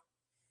the line.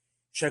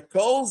 That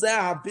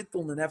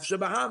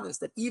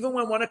even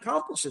when one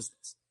accomplishes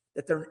this,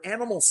 that their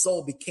animal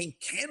soul became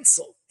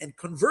canceled and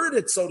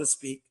converted, so to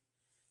speak,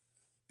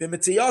 what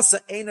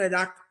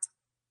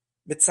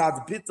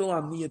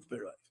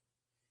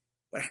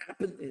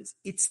happened is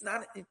it's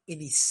not an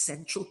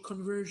essential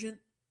conversion.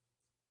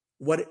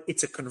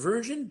 It's a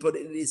conversion, but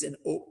it's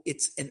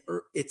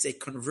a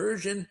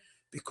conversion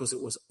because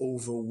it was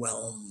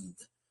overwhelmed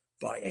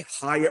by a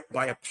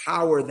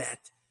power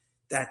that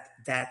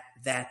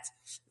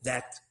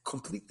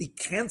completely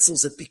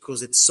cancels it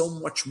because it's so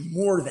much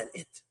more than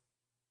it.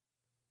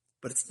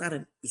 But it's not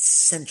an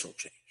essential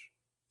change.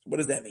 What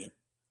does that mean?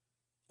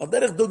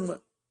 Al-Derech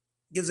Dugma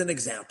gives an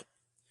example.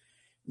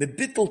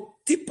 Mebittel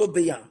tipa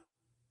b'yam.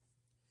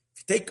 If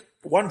you take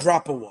one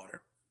drop of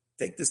water,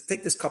 take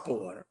this cup of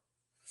water,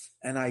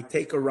 and I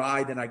take a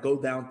ride and I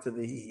go down to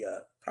the,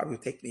 probably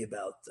take me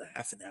about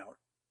half an hour.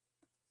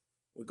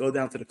 We go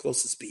down to the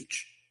closest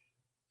beach.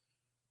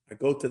 I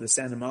go to the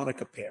Santa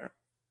Monica Pier.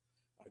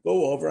 I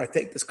go over, I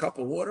take this cup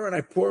of water and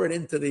I pour it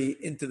into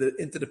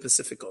the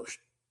Pacific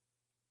Ocean.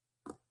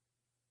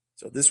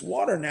 So this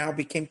water now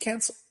became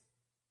canceled.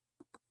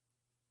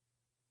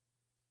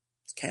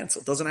 It's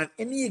canceled. It doesn't have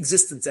any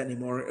existence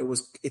anymore.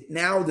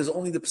 Now there's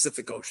only the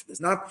Pacific Ocean.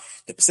 There's not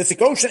the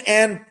Pacific Ocean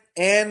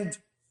and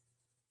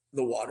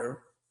the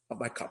water of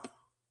my cup.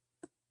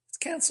 It's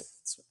canceled.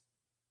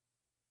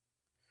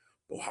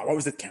 Well, how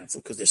was it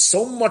canceled? Because there's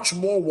so much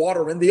more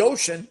water in the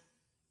ocean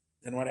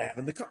than what I have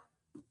in the cup.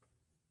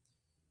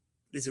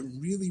 Is it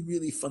really,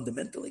 really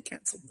fundamentally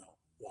canceled? No.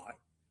 Why?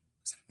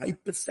 Because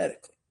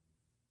hypothetically,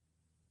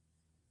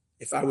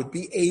 if I would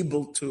be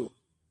able to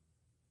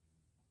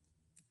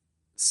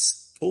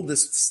pull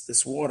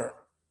this water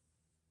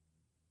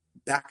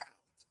back out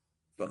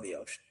from the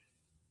ocean,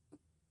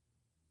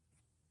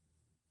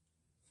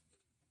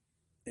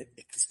 it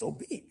can still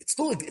be. It's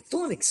still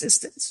in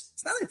existence.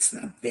 It's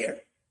not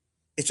there.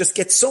 It just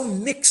gets so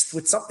mixed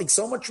with something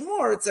so much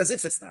more, it's as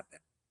if it's not there.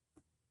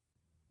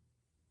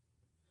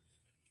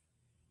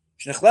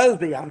 It's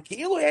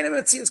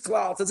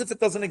as if it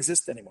doesn't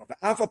exist anymore.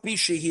 And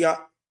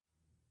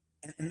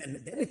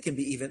then it can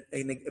be even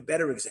a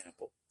better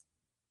example.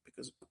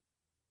 Because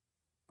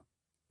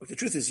the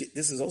truth is,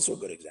 this is also a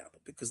good example,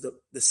 because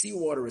the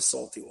seawater is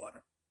salty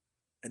water,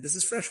 and this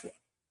is fresh water.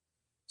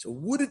 So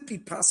would it be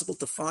possible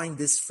to find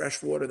this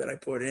fresh water that I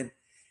poured in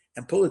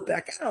and pull it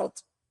back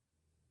out?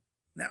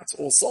 Now it's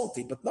all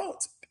salty, but no,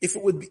 if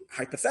it would be,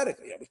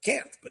 hypothetically, we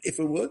can't, but if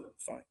it would,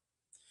 fine.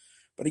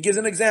 But he gives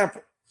an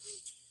example.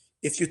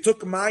 If you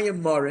took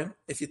mayim marim,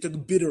 if you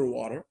took bitter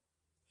water,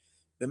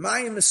 the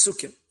mayim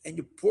mesukim, and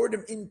you poured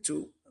them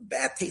into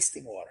bad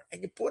tasting water,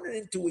 and you poured it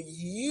into a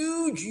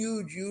huge,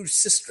 huge, huge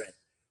cistern,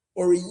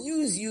 or a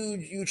huge,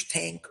 huge, huge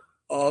tank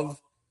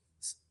of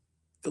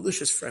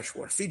delicious fresh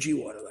water, Fiji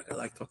water, like I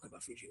like talking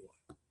about Fiji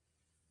water.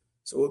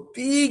 So a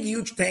big,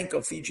 huge tank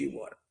of Fiji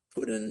water.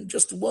 Put in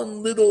just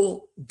one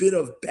little bit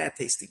of bad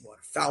tasting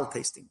water, foul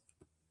tasting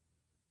water.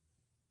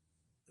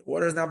 The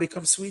water has now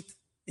become sweet,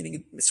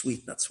 meaning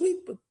sweet, not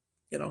sweet, but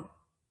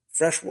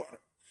fresh water.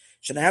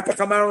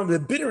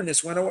 The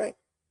bitterness went away.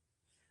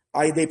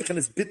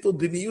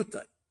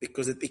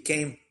 Because it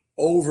became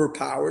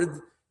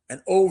overpowered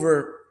and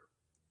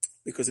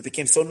because it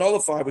became so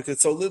nullified because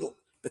it's so little.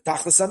 Like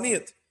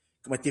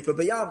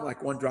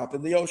one drop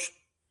in the ocean.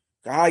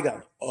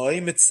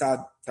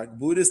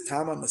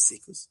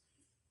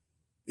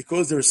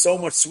 Because there is so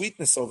much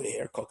sweetness over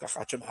here,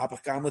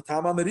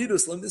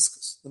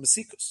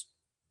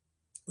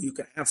 you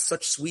can have so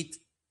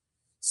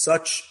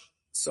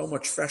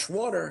much fresh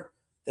water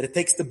that it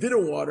takes the bitter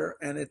water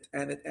and it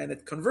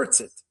converts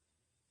it.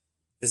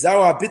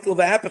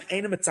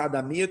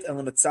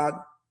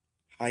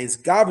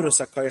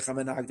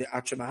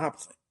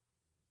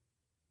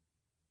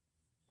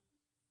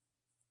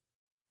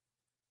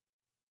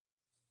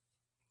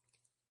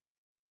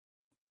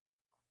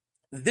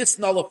 this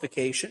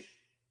nullification.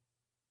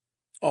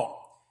 Oh,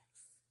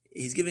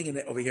 he's giving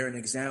over here an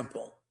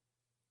example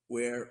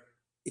where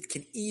it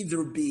can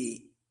either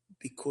be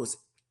because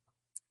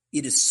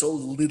it is so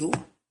little,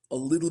 a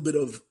little bit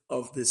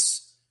of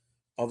this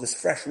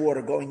fresh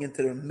water going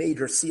into the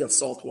major sea of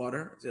salt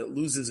water, it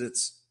loses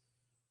its,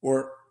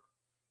 or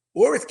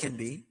it can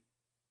be,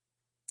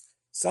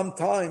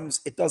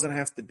 sometimes it doesn't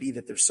have to be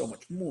that there's so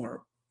much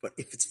more, but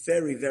if it's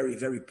very, very,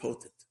 very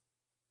potent.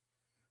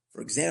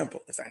 For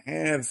example, if I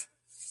have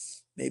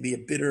maybe a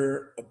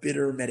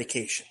bitter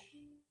medication,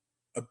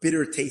 a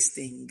bitter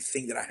tasting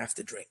thing that I have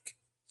to drink,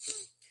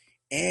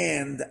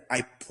 and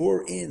I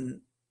pour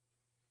in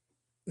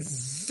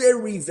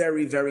very,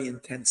 very, very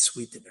intense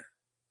sweetener,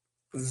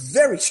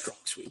 very strong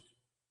sweetener.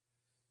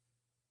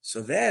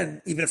 So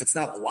then, even if it's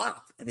not a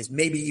lot, and it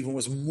maybe even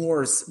was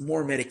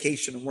more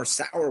medication and more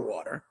sour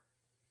water,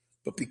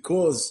 but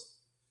because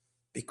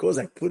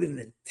I put in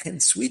an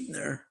intense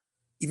sweetener,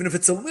 even if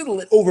it's a little,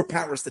 it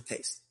overpowers the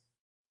taste.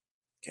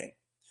 Okay.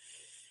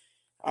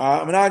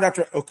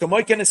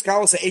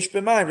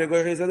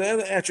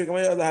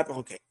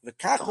 Okay.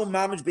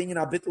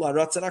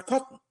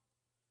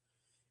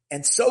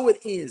 And so it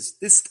is,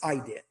 this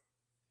idea.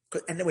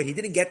 And then he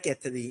didn't get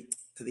to the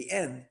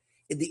end.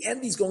 In the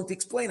end, he's going to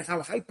explain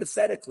how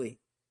hypothetically,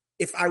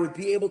 if I would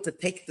be able to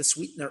take the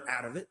sweetener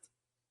out of it,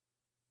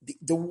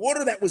 the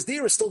water that was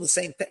there is still the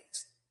same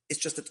taste. It's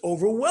just it's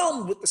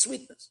overwhelmed with the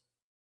sweetness.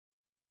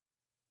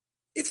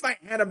 If I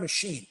had a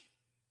machine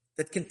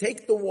that can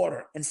take the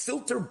water and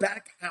filter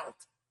back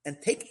out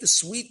and take the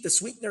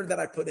sweetener that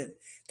I put in,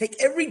 take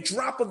every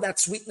drop of that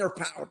sweetener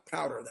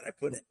powder that I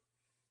put in,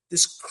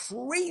 this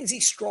crazy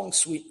strong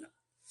sweetener,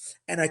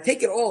 and I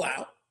take it all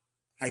out,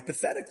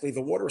 hypothetically,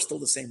 the water is still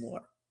the same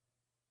water.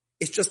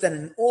 It's just that in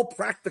an all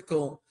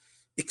practical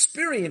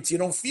experience, you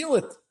don't feel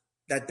it,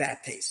 that bad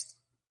taste,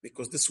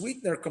 because the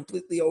sweetener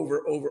completely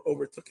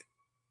overtook it.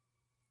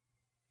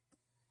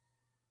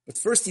 But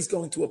first he's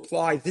going to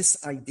apply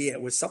this idea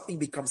where something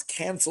becomes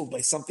canceled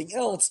by something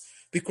else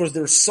because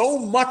there's so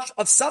much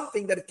of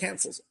something that it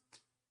cancels it.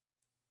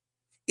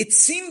 It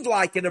seemed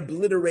like it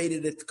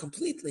obliterated it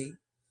completely,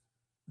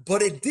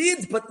 but it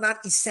did, but not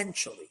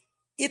essentially.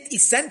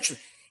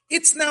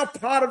 It's now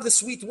part of the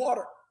sweet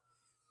water.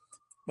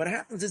 What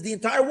happens is the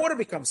entire water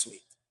becomes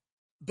sweet.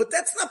 But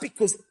that's not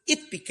because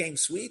it became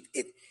sweet.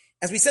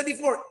 As we said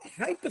before,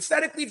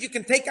 hypothetically, if you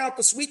can take out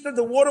the sweetener,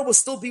 the water will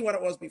still be what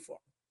it was before.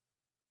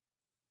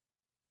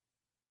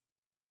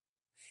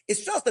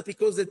 It's just that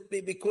because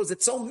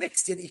it's so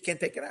mixed, you can't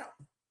take it out.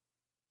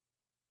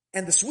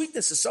 And the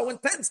sweetness is so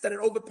intense that it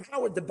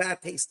overpowered the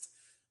bad taste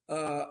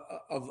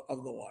of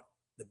the water.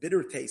 The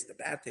bitter taste, the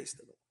bad taste of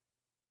the water.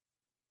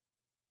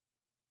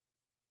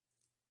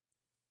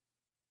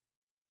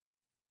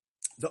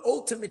 The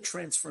ultimate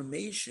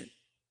transformation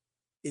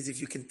is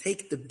if you can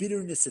take the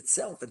bitterness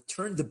itself and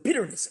turn the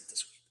bitterness into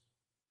sweet.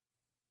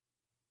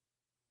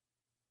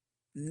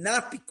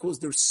 Not because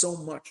there's so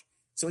much.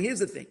 So here's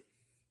the thing.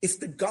 If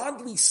the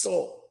godly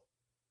soul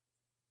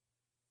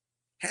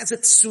has a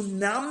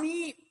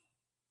tsunami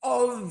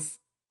of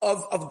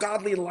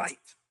godly light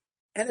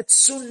and a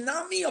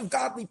tsunami of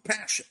godly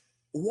passion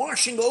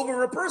washing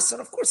over a person,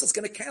 of course it's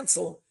going to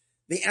cancel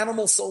the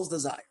animal soul's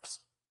desires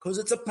because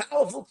it's a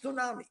powerful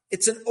tsunami.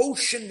 It's an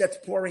ocean that's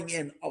pouring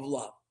in of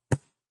love.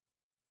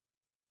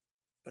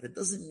 But it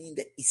doesn't mean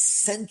that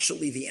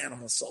essentially the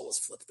animal soul is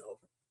flipped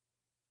over.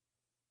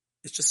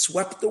 It's just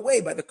swept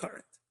away by the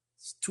current.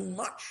 It's too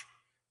much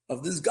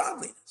of this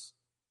godliness.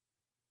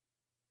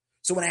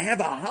 So when I have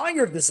a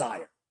higher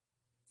desire,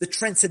 the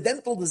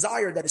transcendental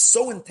desire that is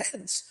so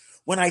intense,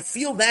 when I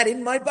feel that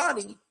in my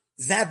body,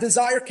 that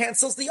desire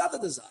cancels the other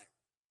desire.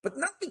 But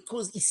not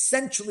because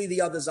essentially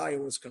the other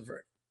desire was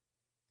converted.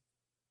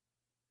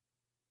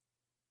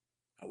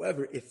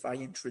 However, if I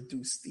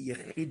introduce the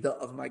yechida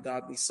of my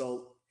godly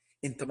soul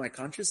into my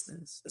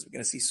consciousness, as we're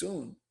going to see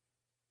soon,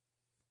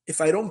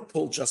 if I don't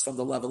pull just from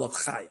the level of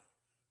chaya,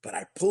 but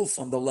I pull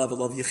from the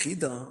level of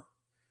yechida,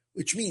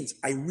 which means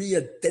I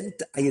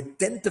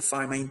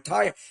identify my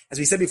entire, as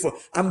we said before,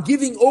 I'm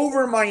giving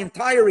over my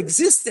entire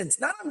existence,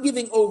 not I'm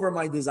giving over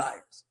my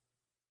desires.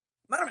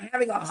 Not I'm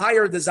having a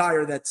higher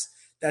desire that's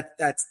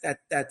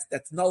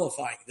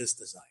nullifying this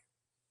desire.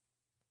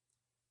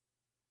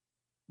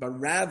 But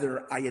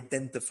rather I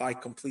identify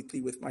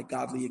completely with my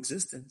godly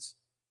existence.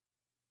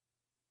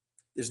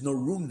 There's no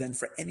room then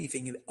for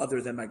anything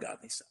other than my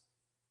godly self.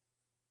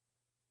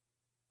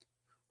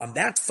 On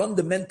that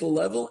fundamental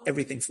level,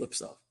 everything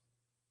flips off.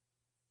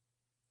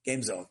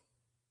 Game's over.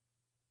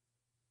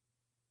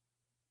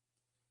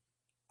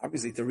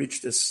 Obviously, to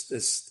reach this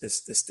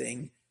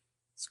thing,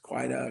 it's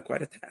quite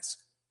a task.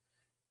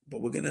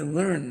 But we're going to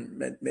learn,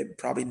 maybe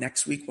probably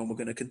next week when we're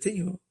going to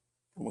continue,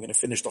 when we're going to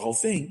finish the whole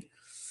thing,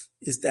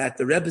 is that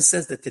the Rebbe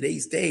says that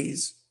today's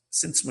days,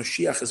 since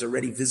Mashiach is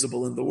already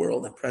visible in the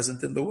world and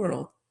present in the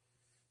world,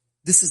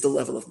 this is the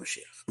level of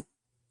Mashiach.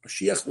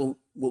 Mashiach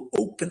will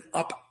open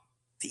up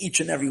to each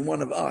and every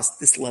one of us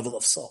this level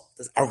of soul.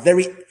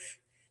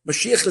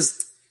 Mashiach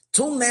is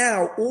Till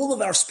now, all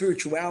of our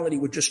spirituality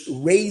were just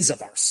rays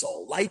of our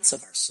soul, lights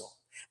of our soul.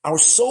 Our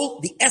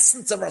soul, the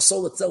essence of our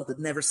soul itself, had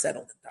never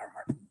settled into our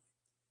heart.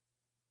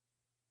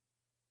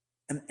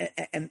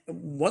 And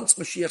once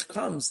Mashiach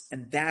comes,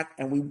 and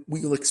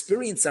we will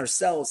experience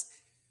ourselves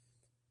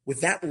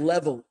with that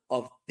level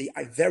of the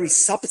very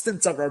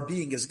substance of our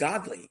being is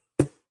godly.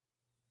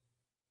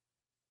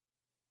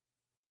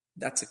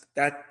 That's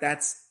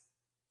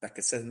like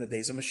it says in the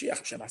days of Mashiach.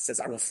 Hashem says,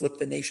 "I will flip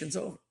the nations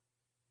over."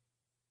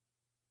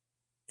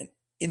 And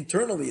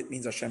internally, it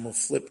means Hashem will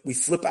flip. We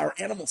flip our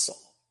animal soul.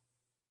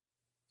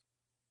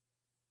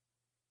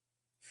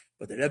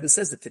 But the Rebbe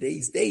says that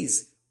today's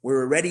days,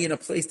 we're already in a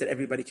place that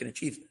everybody can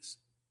achieve this.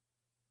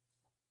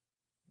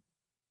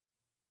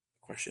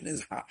 The question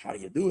is, how do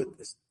you do it?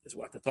 This is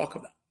what to talk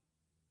about.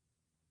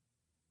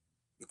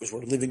 Because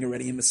we're living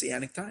already in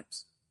Messianic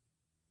times.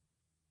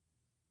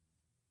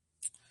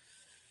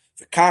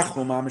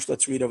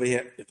 Let's read over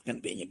here.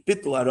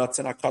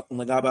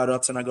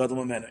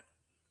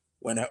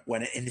 When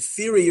an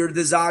inferior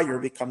desire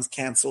becomes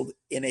cancelled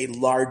in a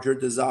larger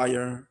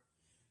desire,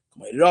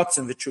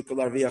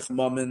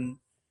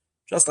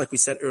 just like we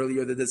said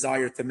earlier, the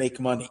desire to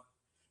make money,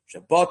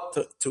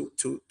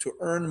 to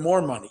earn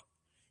more money,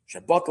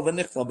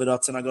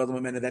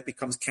 that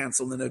becomes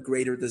cancelled in a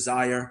greater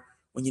desire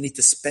when you need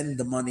to spend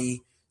the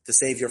money to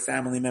save your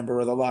family member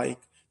or the like.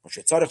 When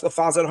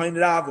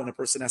a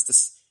person has to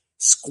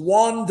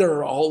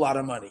squander a whole lot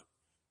of money.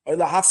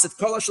 And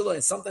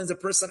sometimes a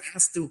person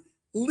has to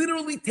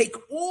literally take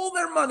all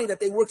their money that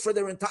they worked for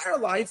their entire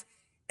life,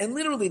 and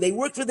literally they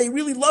worked for, they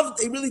really loved,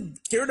 they really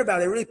cared about,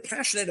 they're really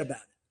passionate about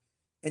it.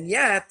 And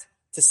yet,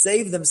 to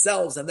save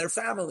themselves and their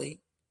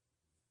family,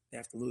 they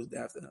have to lose.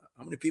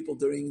 How many people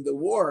during the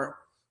war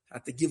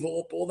had to give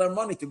up all their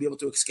money to be able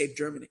to escape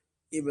Germany,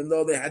 even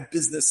though they had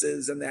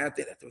businesses and they had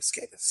to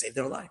escape, to save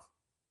their life?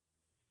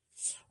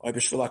 As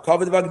we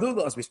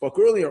spoke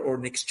earlier, or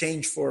in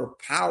exchange for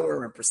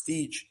power and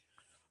prestige,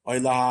 or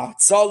to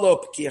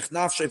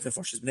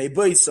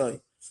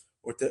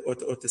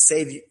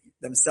save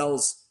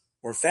themselves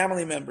or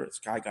family members.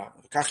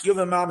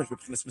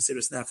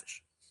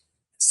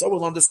 So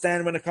we'll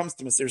understand when it comes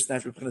to Mesiras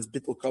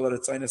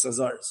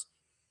Nefesh.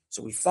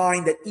 So we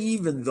find that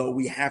even though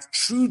we have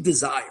true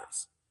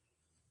desires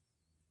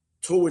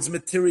towards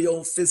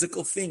material,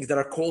 physical things that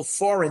are called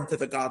foreign to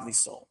the godly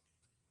soul,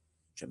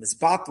 that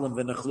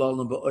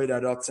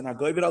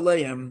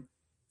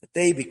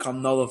they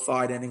become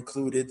nullified and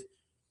included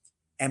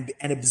and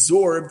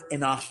absorbed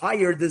in a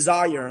higher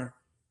desire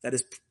that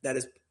is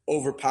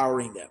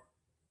overpowering them.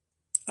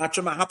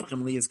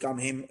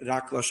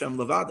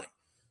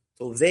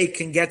 So they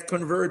can get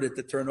converted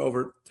to turn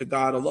over to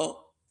God alone.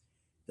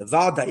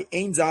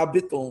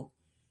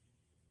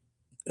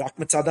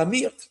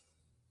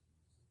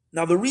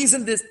 Now, the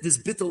reason this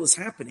bittul is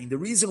happening, the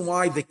reason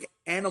why the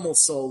animal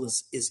soul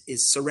is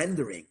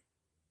surrendering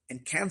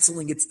and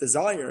canceling its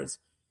desires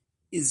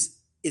is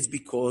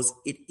because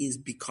it is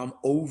become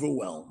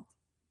overwhelmed.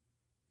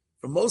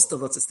 For most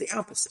of us, it's the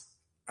opposite.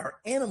 Our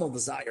animal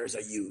desires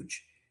are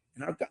huge,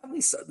 and our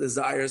godly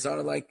desires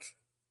are like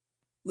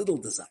little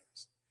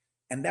desires.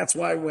 And that's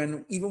why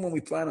even when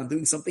we plan on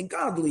doing something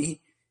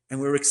godly, and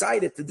we're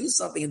excited to do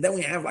something, and then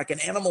we have like an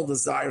animal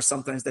desire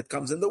sometimes that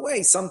comes in the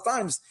way.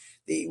 Sometimes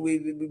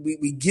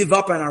we give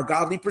up on our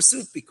godly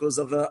pursuit because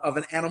of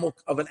an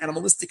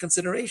animalistic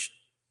consideration.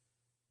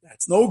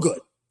 That's no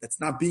good. That's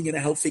not being in a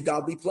healthy,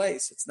 godly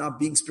place. It's not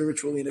being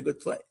spiritually in a good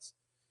place.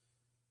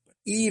 But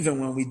even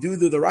when we do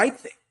the right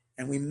thing,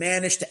 and we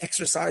manage to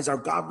exercise our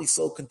godly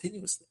soul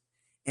continuously,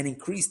 and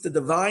increase the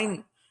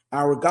divine,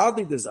 our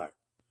godly desire,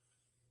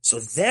 so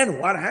then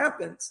what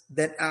happens?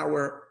 That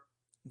our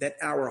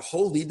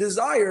holy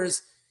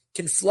desires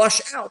can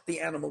flush out the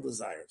animal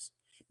desires.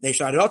 Because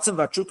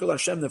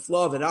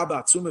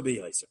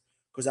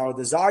our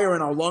desire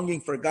and our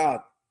longing for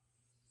God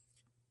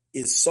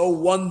is so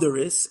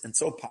wondrous and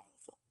so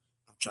powerful.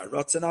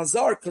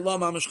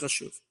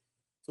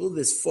 So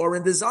this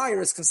foreign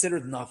desire is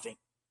considered nothing.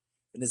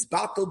 And it's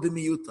battled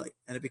b'miyutai,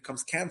 and it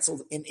becomes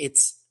cancelled in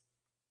its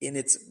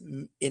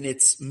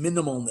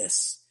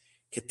minimalness.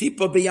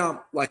 Ketipa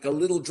b'yam, like a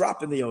little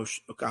drop in the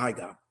ocean.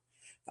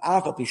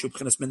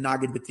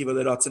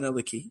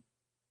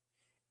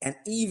 And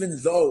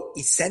even though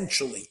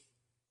essentially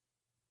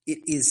it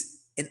is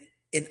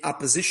in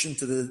opposition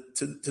to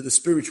the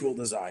spiritual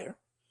desire,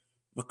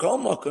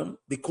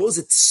 because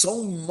it's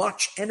so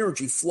much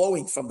energy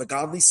flowing from the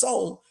godly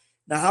soul,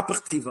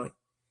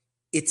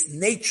 its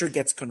nature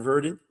gets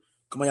converted.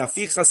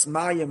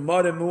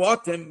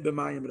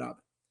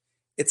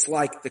 It's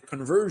like the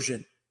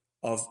conversion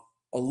of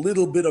a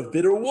little bit of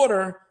bitter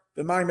water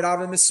in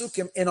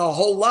a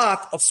whole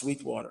lot of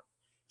sweet water.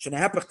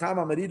 That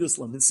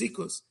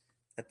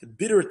the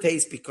bitter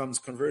taste becomes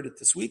converted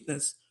to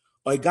sweetness.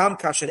 Or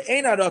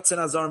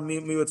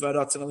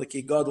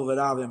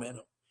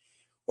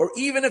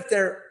even if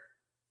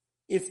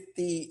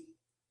the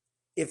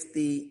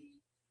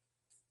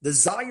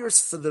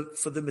Desires for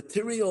the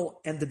material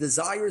and the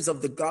desires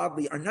of the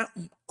godly are not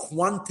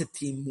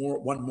quantity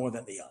one more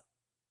than the other.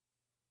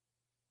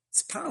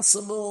 It's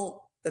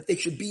possible that they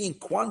should be in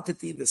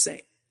quantity the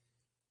same.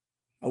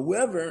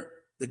 However,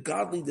 the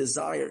godly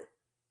desire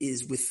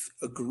is with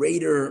a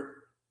greater,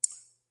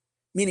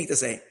 meaning to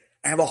say,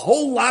 I have a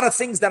whole lot of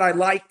things that I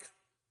like,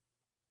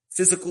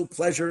 physical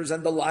pleasures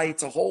and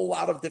delights, a whole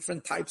lot of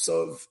different types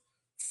of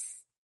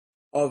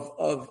I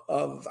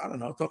don't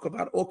know, talk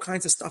about all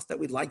kinds of stuff that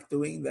we like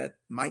doing that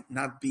might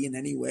not be in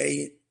any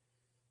way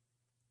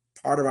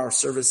part of our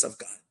service of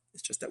God.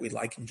 It's just that we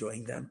like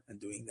enjoying them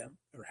and doing them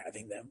or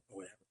having them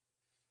or whatever.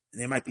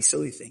 And they might be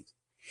silly things.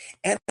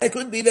 And it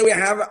could be that we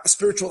have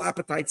spiritual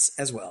appetites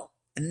as well,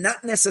 and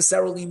not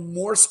necessarily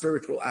more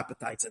spiritual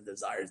appetites and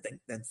desires than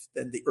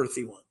the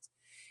earthy ones.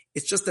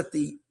 It's just that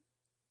the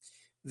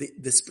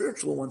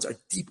spiritual ones are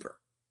deeper,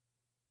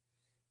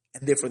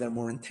 and therefore they're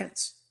more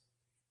intense.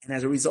 And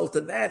as a result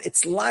of that,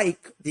 it's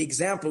like the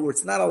example where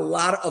it's not a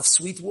lot of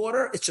sweet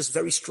water, it's just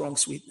very strong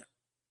sweetener.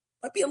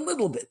 Might be a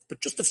little bit,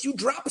 but just a few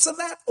drops of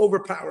that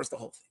overpowers the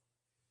whole thing.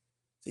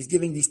 So he's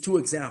giving these two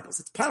examples.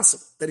 It's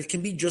possible that it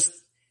can be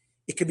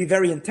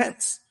very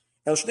intense.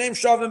 El Shneim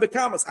Shavim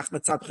Bekamas.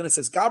 Ahmed Tzadkin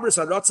says, Gabris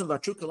Haratzim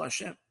V'Trukal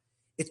Hashem.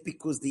 It's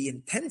because the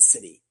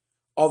intensity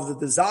of the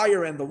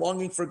desire and the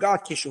longing for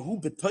God,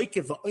 Keshehu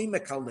B'Toikev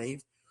V'Oimek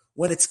Halev,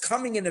 when it's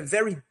coming in a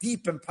very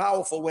deep and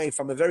powerful way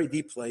from a very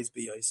deep place,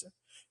 B'Yosef.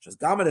 So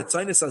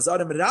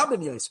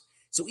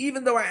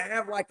even though I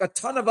have like a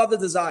ton of other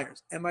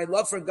desires and my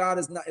love for God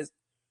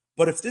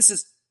but if this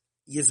is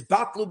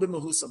Yizbatlu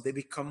b'Mehusam, they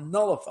become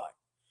nullified.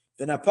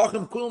 Then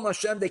Apachim Kulam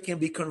Hashem, they can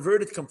be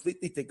converted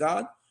completely to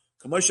God.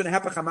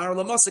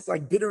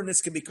 Like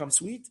bitterness can become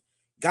sweet.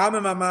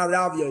 Even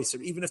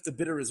if the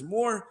bitter is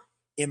more,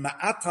 if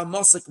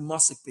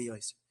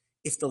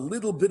the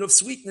little bit of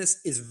sweetness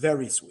is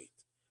very sweet.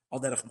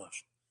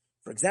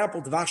 For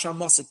example,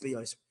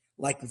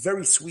 like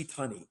very sweet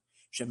honey,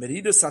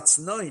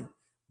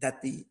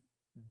 that the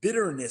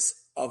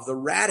bitterness of the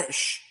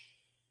radish,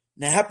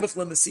 the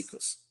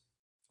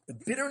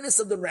bitterness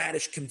of the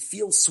radish can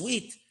feel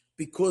sweet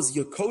because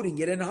you're coating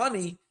it in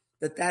honey,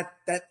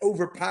 that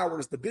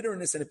overpowers the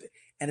bitterness, and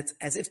it's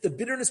as if the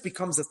bitterness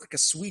becomes like a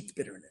sweet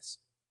bitterness.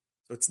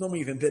 So it's no more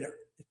even bitter.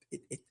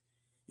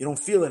 You don't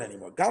feel it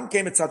anymore. Gam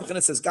came at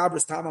Tzadkin says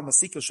Gabris Tama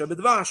Masikil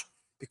Shebedvash,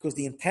 because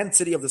the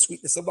intensity of the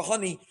sweetness of the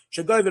honey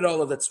Shegoyvet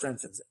all of that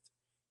strengthens it.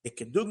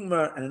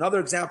 Kedugma, and another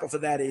example for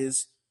that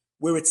is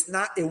where it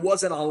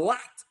wasn't a lot,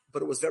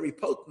 but it was very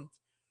potent,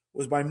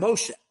 was by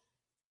Moshe.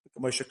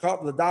 When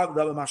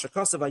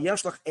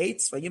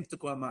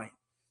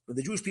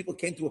the Jewish people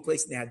came to a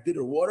place and they had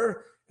bitter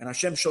water, and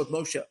Hashem showed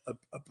Moshe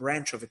a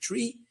branch of a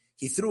tree,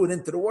 he threw it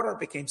into the water, it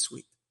became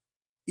sweet.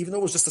 Even though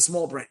it was just a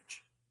small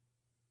branch.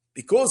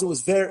 Because it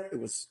was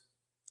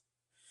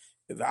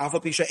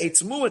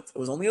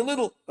only a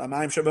little. There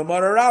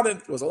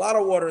was a lot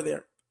of water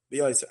there.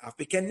 It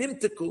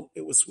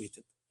was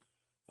sweetened.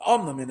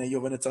 When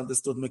it's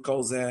understood,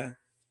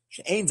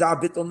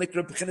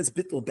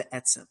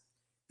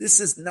 this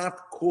is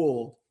not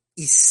called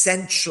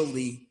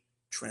essentially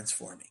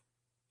transforming.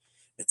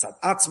 It's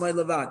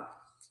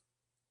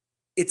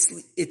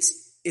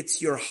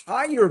your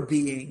higher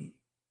being.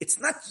 It's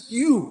not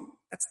you.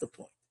 That's the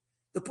point.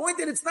 The point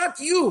that it's not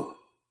you.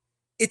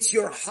 It's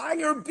your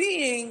higher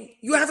being.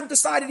 You haven't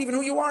decided even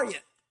who you are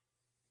yet.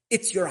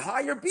 It's your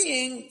higher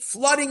being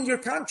flooding your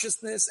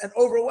consciousness and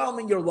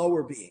overwhelming your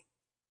lower being.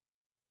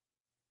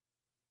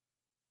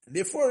 And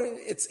therefore,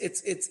 it's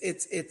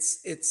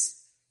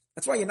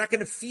that's why you're not going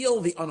to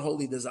feel the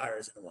unholy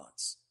desires and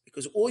wants,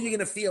 because all you're going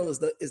to feel is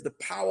the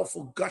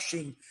powerful,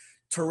 gushing,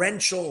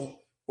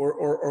 torrential,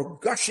 or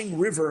gushing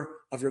river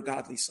of your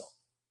godly soul,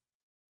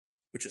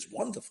 which is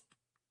wonderful.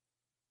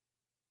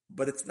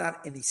 But it's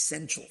not an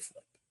essential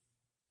flip.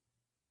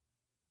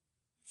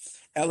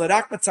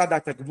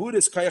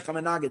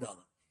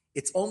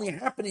 It's only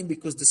happening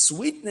because the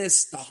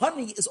sweetness, the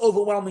honey, is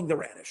overwhelming the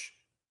radish.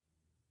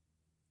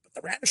 But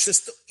the radish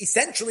is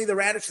essentially a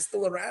radish.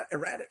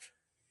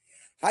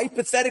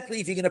 Hypothetically,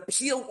 if you're going to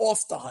peel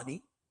off the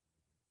honey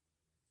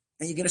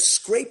and you're going to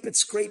scrape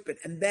it,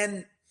 and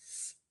then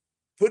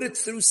put it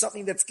through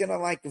something that's going to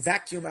like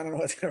vacuum, I don't know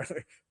what,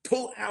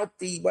 pull out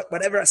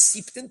whatever has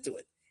seeped into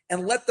it,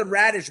 and let the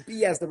radish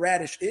be as the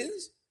radish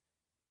is,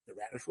 the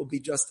radish will be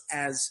just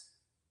as,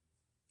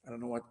 I don't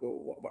know what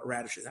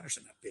radish is. Radish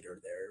are not bitter,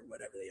 they're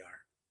whatever they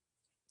are.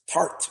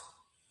 Tart.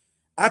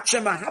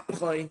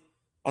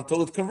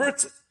 Until it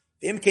converts it.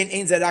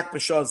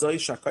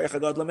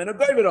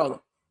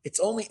 It's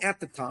only at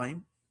the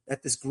time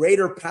that this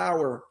greater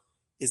power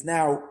is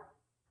now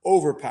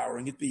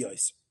overpowering it.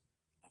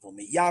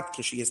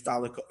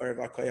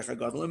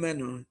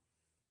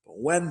 But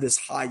when this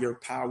higher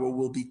power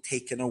will be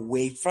taken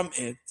away from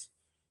it,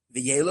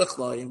 the Yelech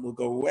will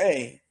go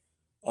away.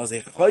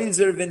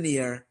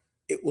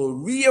 It will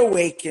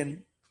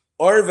reawaken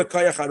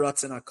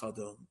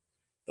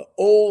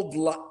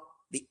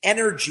the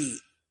energy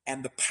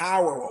and the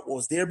power what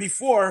was there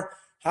before,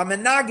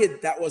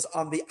 Hamenagid, that was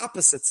on the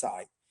opposite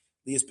side.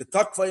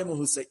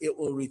 It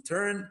will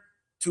return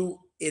to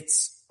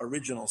its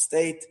original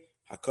state.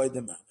 And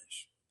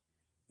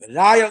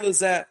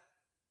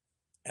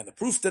the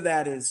proof to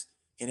that is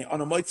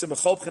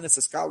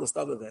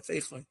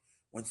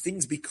when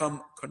things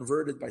become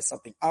converted by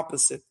something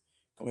opposite,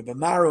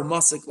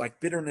 like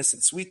bitterness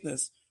and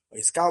sweetness,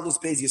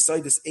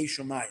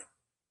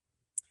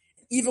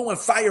 even when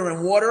fire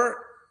and water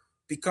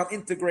become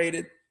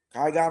integrated,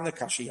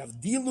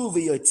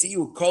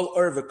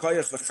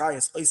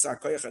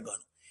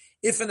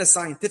 if in a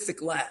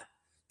scientific lab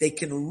they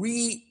can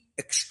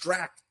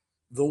re-extract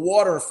the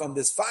water from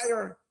this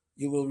fire,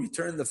 you will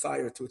return the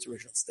fire to its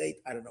original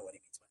state. I don't know what he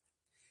means by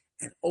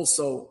that. And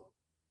also,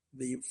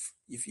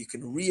 if you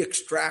can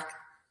re-extract,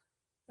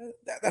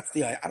 that's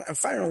the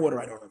fire and water.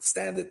 I don't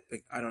understand it.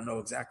 I don't know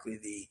exactly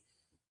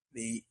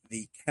the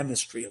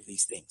chemistry of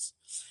these things.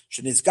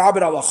 Until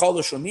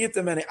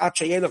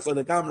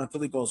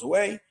it goes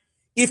away.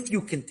 If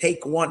you can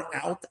take one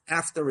out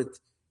after it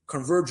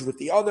converges with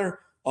the other,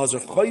 the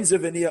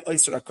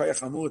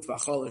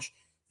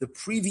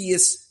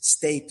previous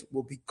state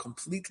will be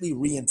completely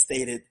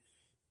reinstated.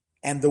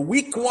 And the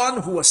weak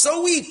one, who was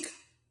so weak,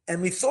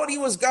 and we thought he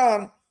was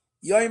gone,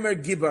 Yomer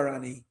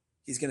Gibarani,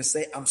 he's going to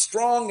say, I'm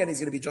strong, and he's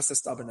going to be just as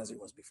stubborn as he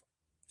was before.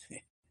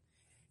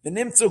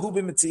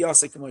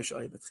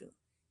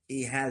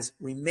 He has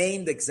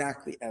remained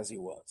exactly as he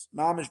was.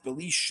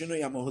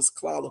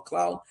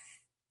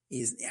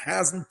 He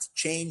hasn't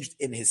changed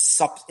in his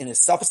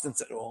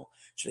substance at all.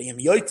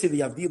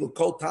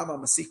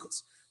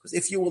 Because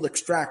if you will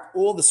extract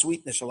all the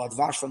sweetness from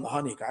the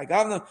honey,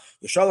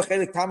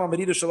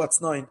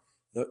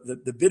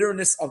 the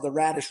bitterness of the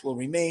radish will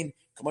remain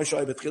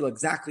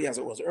exactly as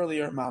it was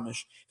earlier. Also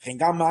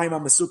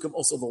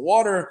the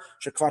water,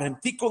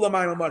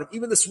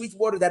 even the sweet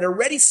water that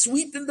already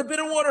sweetened the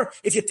bitter water,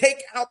 if you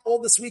take out all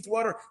the sweet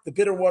water, the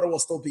bitter water will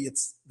still be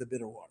the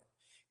bitter water.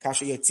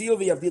 If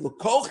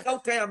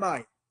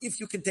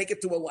you can take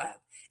it to a lab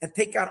and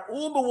take out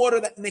all the water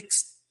that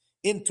mixed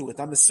into it,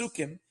 they're going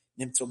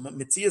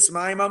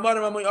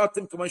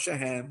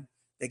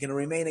to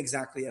remain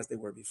exactly as they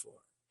were before.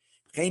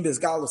 Same as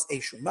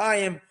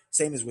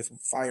with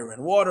fire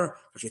and water.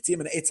 Same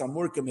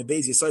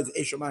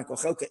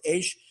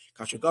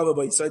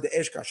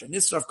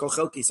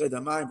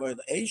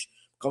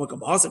as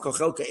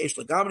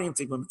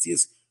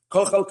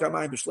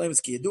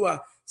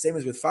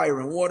with fire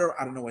and water.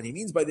 I don't know what he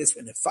means by this.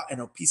 In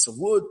a piece of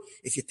wood,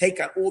 if you take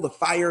out all the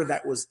fire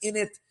that was in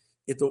it,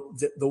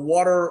 the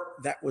water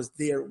that was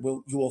there,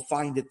 you will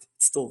find it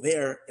still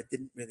there. It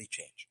didn't really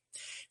change.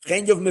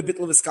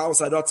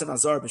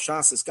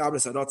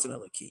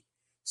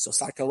 So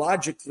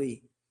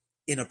psychologically,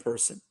 in a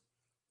person,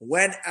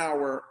 when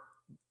our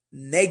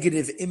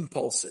negative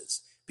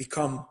impulses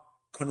become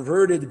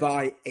converted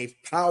by a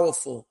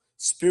powerful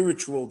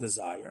spiritual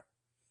desire,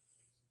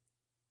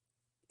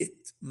 it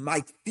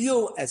might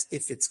feel as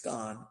if it's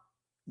gone.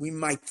 We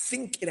might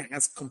think it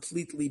has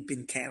completely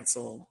been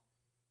canceled,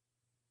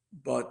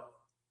 but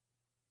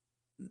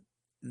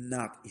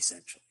not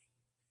essentially.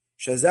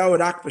 This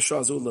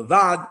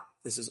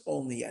is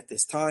only at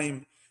this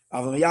time.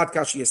 For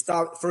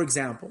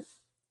example,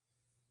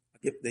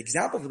 the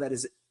example for that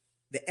is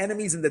the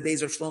enemies in the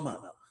days of Shlomo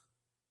HaMelech.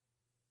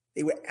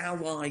 They were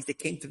allies. They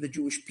came to the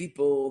Jewish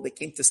people. They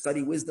came to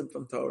study wisdom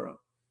from Torah.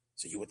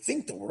 So you would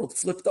think the world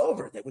flipped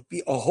over. There would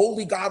be a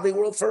holy, godly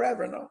world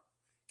forever. No.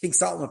 King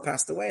Solomon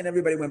passed away and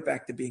everybody went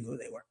back to being who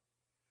they were.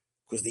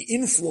 Because the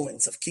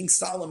influence of King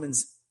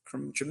Solomon's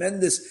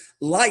tremendous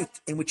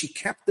light in which he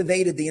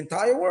captivated the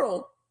entire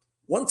world,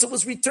 once it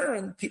was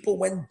returned, people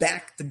went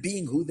back to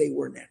being who they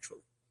were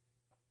naturally.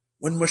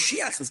 When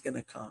Mashiach is going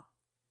to come,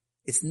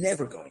 it's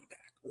never going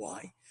back.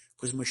 Why?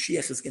 Because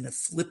Mashiach is going to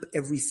flip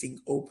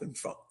everything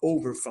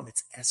over from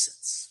its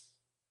essence.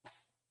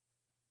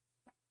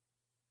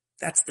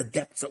 That's the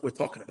depth that we're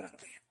talking about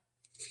over here.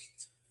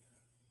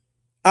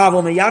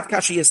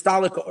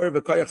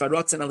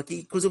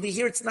 Because over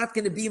here, it's not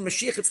going to be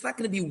Mashiach. It's not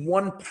going to be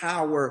one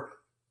power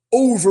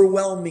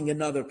overwhelming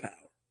another power.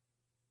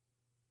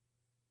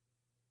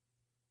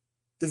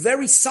 The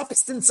very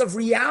substance of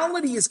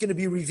reality is going to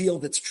be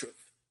revealed its truth.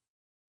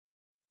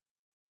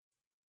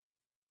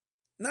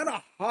 Not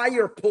a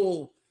higher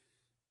pull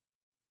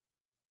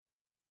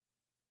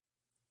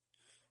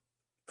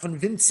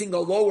convincing a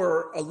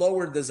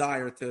lower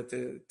desire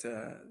to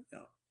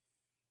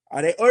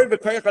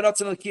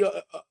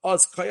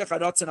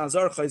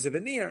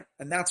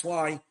and that's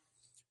why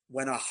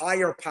when a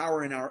higher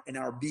power in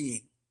our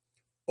being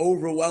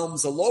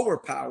overwhelms a lower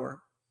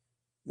power,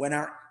 when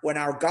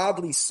our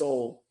godly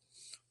soul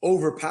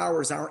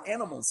overpowers our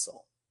animal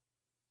soul,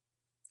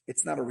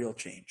 it's not a real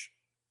change.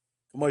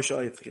 But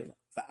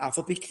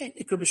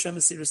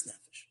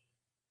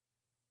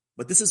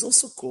this is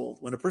also called,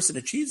 when a person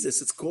achieves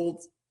this, it's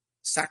called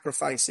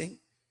sacrificing,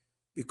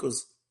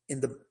 because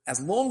as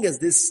long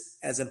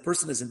as a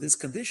person is in this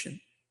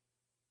condition,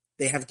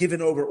 they have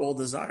given over all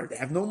desire. They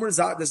have no more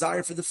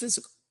desire for the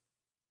physical,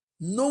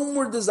 no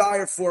more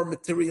desire for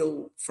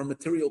material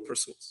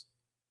pursuits.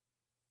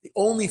 The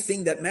only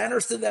thing that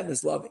matters to them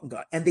is loving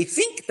God. And they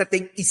think that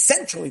they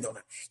essentially don't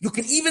have. You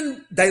can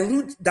even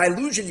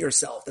delusion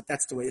yourself that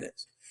that's the way it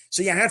is.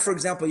 So you had, for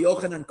example,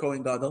 Yochanan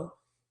Kohen Gadol,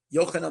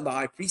 Yochanan the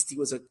high priest. He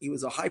was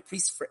a high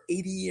priest for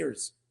 80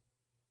 years.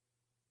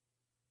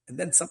 And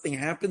then something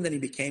happened and he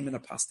became an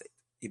apostate.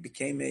 He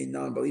became a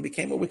non-believer. He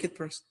became a wicked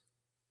person.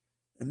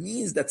 It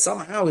means that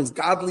somehow his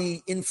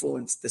godly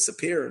influence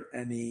disappeared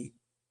so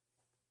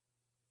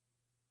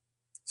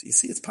you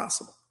see it's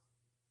possible.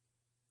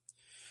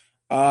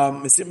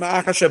 And it's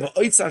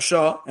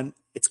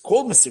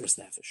called Mesiras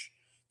Nefesh.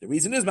 The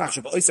reason is at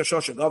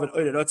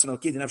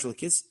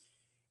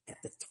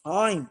the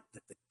time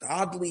that the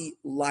godly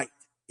light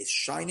is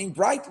shining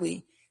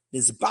brightly,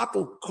 this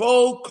battle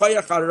kol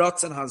koyach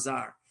haratzon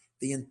hazar.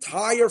 The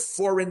entire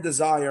foreign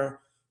desire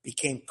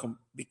became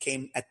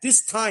at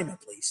this time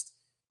at least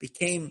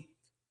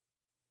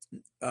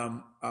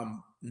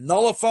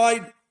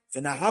nullified.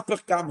 And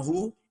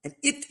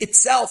it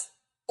itself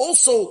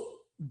also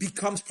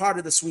becomes part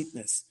of the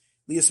sweetness.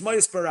 The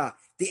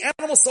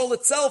animal soul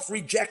itself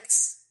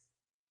rejects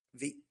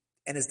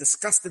and is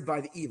disgusted by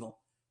the evil,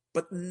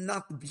 but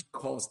not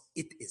because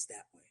it is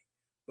that way,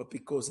 but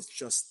because it's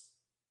just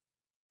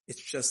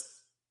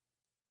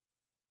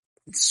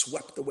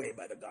swept away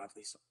by the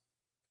godly soul.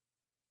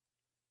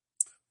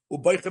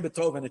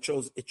 And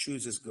it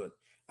chooses good.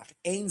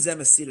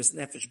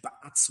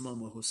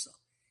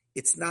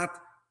 It's not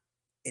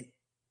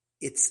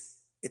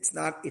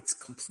its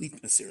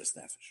complete Mesiras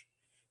Nefesh.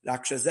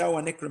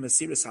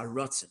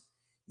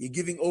 You're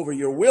giving over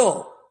your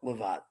will,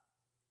 Levad.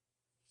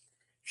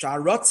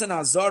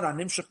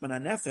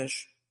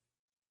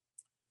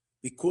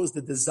 Because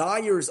the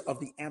desires of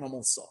the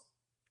animal soul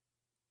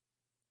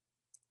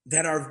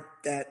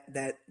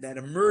that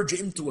emerge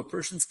into a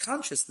person's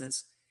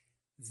consciousness,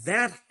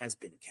 that has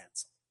been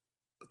canceled.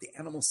 But the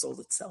animal soul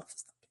itself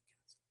has not been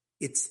canceled.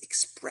 Its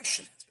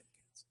expression has been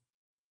canceled.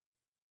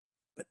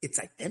 But its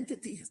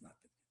identity has not been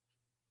canceled.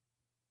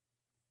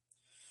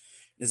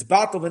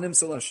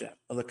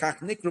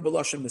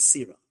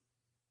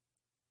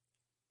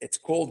 It's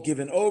called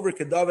given over.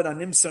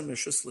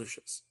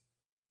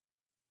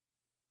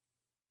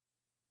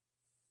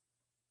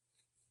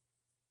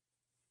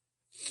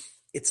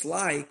 It's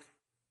like,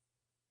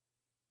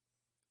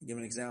 I'll give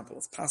an example.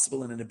 It's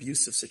possible in an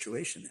abusive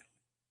situation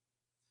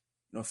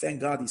now.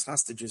 Thank God these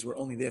hostages were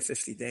only there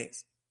 50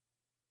 days.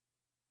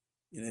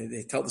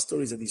 They tell the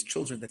stories of these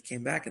children that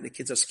came back and the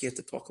kids are scared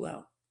to talk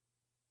loud.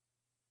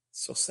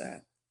 It's so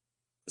sad.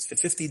 Because for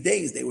 50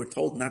 days they were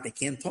told they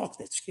can't talk,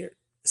 they're scared.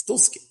 They're still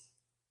scared.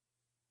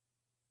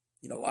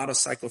 A lot of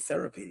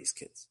psychotherapy, these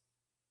kids.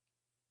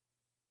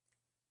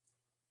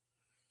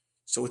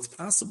 So it's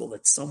possible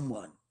that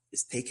someone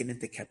is taken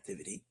into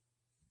captivity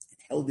and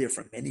held there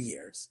for many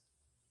years,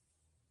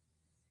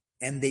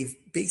 and they've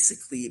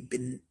basically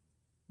been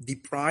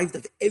deprived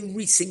of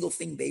every single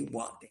thing they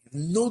want. They have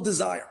no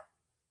desire,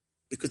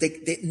 because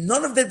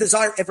none of their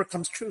desire ever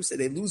comes true, so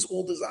they lose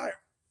all desire.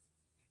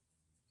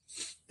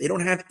 They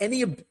don't have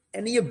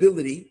any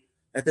ability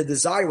that the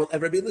desire will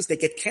ever be lost. They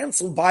get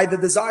canceled by the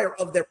desire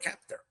of their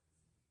captor,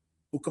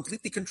 who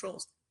completely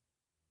controls them.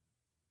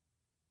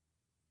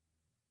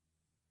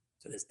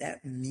 So does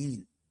that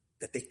mean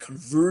that they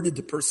converted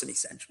the person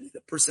essentially?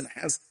 The person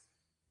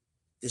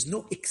there's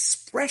no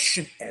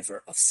expression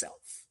ever of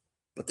self,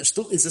 but there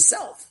still is a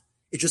self.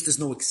 It just there's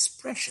no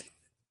expression of it.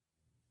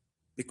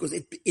 Because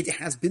it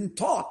has been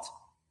taught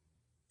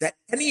that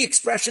any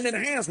expression it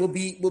has will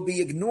be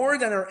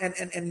ignored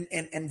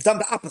and done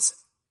the opposite.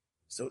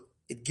 So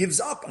it gives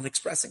up on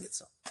expressing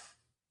itself.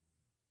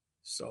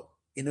 So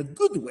in a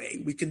good way,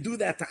 we can do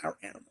that to our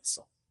animal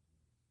soul.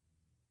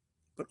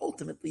 But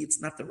ultimately, it's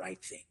not the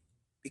right thing,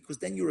 because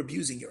then you're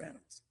abusing your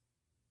animals.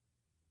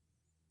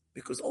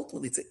 Because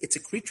ultimately, it's a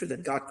creature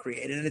that God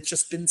created, and it's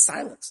just been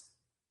silenced.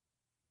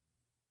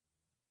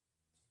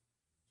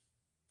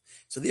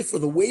 So therefore,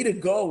 the way to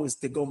go is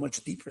to go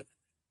much deeper than that.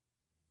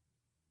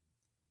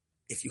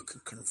 If you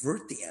can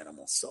convert the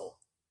animal soul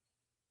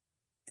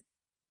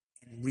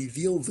and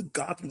reveal the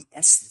godly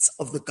essence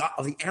of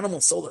the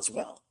animal soul as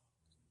well,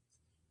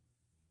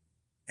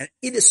 and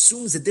it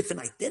assumes a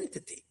different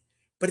identity,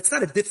 but it's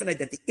not a different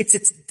identity. It's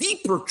its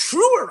deeper,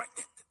 truer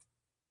identity.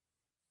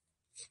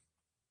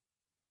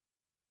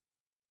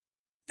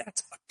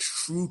 That's a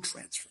true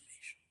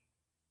transformation.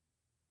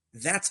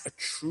 That's a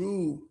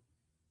true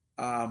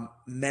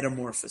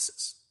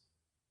metamorphosis.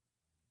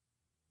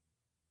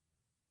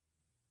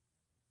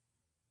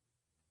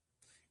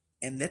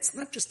 And that's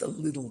not just a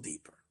little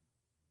deeper.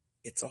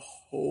 It's a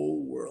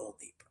whole world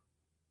deeper.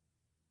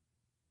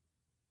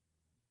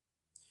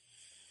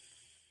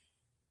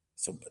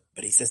 So,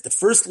 but he says the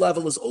first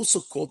level is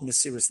also called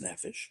Mesiras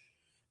Nefesh,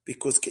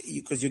 because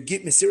you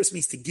give Mesiras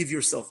means to give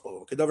yourself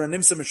over.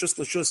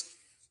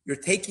 You're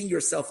taking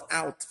yourself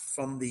out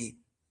from the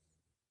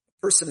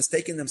person is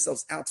taking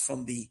themselves out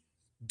from the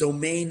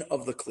domain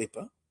of the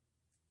klipa.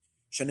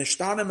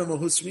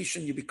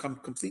 You become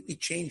completely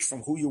changed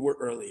from who you were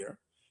earlier.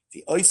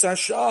 Because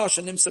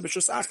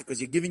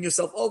you're giving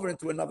yourself over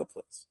into another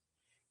place.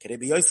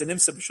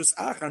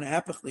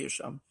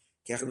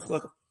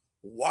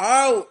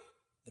 While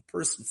the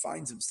person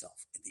finds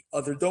himself in the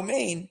other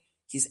domain,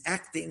 he's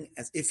acting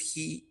as if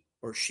he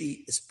or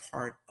she is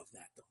part of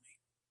that domain.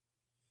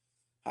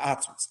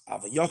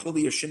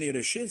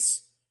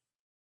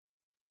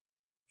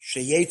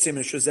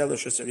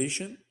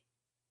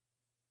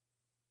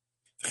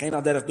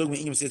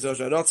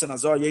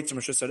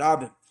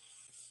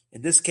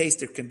 In this case,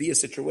 there can be a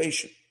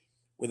situation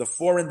where the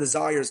foreign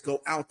desires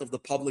go out of the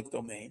public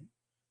domain.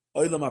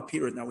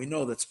 Now we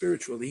know that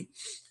spiritually,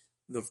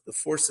 the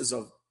forces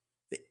of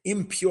the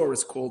impure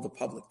is called the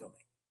public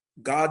domain.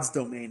 God's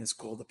domain is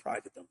called the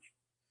private domain.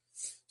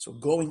 So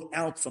going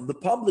out from the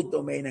public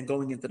domain and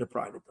going into the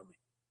private domain.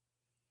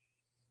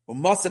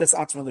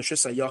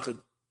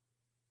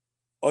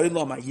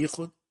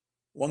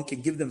 One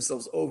can give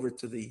themselves over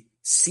to the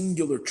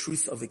singular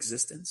truth of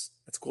existence.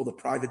 That's called the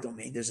private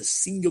domain. There's a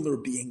singular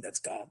being that's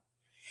God.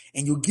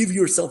 And you give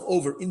yourself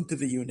over into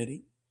the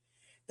unity.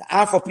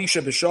 Even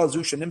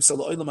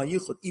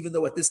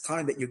though at this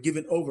time that you're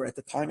given over at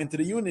the time into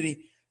the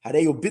unity,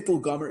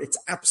 it's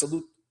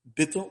absolute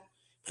bittul.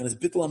 And it's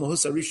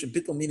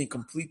bittul meaning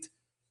complete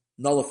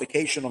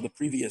nullification of the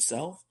previous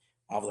self.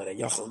 But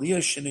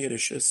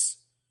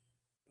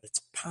it's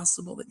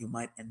possible that you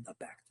might end up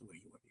back to where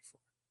you were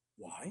before.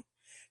 Why?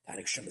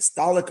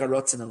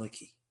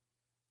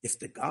 If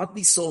the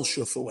godly soul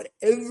should, for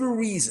whatever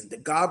reason, the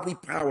godly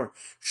power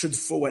should,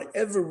 for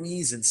whatever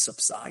reason,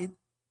 subside,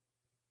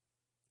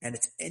 and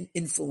its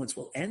influence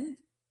will end,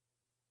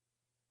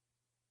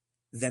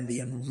 then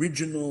the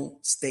original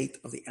state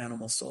of the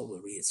animal soul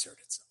will reassert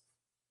itself.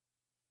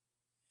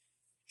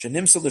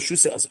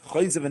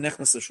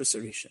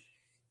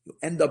 You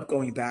end up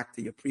going back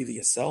to your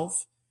previous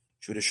self,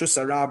 which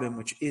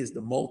is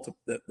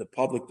the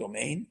public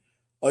domain,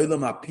 a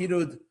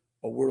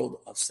world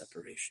of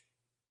separation.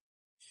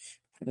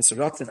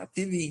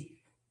 The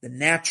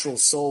natural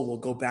soul will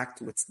go back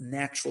to its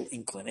natural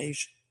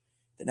inclination,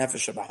 the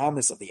nefesh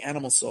habahamis of the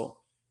animal soul,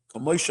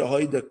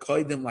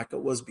 like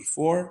it was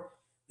before,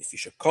 if you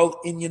should call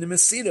inyan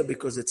mesira,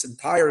 because its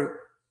entire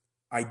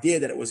idea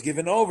that it was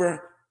given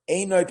over,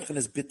 it's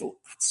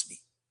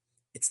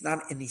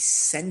not an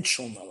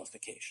essential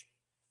nullification.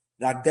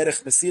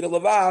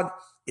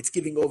 It's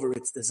giving over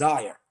its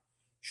desire.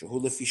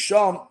 Because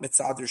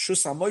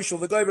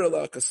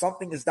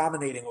something is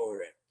dominating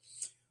over it.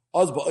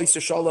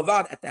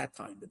 At that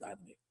time, the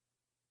dominator.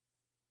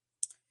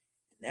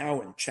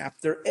 Now in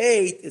chapter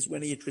 8 is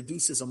when he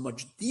introduces a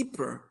much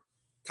deeper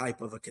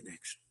type of a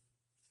connection.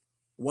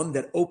 One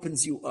that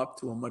opens you up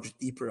to a much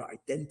deeper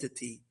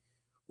identity,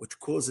 which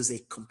causes a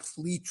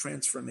complete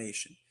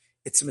transformation.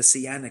 It's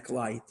messianic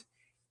light.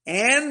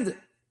 And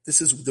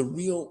this is the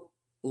real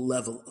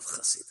level of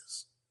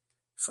Chassidus.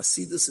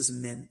 Chassidus is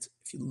meant,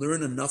 if you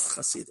learn enough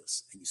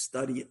Chassidus and you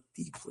study it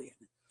deeply,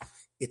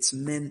 it's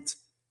meant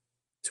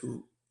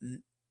to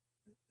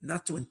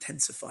not to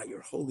intensify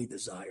your holy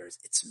desires.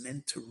 It's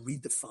meant to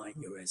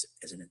redefine you as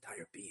an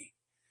entire being,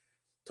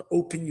 to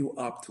open you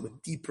up to a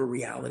deeper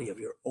reality of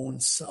your own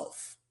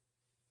self,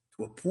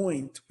 to a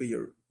point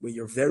where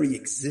your very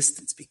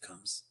existence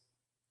becomes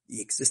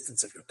the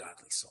existence of your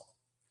godly soul.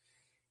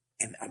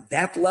 And on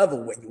that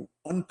level, when you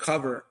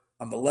uncover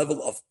on the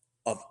level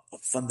of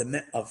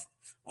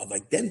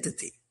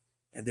identity,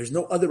 and there's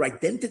no other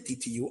identity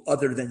to you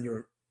other than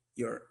your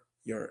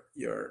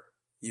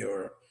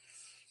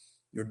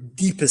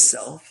deepest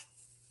self,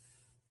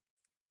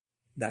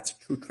 that's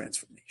true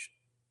transformation.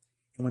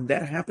 And when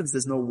that happens,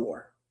 there's no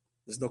war.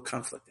 There's no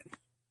conflict anymore.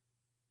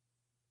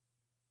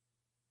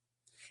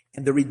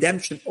 And the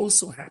redemption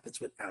also happens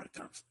without a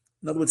conflict.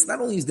 In other words,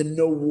 not only is there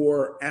no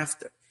war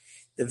after,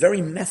 the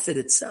very method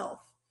itself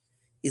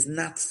is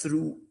not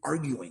through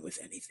arguing with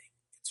anything.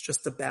 It's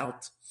just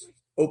about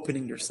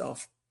opening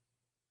yourself.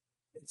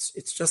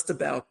 It's just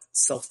about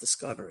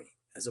self-discovery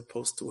as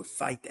opposed to a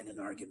fight and an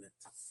argument.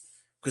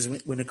 Because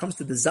when it comes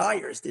to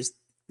desires,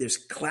 there's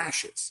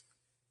clashes.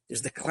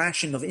 There's the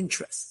clashing of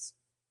interests.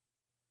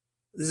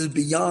 This is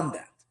beyond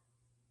that.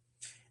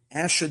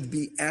 As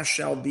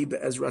shall be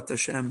Be'ezrat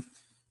Hashem,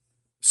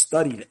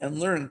 studied and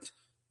learned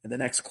in the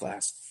next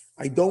class.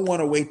 I don't want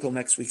to wait till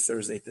next week,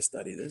 Thursday, to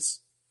study this,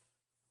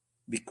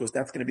 because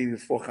that's going to be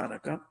before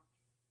Hanukkah.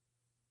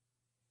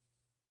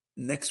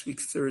 Next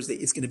week, Thursday,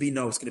 it's going to be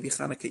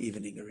Hanukkah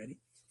evening already,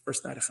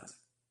 first night of Hanukkah.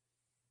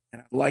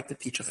 And I'd like to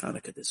teach a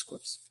Hanukkah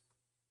discourse.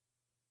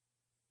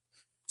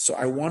 So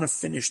I want to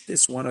finish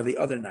this one of the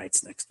other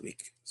nights next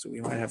week. So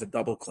we might have a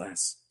double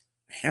class.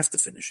 I have to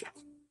finish it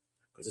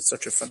because it's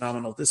such a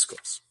phenomenal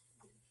discourse.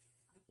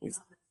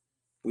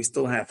 We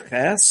still have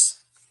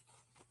Ches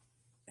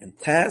and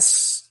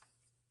Tes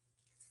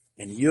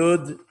and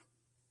Yud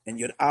and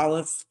Yud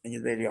Aleph and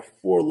Yud. There are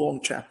 4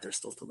 long chapters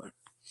still to learn.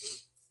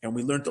 And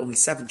we learned only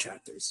 7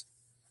 chapters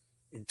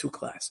in 2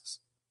 classes.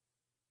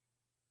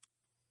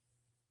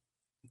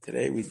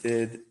 Today we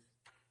did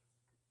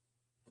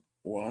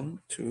 1,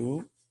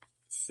 2,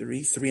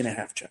 3,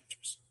 3.5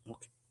 chapters.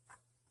 Okay.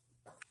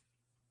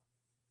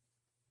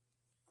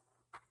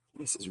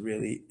 This is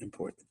really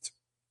important.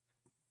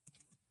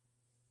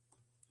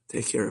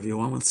 Take care,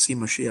 everyone. We'll see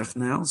Mashiach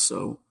now,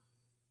 so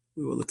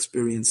we will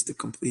experience the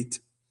complete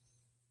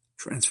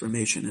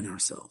transformation in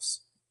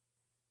ourselves.